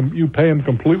pay you. You pay them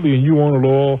completely, and you own it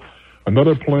all.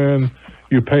 Another plan,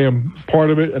 you pay them part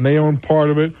of it, and they own part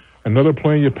of it. Another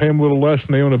plan, you pay them a little less,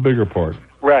 and they own a bigger part.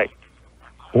 Right.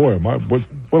 Boy,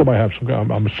 what do I have?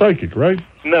 I'm a psychic, right?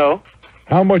 No.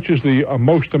 How much is the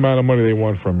most amount of money they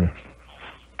want from you?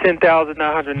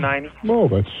 $10,990. No,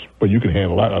 but you can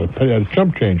handle that out of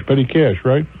chump change, petty cash,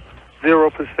 right?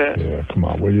 0%. Yeah, come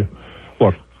on, will you?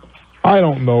 Look, I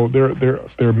don't know.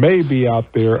 There may be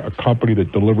out there a company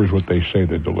that delivers what they say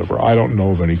they deliver. I don't know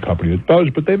of any company that does,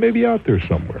 but they may be out there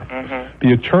somewhere.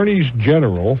 The attorneys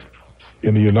general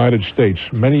in the United States,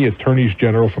 many attorneys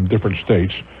general from different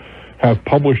states, have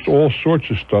published all sorts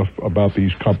of stuff about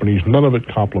these companies, none of it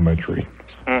complimentary.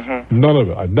 None of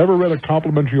it. I've never read a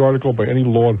complimentary article by any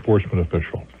law enforcement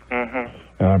official. And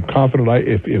I'm confident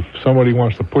if somebody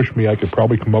wants to push me, I could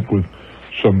probably come up with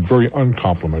some very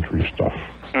uncomplimentary stuff.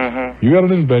 You got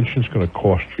an invention, it's going to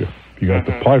cost you. You got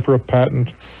to apply for a patent.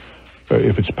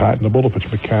 If it's patentable, if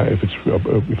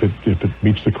it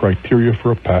meets the criteria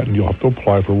for a patent, you'll have to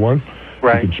apply for one.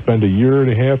 Right. You can spend 1.5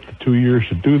 years to 2 years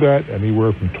to do that,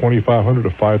 anywhere from $2,500 to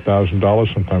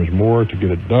 $5,000, sometimes more, to get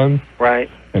it done. Right.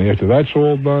 And after that's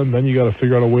all done, then you got to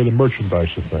figure out a way to merchandise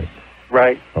the thing.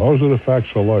 Right. Those are the facts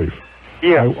of life.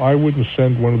 Yeah. I wouldn't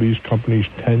send one of these companies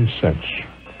 10 cents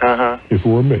if it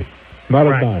were me. Not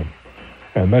a dime.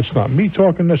 And that's not me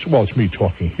talking this. Well, it's me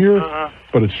talking here,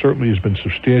 but it certainly has been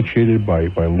substantiated by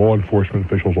law enforcement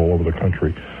officials all over the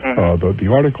country. The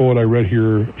article that I read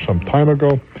here some time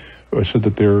ago said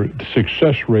that their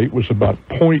success rate was about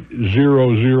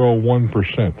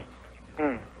 0.001%.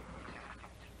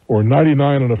 Or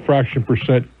 99 and a fraction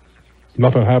percent,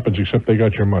 nothing happens except they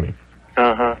got your money.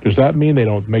 Does that mean they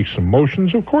don't make some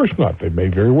motions? Of course not. They may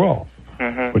very well.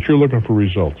 But you're looking for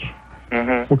results.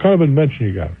 What kind of invention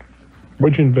you got?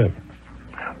 What'd you invent?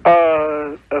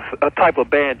 A type of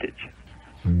bandage.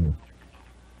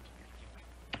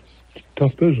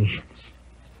 Tough business.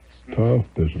 Tough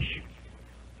business.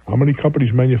 How many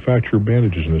companies manufacture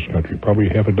bandages in this country? Probably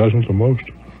half a dozen at the most.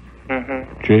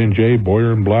 J&J,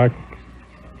 Boyer and Black.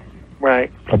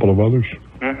 Right. A couple of others.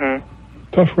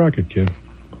 Tough racket, kid.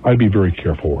 I'd be very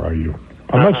careful where are you.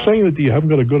 I'm not saying that you haven't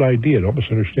got a good idea. Don't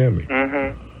misunderstand me.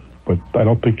 But I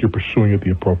don't think you're pursuing it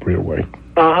the appropriate way.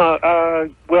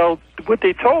 Well, what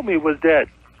they told me was that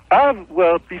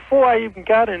before I even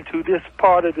got into this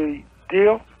part of the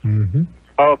deal,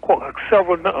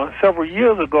 several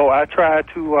years ago, I tried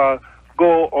to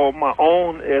go on my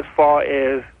own as far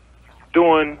as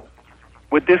doing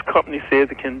what this company says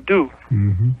it can do.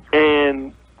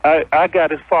 And I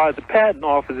got as far as the patent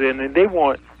office in, and they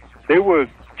were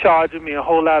charging me a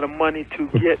whole lot of money to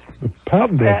get the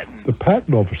patent. The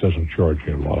patent office doesn't charge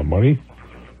you a lot of money.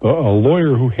 A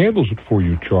lawyer who handles it for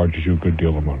you charges you a good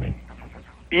deal of money.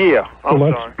 Yeah,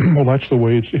 well, that's the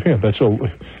way it's. Yeah,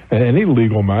 any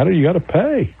legal matter you got to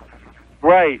pay.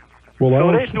 Right. Well,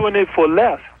 so they're doing it for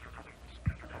less.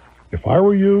 If I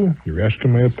were you, you're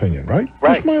asking my opinion, right?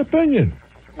 Right. That's my opinion.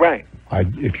 Right.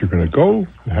 If you're going to go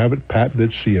have it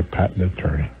patented, see a patent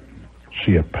attorney.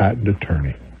 See a patent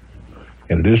attorney.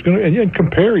 And it is going to, and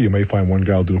compare, you may find one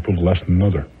guy will do it for less than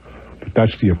another. But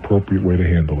that's the appropriate way to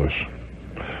handle this.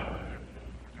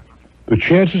 The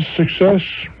chances of success,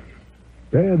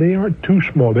 they aren't too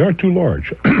small. They aren't too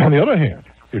large. On the other hand,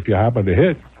 if you happen to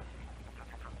hit,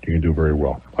 you can do very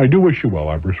well. I do wish you well.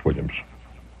 I'm Bruce Williams.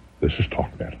 This is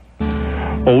Talknet.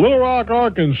 Little Rock,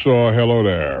 Arkansas. Hello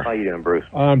there. How you doing, Bruce?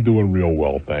 I'm doing real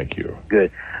well, thank you.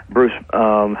 Good. Bruce,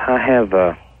 I have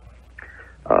a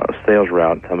sales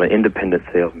route. I'm an independent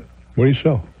salesman. What do you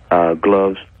sell?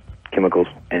 Gloves, chemicals,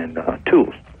 and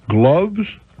tools. Gloves?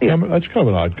 Yeah. That's kind of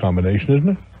an odd combination, isn't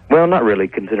it? Well, not really,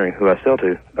 considering who I sell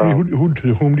to.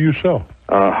 To whom do you sell?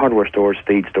 Hardware stores,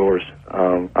 feed stores.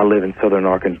 I live in southern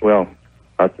Arkansas. Well,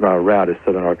 my route is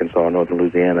southern Arkansas, northern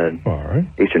Louisiana, and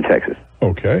eastern Texas.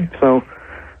 Okay. So,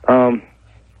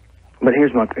 but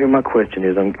here's my question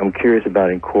is, I'm curious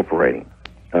about incorporating.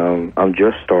 I'm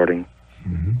just starting.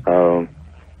 I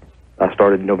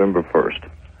started November 1st.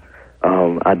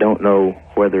 I don't know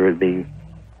whether it'd be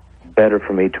better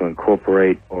for me to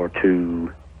incorporate or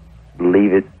to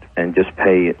leave it and just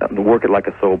work it like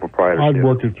a sole proprietorship. I'd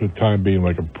work it for the time being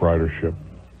like a proprietorship.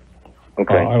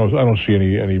 Okay. I don't see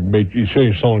any. You say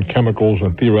you're selling chemicals,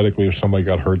 and theoretically, if somebody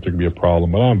got hurt, there could be a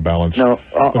problem. But on balance, the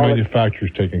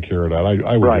manufacturer's taking care of that.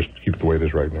 I would just keep it the way it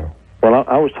is right now. Well,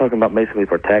 I was talking about basically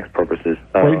for tax purposes.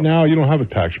 Right now, you don't have a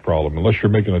tax problem unless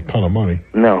you're making a ton of money.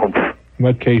 No. In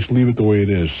that case, leave it the way it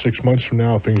is. 6 months from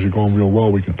now, if things are going real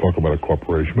well, we can talk about a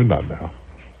corporation, but not now.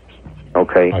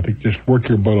 Okay. I think just work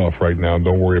your butt off right now and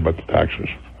don't worry about the taxes.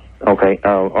 Okay.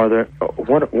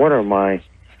 What are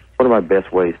my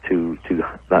best ways to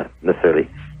not necessarily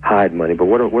hide money, but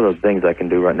what are the things I can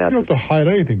do right now? You don't have to hide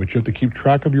anything, but you have to keep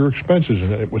track of your expenses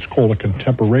in what's called a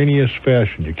contemporaneous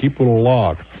fashion. You keep a little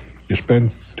log. You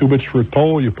spend 2 bits for a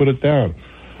toll, you put it down.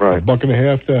 Right.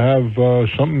 $1.50 to have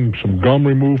some gum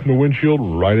removed from the windshield.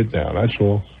 Write it down. That's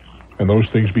all. And those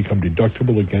things become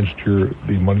deductible against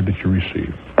the money that you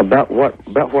receive. About what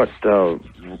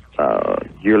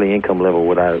yearly income level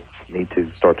would I need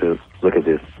to start to look at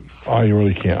this? I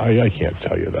really can't. I can't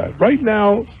tell you that. Right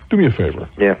now, do me a favor.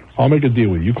 Yeah. I'll make a deal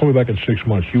with you. You call me back in 6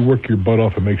 months. You work your butt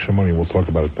off and make some money, and we'll talk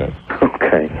about it then.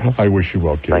 Okay. I wish you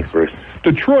well, kid. Thanks, Bruce.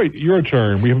 Detroit, your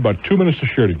turn. We have about 2 minutes to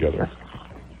share together.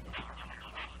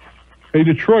 Hey,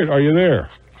 Detroit, are you there?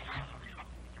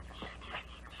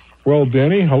 Well,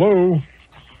 Danny, hello.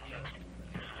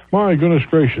 My goodness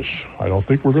gracious. I don't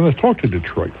think we're going to talk to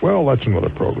Detroit. Well, that's another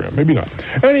program. Maybe not.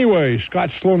 Anyway, Scott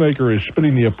Sloanaker is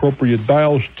spinning the appropriate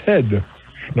dials. Ted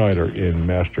Schneider in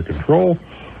master control.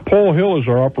 Paul Hill is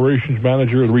our operations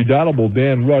manager. The redoubtable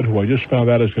Dan Rudd, who I just found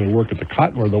out is going to work at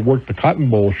the Cotton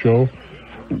Bowl show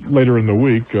later in the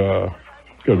week.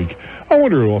 I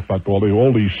wonder about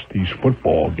all these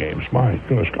football games. My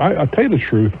goodness. I'll tell you the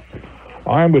truth.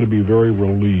 I'm going to be very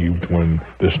relieved when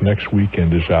this next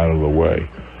weekend is out of the way.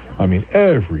 I mean,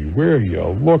 everywhere you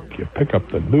look, you pick up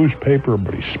the newspaper,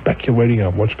 everybody's speculating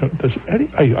on what's going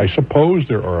to... I suppose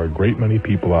there are a great many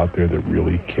people out there that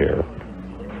really care.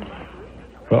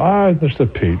 But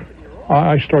Mr. Pete,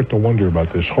 I start to wonder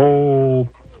about this whole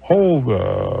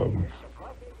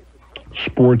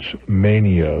sports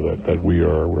mania that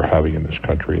we're having in this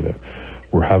country, that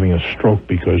we're having a stroke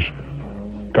because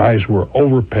guys were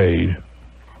overpaid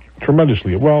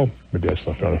tremendously. Well, maybe that's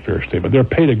not a fair statement. They're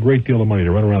paid a great deal of money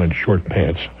to run around in short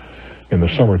pants in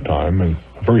the summertime, and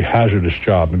a very hazardous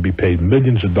job, and be paid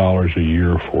millions of dollars a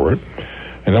year for it.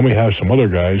 And then we have some other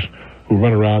guys who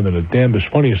run around in the damnedest,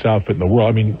 funniest outfit in the world.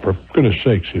 I mean, for goodness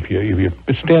sakes, if you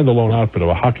stand-alone outfit of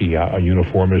a hockey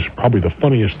uniform is probably the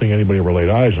funniest thing anybody ever laid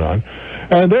eyes on.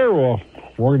 And they're all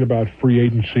worried about free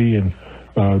agency and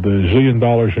the zillion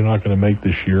dollars you're not going to make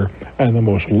this year. And the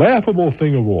most laughable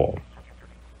thing of all,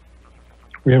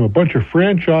 we have a bunch of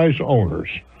franchise owners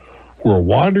who are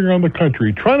wandering around the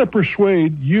country trying to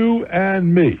persuade you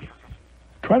and me,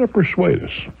 trying to persuade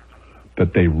us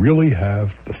that they really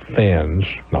have the fans,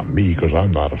 not me because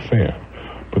I'm not a fan,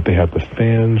 but they have the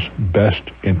fans' best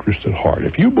interest at heart.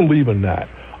 If you believe in that,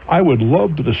 I would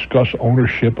love to discuss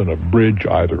ownership in a bridge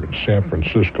either in San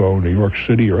Francisco, New York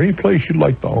City, or any place you'd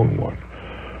like to own one.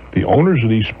 The owners of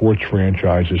these sports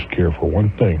franchises care for one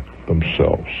thing,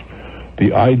 themselves.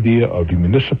 The idea of the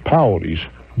municipalities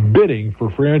bidding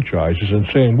for franchises and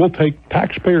saying, we'll take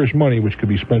taxpayers' money, which could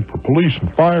be spent for police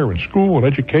and fire and school and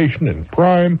education and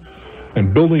crime,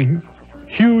 and building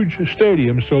huge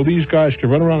stadiums so these guys can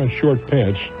run around in short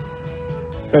pants.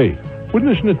 Hey,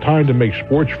 isn't it time to make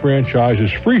sports franchises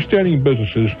freestanding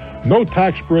businesses, no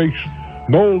tax breaks,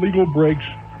 no legal breaks,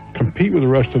 compete with the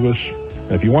rest of us?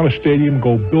 And if you want a stadium,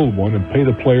 go build one and pay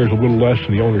the players a little less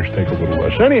and the owners take a little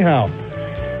less. Anyhow,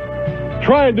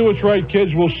 try and do what's right,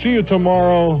 kids. We'll see you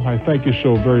tomorrow. I thank you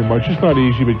so very much. It's not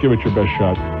easy, but give it your best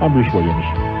shot. I'm Bruce Williams.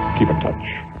 Keep in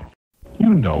touch.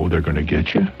 You know they're going to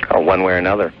get you. One way or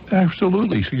another.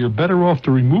 Absolutely. So you're better off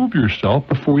to remove yourself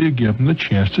before you give them the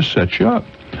chance to set you up.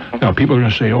 Now, people are going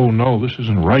to say, oh, no, this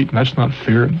isn't right, and that's not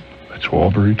fair. That's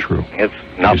all very true. It's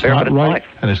not fair, but it's right,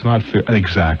 and it's not fair.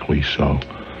 Exactly so.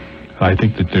 I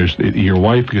think that your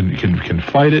wife can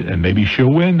fight it, and maybe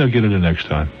she'll win. They'll get it the next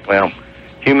time. Well,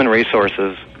 Human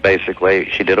Resources, basically,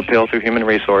 she did appeal through Human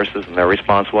Resources, and their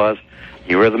response was,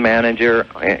 you were the manager,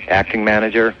 acting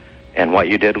manager, and what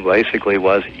you did basically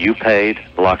was you paid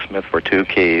the locksmith for 2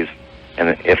 keys,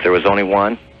 and if there was only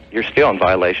one, you're still in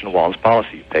violation of Walton's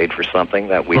policy. You paid for something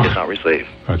that we did not receive.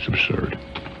 That's absurd.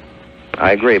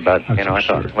 I agree, but, That's I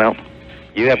absurd. thought, well,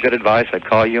 you have good advice. I'd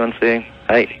call you and see,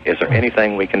 hey, is there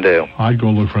anything we can do? I'd go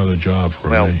look for another job for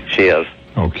me. She is.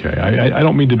 Okay. I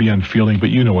don't mean to be unfeeling,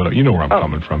 but you know where I'm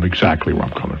coming from. Exactly where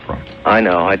I'm coming from. I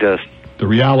know. The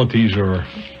realities are...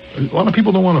 A lot of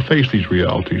people don't want to face these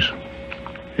realities.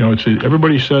 You know,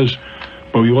 everybody says,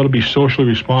 well, we want to be socially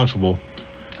responsible.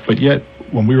 But yet,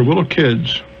 when we were little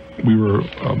kids, we were,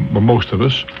 most of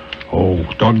us,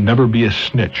 don't never be a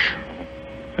snitch.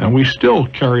 And we still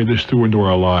carry this through into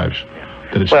our lives,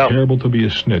 that it's terrible to be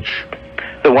a snitch.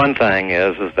 The one thing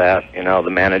is that, the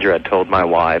manager had told my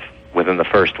wife within the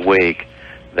first week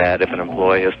that if an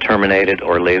employee is terminated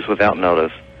or leaves without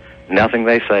notice, nothing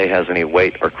they say has any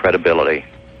weight or credibility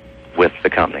with the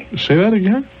company. Say that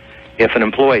again? If an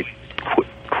employee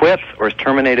quits or is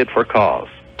terminated for cause,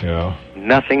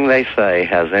 nothing they say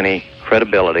has any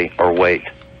credibility or weight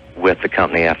with the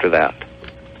company after that.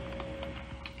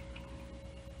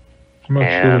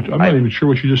 I'm not even sure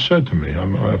what you just said to me.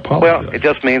 I apologize. Well, it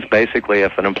just means basically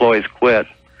if an employee's quits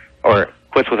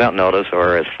without notice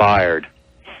or is fired,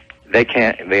 they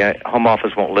can't. The home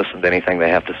office won't listen to anything they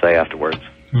have to say afterwards,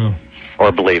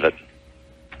 or believe it.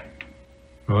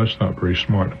 Well, that's not very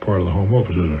smart part of the home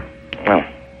office, is it?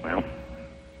 Well,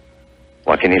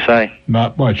 what can you say?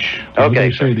 Not much. Okay.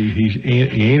 They say that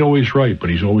he ain't always right, but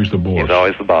he's always the boss. He's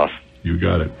always the boss. You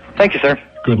got it. Thank you, sir.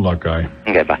 Good luck, guy.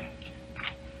 Okay, bye.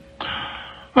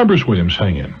 I'm Bruce Williams.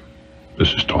 Hang in.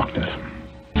 This is Talknet.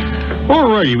 All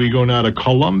righty, we go now to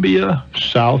Columbia,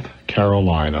 South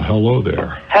Carolina. Hello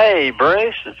there. Hey,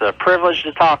 Bruce. It's a privilege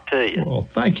to talk to you. Well,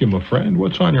 thank you, my friend.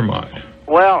 What's on your mind?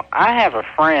 Well, I have a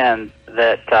friend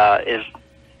that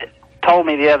told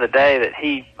me the other day that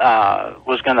he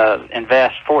was going to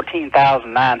invest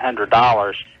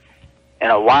 $14,900 in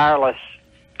a wireless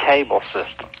cable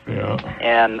system. Yeah.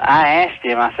 And I asked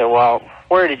him, I said, well,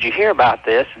 where did you hear about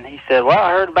this? And he said, well,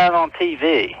 I heard about it on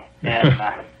TV. And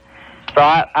so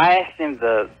I asked him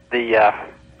the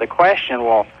question,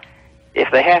 well,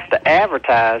 if they have to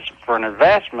advertise for an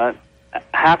investment,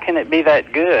 how can it be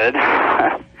that good?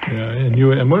 Yeah,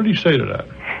 and what did he say to that?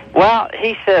 Well,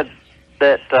 he said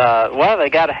that, they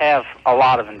got to have a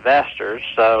lot of investors,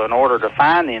 so in order to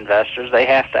find the investors, they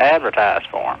have to advertise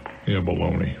for them. Yeah,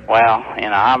 baloney. Well,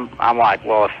 I'm like,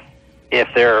 well, if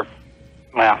they're,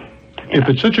 well... If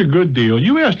it's such a good deal,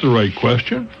 you asked the right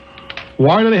question.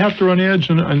 Why do they have to run ads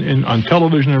on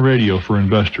television and radio for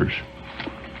investors?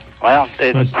 Well,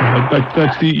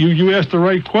 that's the you asked the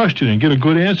right question and get a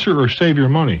good answer or save your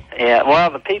money. Yeah, well,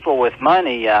 the people with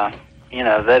money, they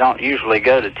don't usually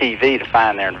go to TV to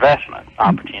find their investment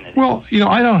opportunity. Well,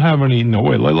 I don't have any. No,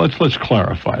 wait. Let's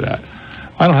clarify that.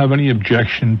 I don't have any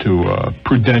objection to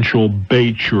Prudential,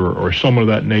 Bates, or someone of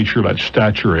that nature, that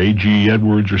stature, A.G.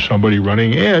 Edwards, or somebody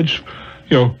running ads.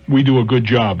 We do a good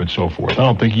job and so forth. I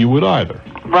don't think you would either.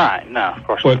 Right? No, of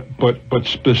course not. But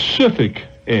specific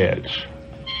ads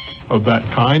of that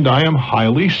kind, I am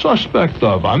highly suspect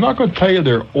of. I'm not going to tell you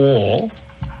they're all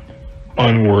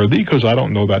unworthy, because I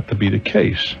don't know that to be the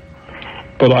case.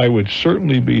 But I would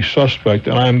certainly be suspect,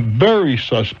 and I'm very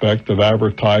suspect of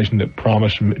advertising that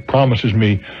promises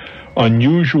me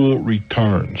unusual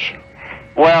returns.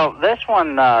 Well, this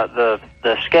one, the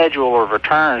schedule of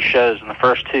returns shows in the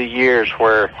first 2 years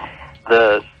where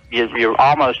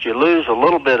you lose a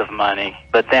little bit of money,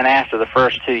 but then after the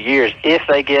first 2 years, if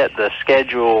they get the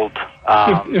scheduled...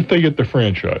 if they get the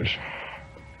franchise.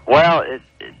 Well, it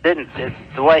didn't.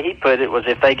 The way he put it was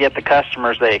if they get the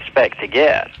customers they expect to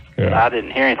get. Yeah. I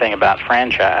didn't hear anything about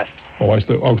franchise.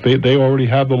 They already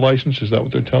have the license? Is that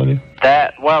what they're telling you?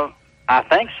 I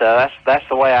think so. That's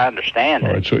the way I understand it.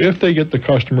 All right, so if they get the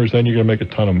customers, then you're going to make a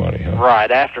ton of money, huh?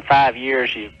 Right. After 5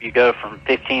 years, you go from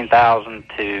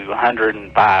 $15,000 to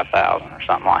 $105,000 or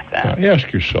something like that. Now,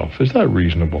 ask yourself, is that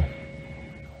reasonable?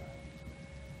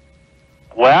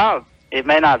 Well, it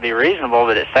may not be reasonable,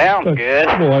 but it sounds good.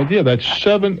 That's the whole idea. That's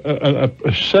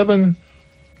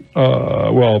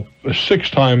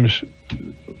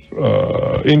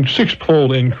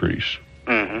six-fold increase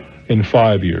in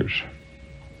 5 years.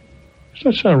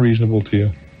 Does that sound reasonable to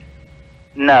you?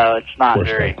 No, it's not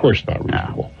Of course not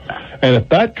reasonable. No. And if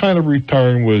that kind of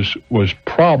return was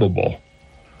probable,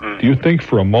 do you think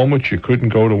for a moment you couldn't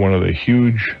go to one of the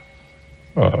huge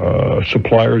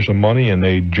suppliers of money and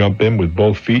they jump in with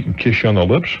both feet and kiss you on the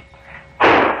lips?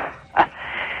 Well,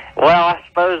 I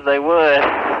suppose they would.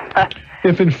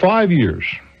 If in 5 years,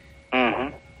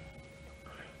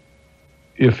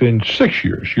 if in 6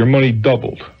 years your money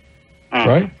doubled,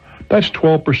 right? That's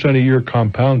 12% a year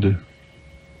compounded.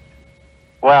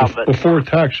 Well, before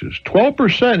taxes.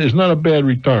 12% is not a bad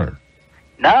return.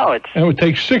 No, it's... And it would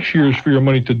take 6 years for your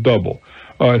money to double.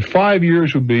 5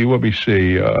 years would be,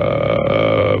 50,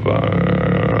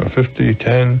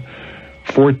 10,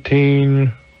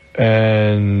 14,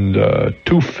 and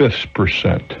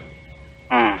 2/5%.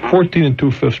 14 and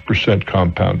 2/5%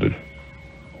 compounded.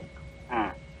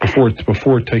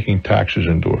 Before taking taxes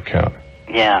into account.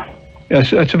 Yeah.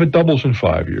 That's if it doubles in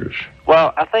 5 years.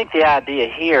 Well, I think the idea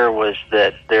here was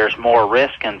that there's more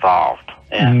risk involved.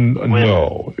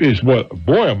 No. There's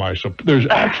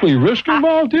actually risk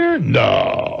involved here?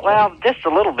 No. Well, just a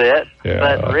little bit, Yeah.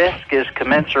 but risk is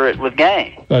commensurate with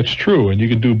gain. That's true, and you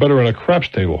can do better on a craps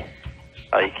table.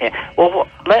 Oh, you can't. Well,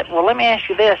 let me ask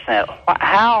you this then.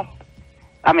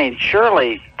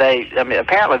 Surely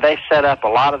apparently they've set up a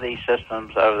lot of these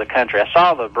systems over the country. I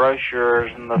saw the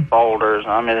brochures and the folders.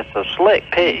 It's a slick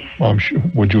piece. Well, I'm sure.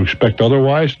 Would you expect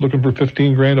otherwise, looking for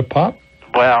 $15,000 a pop?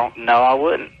 Well, no, I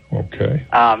wouldn't. Okay.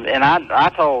 And I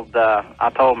told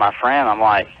my friend, I'm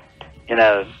like,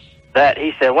 that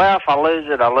he said, well, if I lose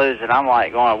it, I lose it. I'm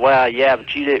like going, well, yeah,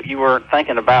 but you weren't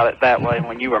thinking about it that way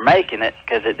when you were making it,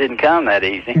 because it didn't come that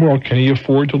easy. Well, can he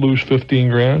afford to lose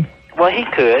 $15,000? Well, he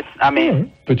could. I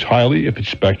mean, if it's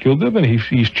speculative and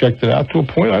he's checked it out to a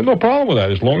point, I have no problem with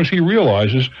that, as long as he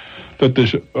realizes that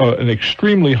there's an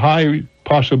extremely high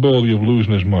possibility of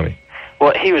losing his money.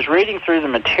 Well, he was reading through the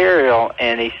material,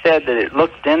 and he said that it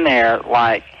looked in there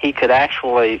like they could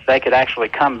actually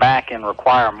come back and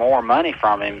require more money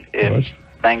from him if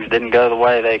things didn't go the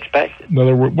way they expected. In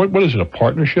other words, what is it, a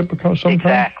partnership of some kind?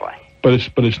 Exactly.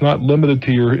 But it's not limited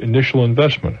to your initial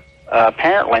investment.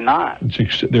 Apparently not.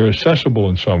 They're accessible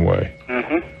in some way.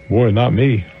 Mm-hmm. Boy, not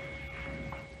me.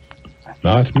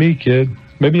 Not me, kid.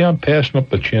 Maybe I'm passing up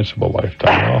the chance of a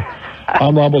lifetime.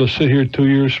 I'm liable to sit here 2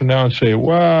 years from now and say,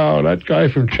 wow, that guy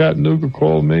from Chattanooga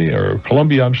called me, or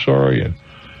Columbia, I'm sorry, and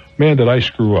man, did I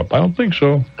screw up. I don't think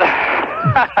so.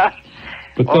 But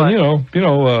then,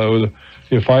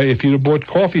 if you'd have bought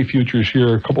coffee futures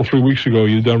here 3 weeks ago,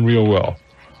 you'd have done real well.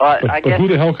 But who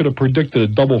the hell could have predicted a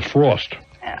double frost?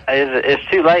 It's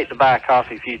too late to buy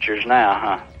coffee futures now,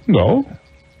 huh? No.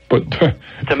 But to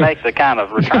make the kind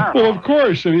of return. Well, of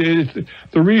course. The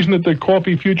reason that the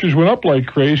coffee futures went up like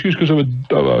crazy is because of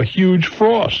a huge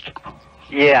frost.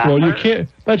 Yeah. Well, you can't.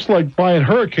 That's like buying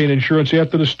hurricane insurance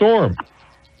after the storm.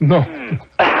 No,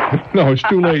 no, it's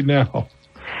too late now.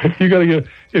 You got to get.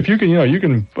 If you can, you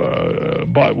can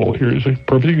buy. Well, here's a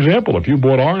perfect example. If you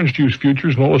bought orange juice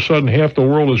futures and all of a sudden half the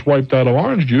world is wiped out of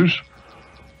orange juice,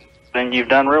 then you've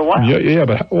done real well. Yeah,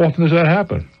 but how often does that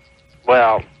happen?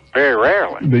 Well, very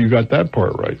rarely. You got that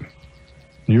part right.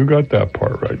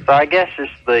 So I guess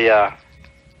it's the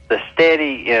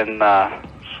steady and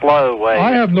slow way.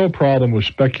 I have no problem with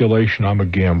speculation. I'm a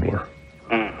gambler.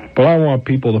 Mm-hmm. But I want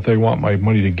people, if they want my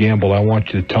money to gamble, I want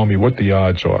you to tell me what the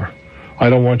odds are. I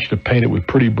don't want you to paint it with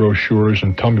pretty brochures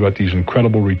and tell me about these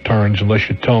incredible returns unless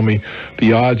you tell me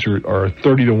the odds are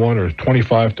 30 to 1 or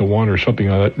 25 to 1 or something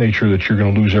of that nature that you're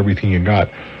going to lose everything you got.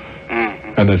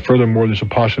 Mm-hmm. And that furthermore, there's a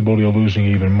possibility of losing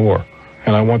even more.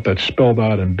 And I want that spelled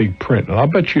out in big print. And I'll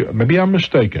bet you, maybe I'm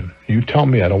mistaken. You tell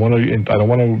me. I don't want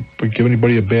to give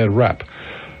anybody a bad rap.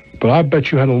 But I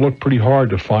bet you had to look pretty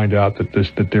hard to find out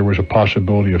that there was a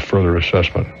possibility of further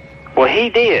assessment. Well, he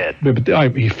did. But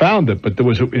he found it, but there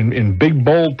was in big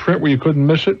bold print where you couldn't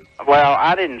miss it. Well,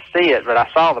 I didn't see it, but I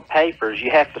saw the papers. You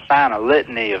have to sign a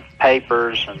litany of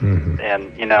papers, and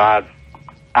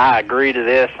I agree to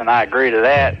this and I agree to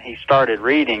that. He started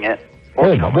reading it.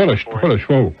 Oh, what a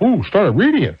show! Ooh, started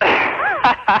reading it.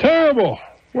 Terrible!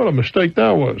 What a mistake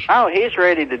that was. Oh, he's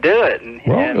ready to do it.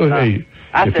 Hey,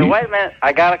 I said, wait a minute,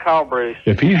 I got to call Bruce.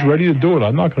 If he's ready to do it,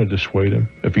 I'm not going to dissuade him.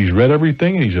 If he's read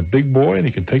everything and he's a big boy and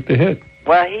he can take the hit.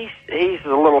 Well, he's a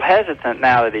little hesitant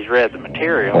now that he's read the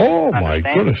material. Oh, my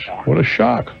goodness. What a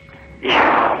shock.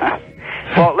 Yeah.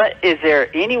 Well, is there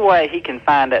any way he can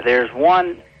find out? There's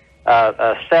one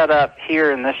set up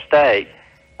here in this state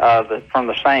from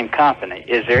the same company.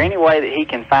 Is there any way that he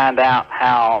can find out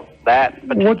how that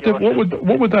particular...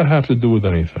 What would that have to do with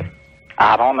anything?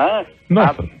 I don't know.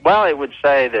 Nothing. Well, it would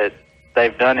say that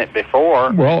they've done it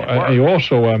before. Well, you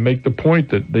also make the point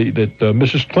that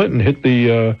Mrs. Clinton hit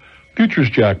the futures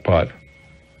jackpot.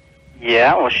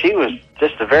 Yeah, well, she was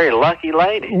just a very lucky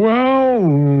lady. Well,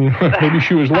 maybe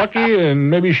she was lucky and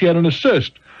maybe she had an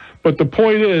assist. But the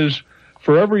point is,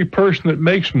 for every person that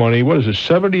makes money,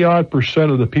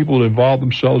 70-odd% of the people that involve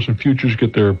themselves in futures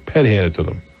get their head handed to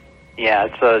them. Yeah,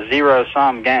 it's a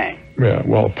zero-sum game. Yeah,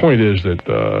 well, the point is that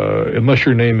unless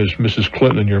your name is Mrs.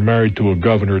 Clinton and you're married to a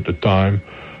governor at the time,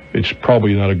 it's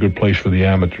probably not a good place for the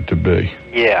amateur to be.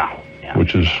 Yeah.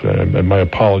 Which is, and my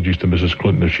apologies to Mrs.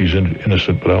 Clinton if she's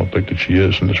innocent, but I don't think that she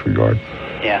is in this regard.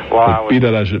 Yeah, well, be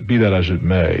that as it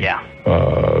may. Yeah.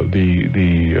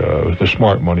 The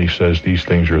smart money says these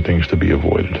things are things to be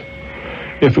avoided.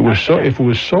 If it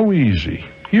was so easy,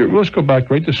 let's go back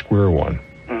right to square one.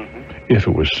 If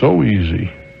it was so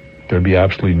easy, there'd be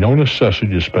absolutely no necessity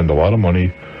to spend a lot of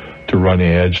money to run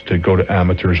ads to go to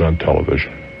amateurs on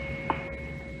television.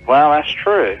 Well, that's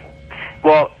true.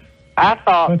 Well, I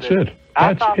thought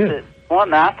I thought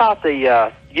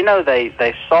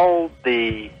they sold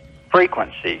the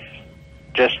frequencies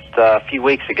just a few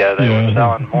weeks ago. They were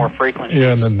selling more frequencies.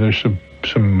 Yeah, and then there's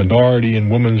some minority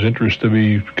and women's interest to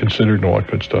be considered and all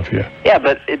that good stuff. Yeah. Yeah,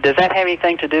 but does that have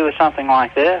anything to do with something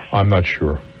like this? I'm not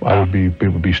sure. I'd be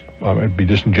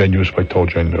disingenuous if I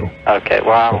told you I knew. Okay.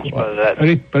 Well, I don't suppose that.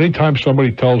 Anytime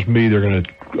somebody tells me they're going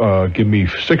to give me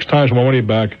 6 times my money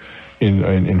back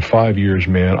in 5 years,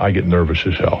 man, I get nervous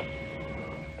as hell.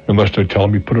 Unless they're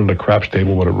telling me put it in a craps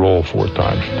table, let it roll 4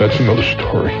 times. That's another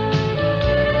story.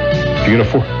 If you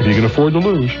can afford to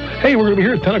lose. Hey, we're going to be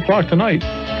here at 10 o'clock tonight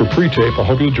for pre-tape. I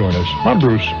hope you'll join us. I'm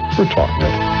Bruce for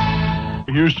Talknet.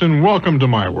 Houston, welcome to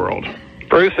my world.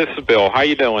 Bruce, this is Bill. How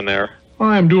you doing there?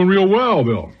 I'm doing real well,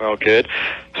 Bill. Well, good.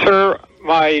 Sir,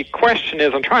 my question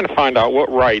is, I'm trying to find out what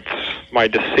rights my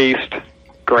deceased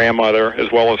grandmother,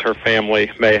 as well as her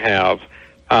family, may have.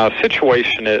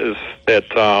 Situation is that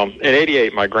in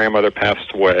 '88, my grandmother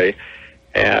passed away.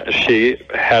 And she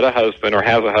had a husband, or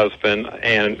has a husband,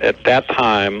 and at that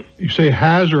time... You say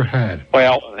has or had?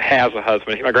 Well, has a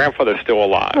husband. My grandfather's still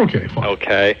alive. Okay, fine.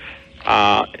 Okay.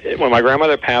 When my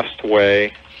grandmother passed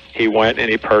away, he went and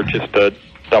he purchased a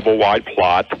double-wide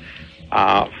plot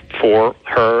for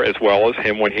her as well as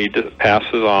him when he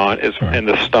passes on. And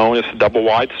the stone is a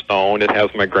double-wide stone. It has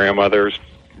my grandmother's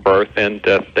birth and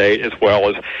death date as well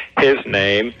as his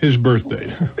name. His birth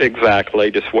date.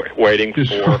 Exactly. Just waiting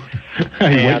for...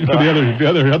 waiting for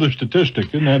the other statistic.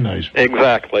 Isn't that nice?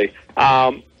 Exactly.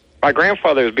 My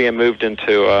grandfather is being moved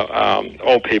into a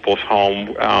old people's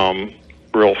home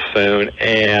real soon,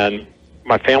 and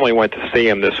my family went to see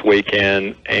him this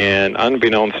weekend, and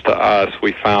unbeknownst to us,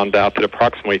 we found out that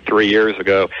approximately 3 years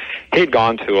ago, he'd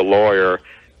gone to a lawyer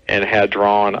and had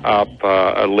drawn up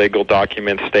a legal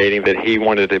document stating that he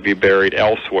wanted to be buried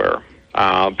elsewhere.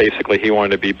 Basically, he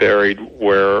wanted to be buried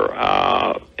where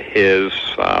his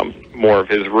more of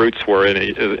his roots were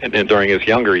during his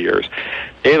younger years.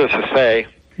 Needless to say...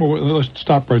 Well, let's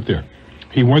stop right there.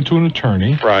 He went to an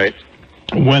attorney. Right.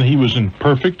 When he was in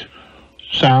perfect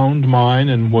sound mind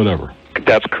and whatever.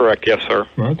 That's correct, yes, sir.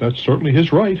 Well, that's certainly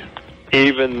his right.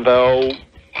 Even though...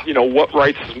 You know, what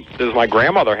rights does my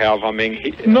grandmother have? I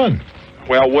mean, none.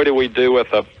 Well, what do we do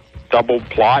with a double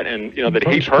plot and, you know, that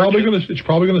he purchased? It's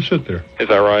probably going to sit there. Is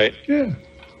that right? Yeah.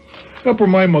 Up where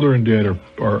my mother and dad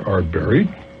are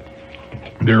buried,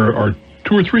 there are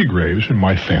 2 or 3 graves in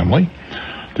my family.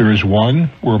 There is one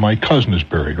where my cousin is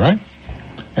buried, right?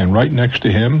 And right next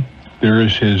to him, there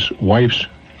is his wife's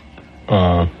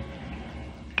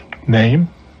name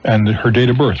and her date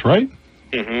of birth, right?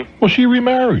 Mm-hmm. Well, she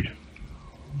remarried.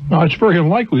 Now, it's very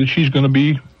unlikely that she's going to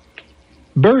be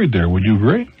buried there. Would you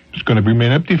agree? It's going to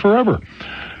remain empty forever.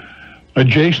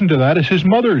 Adjacent to that is his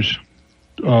mother's,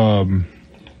 a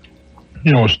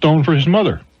stone for his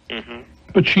mother. Mm-hmm.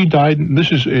 But she died,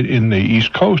 this is in the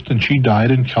East Coast, and she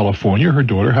died in California. Her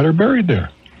daughter had her buried there.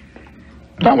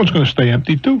 That one's going to stay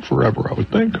empty, too, forever, I would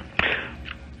think.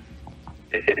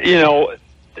 You know,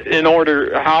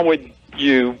 how would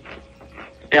you...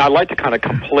 Yeah, I'd like to kind of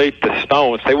complete the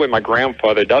stone. Say when my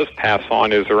grandfather does pass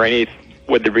on,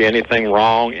 would there be anything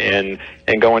wrong in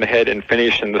going ahead and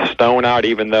finishing the stone out,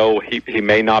 even though he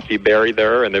may not be buried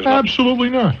there? And there's absolutely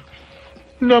not.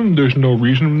 No, there's no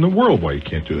reason in the world why you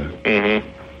can't do that.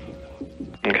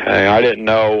 Mm-hmm. Okay, I didn't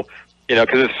know,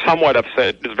 because it's somewhat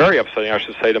upset. It's very upsetting, I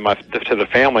should say, to the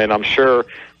family, and I'm sure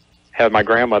had my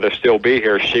grandmother still be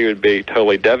here, she would be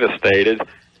totally devastated.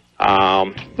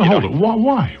 Hold it.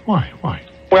 Why?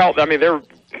 Well, I mean,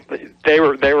 they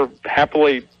were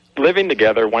happily living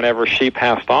together whenever she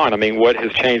passed on. I mean, what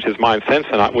has changed his mind since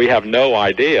then? We have no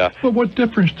idea. But what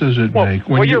difference does it make?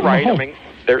 Well, you're right. I mean,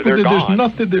 they're gone. There's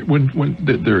nothing that when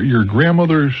your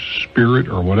grandmother's spirit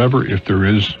or whatever, if there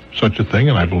is such a thing,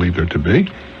 and I believe there to be,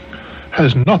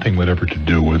 has nothing whatever to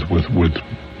do with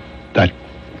that.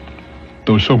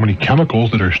 Those so many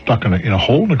chemicals that are stuck in a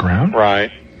hole in the ground. Right.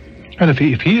 And if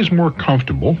he is more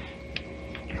comfortable,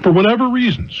 for whatever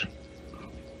reasons,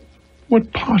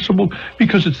 what possible,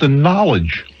 because it's the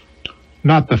knowledge,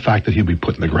 not the fact that he'll be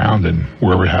put in the ground and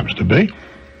wherever it happens to be.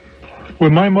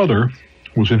 When my mother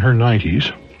was in her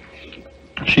 90s,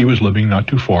 she was living not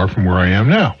too far from where I am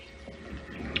now.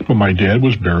 But my dad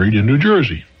was buried in New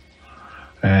Jersey.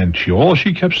 And all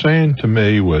she kept saying to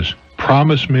me was,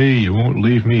 promise me you won't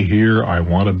leave me here. I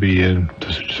want to be in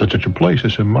such a place. I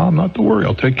said, Mom, not to worry.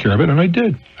 I'll take care of it. And I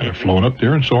did. I had flown up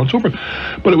there and so on and so forth.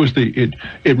 But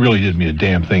it really did me a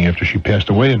damn thing after she passed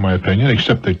away, in my opinion,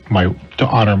 except that to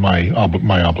honor my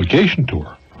obligation to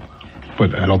her.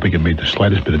 But I don't think it made the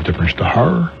slightest bit of difference to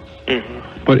her.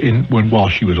 Mm-hmm. But while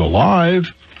she was alive,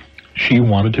 she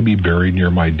wanted to be buried near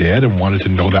my dad and wanted to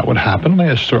know that would happen. And I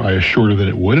assured her that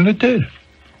it would, and it did.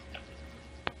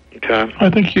 Okay. I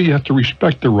think you have to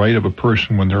respect the right of a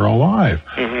person when they're alive.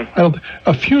 Mm-hmm.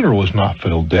 A funeral is not for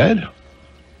the dead.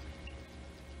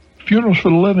 Funeral's for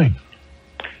the living.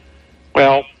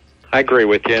 Well, I agree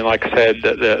with you. And like I said,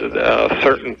 the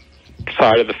certain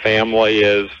side of the family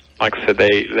is, like I said,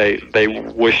 they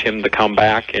wish him to come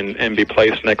back and be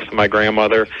placed next to my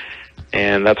grandmother.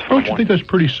 And that's... Don't you think that's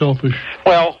pretty selfish?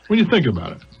 Well... When you think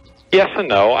about it. Yes and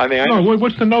no. I mean...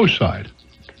 what's the no side?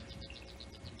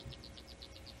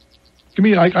 Give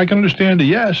me. I can understand the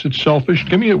yes. It's selfish.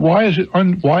 Give me. Why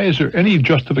is there any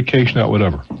justification that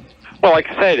whatever? Well, like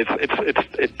I said,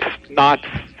 it's not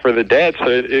for the dead, so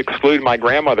it excludes my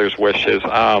grandmother's wishes.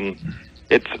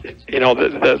 it's,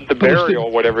 the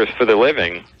burial, whatever, is for the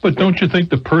living. But don't you think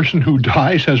the person who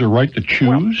dies has a right to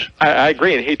choose? I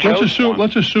agree, and he chose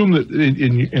Let's assume that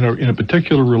in a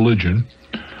particular religion,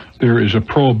 there is a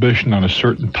prohibition on a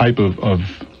certain type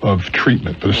of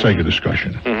treatment, for the sake of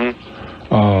discussion.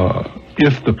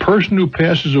 If the person who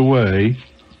passes away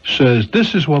says,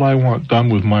 "This is what I want done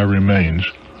with my remains,"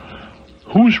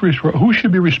 who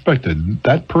should be respected?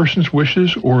 That person's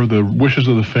wishes or the wishes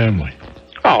of the family?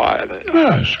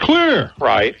 Yes, clear.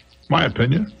 Right. My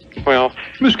opinion. Well,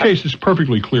 in this case, it's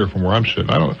perfectly clear from where I'm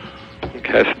sitting. I don't.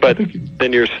 Okay, but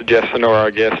then you're suggesting, or I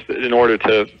guess, in order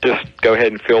to just go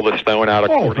ahead and fill the stone out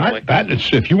accordingly.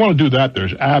 If you want to do that,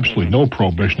 there's absolutely no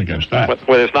prohibition against that.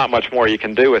 Well, there's not much more you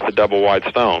can do with the double wide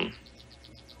stone.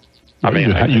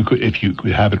 You could, if you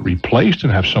could have it replaced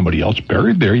and have somebody else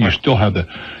buried there, you still have the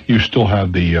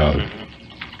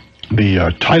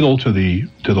title to the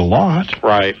lot.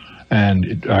 Right.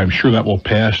 And I'm sure that will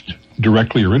pass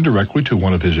directly or indirectly to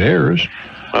one of his heirs.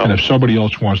 And if somebody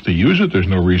else wants to use it, there's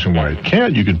no reason why it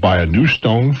can't. You could buy a new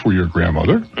stone for your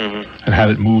grandmother and have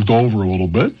it moved over a little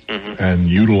bit and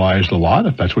utilize the lot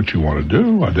if that's what you want to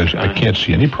do. I can't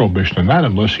see any prohibition on that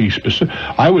unless he's specific.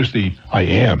 I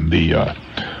am the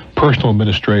personal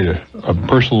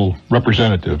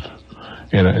representative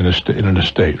in an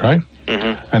estate, right?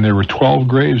 And there were 12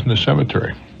 graves in the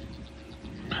cemetery.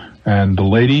 And the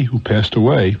lady who passed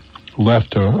away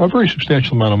left a very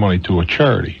substantial amount of money to a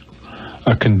charity.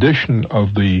 A condition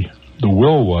of the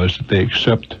will was that they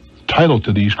accept title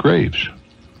to these graves.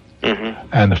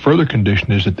 And the further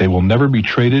condition is that they will never be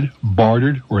traded,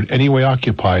 bartered, or in any way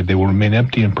occupied. They will remain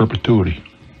empty in perpetuity.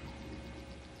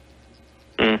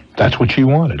 That's what she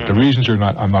wanted. The reasons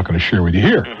I'm not going to share with you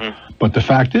here. But the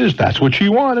fact is, that's what she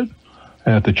wanted.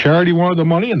 And if the charity wanted the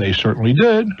money, and they certainly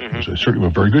did, it was certainly a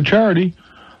very good charity,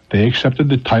 they accepted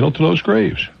the title to those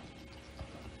graves.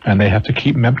 And they have to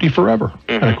keep them empty forever.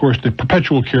 And of course, the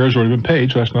perpetual care has already been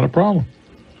paid, so that's not a problem.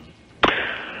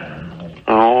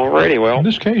 Alrighty, well. In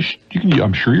this case,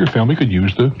 I'm sure your family could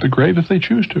use the grave if they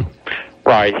choose to.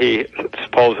 Right.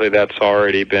 Supposedly that's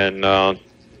already been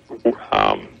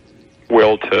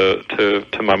willed to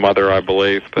my mother, I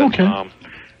believe. But, okay.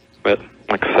 But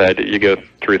like I said, you go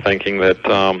through thinking that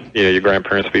your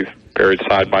grandparents be buried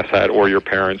side by side, or your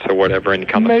parents, or whatever, and you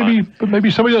come. But maybe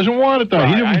somebody doesn't want it though.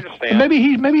 Right, I understand. Maybe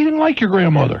he didn't like your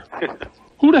grandmother.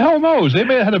 Who the hell knows? They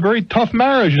may have had a very tough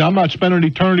marriage, and I'm not spending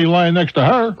eternity lying next to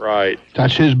her. Right.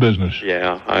 That's his business.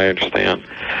 Yeah, I understand.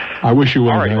 I wish you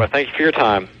would. All right. Well, thank you for your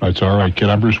time. That's all right, kid.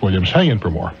 I'm Bruce Williams. Hang in for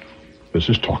more. This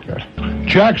is Talknet.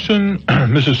 Jackson,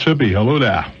 Mississippi. Hello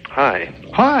there. Hi.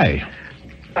 Hi.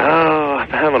 I'm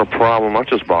having a problem. I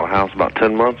just bought a house about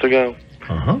 10 months ago.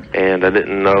 And I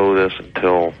didn't know this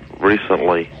until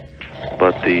recently,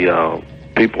 but the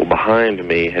people behind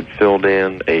me had filled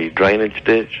in a drainage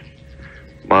ditch.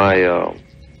 My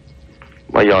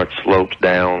yard slopes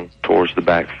down towards the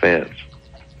back fence.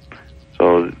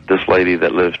 So this lady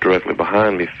that lives directly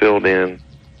behind me filled in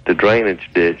the drainage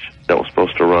ditch that was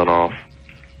supposed to run off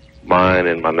mine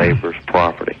and my neighbor's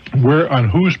property. Where, on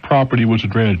whose property was the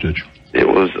drainage ditch? It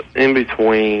was in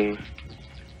between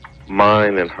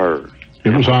mine and hers. It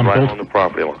was on right both? On the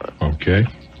property line. Okay.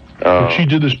 But she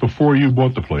did this before you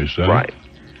bought the place, right?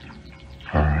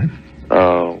 All right.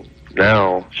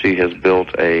 Now she has built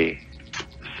a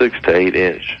 6 to 8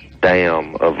 inch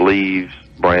dam of leaves,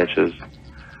 branches,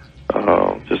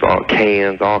 just all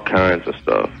cans, all kinds of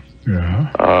stuff.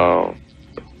 Yeah.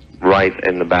 Right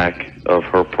in the back of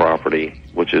her property,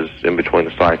 which is in between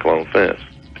the cyclone fence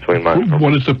between mine. And her.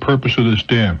 What is the purpose of this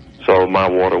dam? So my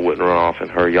water wouldn't run off in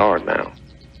her yard now.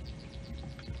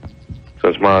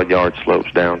 Since my yard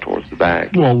slopes down towards the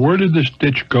back. Well, where did this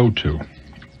ditch go to?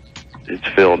 It's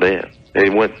filled in.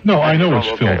 It went. No, I know it's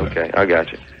filled in. Okay, I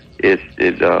got you. It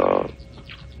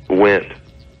went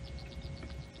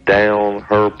down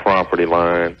her property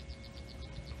line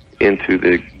into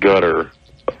the gutter.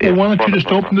 Well, why don't you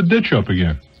just open the ditch up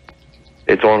again?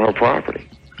 It's on her property.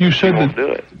 You said won't do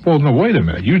it. Well, no, wait a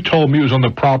minute. You told me it was on the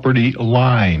property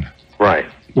line. Right.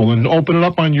 Well, then open it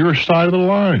up on your side of the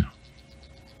line.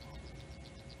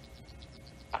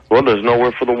 Well, there's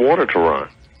nowhere for the water to run,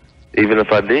 even if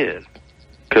I did.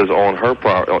 Because on her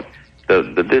property,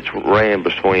 the ditch ran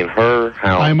between her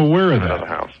house I'm aware of and that. another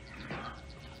house.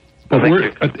 But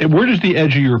where does the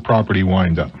edge of your property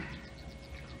wind up?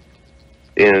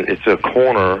 It's a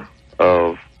corner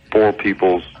of 4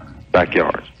 people's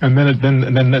backyards. And then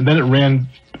it ran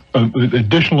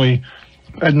additionally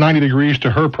at 90 degrees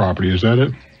to her property. Is that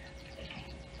it?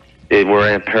 It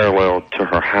ran parallel to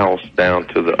her house down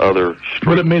to the other street.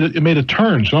 But it made a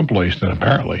turn someplace then,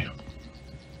 apparently.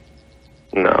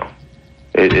 No.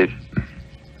 It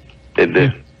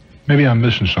did. Maybe I'm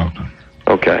missing something.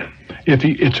 Okay.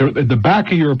 It's at the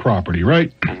back of your property,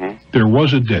 right? There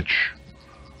was a ditch.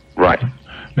 Right.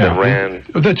 Now,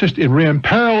 it ran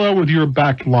parallel with your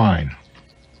back line.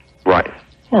 Right.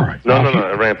 All right. No.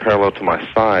 It ran parallel to my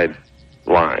side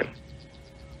line.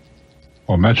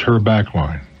 Well, that's her back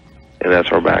line. And that's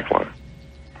her back line.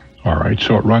 All right.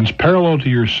 So it runs parallel to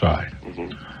your side.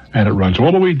 And it runs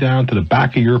all the way down to the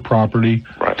back of your property,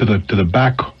 to the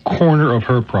back corner of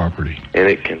her property. And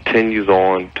it continues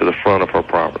on to the front of her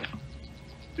property.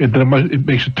 It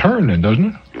makes a turn then, doesn't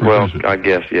it? Well, I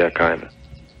guess, yeah, kind of.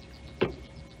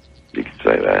 You could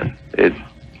say that.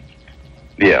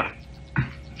 Yeah.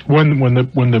 When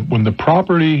the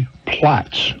property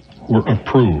plats were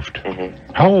approved,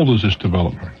 how old is this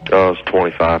development? It's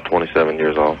 25, 27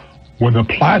 years old. When the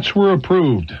plats were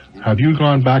approved, have you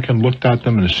gone back and looked at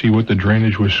them and to see what the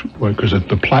drainage was? Because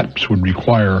the plats would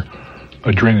require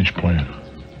a drainage plan.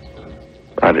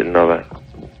 I didn't know that.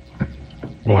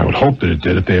 Well, I would hope that it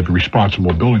did if they have a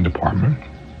responsible building department.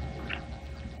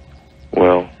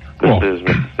 Well, this is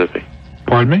Mississippi.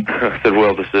 Pardon me? I said,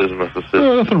 well, this is Mississippi.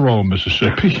 Nothing wrong with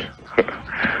Mississippi.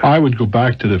 I would go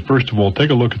back to first of all,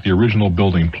 take a look at the original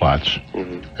building plats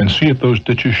and see if those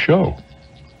ditches show.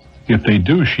 If they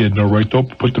do, she had no right to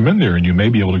put them in there, and you may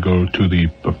be able to go to the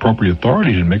appropriate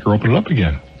authorities and make her open it up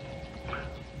again.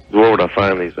 Where would I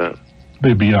find these at?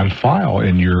 They'd be on file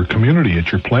in your community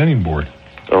at your planning board.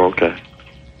 Oh, okay.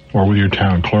 Or with your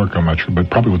town clerk, I'm not sure, but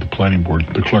probably with the planning board,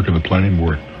 the clerk of the planning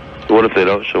board. What if they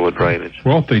don't show a drainage?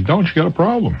 Well, if they don't, you got a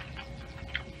problem.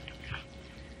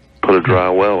 Put a dry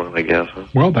well in, I guess. Huh?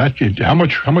 Well, how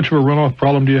much of a runoff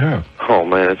problem do you have? Oh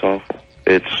man, it's awful.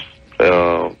 It's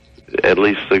at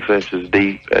least 6 inches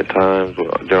deep at times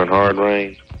during hard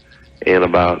rains, and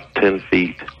about 10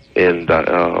 feet in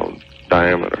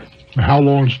diameter. How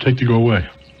long does it take to go away?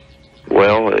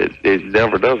 Well, it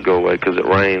never does go away because it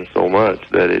rains so much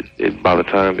that it by the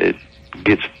time it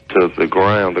gets to the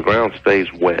ground stays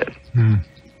wet.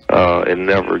 It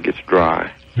never gets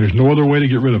dry. There's no other way to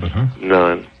get rid of it, huh?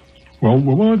 None. Well,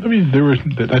 I mean,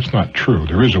 that's not true.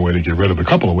 There is a way to get rid of it. A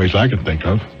couple of ways I can think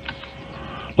of.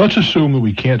 Let's assume that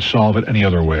we can't solve it any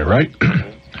other way, right?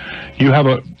 You have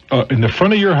in the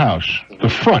front of your house, the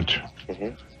front,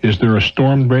 is there a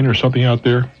storm drain or something out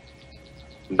there?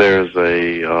 There's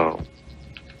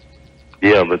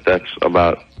yeah, but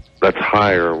that's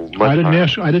higher. I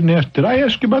didn't ask. Did I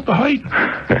ask you about the height?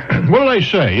 What did I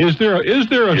say? Is there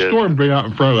a storm drain out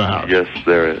in front of the house? Yes,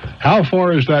 there is. How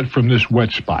far is that from this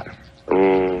wet spot?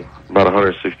 About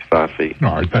 165 feet.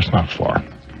 All right, that's not far.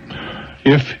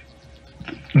 If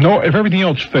everything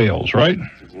else fails, right?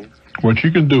 What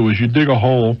you can do is you dig a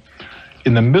hole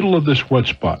in the middle of this wet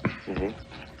spot,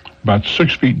 about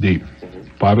 6 feet deep,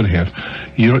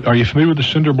 5.5. Are you familiar with the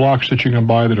cinder blocks that you can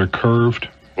buy that are curved?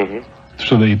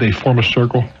 So they form a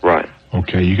circle? Right.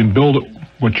 Okay, you can build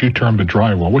what you term the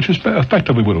drywall, which is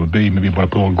effectively what it would be, maybe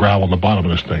about a little gravel on the bottom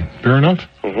of this thing. Fair enough?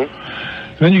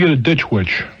 Then you get a ditch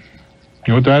witch.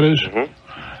 You know what that is?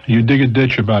 You dig a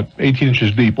ditch about 18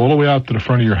 inches deep all the way out to the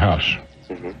front of your house.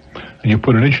 And you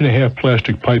put an 1.5 inch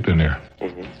plastic pipe in there.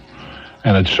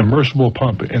 And a submersible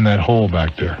pump in that hole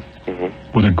back there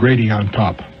with a grating on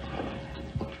top.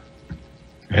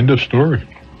 End of story.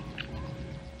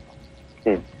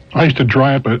 I used to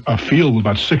dry up a field with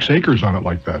about 6 acres on it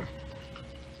like that.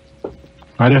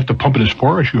 I'd have to pump it as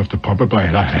far as you have to pump it, but I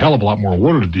had a hell of a lot more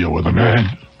water to deal with. I mean, I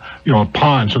had, a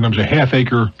pond, sometimes a half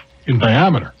acre in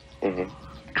diameter.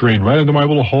 Drained right into my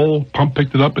little hole, pump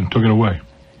picked it up and took it away.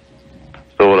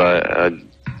 So would I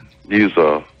use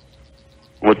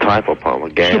what type of pump? A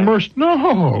gas? No.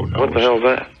 What the hell is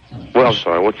that? Well, I'm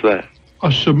sorry, what's that?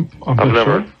 I've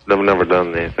never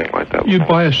done anything like that before. You'd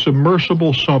buy a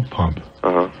submersible sump pump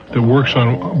that works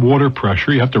on water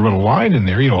pressure. You have to run a line in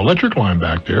there, electric line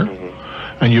back there.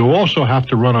 And you also have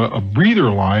to run a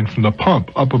breather line from the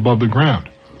pump up above the ground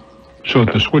so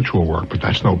that the switch will work, but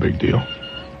that's no big deal.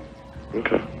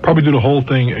 Okay. Probably do the whole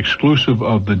thing exclusive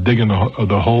of the digging of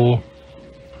the hole,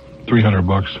 $300,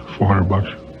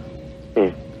 $400.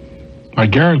 I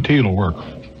guarantee it'll work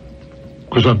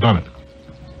because I've done it.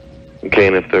 Okay,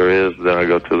 and if there is, then I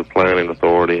go to the planning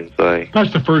authority and say...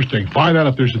 That's the first thing. Find out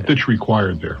if there's a ditch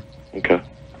required there. Okay.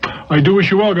 I do wish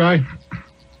you well, Guy.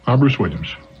 I'm Bruce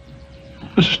Williams.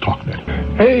 This is Talknet.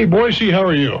 Hey, Boise, how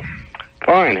are you?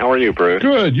 Fine. How are you, Bruce?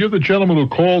 Good. You're the gentleman who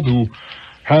called who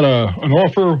had an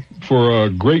offer for a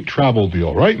great travel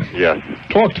deal, right? Yes.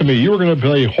 Talk to me. You were going to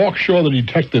play Hawkshaw the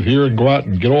detective here and go out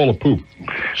and get all the poop.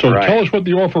 So Tell us what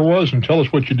the offer was and tell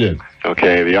us what you did.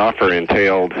 Okay, the offer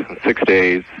entailed 6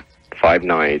 days, 5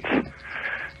 nights,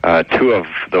 2 of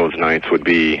those nights would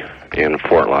be in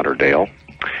Fort Lauderdale.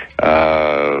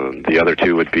 The other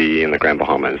 2 would be in the Grand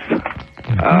Bahamas.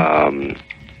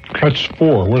 That's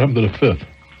 4. What happened to the 5th?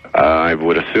 I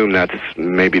would assume that's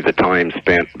maybe the time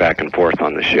spent back and forth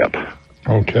on the ship.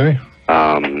 Okay.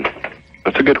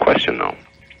 That's a good question, though.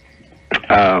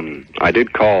 I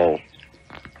did call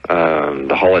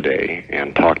the Holiday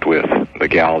and talked with the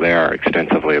gal there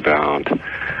extensively about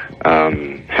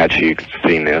had she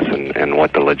seen this and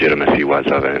what the legitimacy was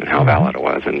of it and how valid it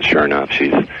was. And sure enough,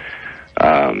 she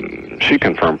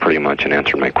confirmed pretty much and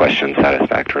answered my questions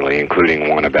satisfactorily, including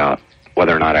one about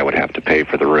whether or not I would have to pay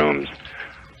for the rooms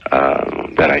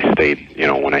that I stayed,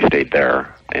 when I stayed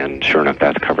there. And sure enough,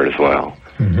 that's covered as well.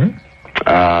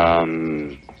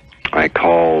 I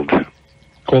called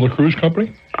the cruise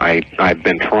company? I've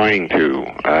been trying to.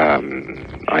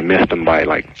 I missed them by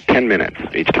like 10 minutes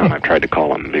each time I've tried to call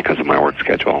them because of my work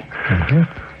schedule.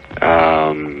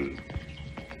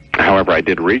 However, I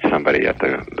did reach somebody at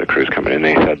the cruise company, and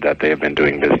they said that they have been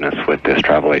doing business with this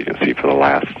travel agency for the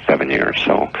last 7 years.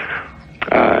 So,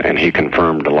 and he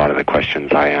confirmed a lot of the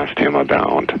questions I asked him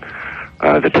about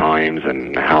the times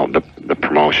and how the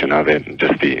promotion of it, and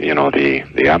just the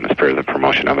atmosphere of the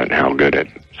promotion of it, and how good it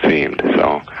seemed.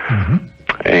 So,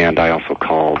 and I also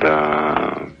called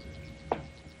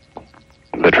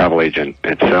the travel agent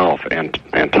itself and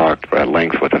talked at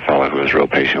length with a fellow who was real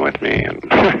patient with me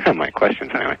and my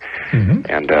questions anyway.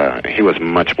 And he was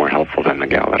much more helpful than the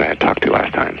gal that I had talked to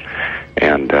last time.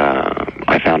 And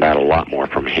I found out a lot more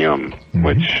from him,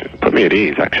 which put me at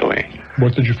ease, actually.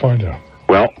 What did you find out?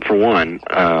 Well, for one,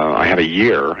 I have a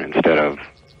year instead of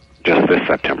just this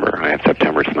September. I have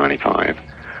September to 95.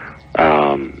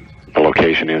 The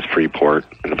location is Freeport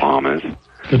in the Bahamas.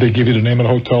 Did they give you the name of the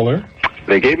hotel there?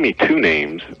 They gave me 2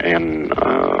 names, and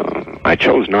I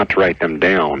chose not to write them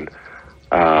down,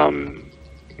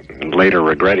 later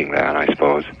regretting that, I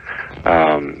suppose.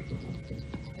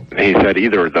 He said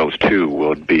either of those 2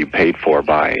 would be paid for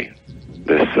by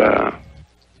this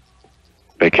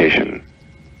vacation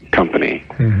company.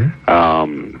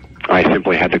 I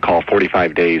simply had to call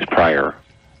 45 days prior,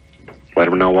 let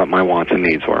them know what my wants and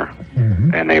needs were,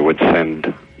 and they would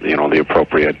send, the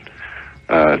appropriate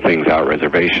things out,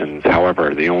 reservations.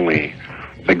 However, the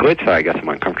glitch that I guess I'm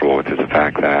uncomfortable with is the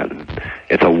fact that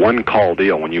it's a one-call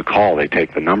deal. When you call, they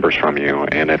take the numbers from you,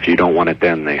 and if you don't want it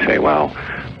then, they say, well,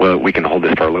 we can hold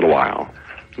this for a little while.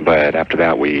 But after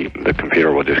that, the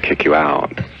computer will just kick you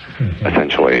out,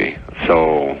 essentially.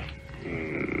 So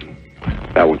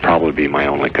that would probably be my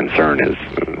only concern, is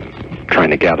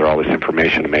trying to gather all this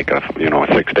information to make a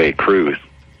 6-day cruise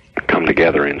come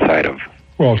together inside of...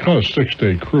 Well, it's not a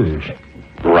 6-day cruise.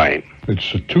 Right.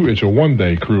 It's a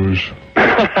 1-day cruise.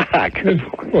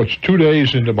 It's 2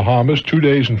 days in the Bahamas, 2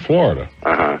 days in Florida.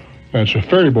 And it's a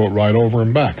ferry boat ride over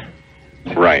and back.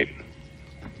 Right.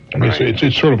 I mean,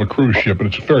 it's sort of a cruise ship, but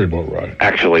it's a ferry boat ride.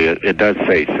 Actually, it does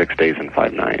say 6 days and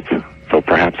 5 nights. So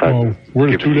perhaps where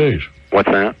are the 2 days? What's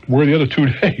that? Where are the other 2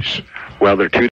 days? Well, they're 2